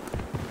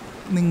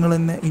 നിങ്ങൾ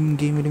എന്നെ ഇൻ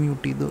ഗെയിമിൽ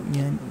മ്യൂട്ട് ചെയ്തു.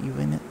 ഞാൻ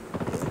ഇവന്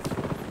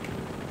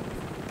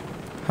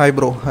hi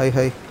bro.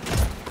 Hi.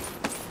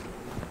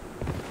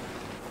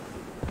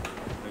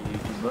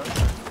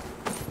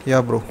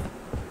 Yeah bro,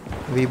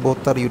 we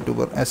both are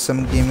YouTuber, SM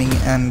Gaming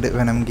and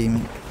Venom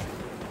Gaming.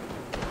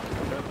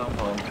 Where come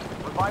from?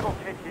 Revival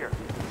kit here.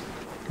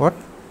 What?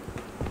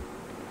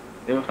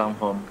 Where come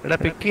from?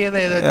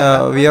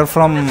 We are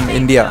from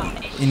India,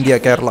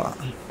 Kerala.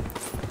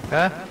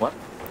 What?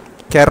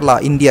 Kerala,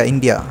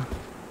 India.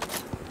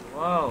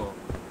 Wow.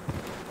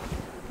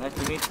 Nice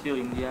to meet you,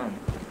 Indian.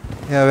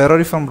 Yeah, where are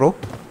you from, bro?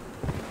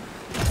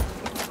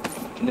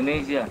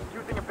 Indonesia.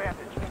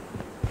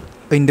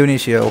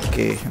 Indonesia,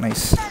 okay,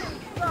 nice.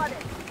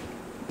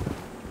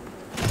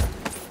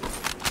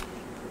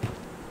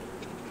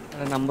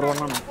 Number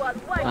 1 ആണ്.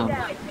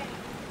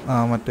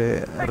 മറ്റേ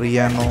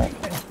റിയാനോ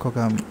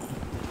കൊഗാമി.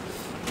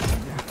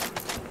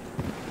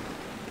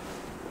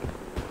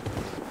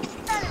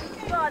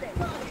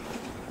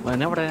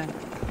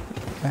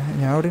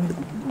 ഞാൻ അവിടെ ഉണ്ട്.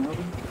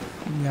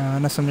 ഞാൻ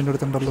അസമിൻ്റെ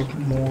അടുത്തുണ്ടല്ലോ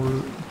മോൾ.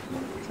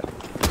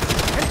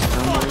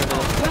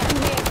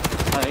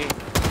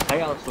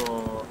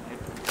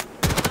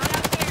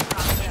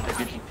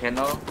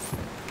 Channel.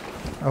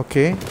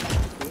 Okay.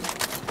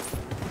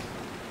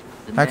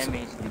 The name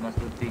is Dimas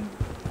Puting.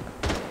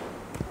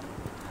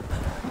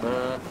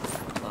 But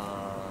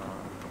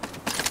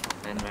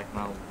and right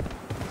now.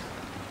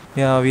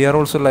 Yeah, we are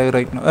also live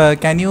right now.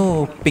 Can you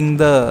ping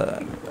the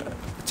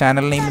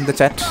channel name in the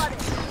chat?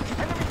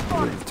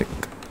 We'll check.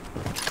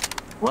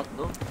 What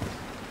though?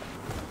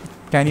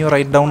 Can you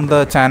write down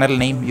the channel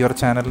name, your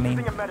channel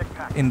name,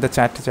 in the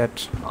chat?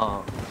 Oh.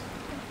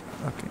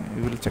 Okay,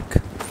 we will check.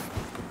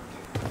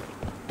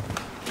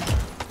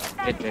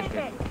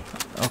 Wait.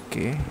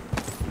 Okay.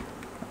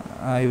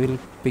 I will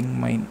ping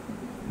mine,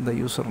 the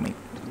username.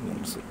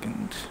 1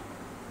 second.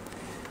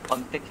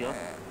 Contact here.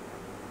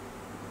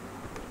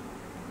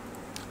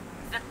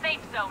 The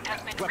safe zone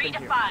has been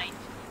redefined.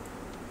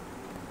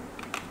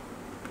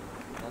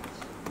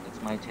 That's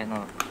my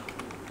channel.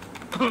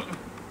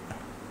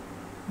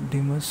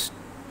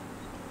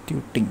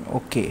 Demonstrating.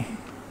 Okay.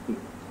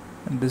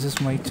 And this is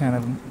my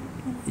channel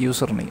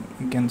username.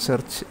 You can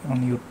search on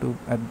YouTube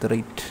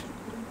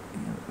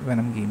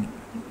 @Venom Gaming.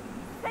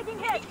 Taking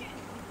hit.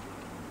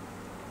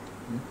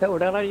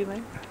 എവിടെയാണ്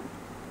കഴിയുന്നത്?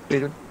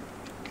 പേരും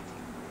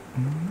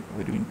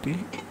ഒരു minute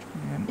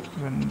ഞാൻ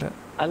വേണ്ട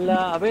അല്ല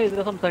അവ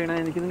ഇതിനെ സംസാരിക്കണേ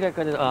എനിക്കൊന്നും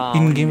കേൾക്കാൻ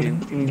in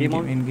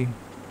game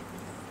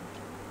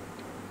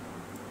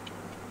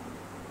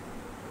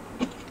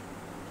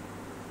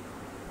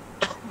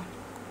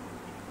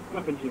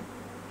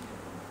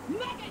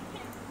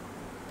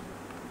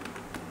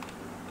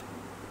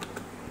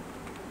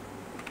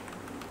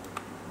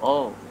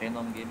Oh,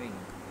 Venom Gaming.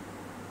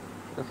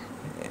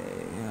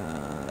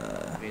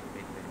 Wait.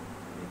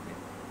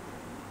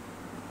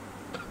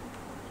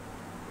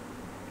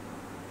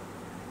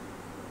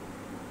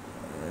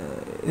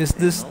 Is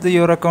this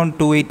your account?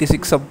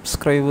 286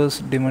 subscribers,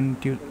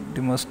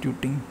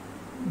 demonstrating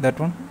that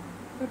one?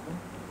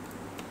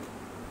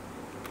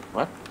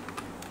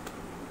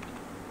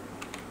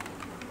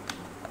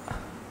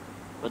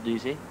 What do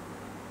you say?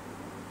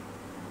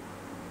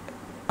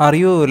 Are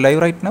you live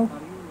right now?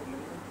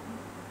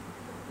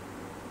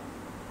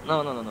 No.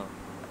 No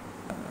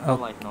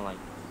light.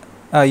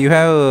 You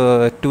have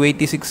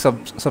 286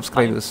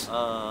 subscribers.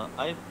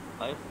 I've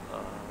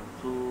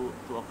two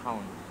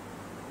accounts.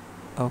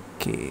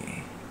 Okay.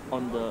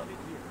 On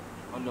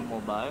the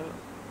mobile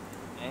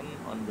and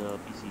on the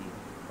PC.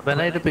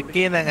 ഇത് പിക്ക്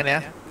ചെയ്യുന്ന എങ്ങനെയാ?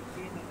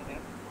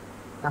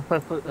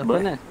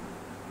 പിന്നെ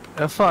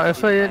F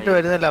ആയിട്ട്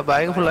വരുന്നില്ല,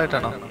 bag full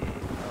ആയിട്ടാണോ?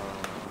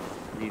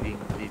 Leaving.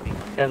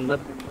 എന്താ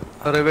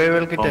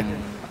revival kit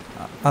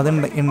അത്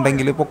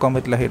ഉണ്ടെങ്കിൽ പൊക്കാൻ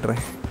പറ്റില്ല. ഹൈഡ്രേ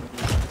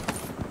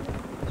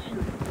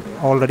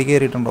ഓൾറെഡി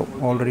കയറിയിട്ടുണ്ടാവും,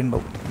 ഓൾറെഡി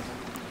ഉണ്ടാവും.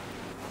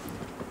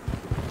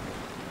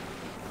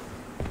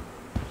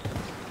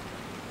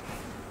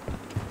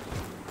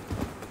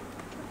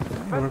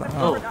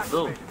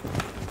 Bro,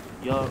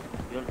 your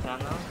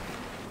channel?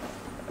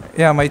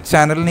 Yeah, my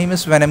channel name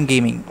is Venom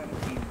Gaming.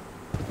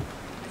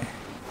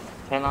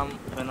 Venom.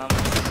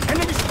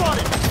 Enemy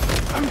spotted!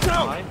 I'm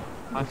down!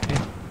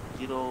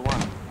 501.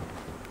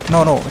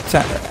 No.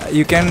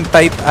 You can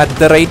type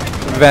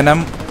 @Venom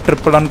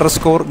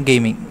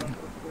 _gaming.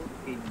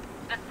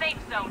 The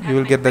safe zone You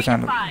will has get the been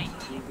channel.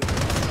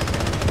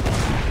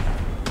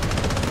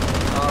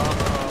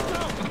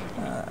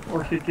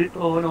 redefined.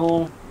 Oh no.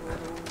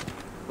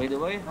 By the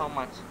way, how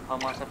much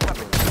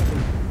subscribers?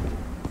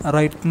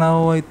 Right now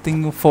I think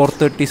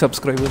 430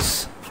 subscribers.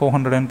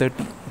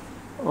 430.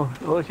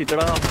 ഓ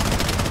ശിറ്റടാ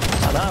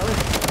അതാ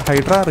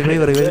Hydra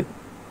revive.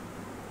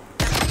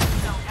 The safe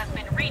zone has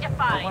been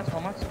redefined.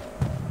 How much?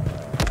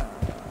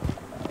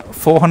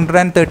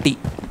 430.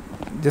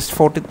 Just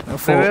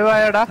 44. Revive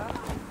ആയടാ.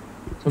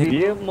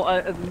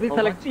 ഇത്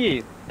select ചെയ്യേ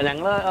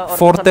ഞങ്ങള്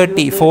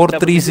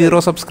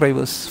 430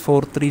 subscribers.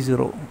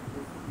 430.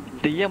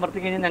 Tea അമർത്തി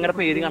കഴിഞ്ഞാൽ ഞങ്ങളുടെ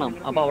പേര് കാണാം.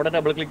 അപ്പൊ അവിടെ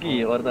ഡബിൾ ക്ലിക്ക്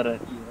ചെയ്യേ ഓരോരുത്തരെ.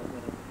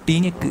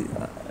 ടീഞ്ഞക്ക്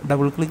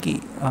ഡബിൾ ക്ലിക്ക്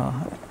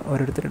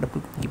ഓരോരുത്തരെ ഡബിൾ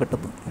ക്ലിക്ക്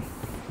പെട്ടെന്ന്.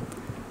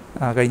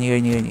 കഴിഞ്ഞ്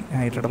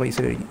ഹൈഡ്രയുടെ പൈസ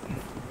കഴിഞ്ഞ്.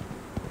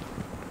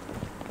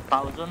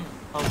 1,000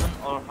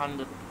 or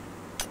 100?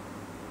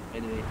 By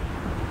the way.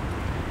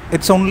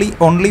 It's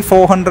only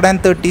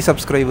 430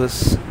 subscribers.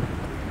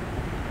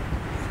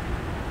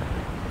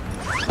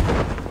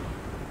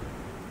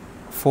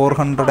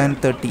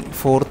 430.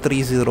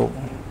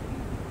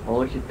 Oh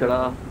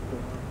ശിറ്റടാ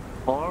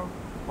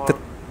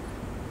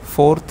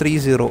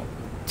 430.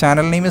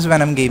 Channel name is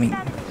Venom Gaming.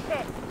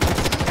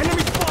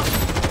 Enemy spotted!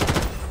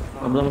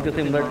 അപ്പൊ നമുക്ക്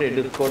സിമ്പിളായിട്ട്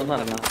ഡിസ്കോഡ് എന്ന്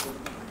ഇറങ്ങാം.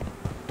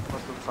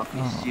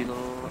 Zero.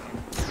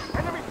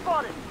 Enemy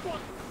spotted!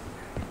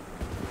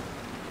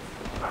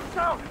 I'm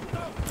down!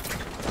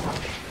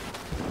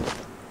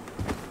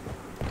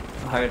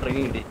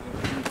 ഹൈഡ്രേക്ക് കിട്ടി.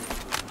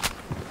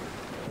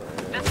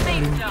 The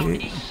safe zone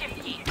is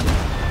shifting.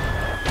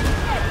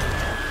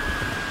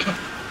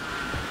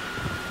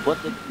 What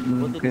did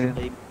Okay. you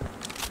type?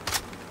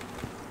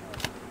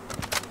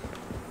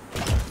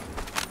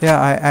 Yeah,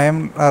 I am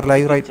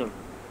live right.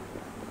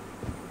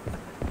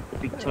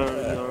 Picture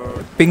your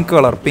Pink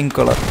color. I'm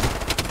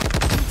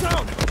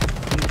down!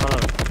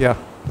 color, Yeah,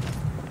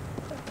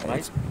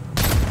 right?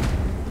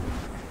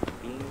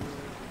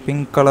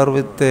 pink color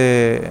with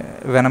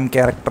Venom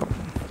character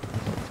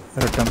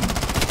written.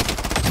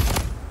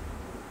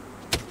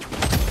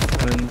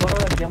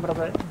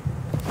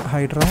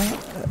 Hydra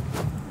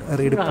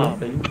redeploy.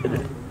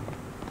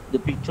 The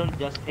picture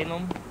just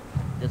Venom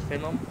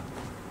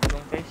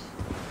face.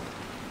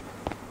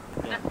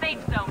 The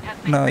safe zone has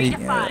been No,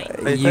 redefined.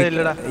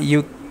 you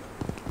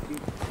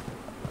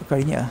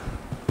കഴിഞ്ഞ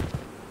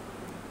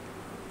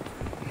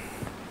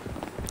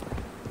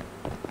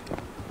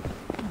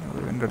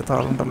എൻ്റെ അടുത്ത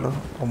ആളുണ്ടല്ലോ.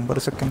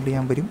 9 second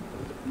ഞാൻ വരും.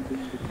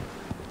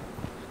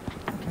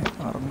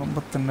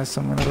 ഇറങ്ങുമ്പോൾ തന്നെ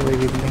സമയം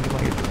വൈകില്ലെങ്കിൽ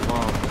വൈകിട്ട്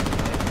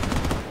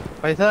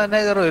പൈസ തന്നെ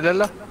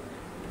കയറില്ലല്ലോ.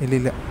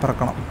 ഇല്ലില്ല,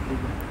 പറക്കണം.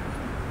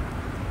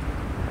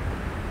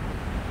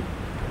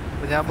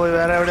 ഞാൻ പോയി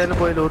വേറെ എവിടെയെങ്കിലും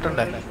പോയി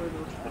ലൂട്ടുണ്ടേ.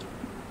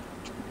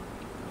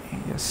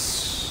 യെസ്.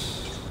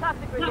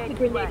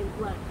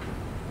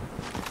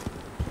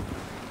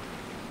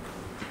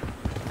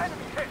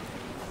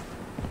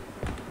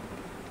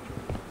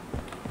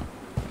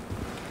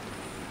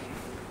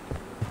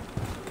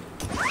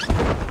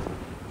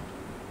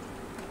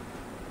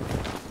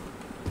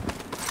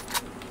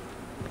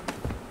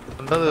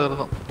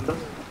 തീർന്നു.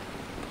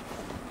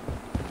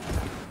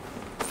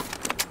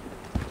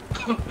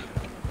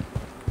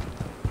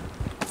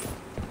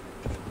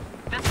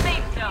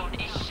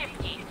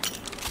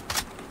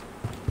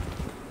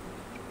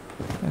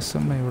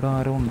 ഇവിടെ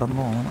ആരോ ഉണ്ടെന്ന്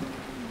തോന്നണം.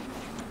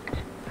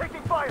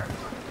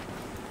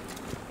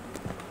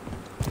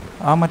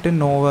 ആ മറ്റേ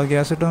നോവ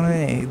ഗ്യാസ് ഇട്ടാണ്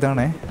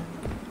ഇതാണേ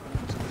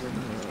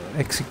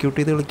എക്സിക്യൂട്ട്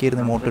ചെയ്ത്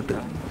കളിക്കായിരുന്നു മോട്ടിട്ട്.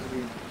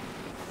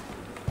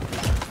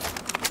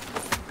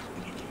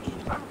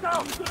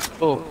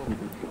 ഓ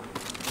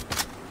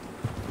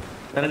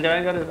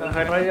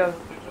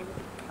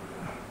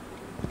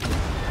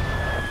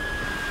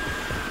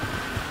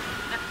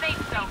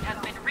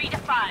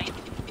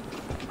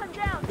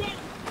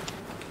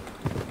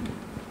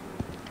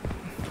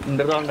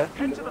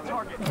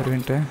ഒരു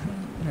മിനിറ്റ്,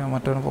 ഞാൻ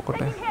മറ്റവനെ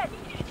പൊക്കട്ടെ.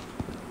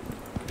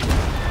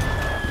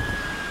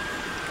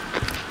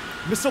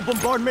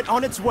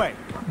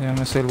 ഞാൻ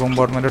മിസൈൽ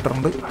ബോംബാർഡ്മെന്റ്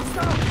ഇട്ടിട്ടുണ്ട്.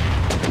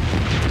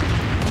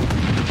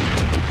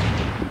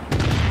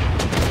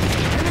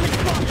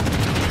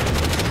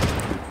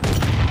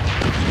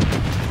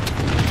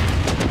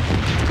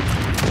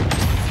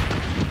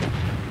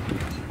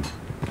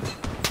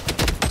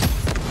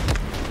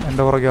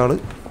 എൻ്റെ പുറകെ ആള്.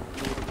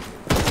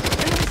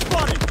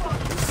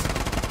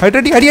 അടി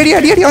അടി അടി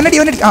അടി അടി അവനടി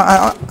അവനടി.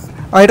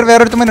 ആയിട്ട്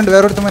വേറൊരുത്തമ്മനുണ്ട്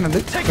വേറൊരുത്തമ്മനുണ്ട്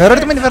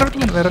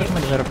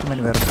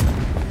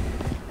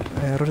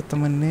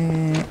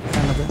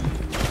ആണത്.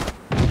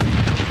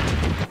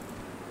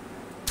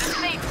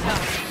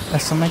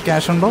 SMA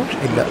ക്യാഷ് ഉണ്ടോ?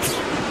 ഇല്ല.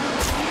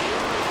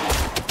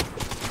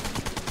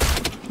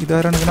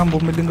 ഇതാരാണ് ഇതിന്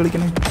അമ്പും ബില്ലും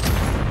കളിക്കണേ?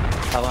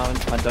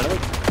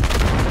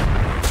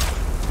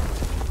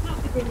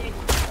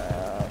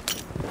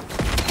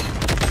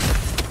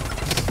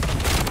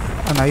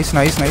 Nice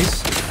nice nice.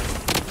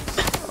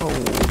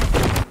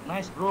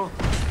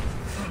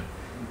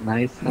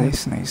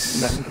 Nice nice.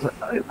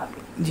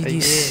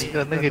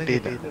 ഒന്നും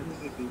കിട്ടിയില്ല.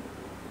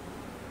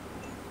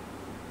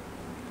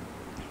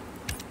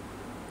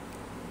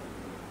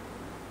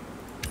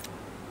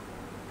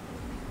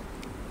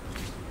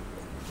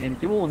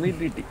 എനിക്ക് 3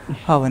 കിട്ടി.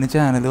 അവന്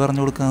ചാനൽ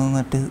പറഞ്ഞു കൊടുക്കാൻ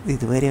നിന്നിട്ട്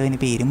ഇതുവരെ അവന്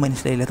പേരും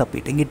മനസ്സിലായില്ല,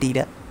 തപ്പിയിട്ടും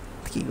കിട്ടിയില്ല.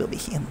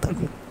 എന്താ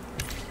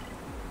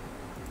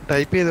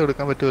ടൈപ്പ് ചെയ്ത്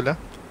കൊടുക്കാൻ പറ്റൂല?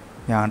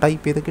 ഞാൻ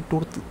ടൈപ്പ് ചെയ്തൊക്കെ ഇട്ട്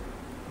കൊടുത്തു.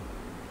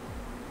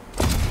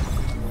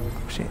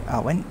 പക്ഷെ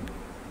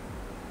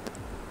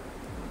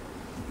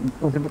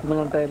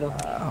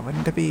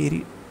അവൻ്റെ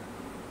പേര്,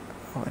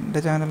 അവൻ്റെ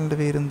ചാനലിൻ്റെ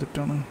പേര്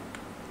എന്തിട്ടാണ്?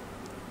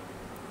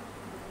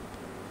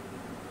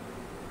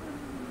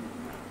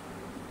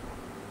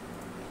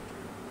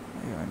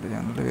 അവൻ്റെ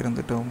ചാനലിൻ്റെ പേര്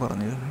എന്തിട്ടാവും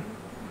പറഞ്ഞത്?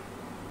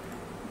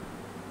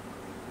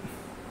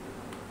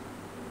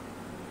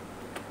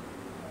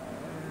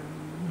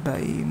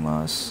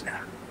 ഡൈമാസ്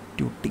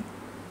ട്യൂട്ടി.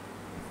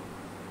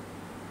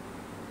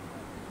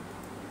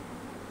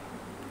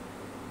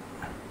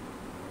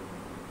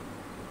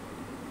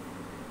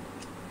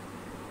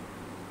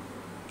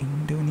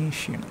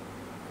 ഇന്തോനേഷ്യയാണ്.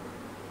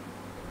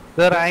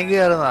 ഇത് റാങ്ക്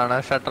കയറുന്നതാണ്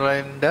ഷട്ടർ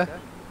ലൈനിന്റെ.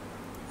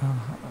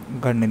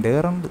 ഗണ്ണിന്റെ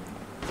കയറുന്നുണ്ട്.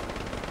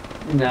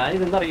 ഞാൻ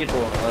ഇതെന്താ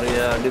അറിയിട്ടോ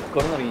അറിയാ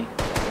ഡിസ്കോഡ് ഇറങ്ങി.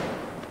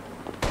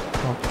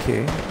 ഓക്കെ,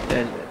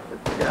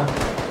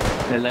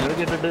 എല്ലാം കൂടെ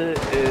കേട്ടിട്ട്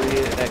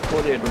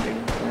റെക്കോർഡ്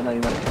ചെയ്തിട്ടുണ്ടെങ്കിൽ ഞാൻ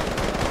അതിന്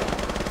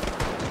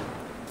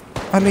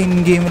അല്ല ഇൻ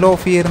ഗെയിമിൽ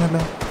ഓഫ് ചെയ്യായിരുന്നല്ല.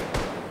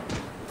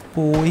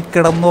 പോയി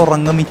കിടന്ന്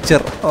ഉറങ്ങ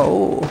മിച്ചർ. ഓ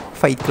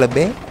fight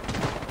ക്ലബേ,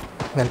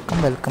 welcome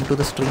welcome to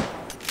the stream.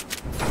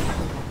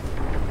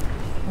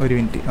 ഒരു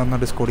മിനിറ്റ്, ഒന്ന്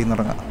ഡിസ്കോഡിൽ നിന്ന്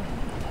ഇറങ്ങാം.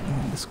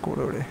 ഡിസ്കോഡ്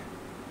എവിടെ?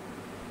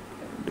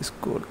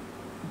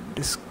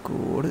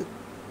 Discord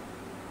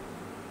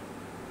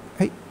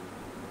high.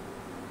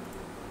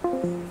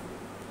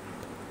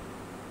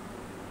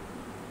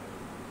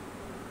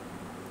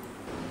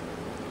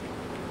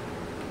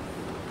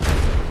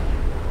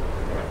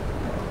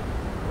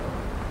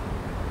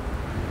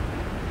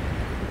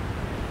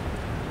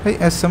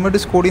 SM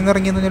ഡിസ്കോഡിൽ നിന്ന്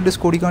ഇറങ്ങിയെന്ന് ഞാൻ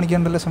ഡിസ്കോഡിൽ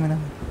കാണിക്കാണ്ടല്ലോ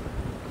സമയം.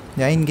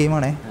 ഞാൻ ഇൻ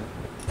ഗെയിമാണേ.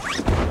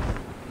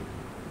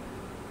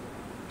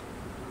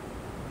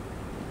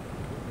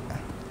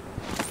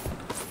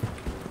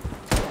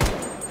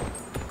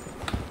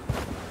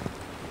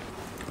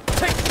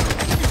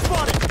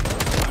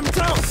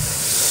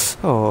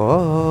 ഓ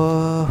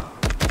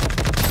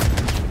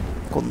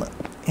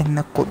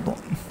എന്നെ കൊന്നു.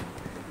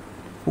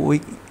 പോയി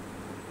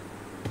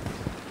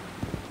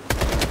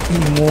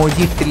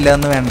ഇമോജി ഇട്ടില്ല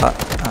എന്ന് വേണ്ട.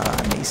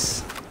 നൈസ്.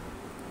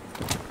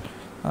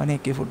 അവന്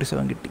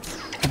AK-47 കിട്ടി.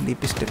 എൻ്റെ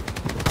പിസ്റ്റൽ.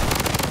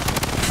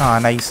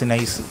 Nice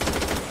nice.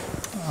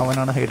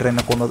 അവനാണ് ഹൈഡർ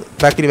എന്നെ കൊന്നത്.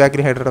 ബാക്കിൽ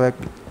ഹൈഡറുടെ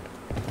ബാക്കിൽ.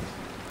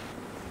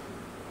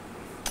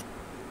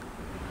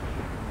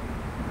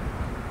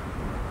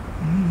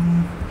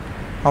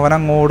 അവൻ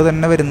അങ്ങോട്ട്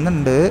തന്നെ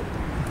വരുന്നുണ്ട്.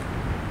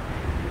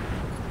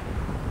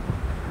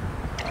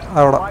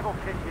 അവിടെ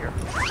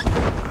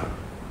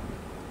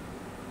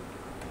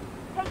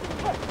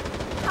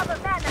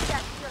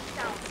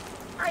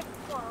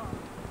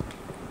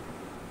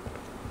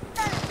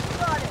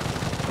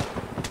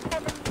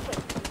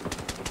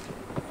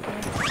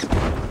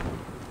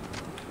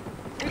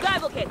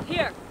Revival kit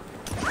here.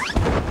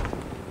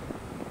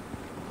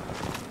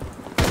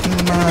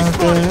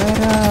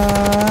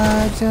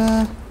 മകരാജ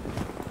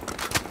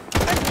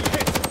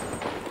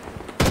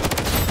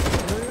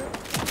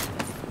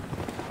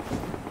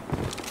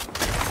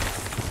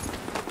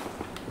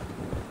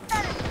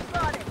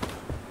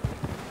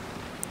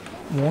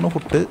മൂന്ന്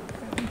ഫുട്ട്.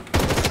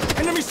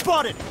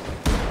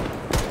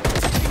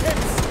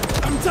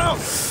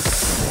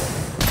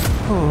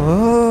 ഓ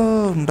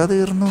ഉണ്ടാ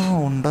തീർന്നു.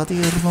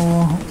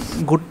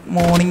 Good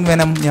morning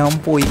venom. ഞാൻ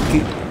പോയിക്ക്.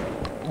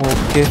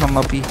 ഓക്കെ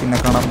സണ്ണപ്പി, പിന്നെ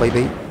കാണാം. Bye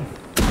bye.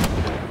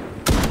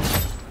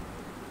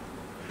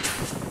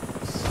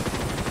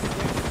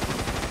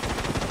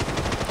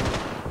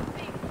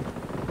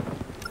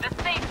 The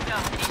safe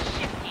zone is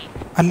shifting.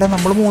 അല്ല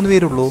നമ്മൾ 3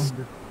 പേരുള്ളൂ.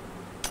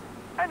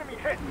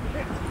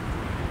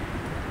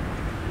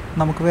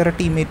 നമുക്ക് വേറെ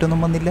ടീംമേറ്റ് ഒന്നും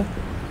വന്നില്ല.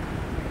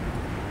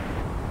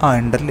 ആ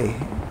ഉണ്ടല്ലേ.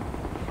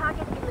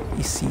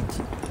 ECG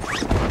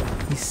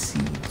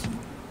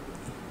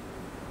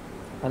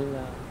അല്ല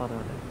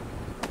പറഞ്ഞോട്ടെ.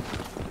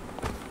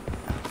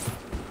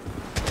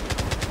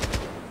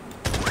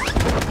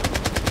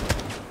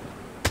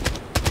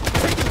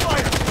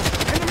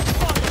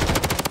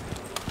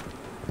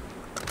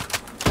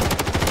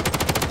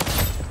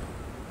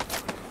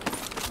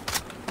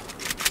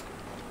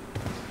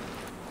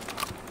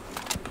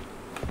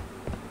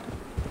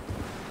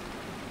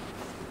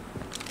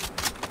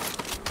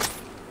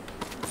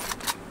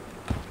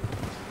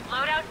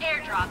 Loadout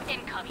airdrop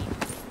incoming.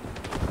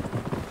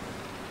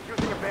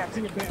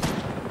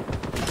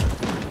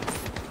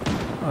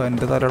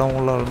 എൻ്റെ തലയുടെ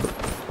മുകളിൽ ആളുണ്ട്.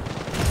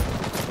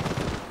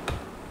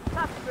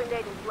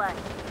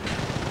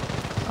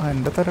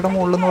 എൻ്റെ തലയുടെ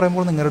മുകളിൽ എന്ന്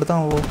പറയുമ്പോൾ നിങ്ങളുടെ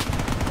അടുത്താണല്ലോ.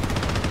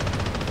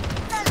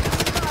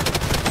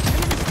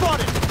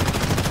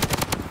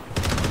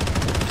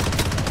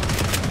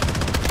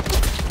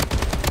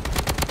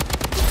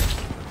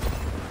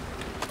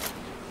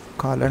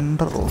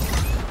 കലണ്ടറോ?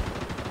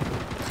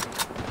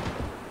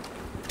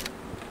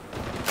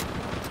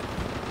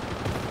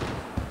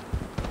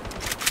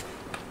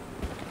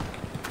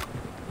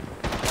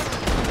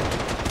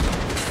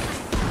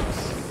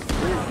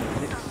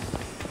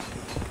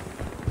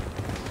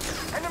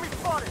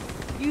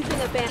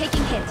 Using a band.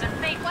 Taking hit. The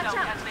safe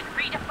zone has been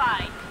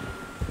redefined.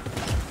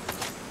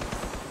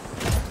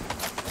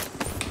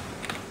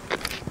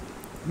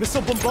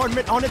 Missile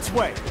bombardment on its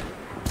way.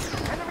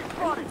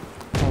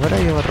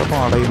 അവരായി അവരുടെ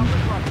പാടയും.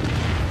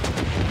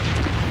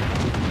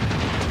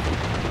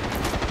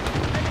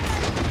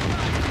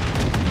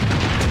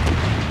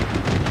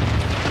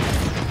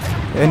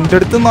 എൻ്റെ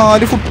അടുത്ത്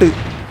 4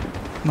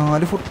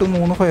 foot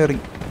 3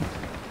 firing.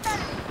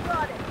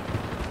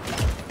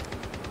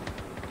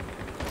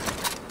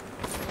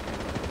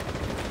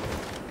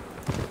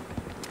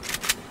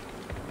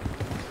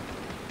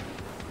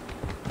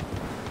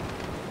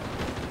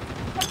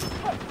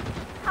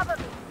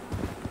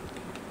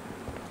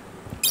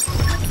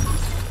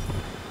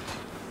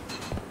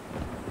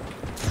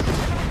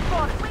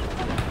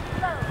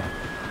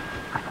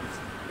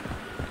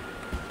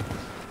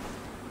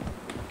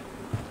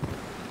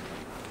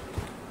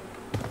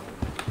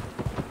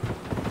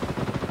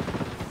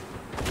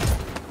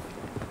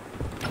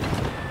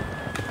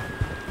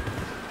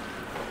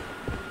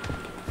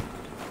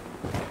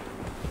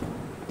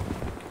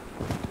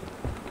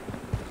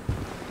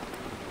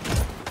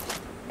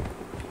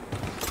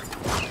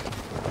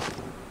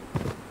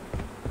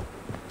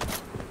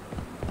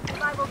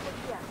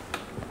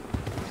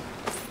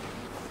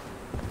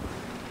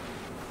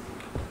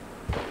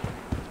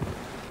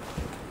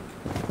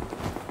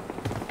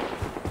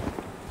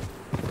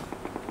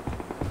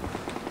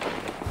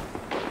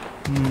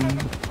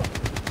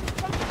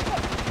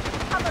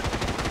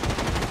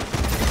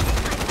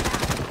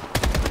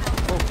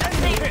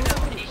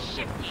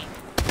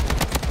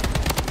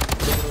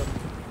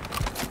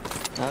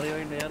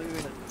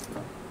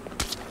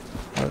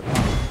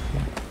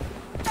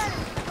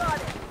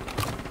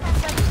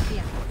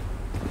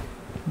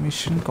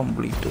 Mission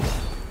complete.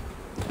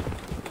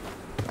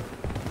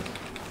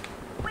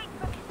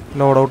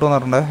 Load out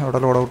വന്നിട്ടുണ്ടേ. അവിടെ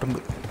ലോഡ് ഔട്ട്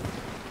ഉണ്ട്.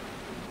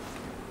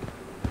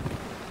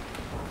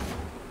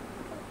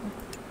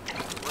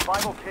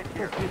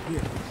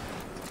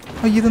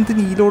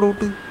 ഇതെന്തിന് ഈ ലോഡ്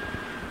ഔട്ട്?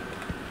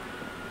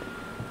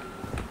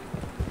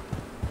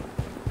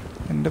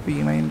 എൻ്റെ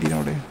P90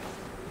 അവിടെ.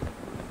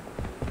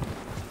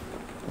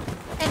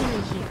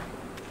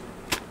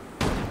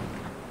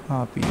 ആ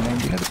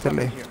P90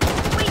 എടുത്തല്ലേ.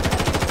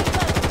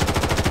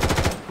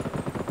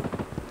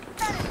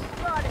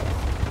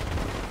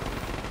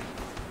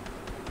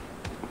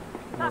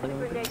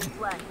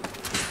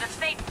 The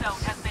safe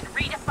zone has been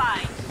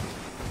redefined.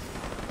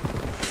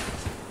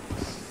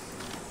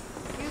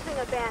 Using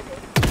a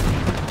bandage.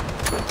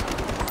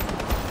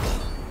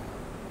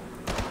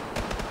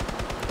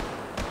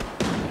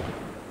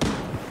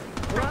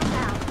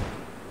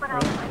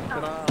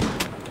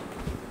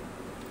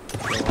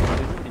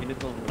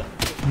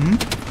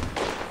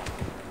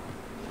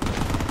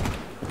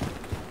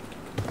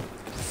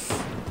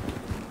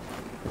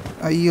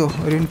 അയ്യോ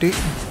ഒരു മിനിറ്റ്.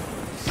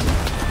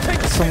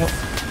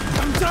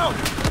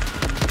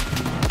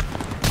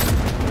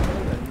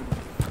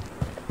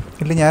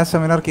 ഇല്ല ഞാൻ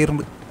സെമിനാർ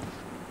കയറുന്നുണ്ട്.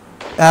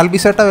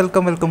 ആൽബിസേട്ടാ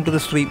welcome to the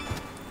stream.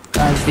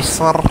 ആൽബിസ്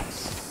sir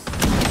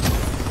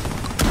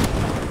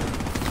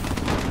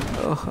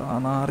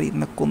നാറി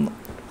എന്നെ കൊന്നു.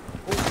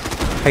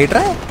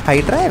 ഹൈഡ്രേ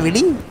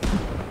വിളി.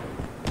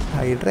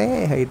 ഹൈഡ്രേ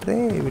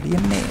വിളി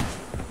തന്നെ.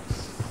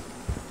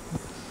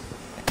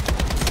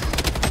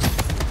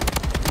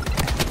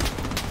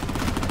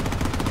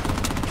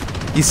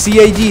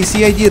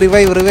 ECIG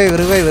revive.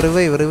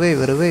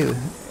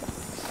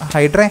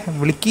 ഹൈഡ്രേ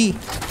വിളിക്കി.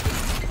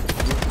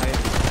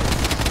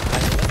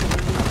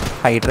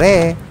 ഹൈഡ്രേ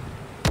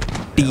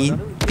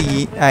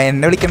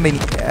എന്നെ വിളിക്കണ്ട.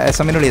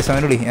 എസ്എമ്മിന്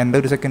വിളി. എൻ്റെ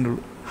ഒരു സെക്കൻഡ്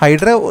ഉള്ളൂ.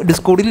 ഹൈഡ്ര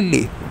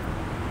ഡിസ്കോഡിലില്ലേ?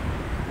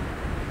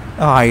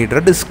 ഹൈഡ്ര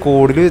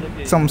ഡിസ്കോഡിൽ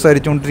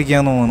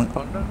സംസാരിച്ചോണ്ടിരിക്കാന്ന് തോന്നുന്നു.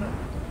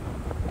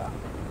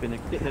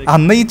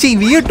 അന്ന് ഈ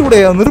ചെവി ഇട്ടൂടെ?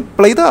 ഒന്ന്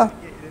റിപ്ലൈ ചെയ്താ.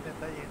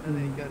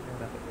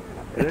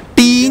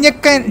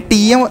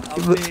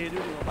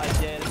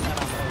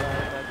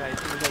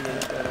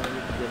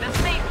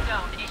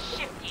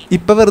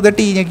 ഇപ്പൊ വെറുതെ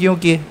ടീഞ്ഞക്കി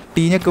നോക്കിയേ.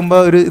 ടീഞ്ഞക്കുമ്പോ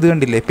ഒരു ഇത്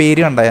കണ്ടില്ലേ?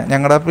 പേര് കണ്ട?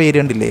 ഞങ്ങളുടെ പേര്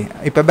കണ്ടില്ലേ?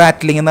 ഇപ്പൊ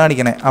ബാറ്റിലിംഗ് എന്ന്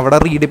കാണിക്കണേ. അവിടെ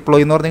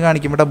റീഡിപ്ലോയ് എന്ന് പറഞ്ഞ്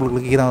കാണിക്കുമ്പോൾ ഡബിൾ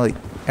ക്ലിക്ക് ചെയ്താൽ മതി.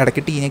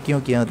 ഇടയ്ക്ക് ടീഞ്ഞക്കി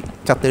നോക്കിയാൽ മതി.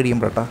 ചത്ത്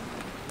കഴിയുമ്പോട്ടാ,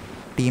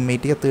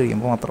 ടീംമേറ്റ് ചത്ത്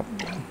കഴിയുമ്പോൾ മാത്രം.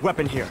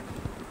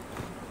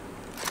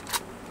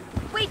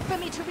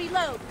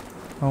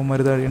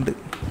 അവന്മാര് താഴെയുണ്ട്.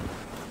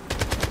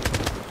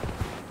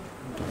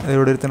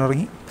 എവിടെ ഒരുത്തൻ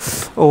ഇറങ്ങി.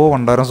 ഓ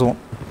വണ്ടാരം സോൺ.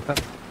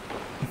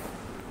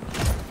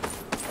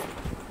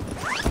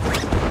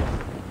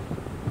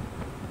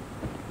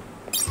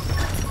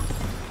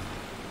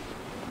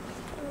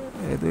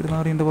 ഏതൊരു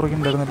നാറിൻ്റെ പുറകെ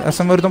ഉണ്ടായിരുന്നില്ല.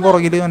 എസ് എം ഒരുത്തം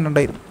പുറകിൽ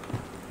വന്നിട്ടുണ്ടായിരുന്നു.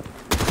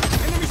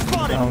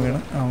 അവണ്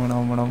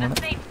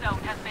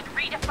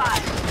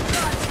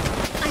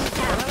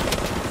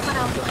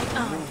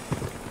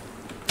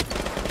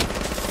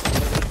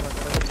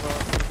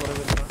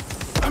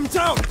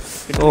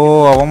ഓ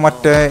അവൻ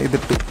മറ്റേ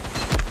ഇതിട്ട്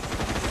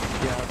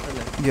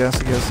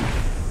ഗ്യാസ്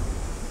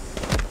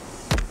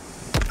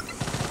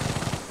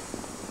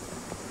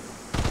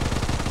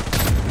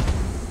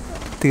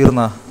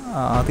തീർന്നാ?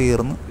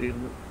 തീർന്നു.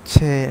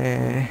 ഛേ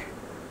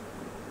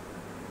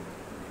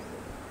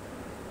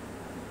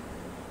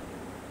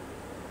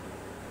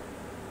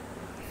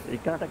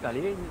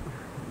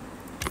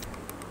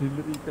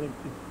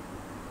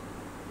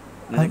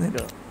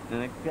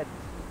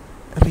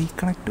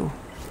റീകണക്റ്റോ?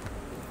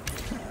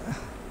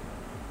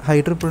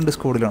 ഹൈഡ്ര ഇപ്പോഴും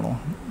ഡിസ്കോഡിലാണോ?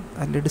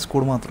 അല്ലെ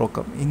ഡിസ്കോഡ് മാത്രം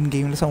നോക്കാം. ഇൻ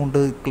ഗെയിമിൽ സൗണ്ട്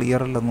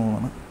ക്ലിയർ അല്ലെന്ന്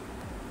തോന്നുന്നു.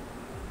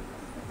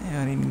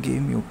 ഞാൻ ഇൻ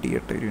ഗെയിം മ്യൂട്ട്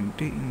ചെയ്യട്ടെ ഒരു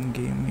minute. In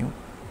game mute.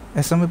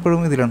 S M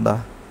ഇപ്പോഴും ഇതിലുണ്ടാ?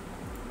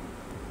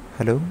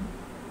 Hello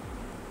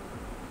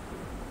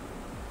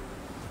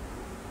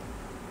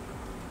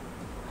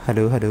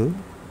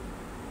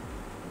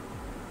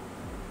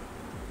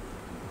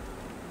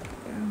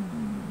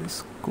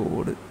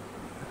Discord.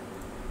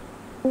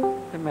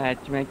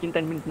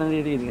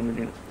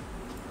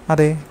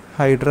 അതെ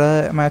ഹൈഡ്ര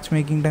മാച്ച്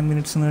മേക്കിംഗ് 10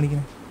 minutes എന്ന്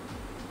കാണിക്കണേ.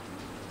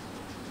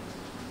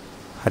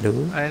 ഹലോ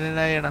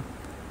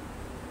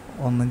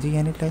ഒന്നും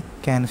ചെയ്യാനില്ല.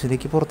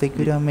 ക്യാൻസലേക്ക് പുറത്തേക്ക്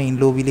വരൂ. മെയിൻ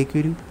ലോബിയിലേക്ക്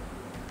വരൂ.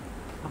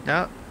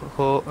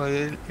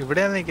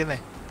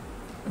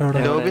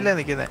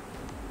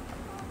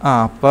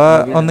 അപ്പൊ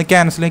ഒന്ന്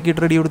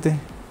ക്യാൻസലാക്കിയിട്ട് റെഡി കൊടുത്തേ.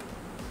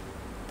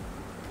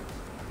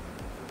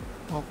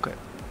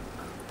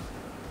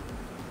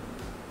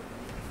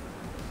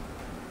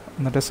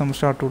 എന്നിട്ട് എസ് എം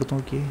സ്റ്റാർട്ട് കൊടുത്ത്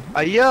നോക്കിയേ.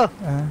 അയ്യോ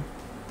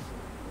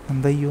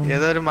എന്തയ്യോ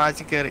ഏതൊരു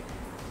മാച്ച് കേറി.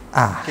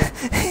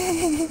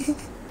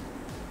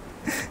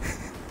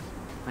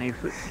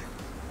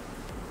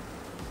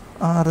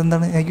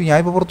 അതെന്താണ്? ഞാൻ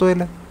ഇപ്പൊ പുറത്തു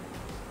പോയല്ലേ.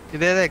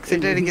 ഇതേതാ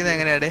എക്സിറ്റ് അടിക്കുന്നത്?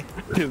 എങ്ങനെയാടേ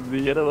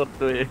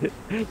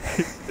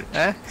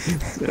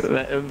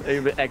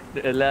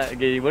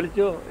ഗെയിം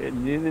കളിച്ചോ?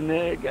 നിന്നെ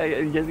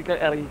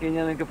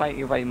ഇറങ്ങിക്കഴിഞ്ഞാൽ നിനക്ക്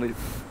ഫൈൻ വരും.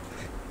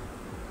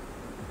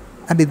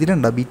 അല്ല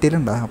ഇതിലുണ്ടാ?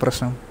 ബീറ്റയിലുണ്ടാ ആ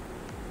പ്രശ്നം?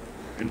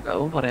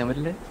 ഉണ്ടാവും, പറയാൻ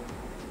പറ്റില്ലേ.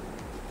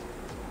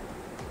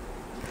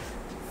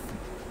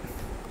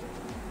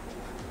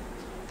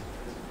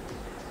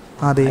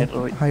 അതെ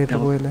ഹൈഡ്ര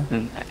പോയല്ലേ.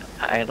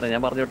 ഹൈഡ്ര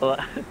ഞാൻ പറഞ്ഞു വിട്ടതാ.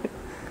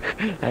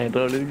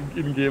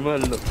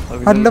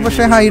 അല്ല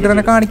പക്ഷെ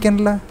ഹൈഡ്രനെ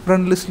കാണിക്കാനല്ല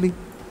ഫ്രണ്ട് ലിസ്റ്റില്.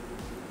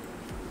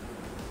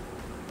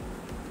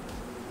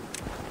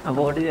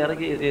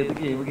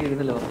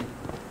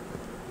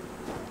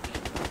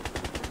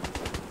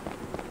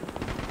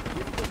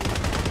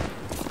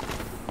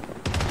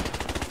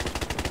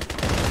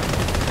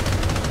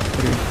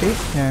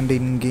 ഞാൻ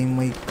ഇൻ ഗെയിം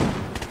മൈക്ക്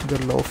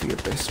ഇതെല്ലാം ഓഫ്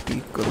ചെയ്യട്ടെ.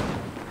 Speaker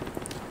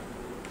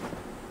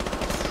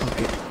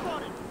okay.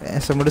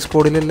 S M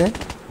ഡിസ്കോഡിലല്ലേ?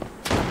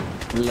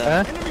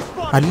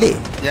 അല്ലേ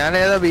ഞാൻ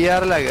ഏതാ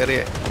ബിആറിലാ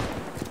കയറിയേ.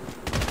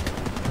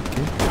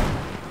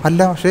 അല്ല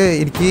പക്ഷേ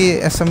എനിക്ക്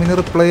എസ് എമ്മിന്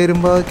റിപ്ലൈ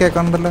വരുമ്പോ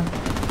കേൾക്കാനുണ്ടല്ലോ.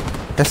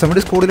 S M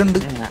ഡിസ്കോഡിലുണ്ട്.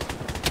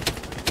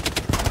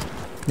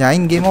 ഞാൻ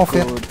in game of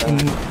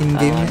in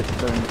game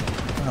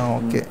ആ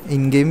ഓക്കെ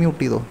ഇൻ ഗെയിം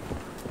മ്യൂട്ട് ചെയ്തോ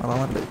അതാ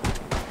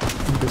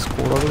നല്ലത്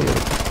സ്കൂളുകൾ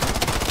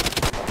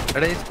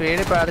എടാ ഈ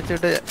സ്പീഡ്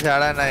പാടിച്ചിട്ട്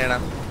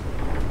ചാടാനായണം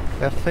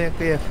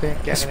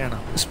അങ്ങനെയാണോ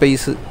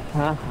സ്പേസ്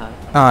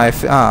ആ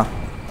എഫ് ആ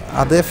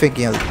അത് എഫ്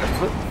ഒക്കെ അത്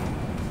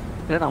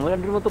നമ്മൾ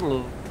രണ്ടു മാത്രമേ ഉള്ളൂ.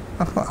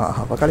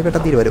 അപ്പോൾ കളി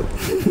പെട്ടെന്ന് തീരുവരും.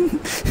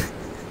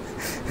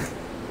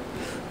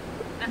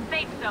 The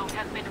safe zone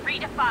has been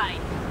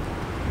redefined.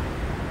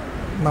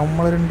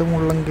 നമ്മൾ രണ്ടും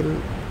ഉള്ളെങ്കിൽ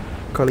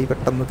കളി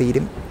പെട്ടെന്ന്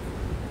തീരും.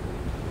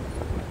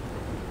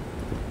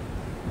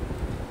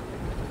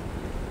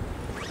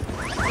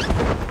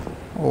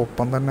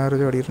 ഒപ്പം തന്നെ ഒരു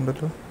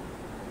ചാടിയിട്ടുണ്ടല്ലോ.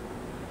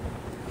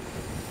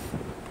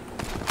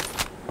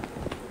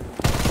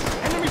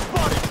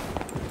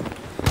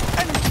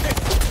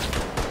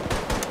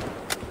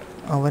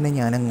 അവനെ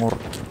ഞാനങ്ങ്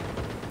ഉറക്കി.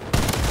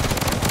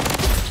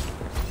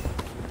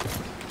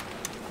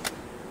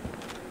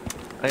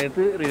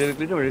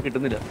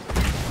 കിട്ടുന്നില്ല.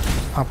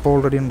 അപ്പോൾ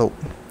ഓൾറെഡി ഉണ്ടാവും.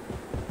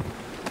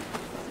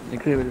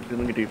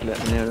 കിട്ടിയിട്ടില്ല.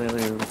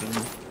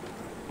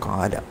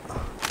 കാല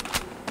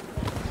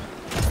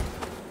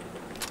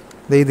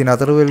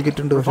ഇതിനകത്ത് റിവ്യൂൽ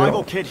കിറ്റ് ഉണ്ട്. പക്ഷേ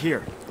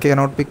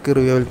cannot pick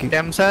റിവ്യൂൽ കിറ്റ്.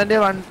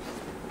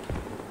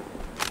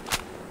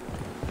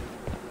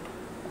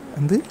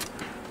 എന്ത്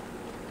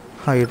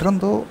ഹൈഡ്ര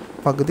എന്തോ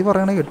പകുതി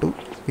പറയണേ കേട്ടു,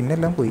 പിന്നെ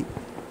എല്ലാം പോയി.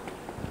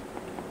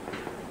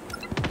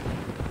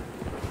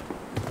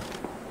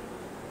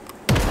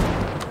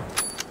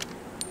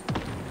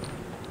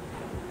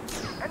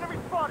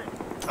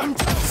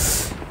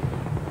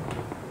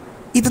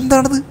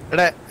 ഇതെന്താണത്?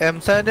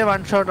 M70 വൺ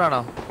ഷോട്ട്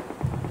ആണോ?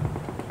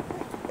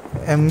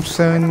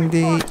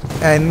 M70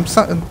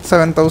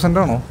 7000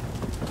 ആണോ?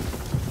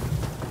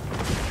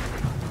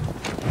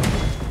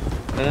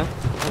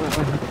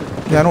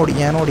 ഞാൻ ഓടി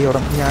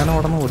അവിടെ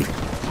ഓടി.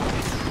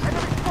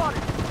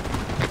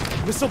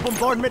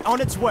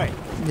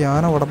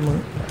 ഞാൻ അവിടെ നിന്ന്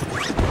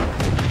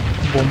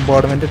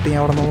ബോംബാർഡ്മെന്റ് ഇട്ട് ഞാൻ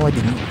അവിടെ നിന്ന്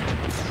വലിഞ്ഞു.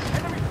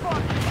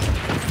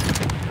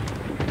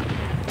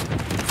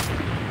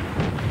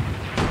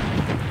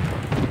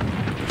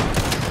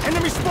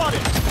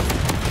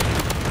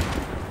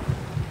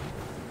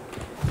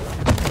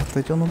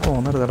 പ്രത്യേകിച്ചൊന്നും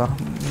തോന്നരുതടാ,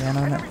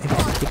 ഞാനവനെ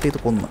എക്സിക്യൂട്ട് ചെയ്ത്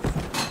കൊന്നു.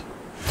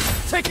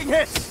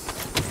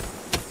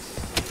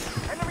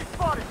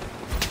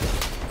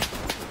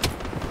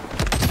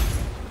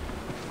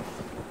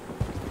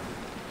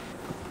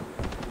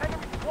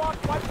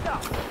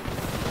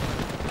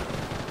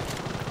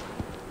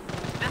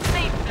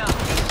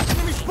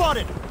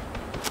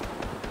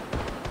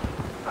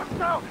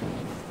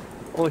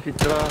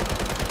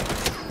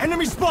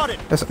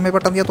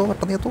 പെട്ടെന്ന്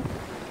ചെയ്തോ.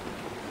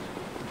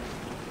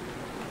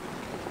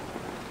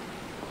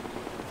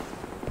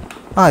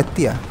 ആ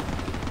എത്തിയാ.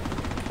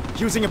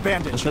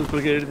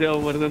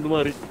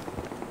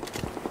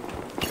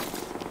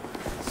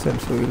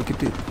 Self reveal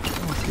kit.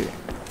 Okay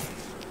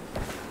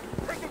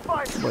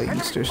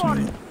biking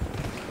സ്റ്റേഷനിൽ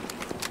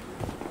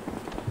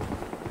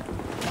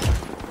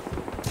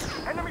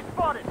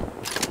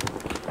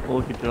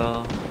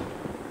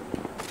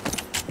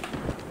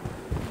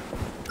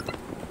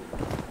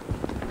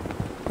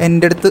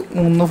എൻ്റെ അടുത്ത്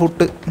 3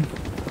 ഫുട്ട്.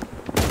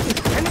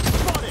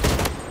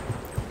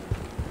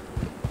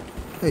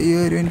 അയ്യോ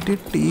ഒരു മിനിറ്റ്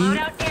ടീ.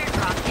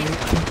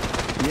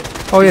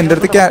 ഓ എൻ്റെ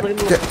അടുത്ത്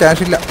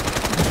ക്യാഷ് ഇല്ല.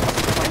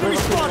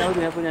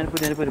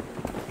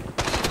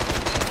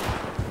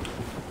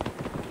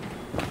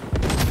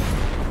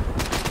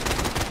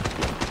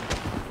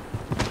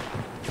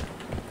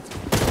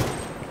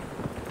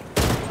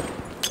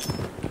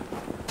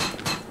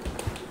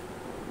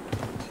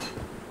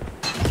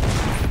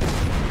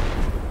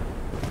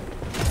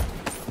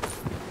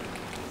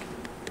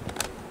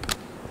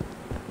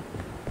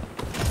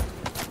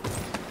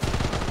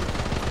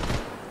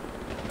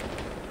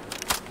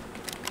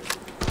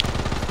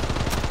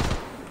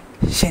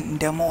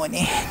 എൻ്റെ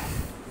മോനെ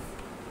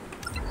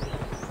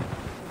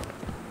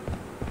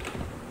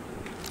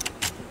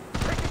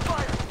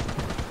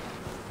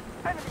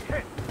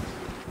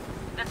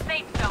The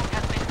safe zone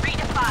has been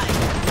redefined.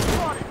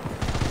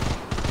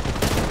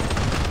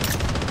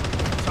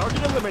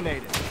 Target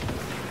eliminated.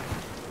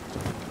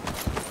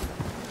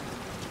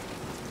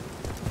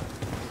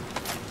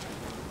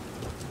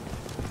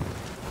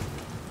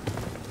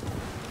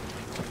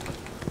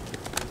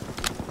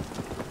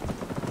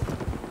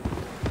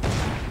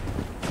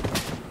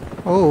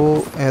 ഓ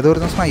ഏതോ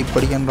ഒരു സ്നൈപ്പ്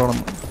അടിക്കാൻ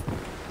തുടങ്ങുന്നു.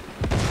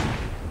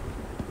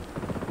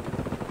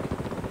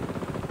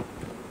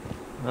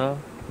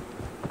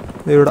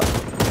 ഇവിടെ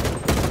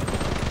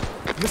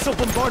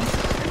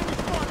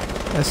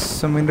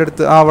SM-ന്റെ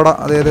അടുത്ത് അവിടെ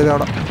അതെ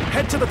അവിടെ.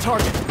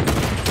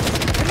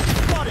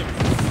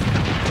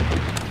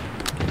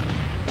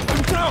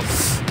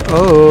 ഓ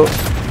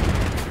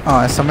ആ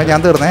SM ഞാൻ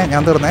തീർന്നേ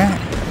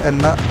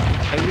എന്നാ.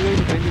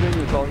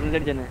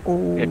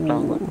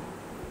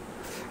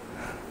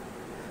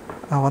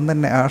 അവൻ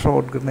തന്നെ ആ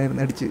ഷോട്ട്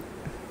ഗണ്ണായിരുന്നു അടിച്ച്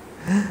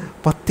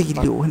 10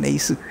 കിലോ.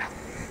 നൈസ്.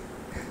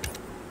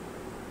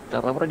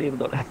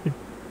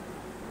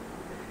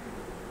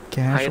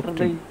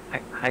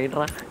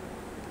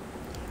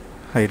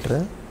 ഹൈഡ്ര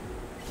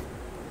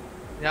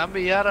ഞാൻ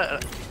BR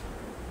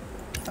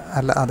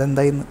അല്ല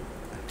അതെന്തായിന്ന്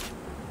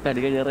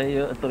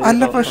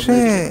അല്ല പക്ഷേ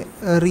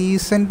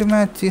റീസെന്റ്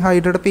മാച്ച്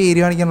ഹൈഡയുടെ പേര്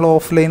കാണിക്കണല്ലോ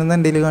ഓഫ്ലൈൻ എന്ന്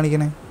എന്തെങ്കിലും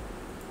കാണിക്കണേ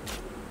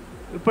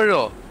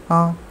ഇപ്പോഴോ ആ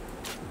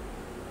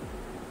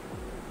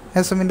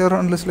എസ്എമ്മിന്റെ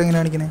റൗണ്ട് ലിസ്റ്റിൽ എങ്ങനെ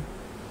കാണിക്കണേ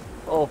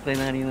ഓഫ്ലൈൻ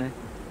കാണിക്കണേ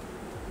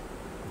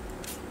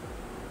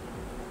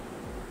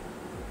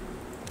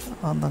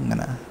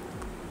അതങ്ങനെ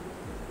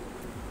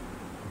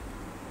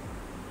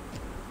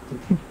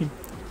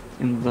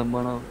എന്ത്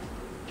സംഭവമാണോ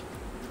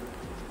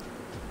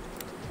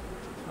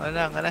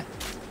അങ്ങനെ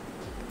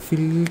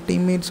ഫിൽ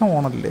ടീംമേറ്റ്സ്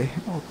ഓണല്ലേ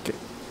ഓക്കെ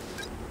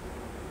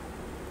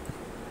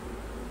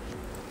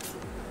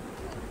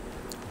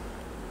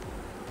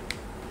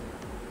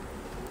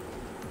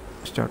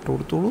സ്റ്റാർട്ട്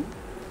കൊടുത്തോളൂ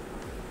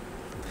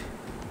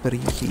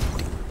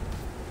reheat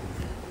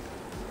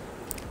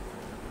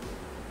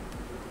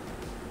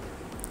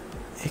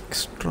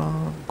extra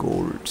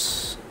golds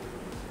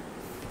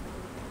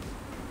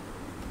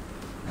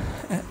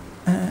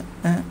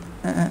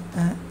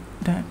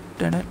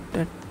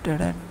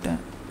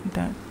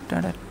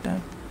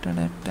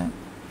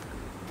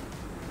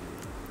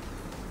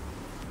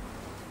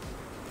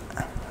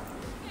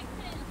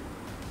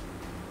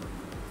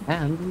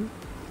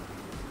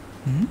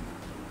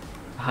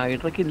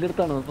hydra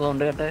കില്ലെടുത്താണോ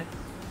sound കേട്ടെ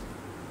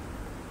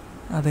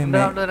അതെ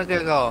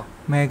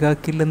മെഗാ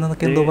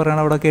കില്ലെന്നൊക്കെ എന്തോ പറയണ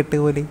അവിടെ കേട്ട്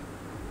പോലെ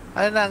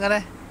അങ്ങനെ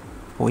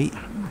പോയി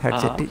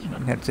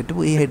ഹെഡ്സെറ്റ്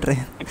പോയി ഹൈഡ്ര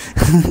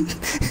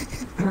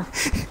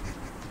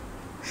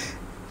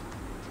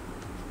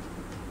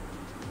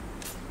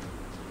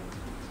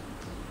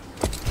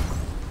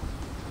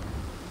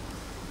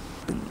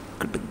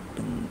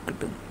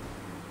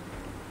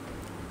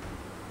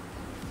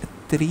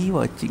ത്രീ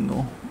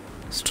വാച്ചിങ്ങോ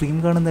സ്ട്രീം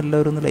കാണുന്ന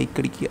എല്ലാവരും ഒന്ന് ലൈക്ക്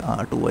അടിക്കുക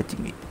 2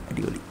 വാച്ചിങ്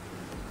അടിപൊളി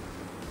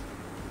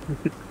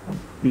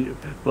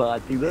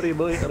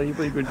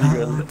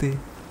അതെ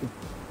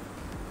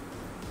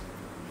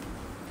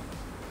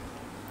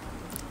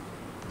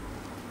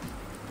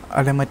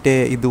അല്ല മറ്റേ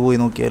ഇത് പോയി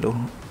നോക്കിയാലോ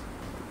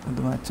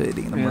ഇത്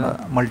മാച്ചായിരിക്കും നമ്മുടെ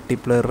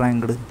മൾട്ടിപ്ലെയർ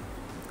റാങ്ക്ഡ്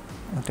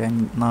മറ്റേ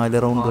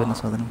 4 റൗണ്ട് വരുന്ന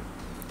സാധനം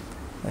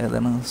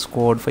ഏതാണ്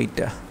squad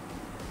ഫൈറ്റാ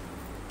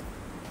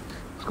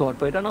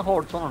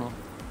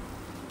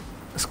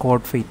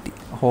squad fight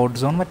hot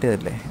zone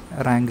മറ്റേതല്ലേ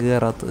rank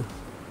കയറാത്തത്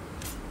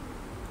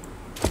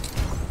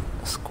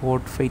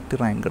squad fight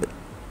ranked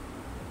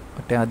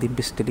മറ്റേ ആദ്യം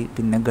പിസ്റ്റല്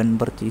പിന്നെ ഗൺ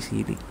പർച്ചേസ്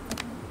ചെയ്ത്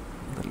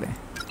അതല്ലേ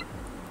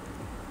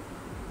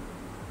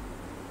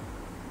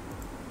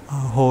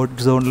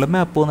ഹോട്ട് സോണിലെ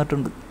മാപ്പ്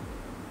വന്നിട്ടുണ്ട്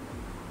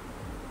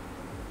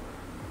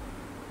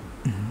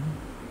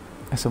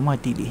എസം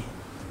മാറ്റിയില്ലേ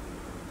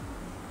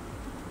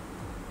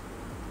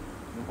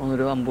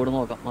ഒന്നൊരു അമ്പോട്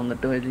നോക്കാം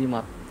വന്നിട്ട് വലിയ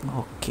മാറും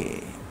ഓക്കെ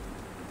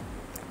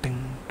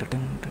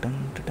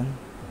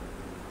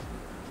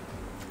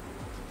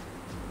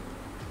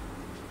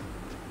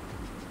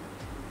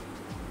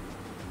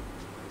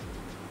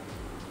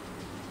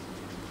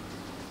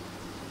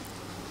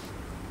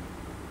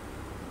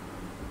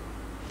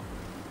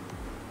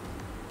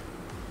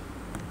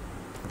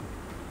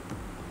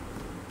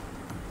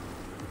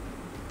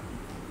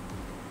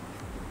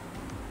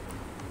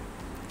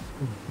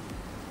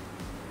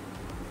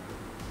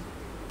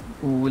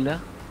ഊല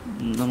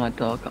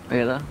മാറ്റി നോക്കാം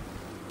ഏതാ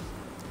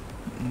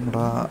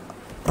നമ്മുടെ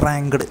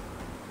റാങ്ക്ഡ്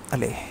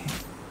അല്ലേ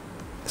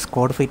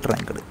squad fight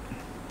ranked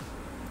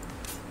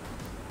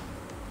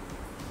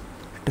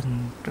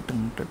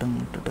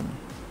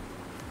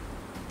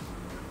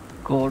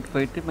squad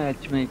fight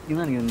match making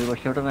കാണിക്കുന്നുണ്ട്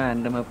പക്ഷെ അവിടെ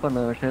റാൻഡം മാപ്പ്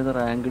ഉണ്ട് പക്ഷെ അത്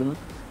റാങ്ക്ഡ്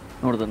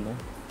നോക്കുന്നുണ്ടോ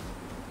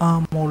ആ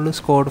മുകളിൽ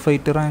സ്ക്വാഡ്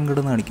ഫൈറ്റ്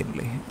റാങ്ക്ഡ്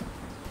കാണിക്കുന്നില്ലേ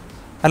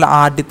അല്ല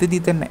ആദ്യത്തെ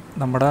ഇതിൽ തന്നെ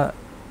നമ്മുടെ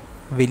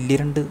വലിയ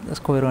 2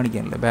 സ്ക്വയർ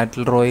കാണിക്കാനല്ലേ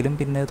ബാറ്റിൽ റോയലും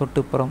പിന്നെ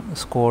തൊട്ടിപ്പുറം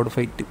squad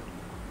fight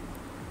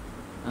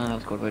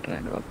squad fight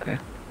rank okay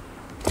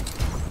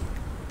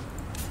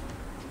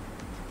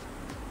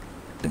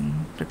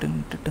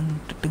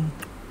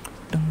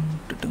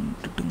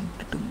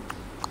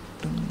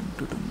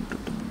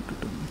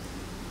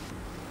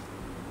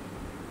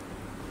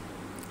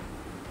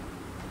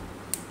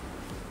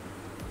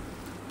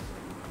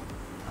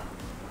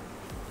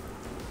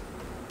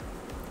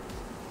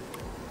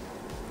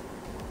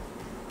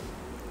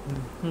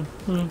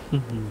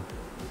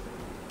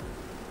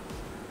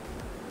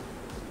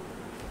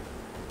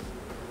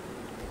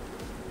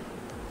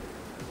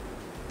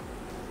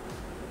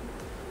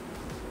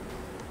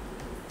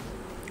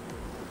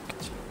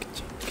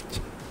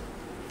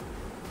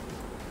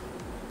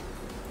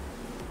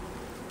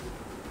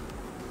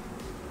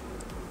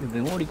ഇത്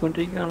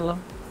ഓടിക്കൊണ്ടിരിക്കുകയാണല്ലോ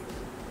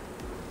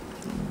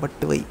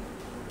ബട്ട് വൈ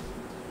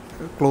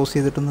ക്ലോസ്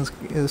ചെയ്തിട്ടൊന്ന്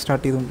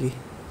സ്റ്റാർട്ട് ചെയ്ത് നോക്കി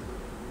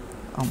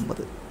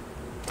 50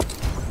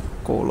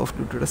 കോൾ ഓഫ്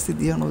ഡ്യൂട്ടിയുടെ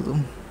സ്ഥിതിയാണോ ഇതും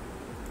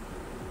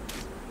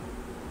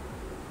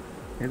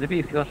ഇത്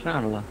PC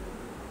വർഷനാണല്ലോ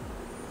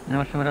ഞാൻ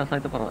വർഷം വരാൻ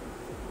സാധ്യത പറ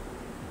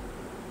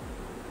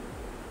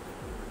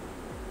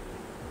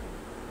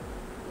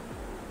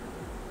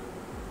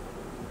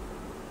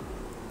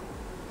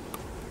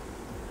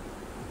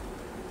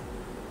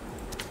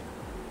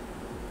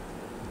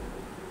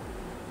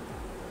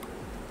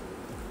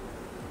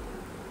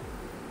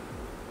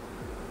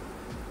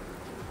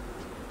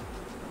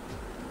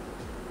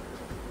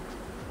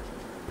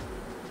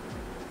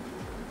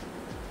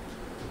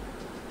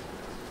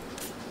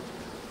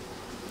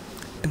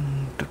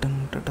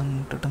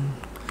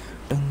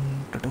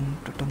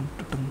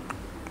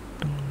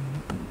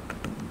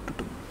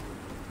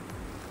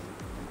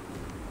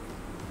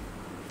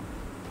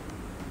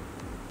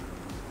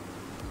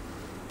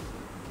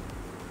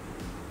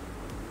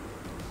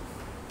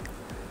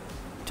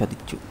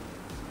ചതിച്ചു.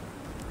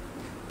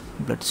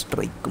 ബ്ലഡ്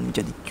സ്ട്രൈക്കും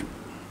ചതിച്ചു.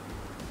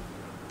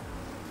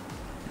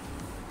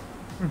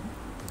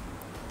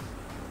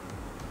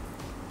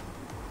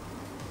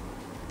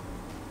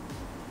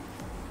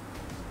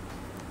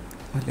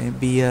 അല്ലേ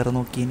BR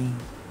നോക്കിയിനി.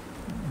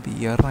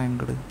 BR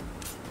ranked.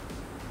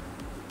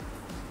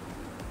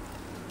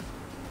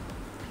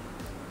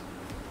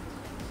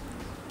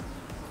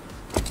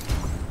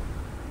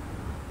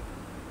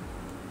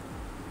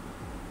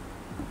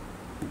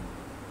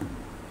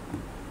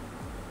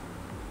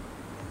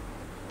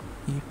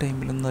 ഈ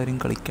ടൈമിലൊന്നും ആരും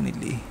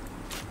കളിക്കണില്ലേ?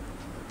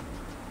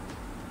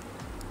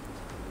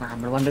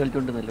 നമ്മൾ പണ്ട്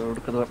കളിച്ചോണ്ടിരുന്നല്ലോ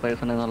ഒടുക്കത്തെ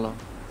പ്ലേയേഴ്സ് ഉണ്ടെന്നുള്ളോ.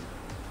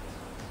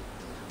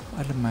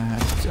 അല്ല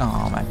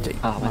മാച്ചായി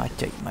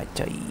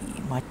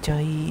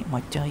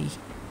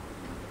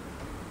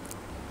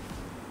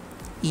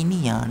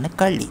ഇനിയാണ്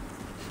കളി.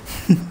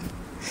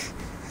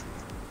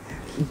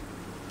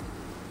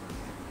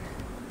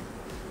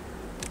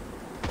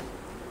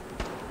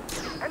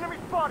 Enemy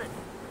spotted.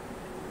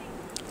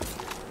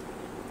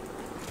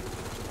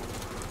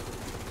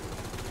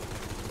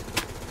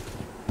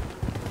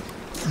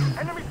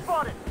 Enemy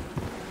spotted.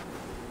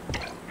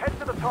 Head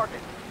to the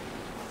target.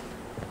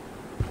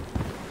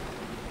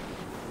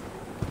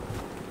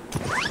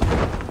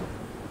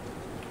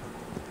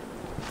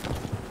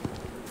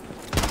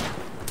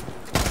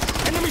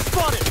 Enemy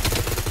spotted.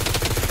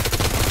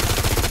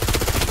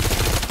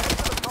 Head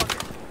to the target.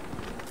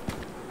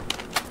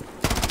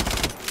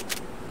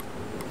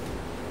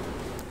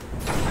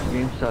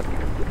 Game start.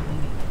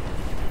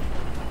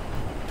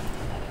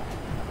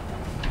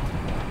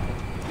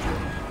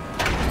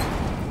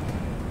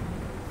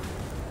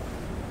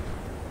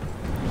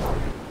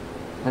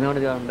 അതിനോട്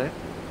കാണണ്ടേ.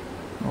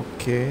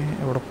 ഓക്കെ,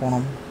 എവിടെ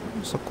പോകണം?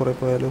 സക്കുറെ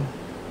പോയാലോ?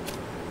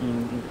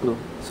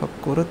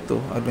 സക്കുറത്തോ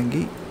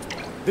അല്ലെങ്കിൽ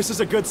This is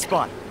a good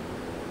spot.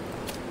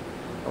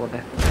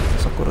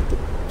 സക്കുറത്തും.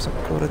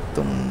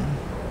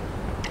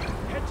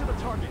 Head to the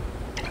target.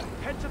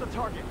 Head to the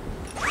target.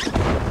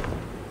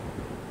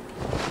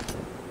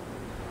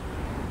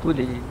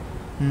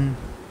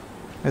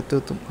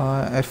 എത്തും. ആ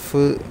F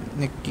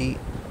ഞെക്കി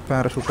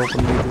parachute open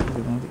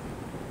ചെയ്ത് മതി.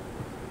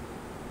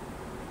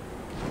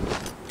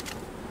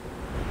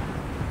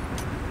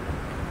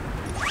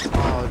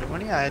 ഒരു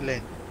മണി ആയല്ലേ?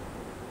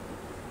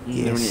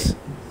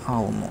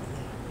 ആവുന്നു.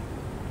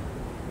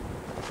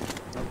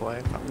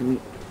 പോയേക്കാം.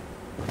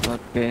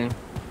 ഓക്കെ.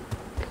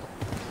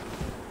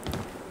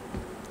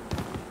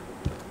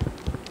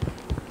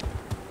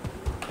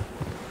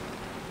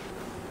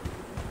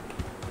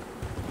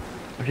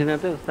 പക്ഷെ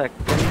ഇതിനകത്ത്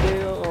സെക്കൻഡ്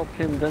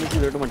ഓപ്ഷൻ എന്താണെന്ന്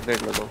ചെയ്തിട്ട്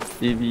മനസ്സിലായിട്ടുള്ളൂ.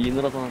 ഈ V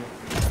എന്നുള്ള സാധനം.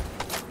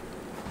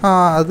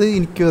 അത്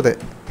എനിക്കും അതെ,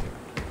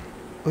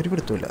 ഒരു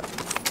പിടുത്തമില്ല.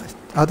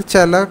 അത്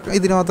ചില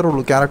ഇതിന് മാത്രമേ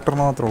ഉള്ളൂ,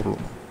 ക്യാരക്ടറിന് മാത്രമേ ഉള്ളൂ.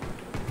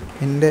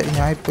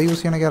 ഞാൻ ഇപ്പോൾ യൂസ്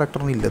ചെയ്യണ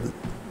ക്യാരക്ടറിന് ഇല്ലത്,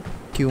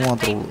 ക്യൂ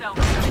മാത്രമേ ഉള്ളൂ.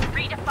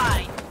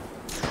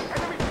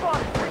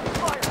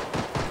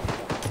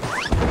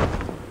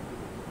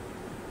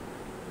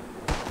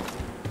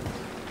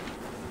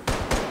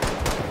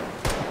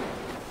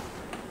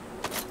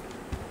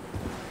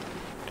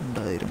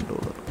 $2000.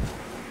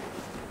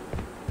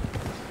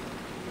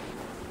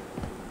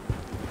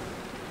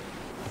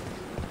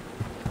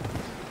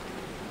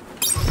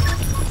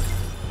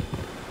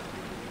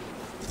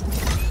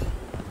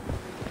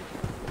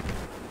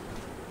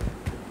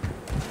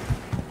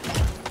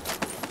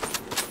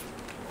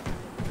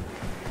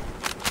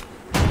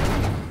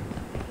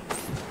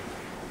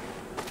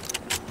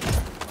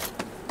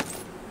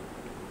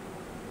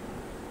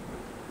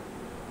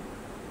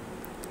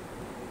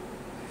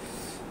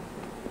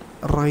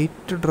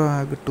 റൈറ്റ്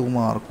ഡ്രാഗ് ടു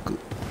മാർക്ക്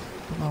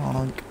അതാണോ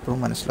എനിക്കിപ്പോഴും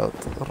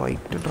മനസ്സിലാകാത്തത്.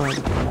 Right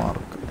drag two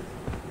mark.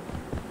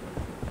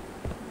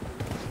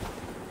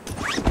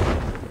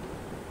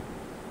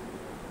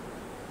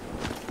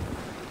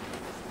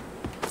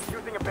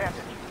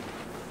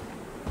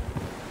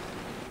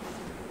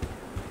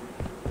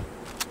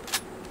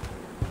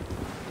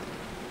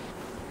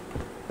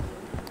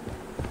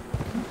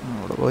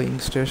 അവിടെ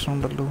ബോയിങ് സ്റ്റേഷൻ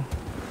ഉണ്ടല്ലോ.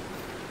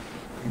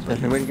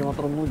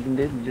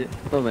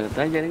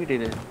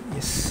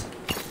 യെസ്,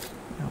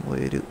 ഞാൻ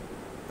പോയൊരു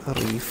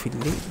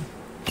റീഫില്ല്.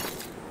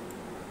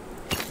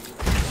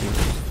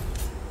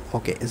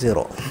 ഓക്കെ,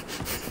 0.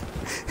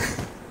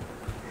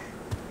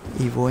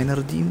 ഇവോ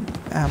എനർജിയും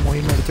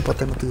ആമോയും മേടിച്ചപ്പോൾ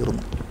തന്നെ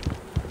തീർന്നു.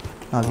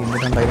 ആദ്യം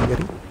 2000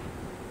 കയറി.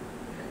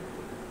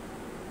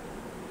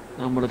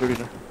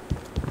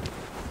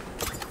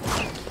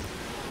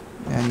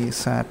 ഞാൻ ഈ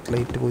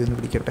സാറ്റലൈറ്റ് പോയി ഒന്ന്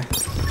പിടിക്കട്ടെ.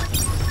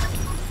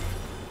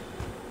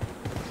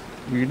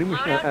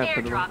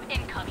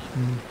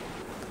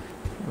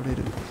 ഇവിടെ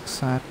ഒരു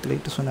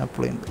സാറ്റലൈറ്റ്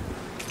സുനാപ്ലൈ ഉണ്ട്.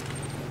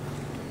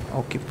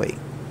 ഓക്കിപ്പൈ.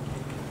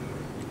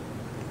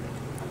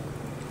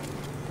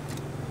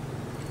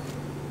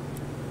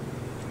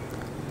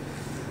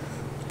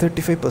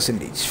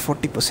 %35,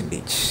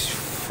 40%,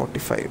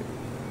 45,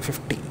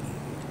 50.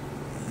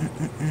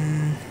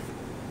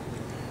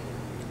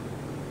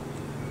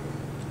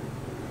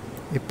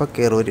 ഇപ്പം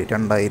കയറും ഒരു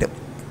 2000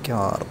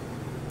 കാർ.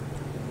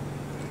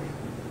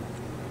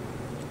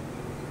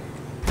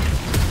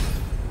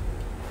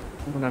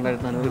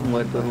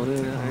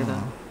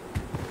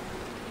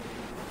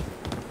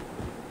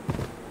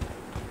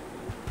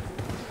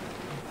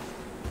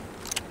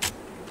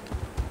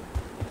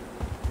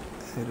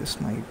 ഒരു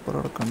സ്നൈപ്പർ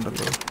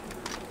അടക്കണ്ടല്ലോ.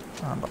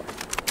 വേണ്ട.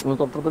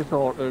 തൊട്ടടുത്ത്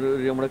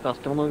നമ്മുടെ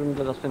കസ്റ്റമർ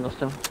നോക്കുന്നില്ല.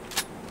 കസ്റ്റം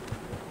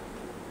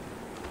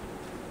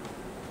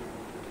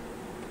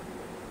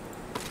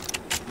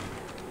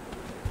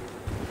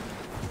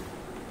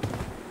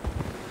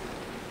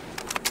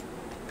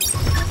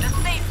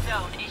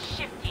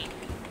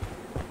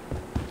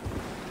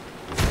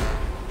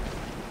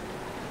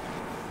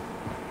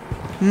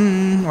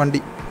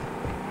വണ്ടി.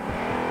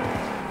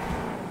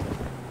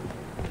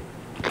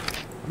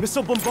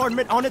 Missile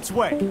bombardment on its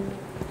way.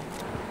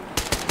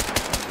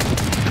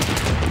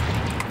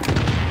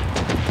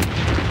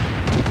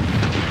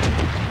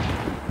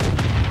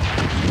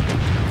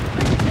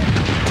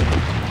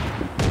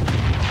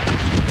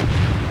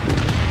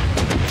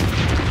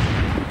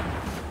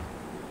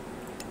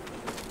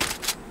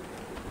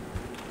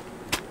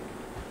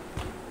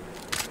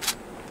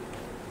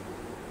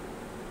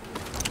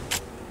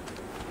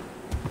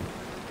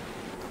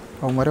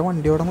 അവന്മാരെ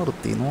വണ്ടി അവിടെ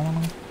നിർത്തിന്ന്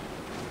തോന്നണം.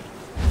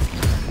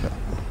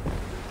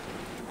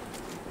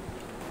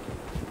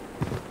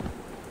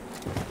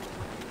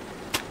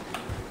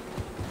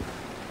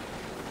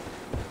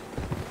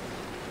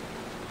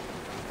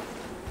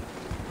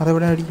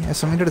 അതെവിടെ അടി?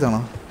 SMന്റെ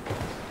അടുത്താണോ?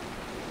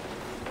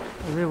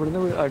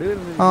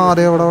 ആ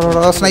അതെ അവിടെ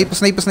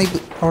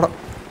സ്നൈപ്പ് അവിടെ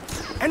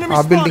ആ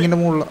ബിൽഡിങ്ങിന്റെ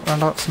മുകളിൽ.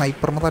 വേണ്ട,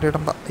 സ്നൈപ്പറിന്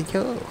തലയിടണ്ട.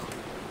 അയ്യോ,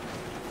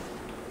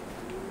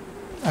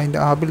 അതിൻ്റെ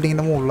ആ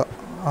ബിൽഡിങ്ങിന്റെ മുകളിൽ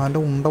അവൻ്റെ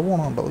ഉണ്ട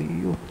പോണുണ്ടോ?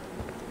 അയ്യോ,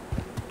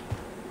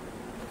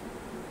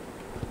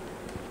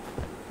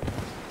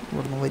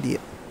 ഇവിടുന്ന് വലിയ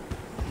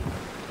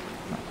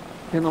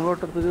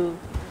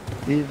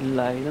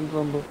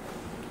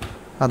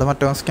അത്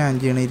മറ്റോ സ്കാൻ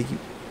ചെയ്യണായിരിക്കും.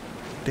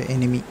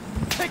 എനിമി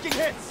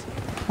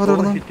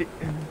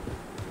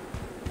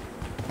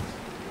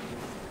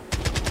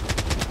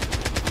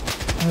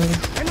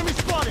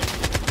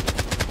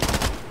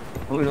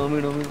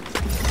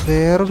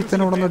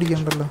വേറൊരുത്തനെ അവിടെ നിന്ന്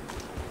അടിക്കണ്ടല്ലോ.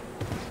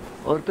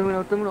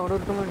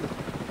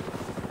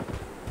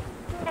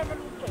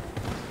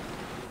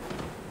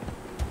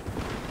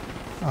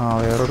 ആ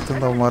വേറൊരുത്തൻ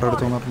അവന്മാരുടെ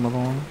അടുത്ത് വന്നിട്ടുണ്ടെന്ന്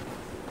തോന്നുന്നു.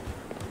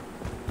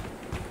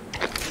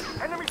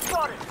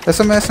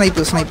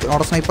 സ്നൈപ്പ്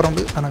അവിടെ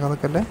സ്നൈപ്പറുണ്ട്.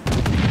 അനക്ക് അല്ലേ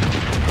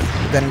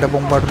ഇതെൻ്റെ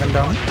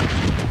ബോംബാർഡ്മെൻ്റാണ്.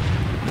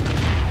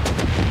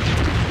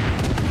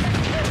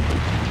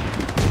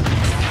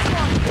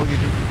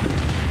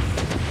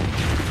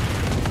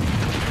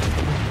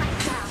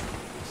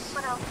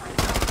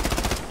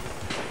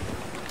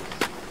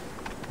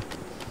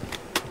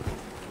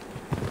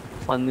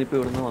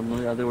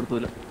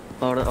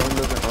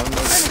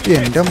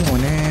 എൻ്റെ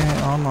മോനെ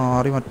ആ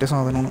നാറി മറ്റേ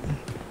സാധനമാണ്.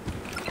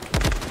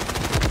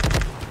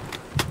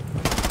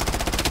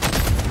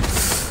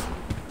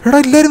 എടാ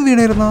എല്ലാരും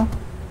വീണായിരുന്നോ?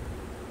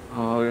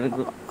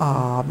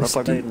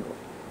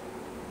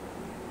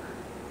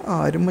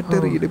 ആരും മറ്റേ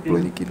റീഡിപ്ലോ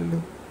എനിക്കില്ലല്ലോ.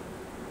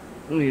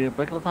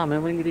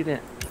 സമയം കിട്ടിയില്ല.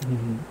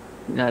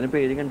 ഞാനും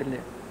പേര് കണ്ടില്ല.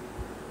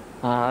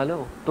 4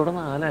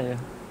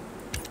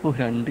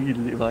 4 2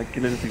 കില്ല്,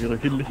 ബാക്കിയുള്ള 0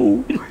 കില്ല്.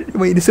 -81.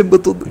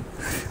 -47.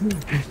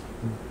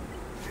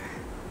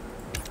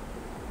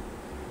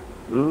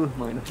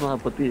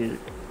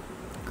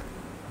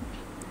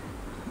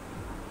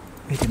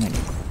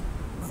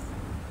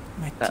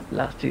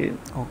 Last game.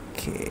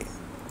 ഓക്കെ,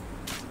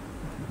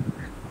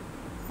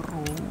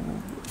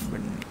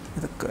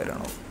 ഇതൊക്കെ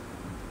വരണോ?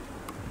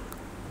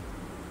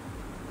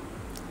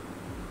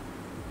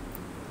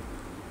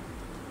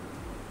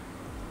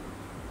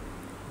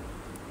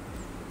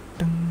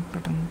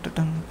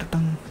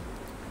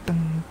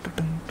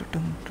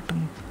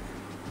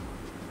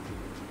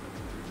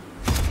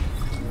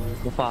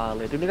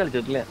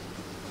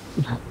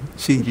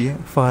 ശരിയാ,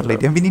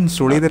 ഫാർലൈറ്റ് ഞാൻ പിന്നെ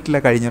ഇൻസ്റ്റാൾ ചെയ്തിട്ടില്ല.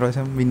 കഴിഞ്ഞ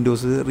പ്രാവശ്യം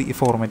വിൻഡോസ്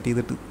ഫോർമാറ്റ്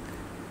ചെയ്തിട്ട്.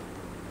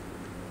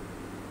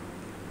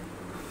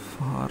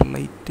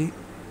 ഫാർലൈറ്റ്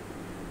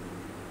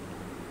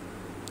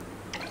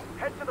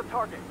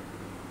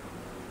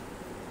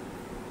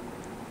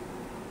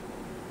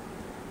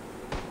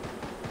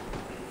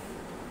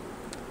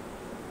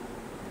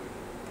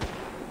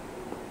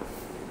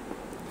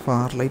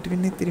ഫാർലൈറ്റ്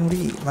പിന്നെ ഇത്തിരി കൂടി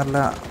നല്ല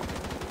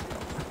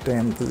മറ്റേ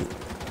എന്ത്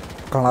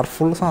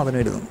കളർഫുൾ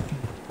സാധനമായിരുന്നു.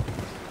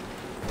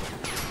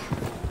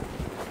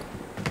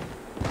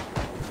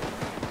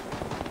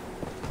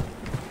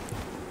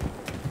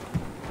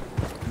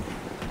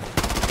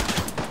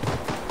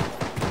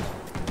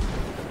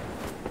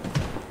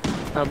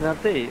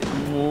 അതിനകത്തെ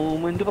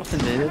മൂവ്മെന്റ്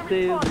പ്രശ്നമില്ല. ഇതിനകത്ത്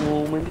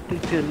മൂവ്മെന്റ്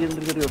ചെറിയ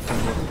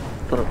പ്രശ്നമുണ്ട്.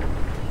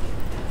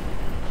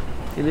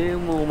 ഇതില്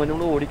മൂവ്മെന്റ്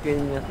കൂടെ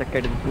ഓടിക്കഴിഞ്ഞാൽ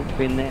സെക്കൻഡ് എടുക്കും,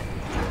 പിന്നെ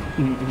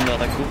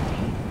നടക്കും.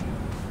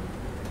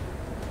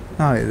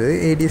 ആ ഇത്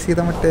ADS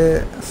ചെയ്ത മറ്റേ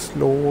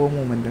സ്ലോ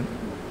മൂവ്മെന്റ്.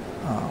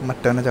 ആ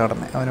മറ്റവനെ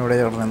ചാടണേ, അവനെവിടെ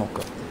ചാടണേ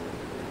നോക്കാം.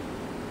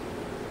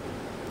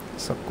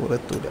 സക്കൂർ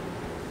എത്തൂല,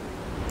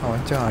 അവൻ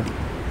ചാടി.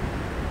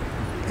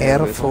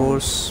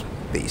 Air force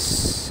base.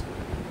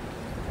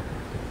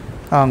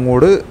 ആ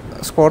അങ്ങോട്ട്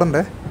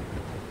സ്ക്വാഡുണ്ടേ.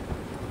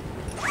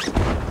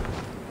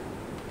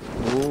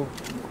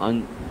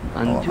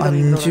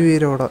 5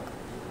 പേരോടെ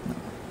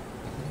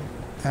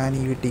ഞാൻ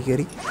ഈ വീട്ടിൽ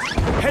കയറി.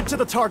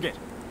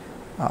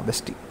 ആ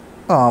ബെസ്റ്റ്.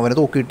 ആ അവനെ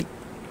തോക്കി കിട്ടി,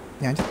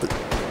 ഞാൻ ചത്ത്.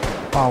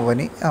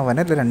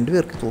 അവനല്ല 2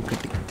 പേർക്ക് തോക്ക്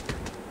കിട്ടി.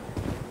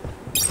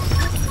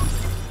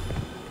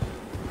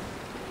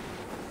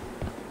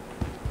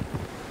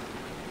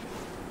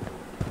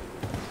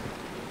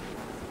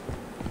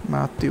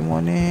 മാത്യു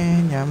മോനെ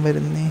ഞാൻ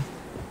വരുന്നേ.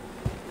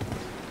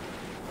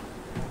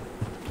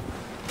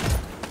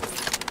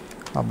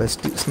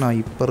 Best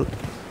sniper.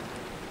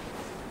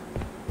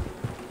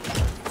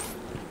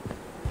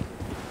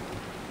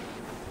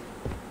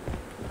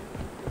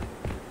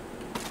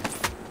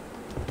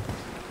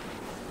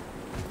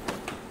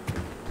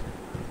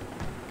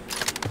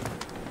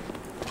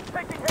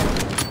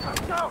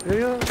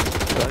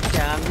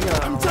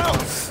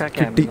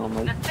 കിട്ടി.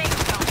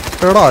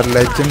 എടാ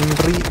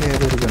ലെജൻഡറി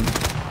ഏതൊരു ഗൺ.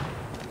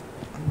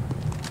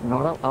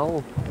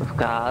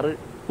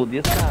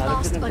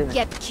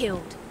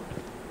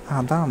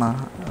 അതാണാ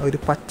ഒരു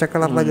പച്ച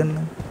കളറിലെ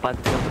ഗണ്ണ്.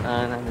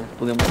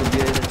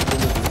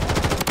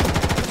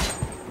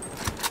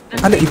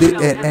 അല്ല ഇത്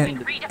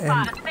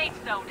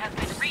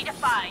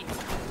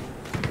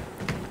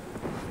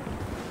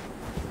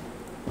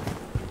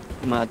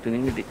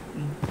കിട്ടി.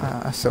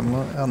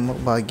 ഒന്ന്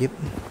ഭാഗ്യം.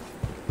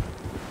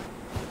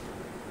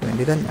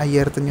 എൻ്റെ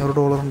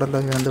 $5,500 ഉണ്ടല്ലോ.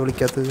 എന്താ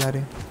വിളിക്കാത്തത്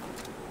ആര്?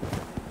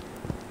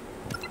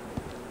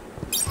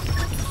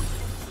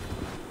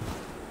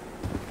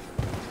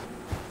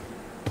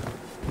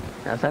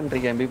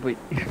 പോയി.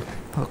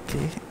 ഓക്കെ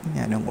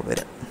ഞാനും അങ്ങോട്ട്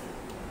വരാം.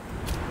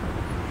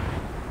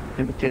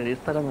 ചെറിയ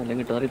സ്ഥലം നല്ല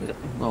കിട്ടാറില്ല.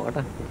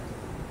 നോക്കട്ടെ.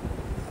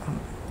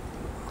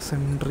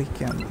 സെൻട്രി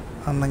ക്യാമ്പ്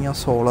എന്നാൽ ഞാൻ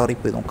സോളാറിൽ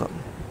പോയി നോക്കാം.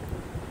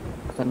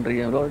 സെൻട്രി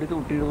ക്യാമ്പ് ഓൾറെഡി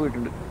തൂട്ടിയിട്ട്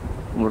പോയിട്ടുണ്ട്.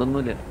 ഇവിടെ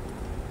ഒന്നുമില്ല.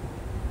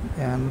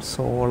 ഞാൻ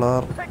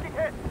സോളാർ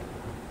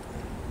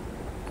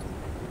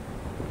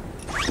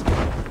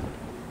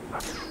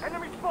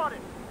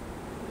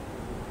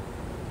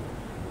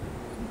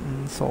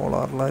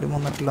സോളാറിലാരും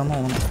വന്നിട്ടില്ലെന്ന്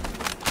തോന്നുന്നു.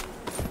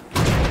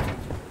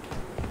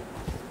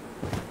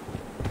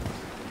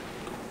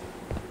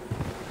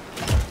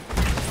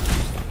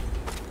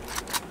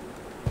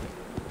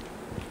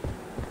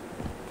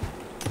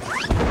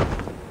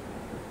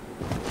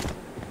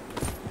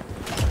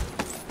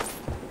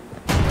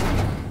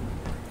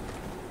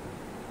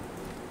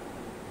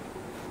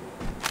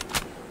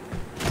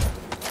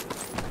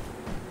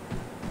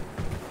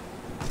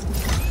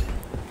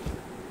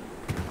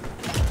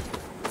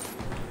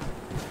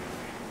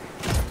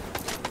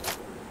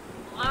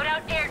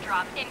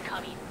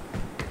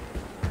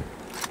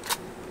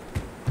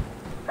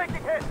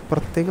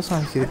 പ്രത്യേക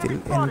സാഹചര്യത്തിൽ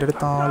എൻ്റെ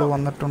അടുത്ത് ആൾ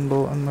വന്നിട്ടുണ്ടോ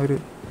എന്നൊരു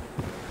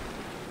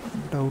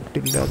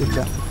ഡൗട്ടില്ലാതില്ല.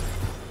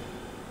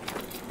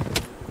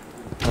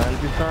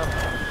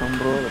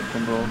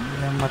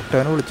 ഞാൻ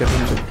മറ്റവനെ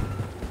വിളിച്ചിട്ടുണ്ട്.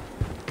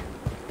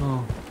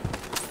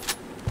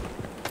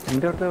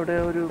 എൻ്റെ അടുത്ത് എവിടെ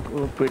ഒരു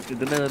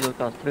ഇതിൻ്റെ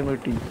കസ്റ്റമർ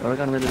കിട്ടി. അവിടെ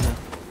കാണുന്നില്ല.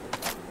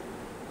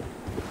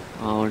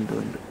 ആ ഉണ്ട്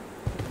ഉണ്ട്.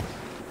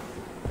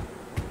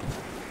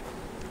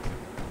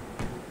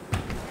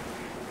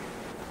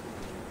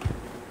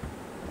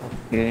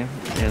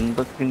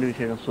 എന്തൊക്കെയുണ്ട്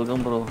വിശേഷം? സുഖം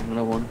ബ്രോ.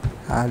 അങ്ങനെ പോണ്.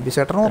 ആൽബി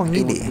ചേട്ടൻ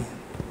ഉറങ്ങിയില്ലേ?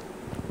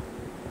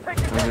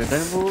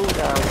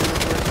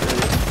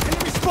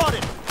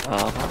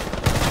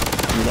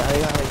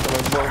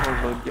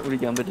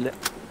 വിളിക്കാൻ പറ്റില്ല.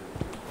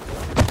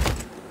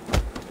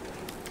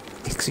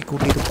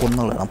 എക്സിക്യൂട്ട് ചെയ്ത്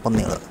കൊന്നുകളാണ്.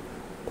 പന്നികൾ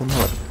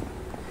കൊന്നുകളാണ്.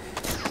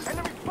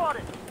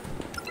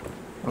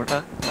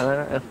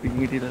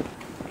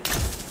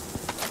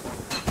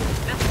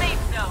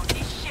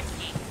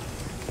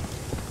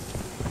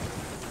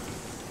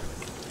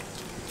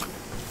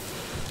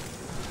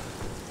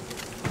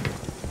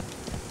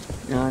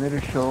 ഞാനൊരു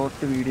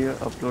ഷോർട്ട് വീഡിയോ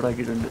അപ്ലോഡ്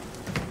ആക്കിയിട്ടുണ്ട്.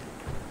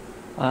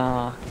 ആ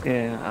ഓക്കെ.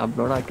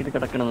 അപ്ലോഡ് ആക്കിയിട്ട്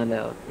കിടക്കണമെന്നല്ലേ?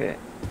 ഓക്കെ.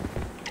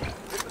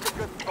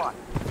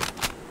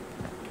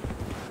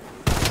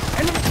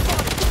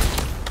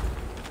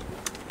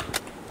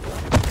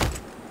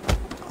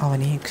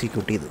 അവനെ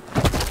എക്സിക്യൂട്ട് ചെയ്തു.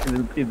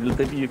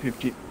 ഇതിലത്തെ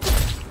P50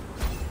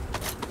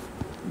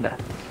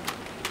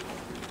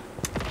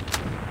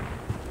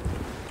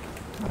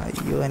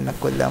 അയ്യോ എന്നെ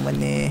കൊല്ലാൻ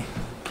തന്നെ.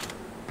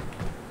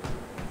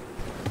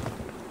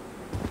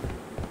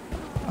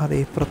 അതെ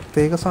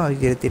പ്രത്യേക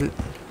സാഹചര്യത്തിൽ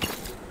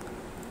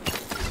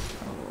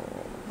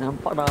ഞാൻ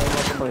പടാതെ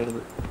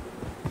പറയരുത്.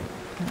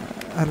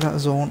 അല്ല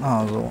സോൺ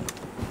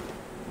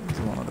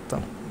സോൺ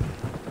എടുത്താൽ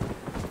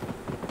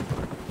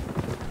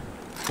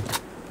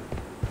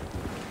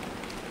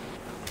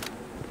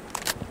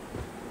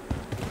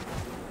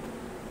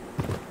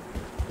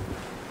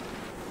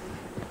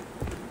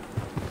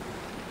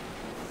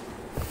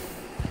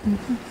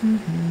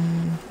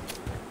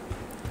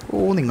ഓ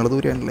നിങ്ങൾ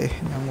ദൂരെയാണല്ലേ.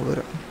 ഞാൻ അങ്ങോട്ട്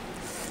വരാം.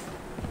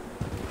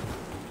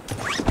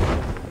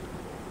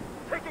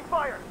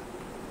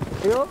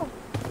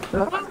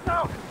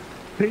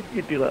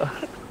 കിട്ടിയതാ.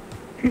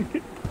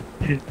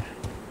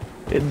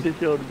 എന്റെ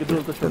ഷോട്ടിട്ട്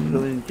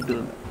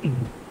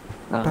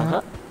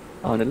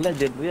അവനല്ല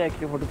ജെഡ്രി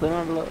ആക്കി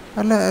കൊടുത്തതാണല്ലോ.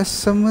 അല്ല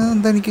SM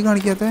എന്താ എനിക്ക്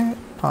കാണിക്കാത്ത?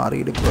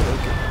 ആറിയെടുക്കുക.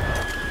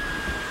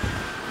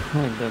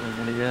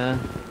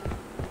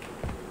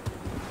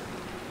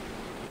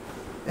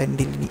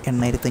 എൻ്റെ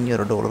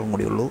 $8,500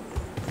 കൂടി ഉള്ളൂ.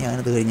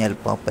 ഞാനിത് കഴിഞ്ഞാൽ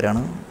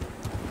പാപ്പരാണ്.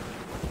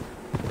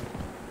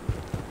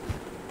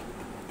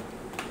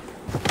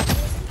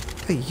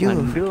 അയ്യോ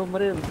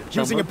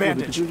Using a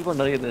bandage.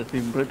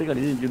 സിമ്പിളായിട്ട്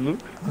കളി ജയിക്കുന്നു.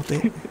 അതെ,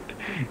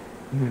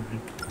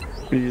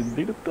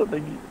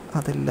 എന്തെടുത്തുണ്ടെങ്കിൽ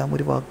അതെല്ലാം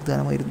ഒരു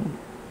വാഗ്ദാനമായിരുന്നു.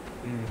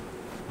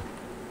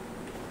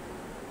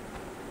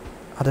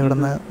 അതെവിടെ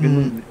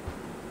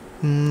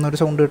നിന്ന് ഒരു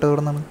സൗണ്ട് കേട്ടോ?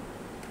 എവിടെ നിന്നാണ്?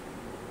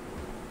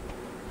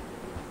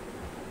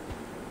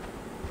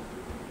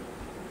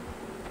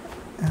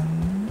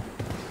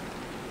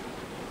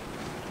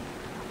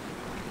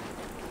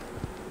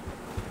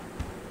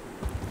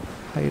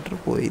 ഹൈഡ്ര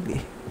പോയില്ലേ?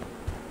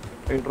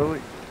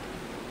 പോയി.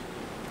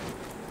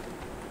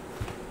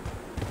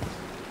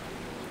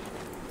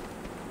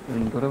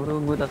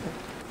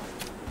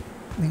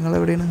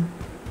 നിങ്ങളെവിടെയാണ്?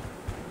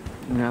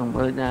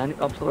 ഞാൻ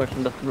ഒബ്സർവേഷൻ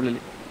ഡെസ്കിനുള്ളിൽ.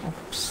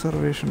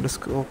 Observation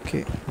desk. ഓക്കെ,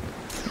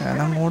 ഞാൻ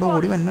അങ്ങോട്ട്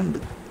ഓടി വന്നുണ്ട്.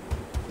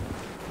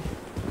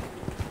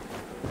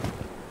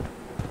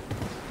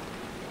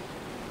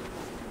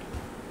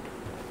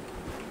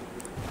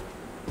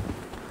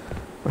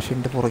 പക്ഷെ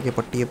എൻ്റെ പുറകെ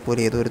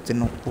പട്ടിയെപ്പോലെ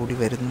ഏതൊരുത്തിനും കൂടി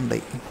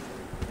വരുന്നുണ്ടായി.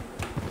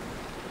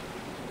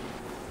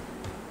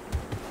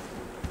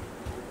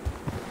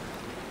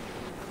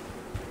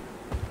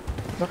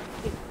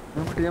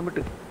 ഞാൻ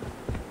വിട്ട്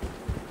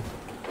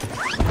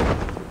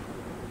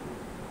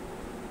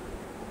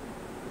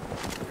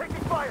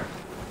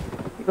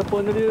ഇതപ്പോ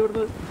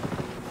ഇവിടുന്ന്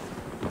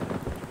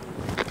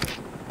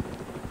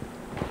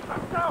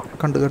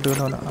കണ്ടു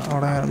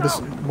അവിടെ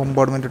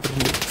ബോംബാർഡ്മെന്റ്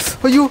ഇട്ടിട്ടുണ്ട്.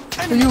 അയ്യോ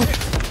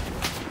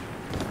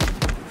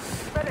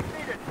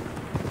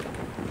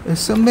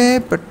SMA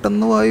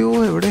പെട്ടെന്ന് വായോ.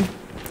 എവിടെ?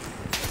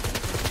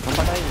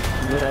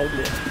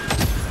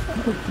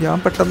 ഞാൻ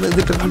പെട്ടെന്ന്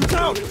ഇതിട്ടിട്ടുണ്ട്.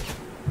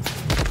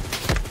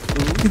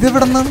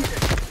 ഇതെവിടെ നിന്നാണ്?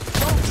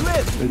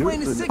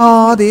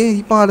 അതെ,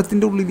 ഈ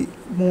പാലത്തിന്റെ ഉള്ളിൽ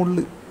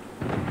മുകളില്.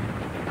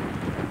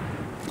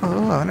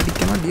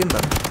 അവനടിക്കാൻ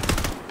അടിയുണ്ടാ.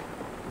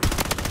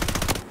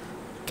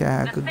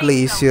 ക്യാക്ക്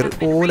ഗ്ലേസിയർ.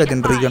 ഓ,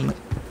 ലെജൻഡറി ഗണ്ണ്.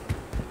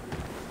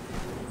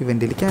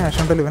 ഇവൻ്റെ ക്യാഷ്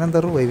ഉണ്ടല്ലോ, ഇവൻ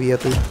എന്താ റിവൈവ്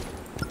ചെയ്യാത്തത്?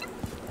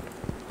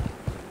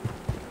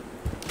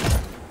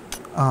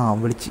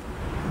 വിളിച്ച്.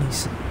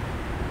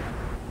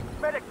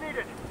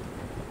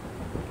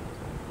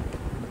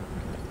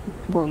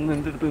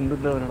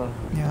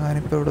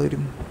 ഞാനിപ്പോൾ എവിടെ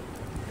വരും?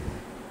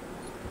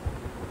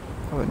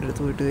 അവൻ്റെ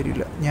അടുത്ത് പോയിട്ട്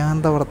വരില്ല. ഞാൻ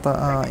എന്താ അവിടത്തെ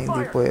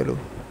ഇതിൽ പോയാലോ?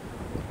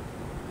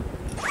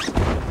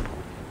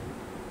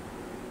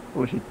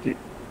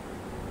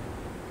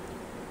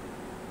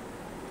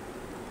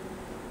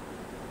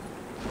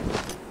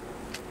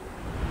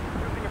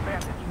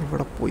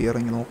 ഇവിടെ പോയി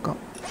ഇറങ്ങി നോക്കാം.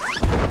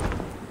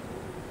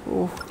 ഓ,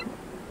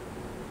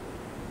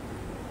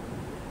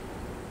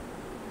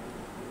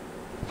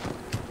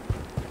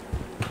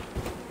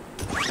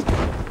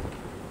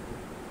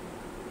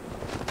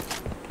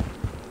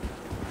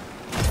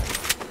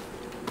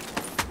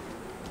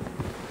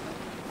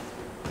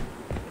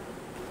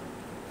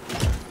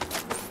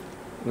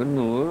 ഒരു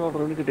 100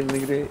 ഓർഡർ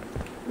കിട്ടിയെങ്കിൽ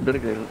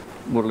ഇതെടുക്കായിരുന്നു,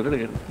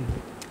 ബുള്ളറ്റ്.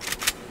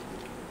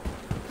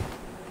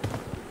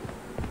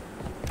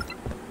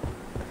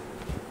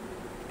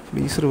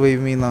 പ്ലീസ്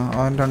റിവൈവ് മീ എന്നാ.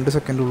 അവൻ 2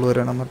 സെക്കൻഡ് ഉള്ളു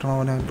വരണം, എന്നിട്ടാണ്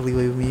അവനെ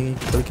റിവൈവ് മീ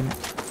കളിക്കുന്നത്.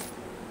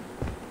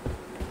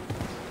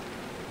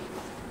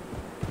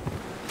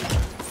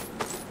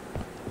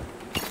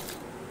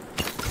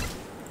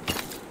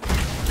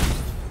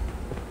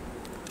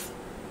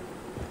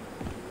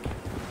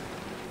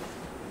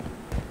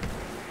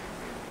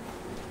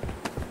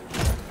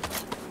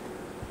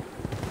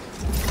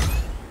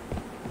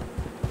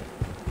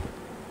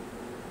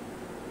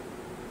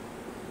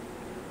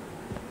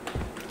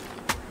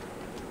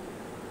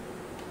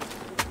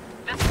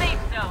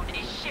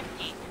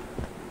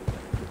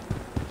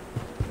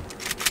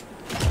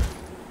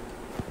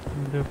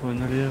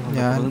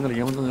 ഞാൻ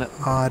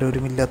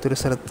ആരോരുമില്ലാത്തൊരു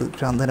സ്ഥലത്ത്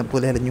ഭ്രാന്തനെ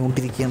പോലെ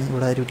അലഞ്ഞുകൊണ്ടിരിക്കുകയാണ്.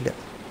 ഇവിടെ ആരുമില്ല.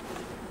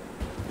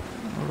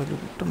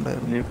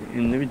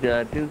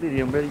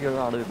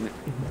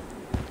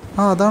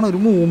 അതാണ് ഒരു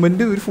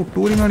മൂവ്മെന്റ്, ഒരു ഫുട്ട്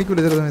പോലും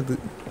കാണിക്കൂല ചില സമയത്ത്.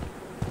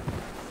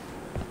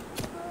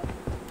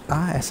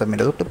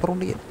 SMന്റെ തൊട്ടിപ്പുറം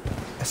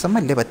SM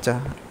അല്ലേ പച്ച?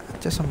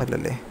 SM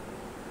അല്ലല്ലേ?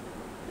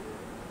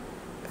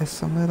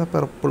 SM ഏതാ?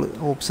 പെർപ്പിള്.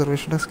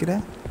 ഒബ്സർവേഷൻ ഡെസ്കിലെ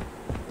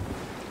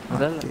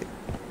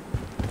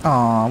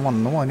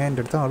വന്നു മോനെ.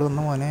 എൻ്റെ അടുത്ത് ആള്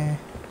വന്നു മോനെ.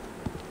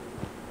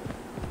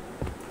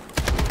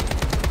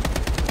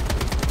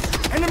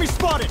 Enemy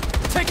spotted.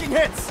 Taking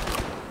hits.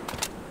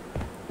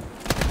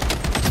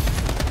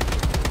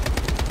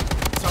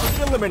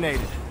 Target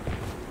eliminated.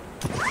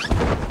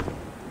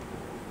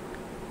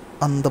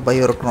 അന്ത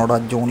ബയോറക്കണോടാ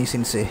ജോണി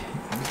സിൻസ്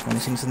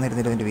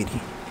എന്നായിരുന്നില്ല എൻ്റെ പേര്.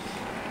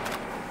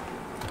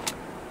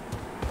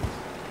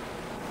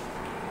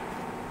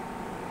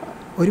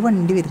 ഒരു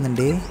വണ്ടി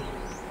വരുന്നുണ്ടേ.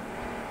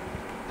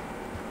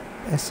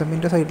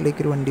 SMന്റെ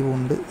സൈഡിലേക്ക് ഒരു വണ്ടി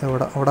പോകുന്നുണ്ട്.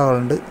 അവിടെ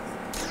ആളുണ്ട്.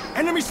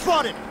 Enemy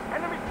spotted.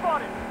 Enemy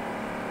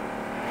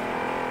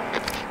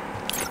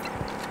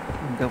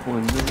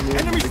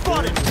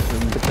spotted.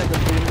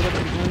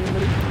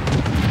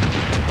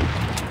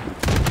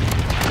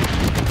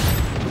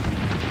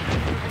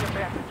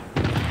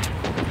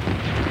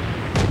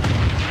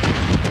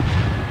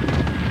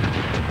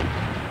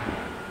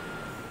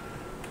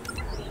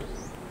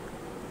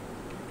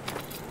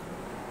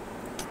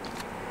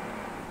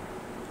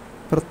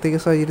 പ്രത്യേക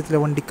സാഹചര്യത്തിൽ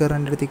വണ്ടിക്കാരൻ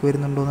എൻ്റെ അടുത്തേക്ക്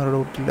വരുന്നുണ്ടോ എന്നൊരു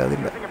ഡൗട്ടില്ല.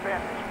 അതില്ല.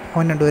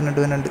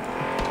 അവനുണ്ട്.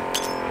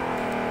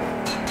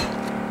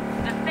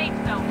 The safe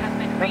zone has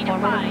been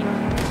redefined.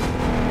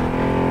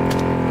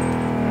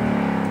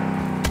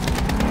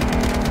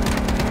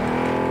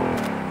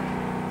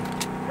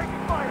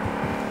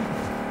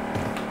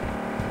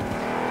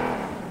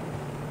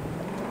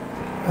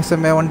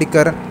 SMA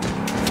വണ്ടിക്കാരൻ.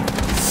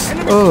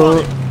 ഓ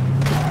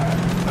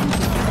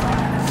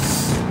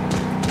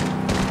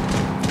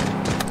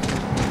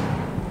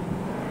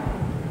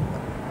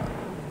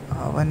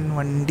അവൻ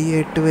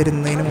വണ്ടിയായിട്ട്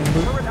വരുന്നതിന്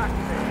മുമ്പ്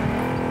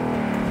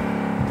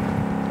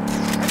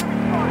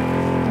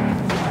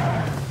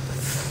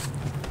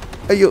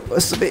അയ്യോ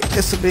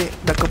SB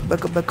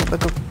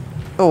ബാക്കപ്പ്.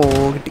 ഓ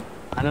കിട്ടി.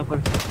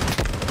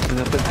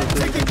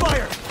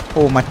 ഓ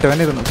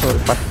മറ്റവനായിരുന്നു, സോറി,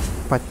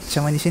 പച്ച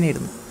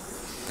മനുഷ്യനായിരുന്നു.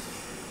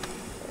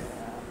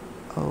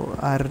 ഓ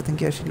ആരുടെ അടുത്തും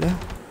ക്യാഷില്ല.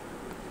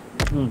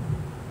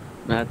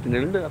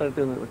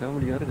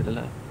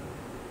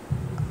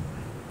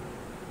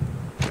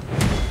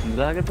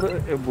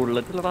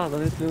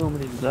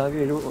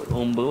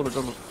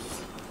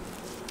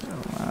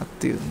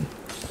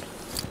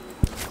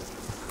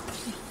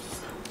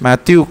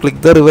 Matthew, click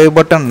the revive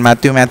button.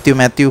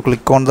 Matthew,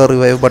 click on the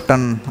revive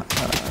button.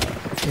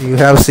 You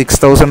have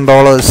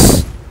 $6,000.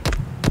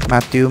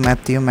 Matthew.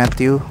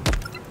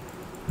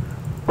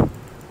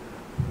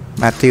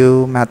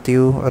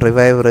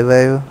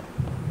 Revive.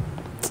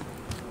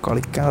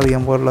 കളിക്കാൻ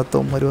അറിയാൻ പാടില്ലാത്ത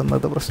ഒമ്മര്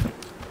വന്നത് പ്രശ്നം.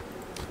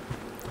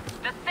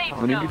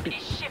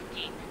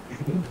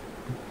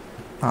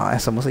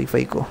 SMS സേഫ്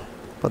ആയിക്കോ.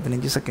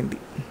 15 സെക്കൻഡ്.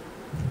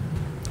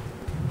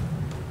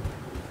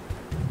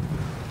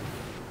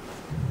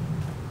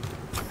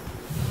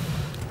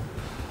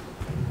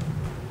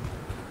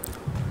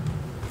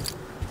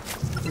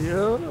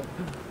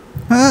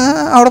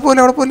 അവിടെ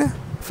പോലെ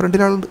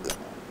ഫ്രണ്ടിലാളുണ്ട്.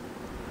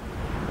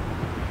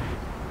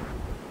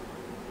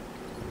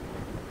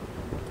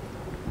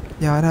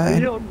 ഞാനാ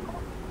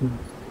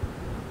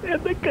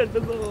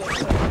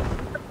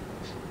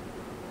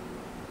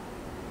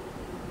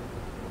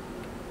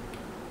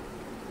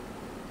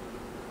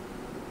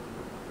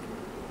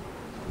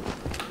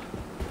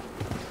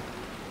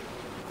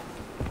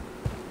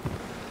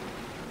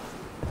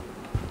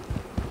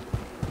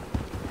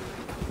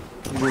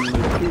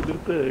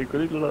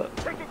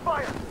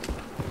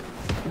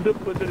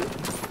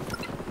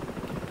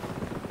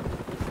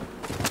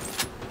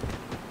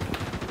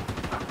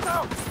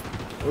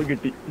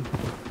കിട്ടി.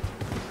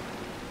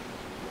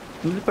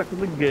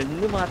 പെട്ടെന്ന്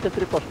ഗണ്ണ്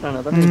മാറ്റത്തിരി പ്രശ്നമാണ്.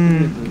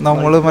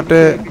 നമ്മള്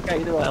മറ്റേ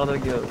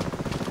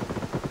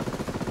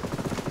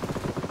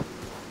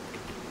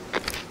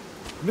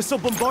Missile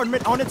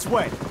bombardment on its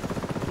way.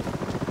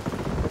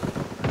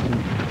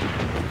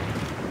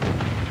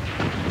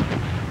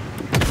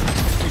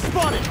 We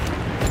spotted.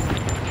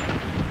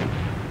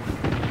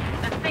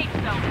 The safe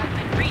zone has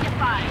been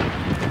redefined.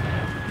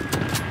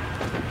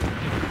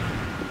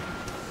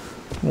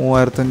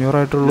 3500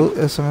 ആയിട്ടുള്ളൂ.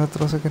 SMA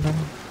എത്ര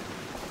സെക്കൻഡാണ്?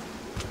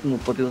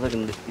 30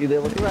 സെക്കൻഡ്.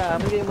 ഇതേപോലെ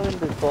വേറെ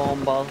ഗെയിമുണ്ട്,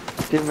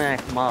 കോമ്പാസ്റ്റ്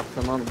മാക്സ്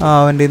എന്നാണ്.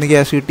 അവൻ്റെ നിന്ന്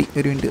ക്യാഷ് കിട്ടി.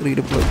 ഒരു മിനിറ്റ്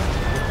റീഡിപ്ലോയ്.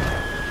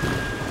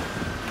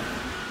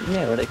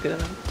 എവിടേക്ക്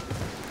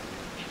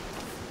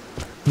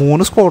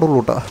 3 സ്ക്വാഡുള്ളൂ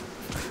കേട്ടാ.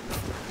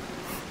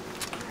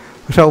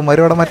 പക്ഷെ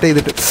അവന്മാരവിടെ മറ്റേ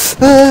ചെയ്തിട്ട്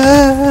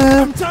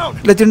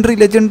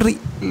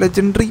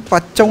ലെജൻഡറി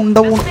പച്ച ഉണ്ട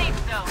പോണു.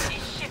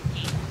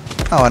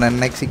 അവൻ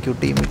എന്നെ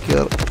എക്സിക്യൂട്ട് ചെയ്യും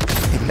മിക്കവാറും.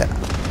 ഇല്ല,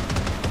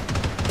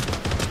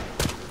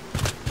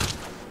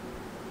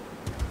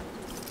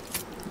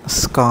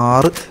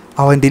 സ്കാർ.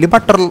 അവൻ്റെ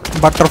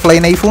ബട്ടർഫ്ലൈ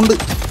നൈഫുണ്ട്.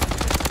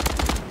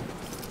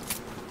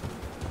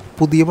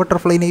 പുതിയ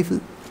ബട്ടർഫ്ലൈ നൈഫ്.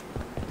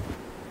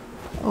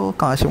 ഓ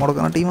കാശ്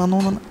മുടക്കുന്ന ടീമാന്ന്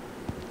തോന്നുന്നു.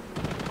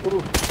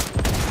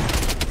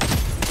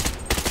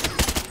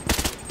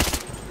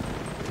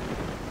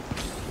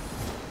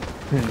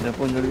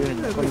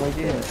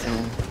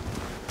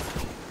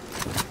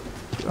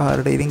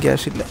 ആരുടെയും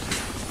ക്യാഷ് ഇല്ല.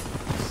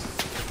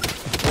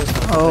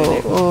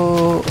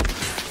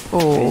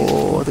 ഓ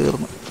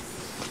തീർന്നു.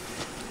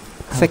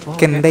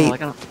 സെക്കൻഡ്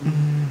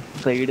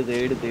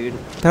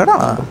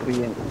തേർഡാണോ?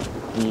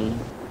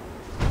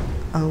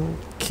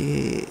 ഓക്കെ,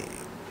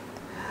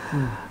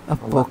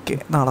 അപ്പോൾ ഓക്കെ,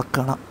 നാളെ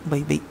കാണാം.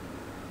 ബൈ.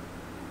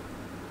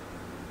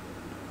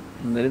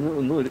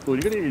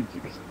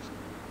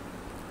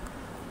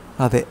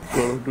 അതെ,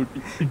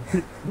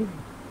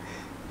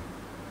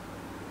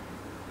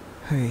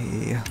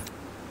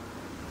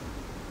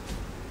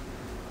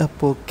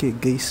 അപ്പോൾ okay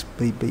guys,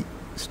 by.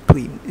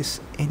 Stream is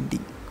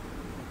ending.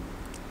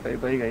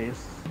 Bye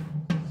guys.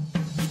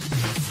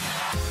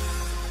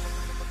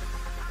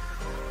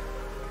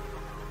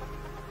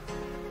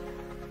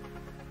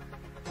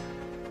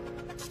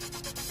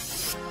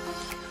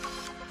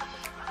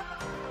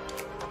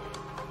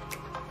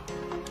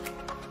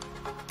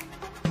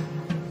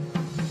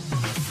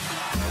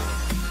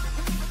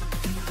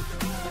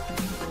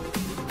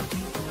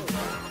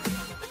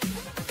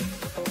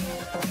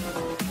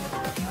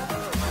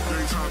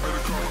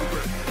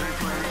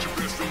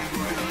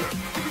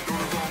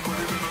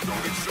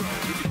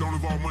 If you don't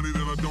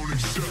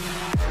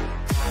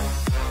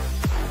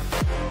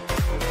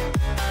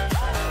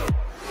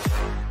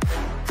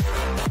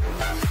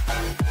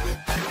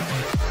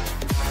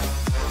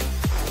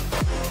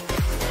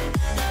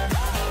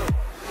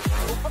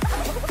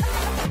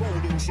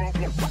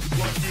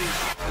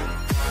this.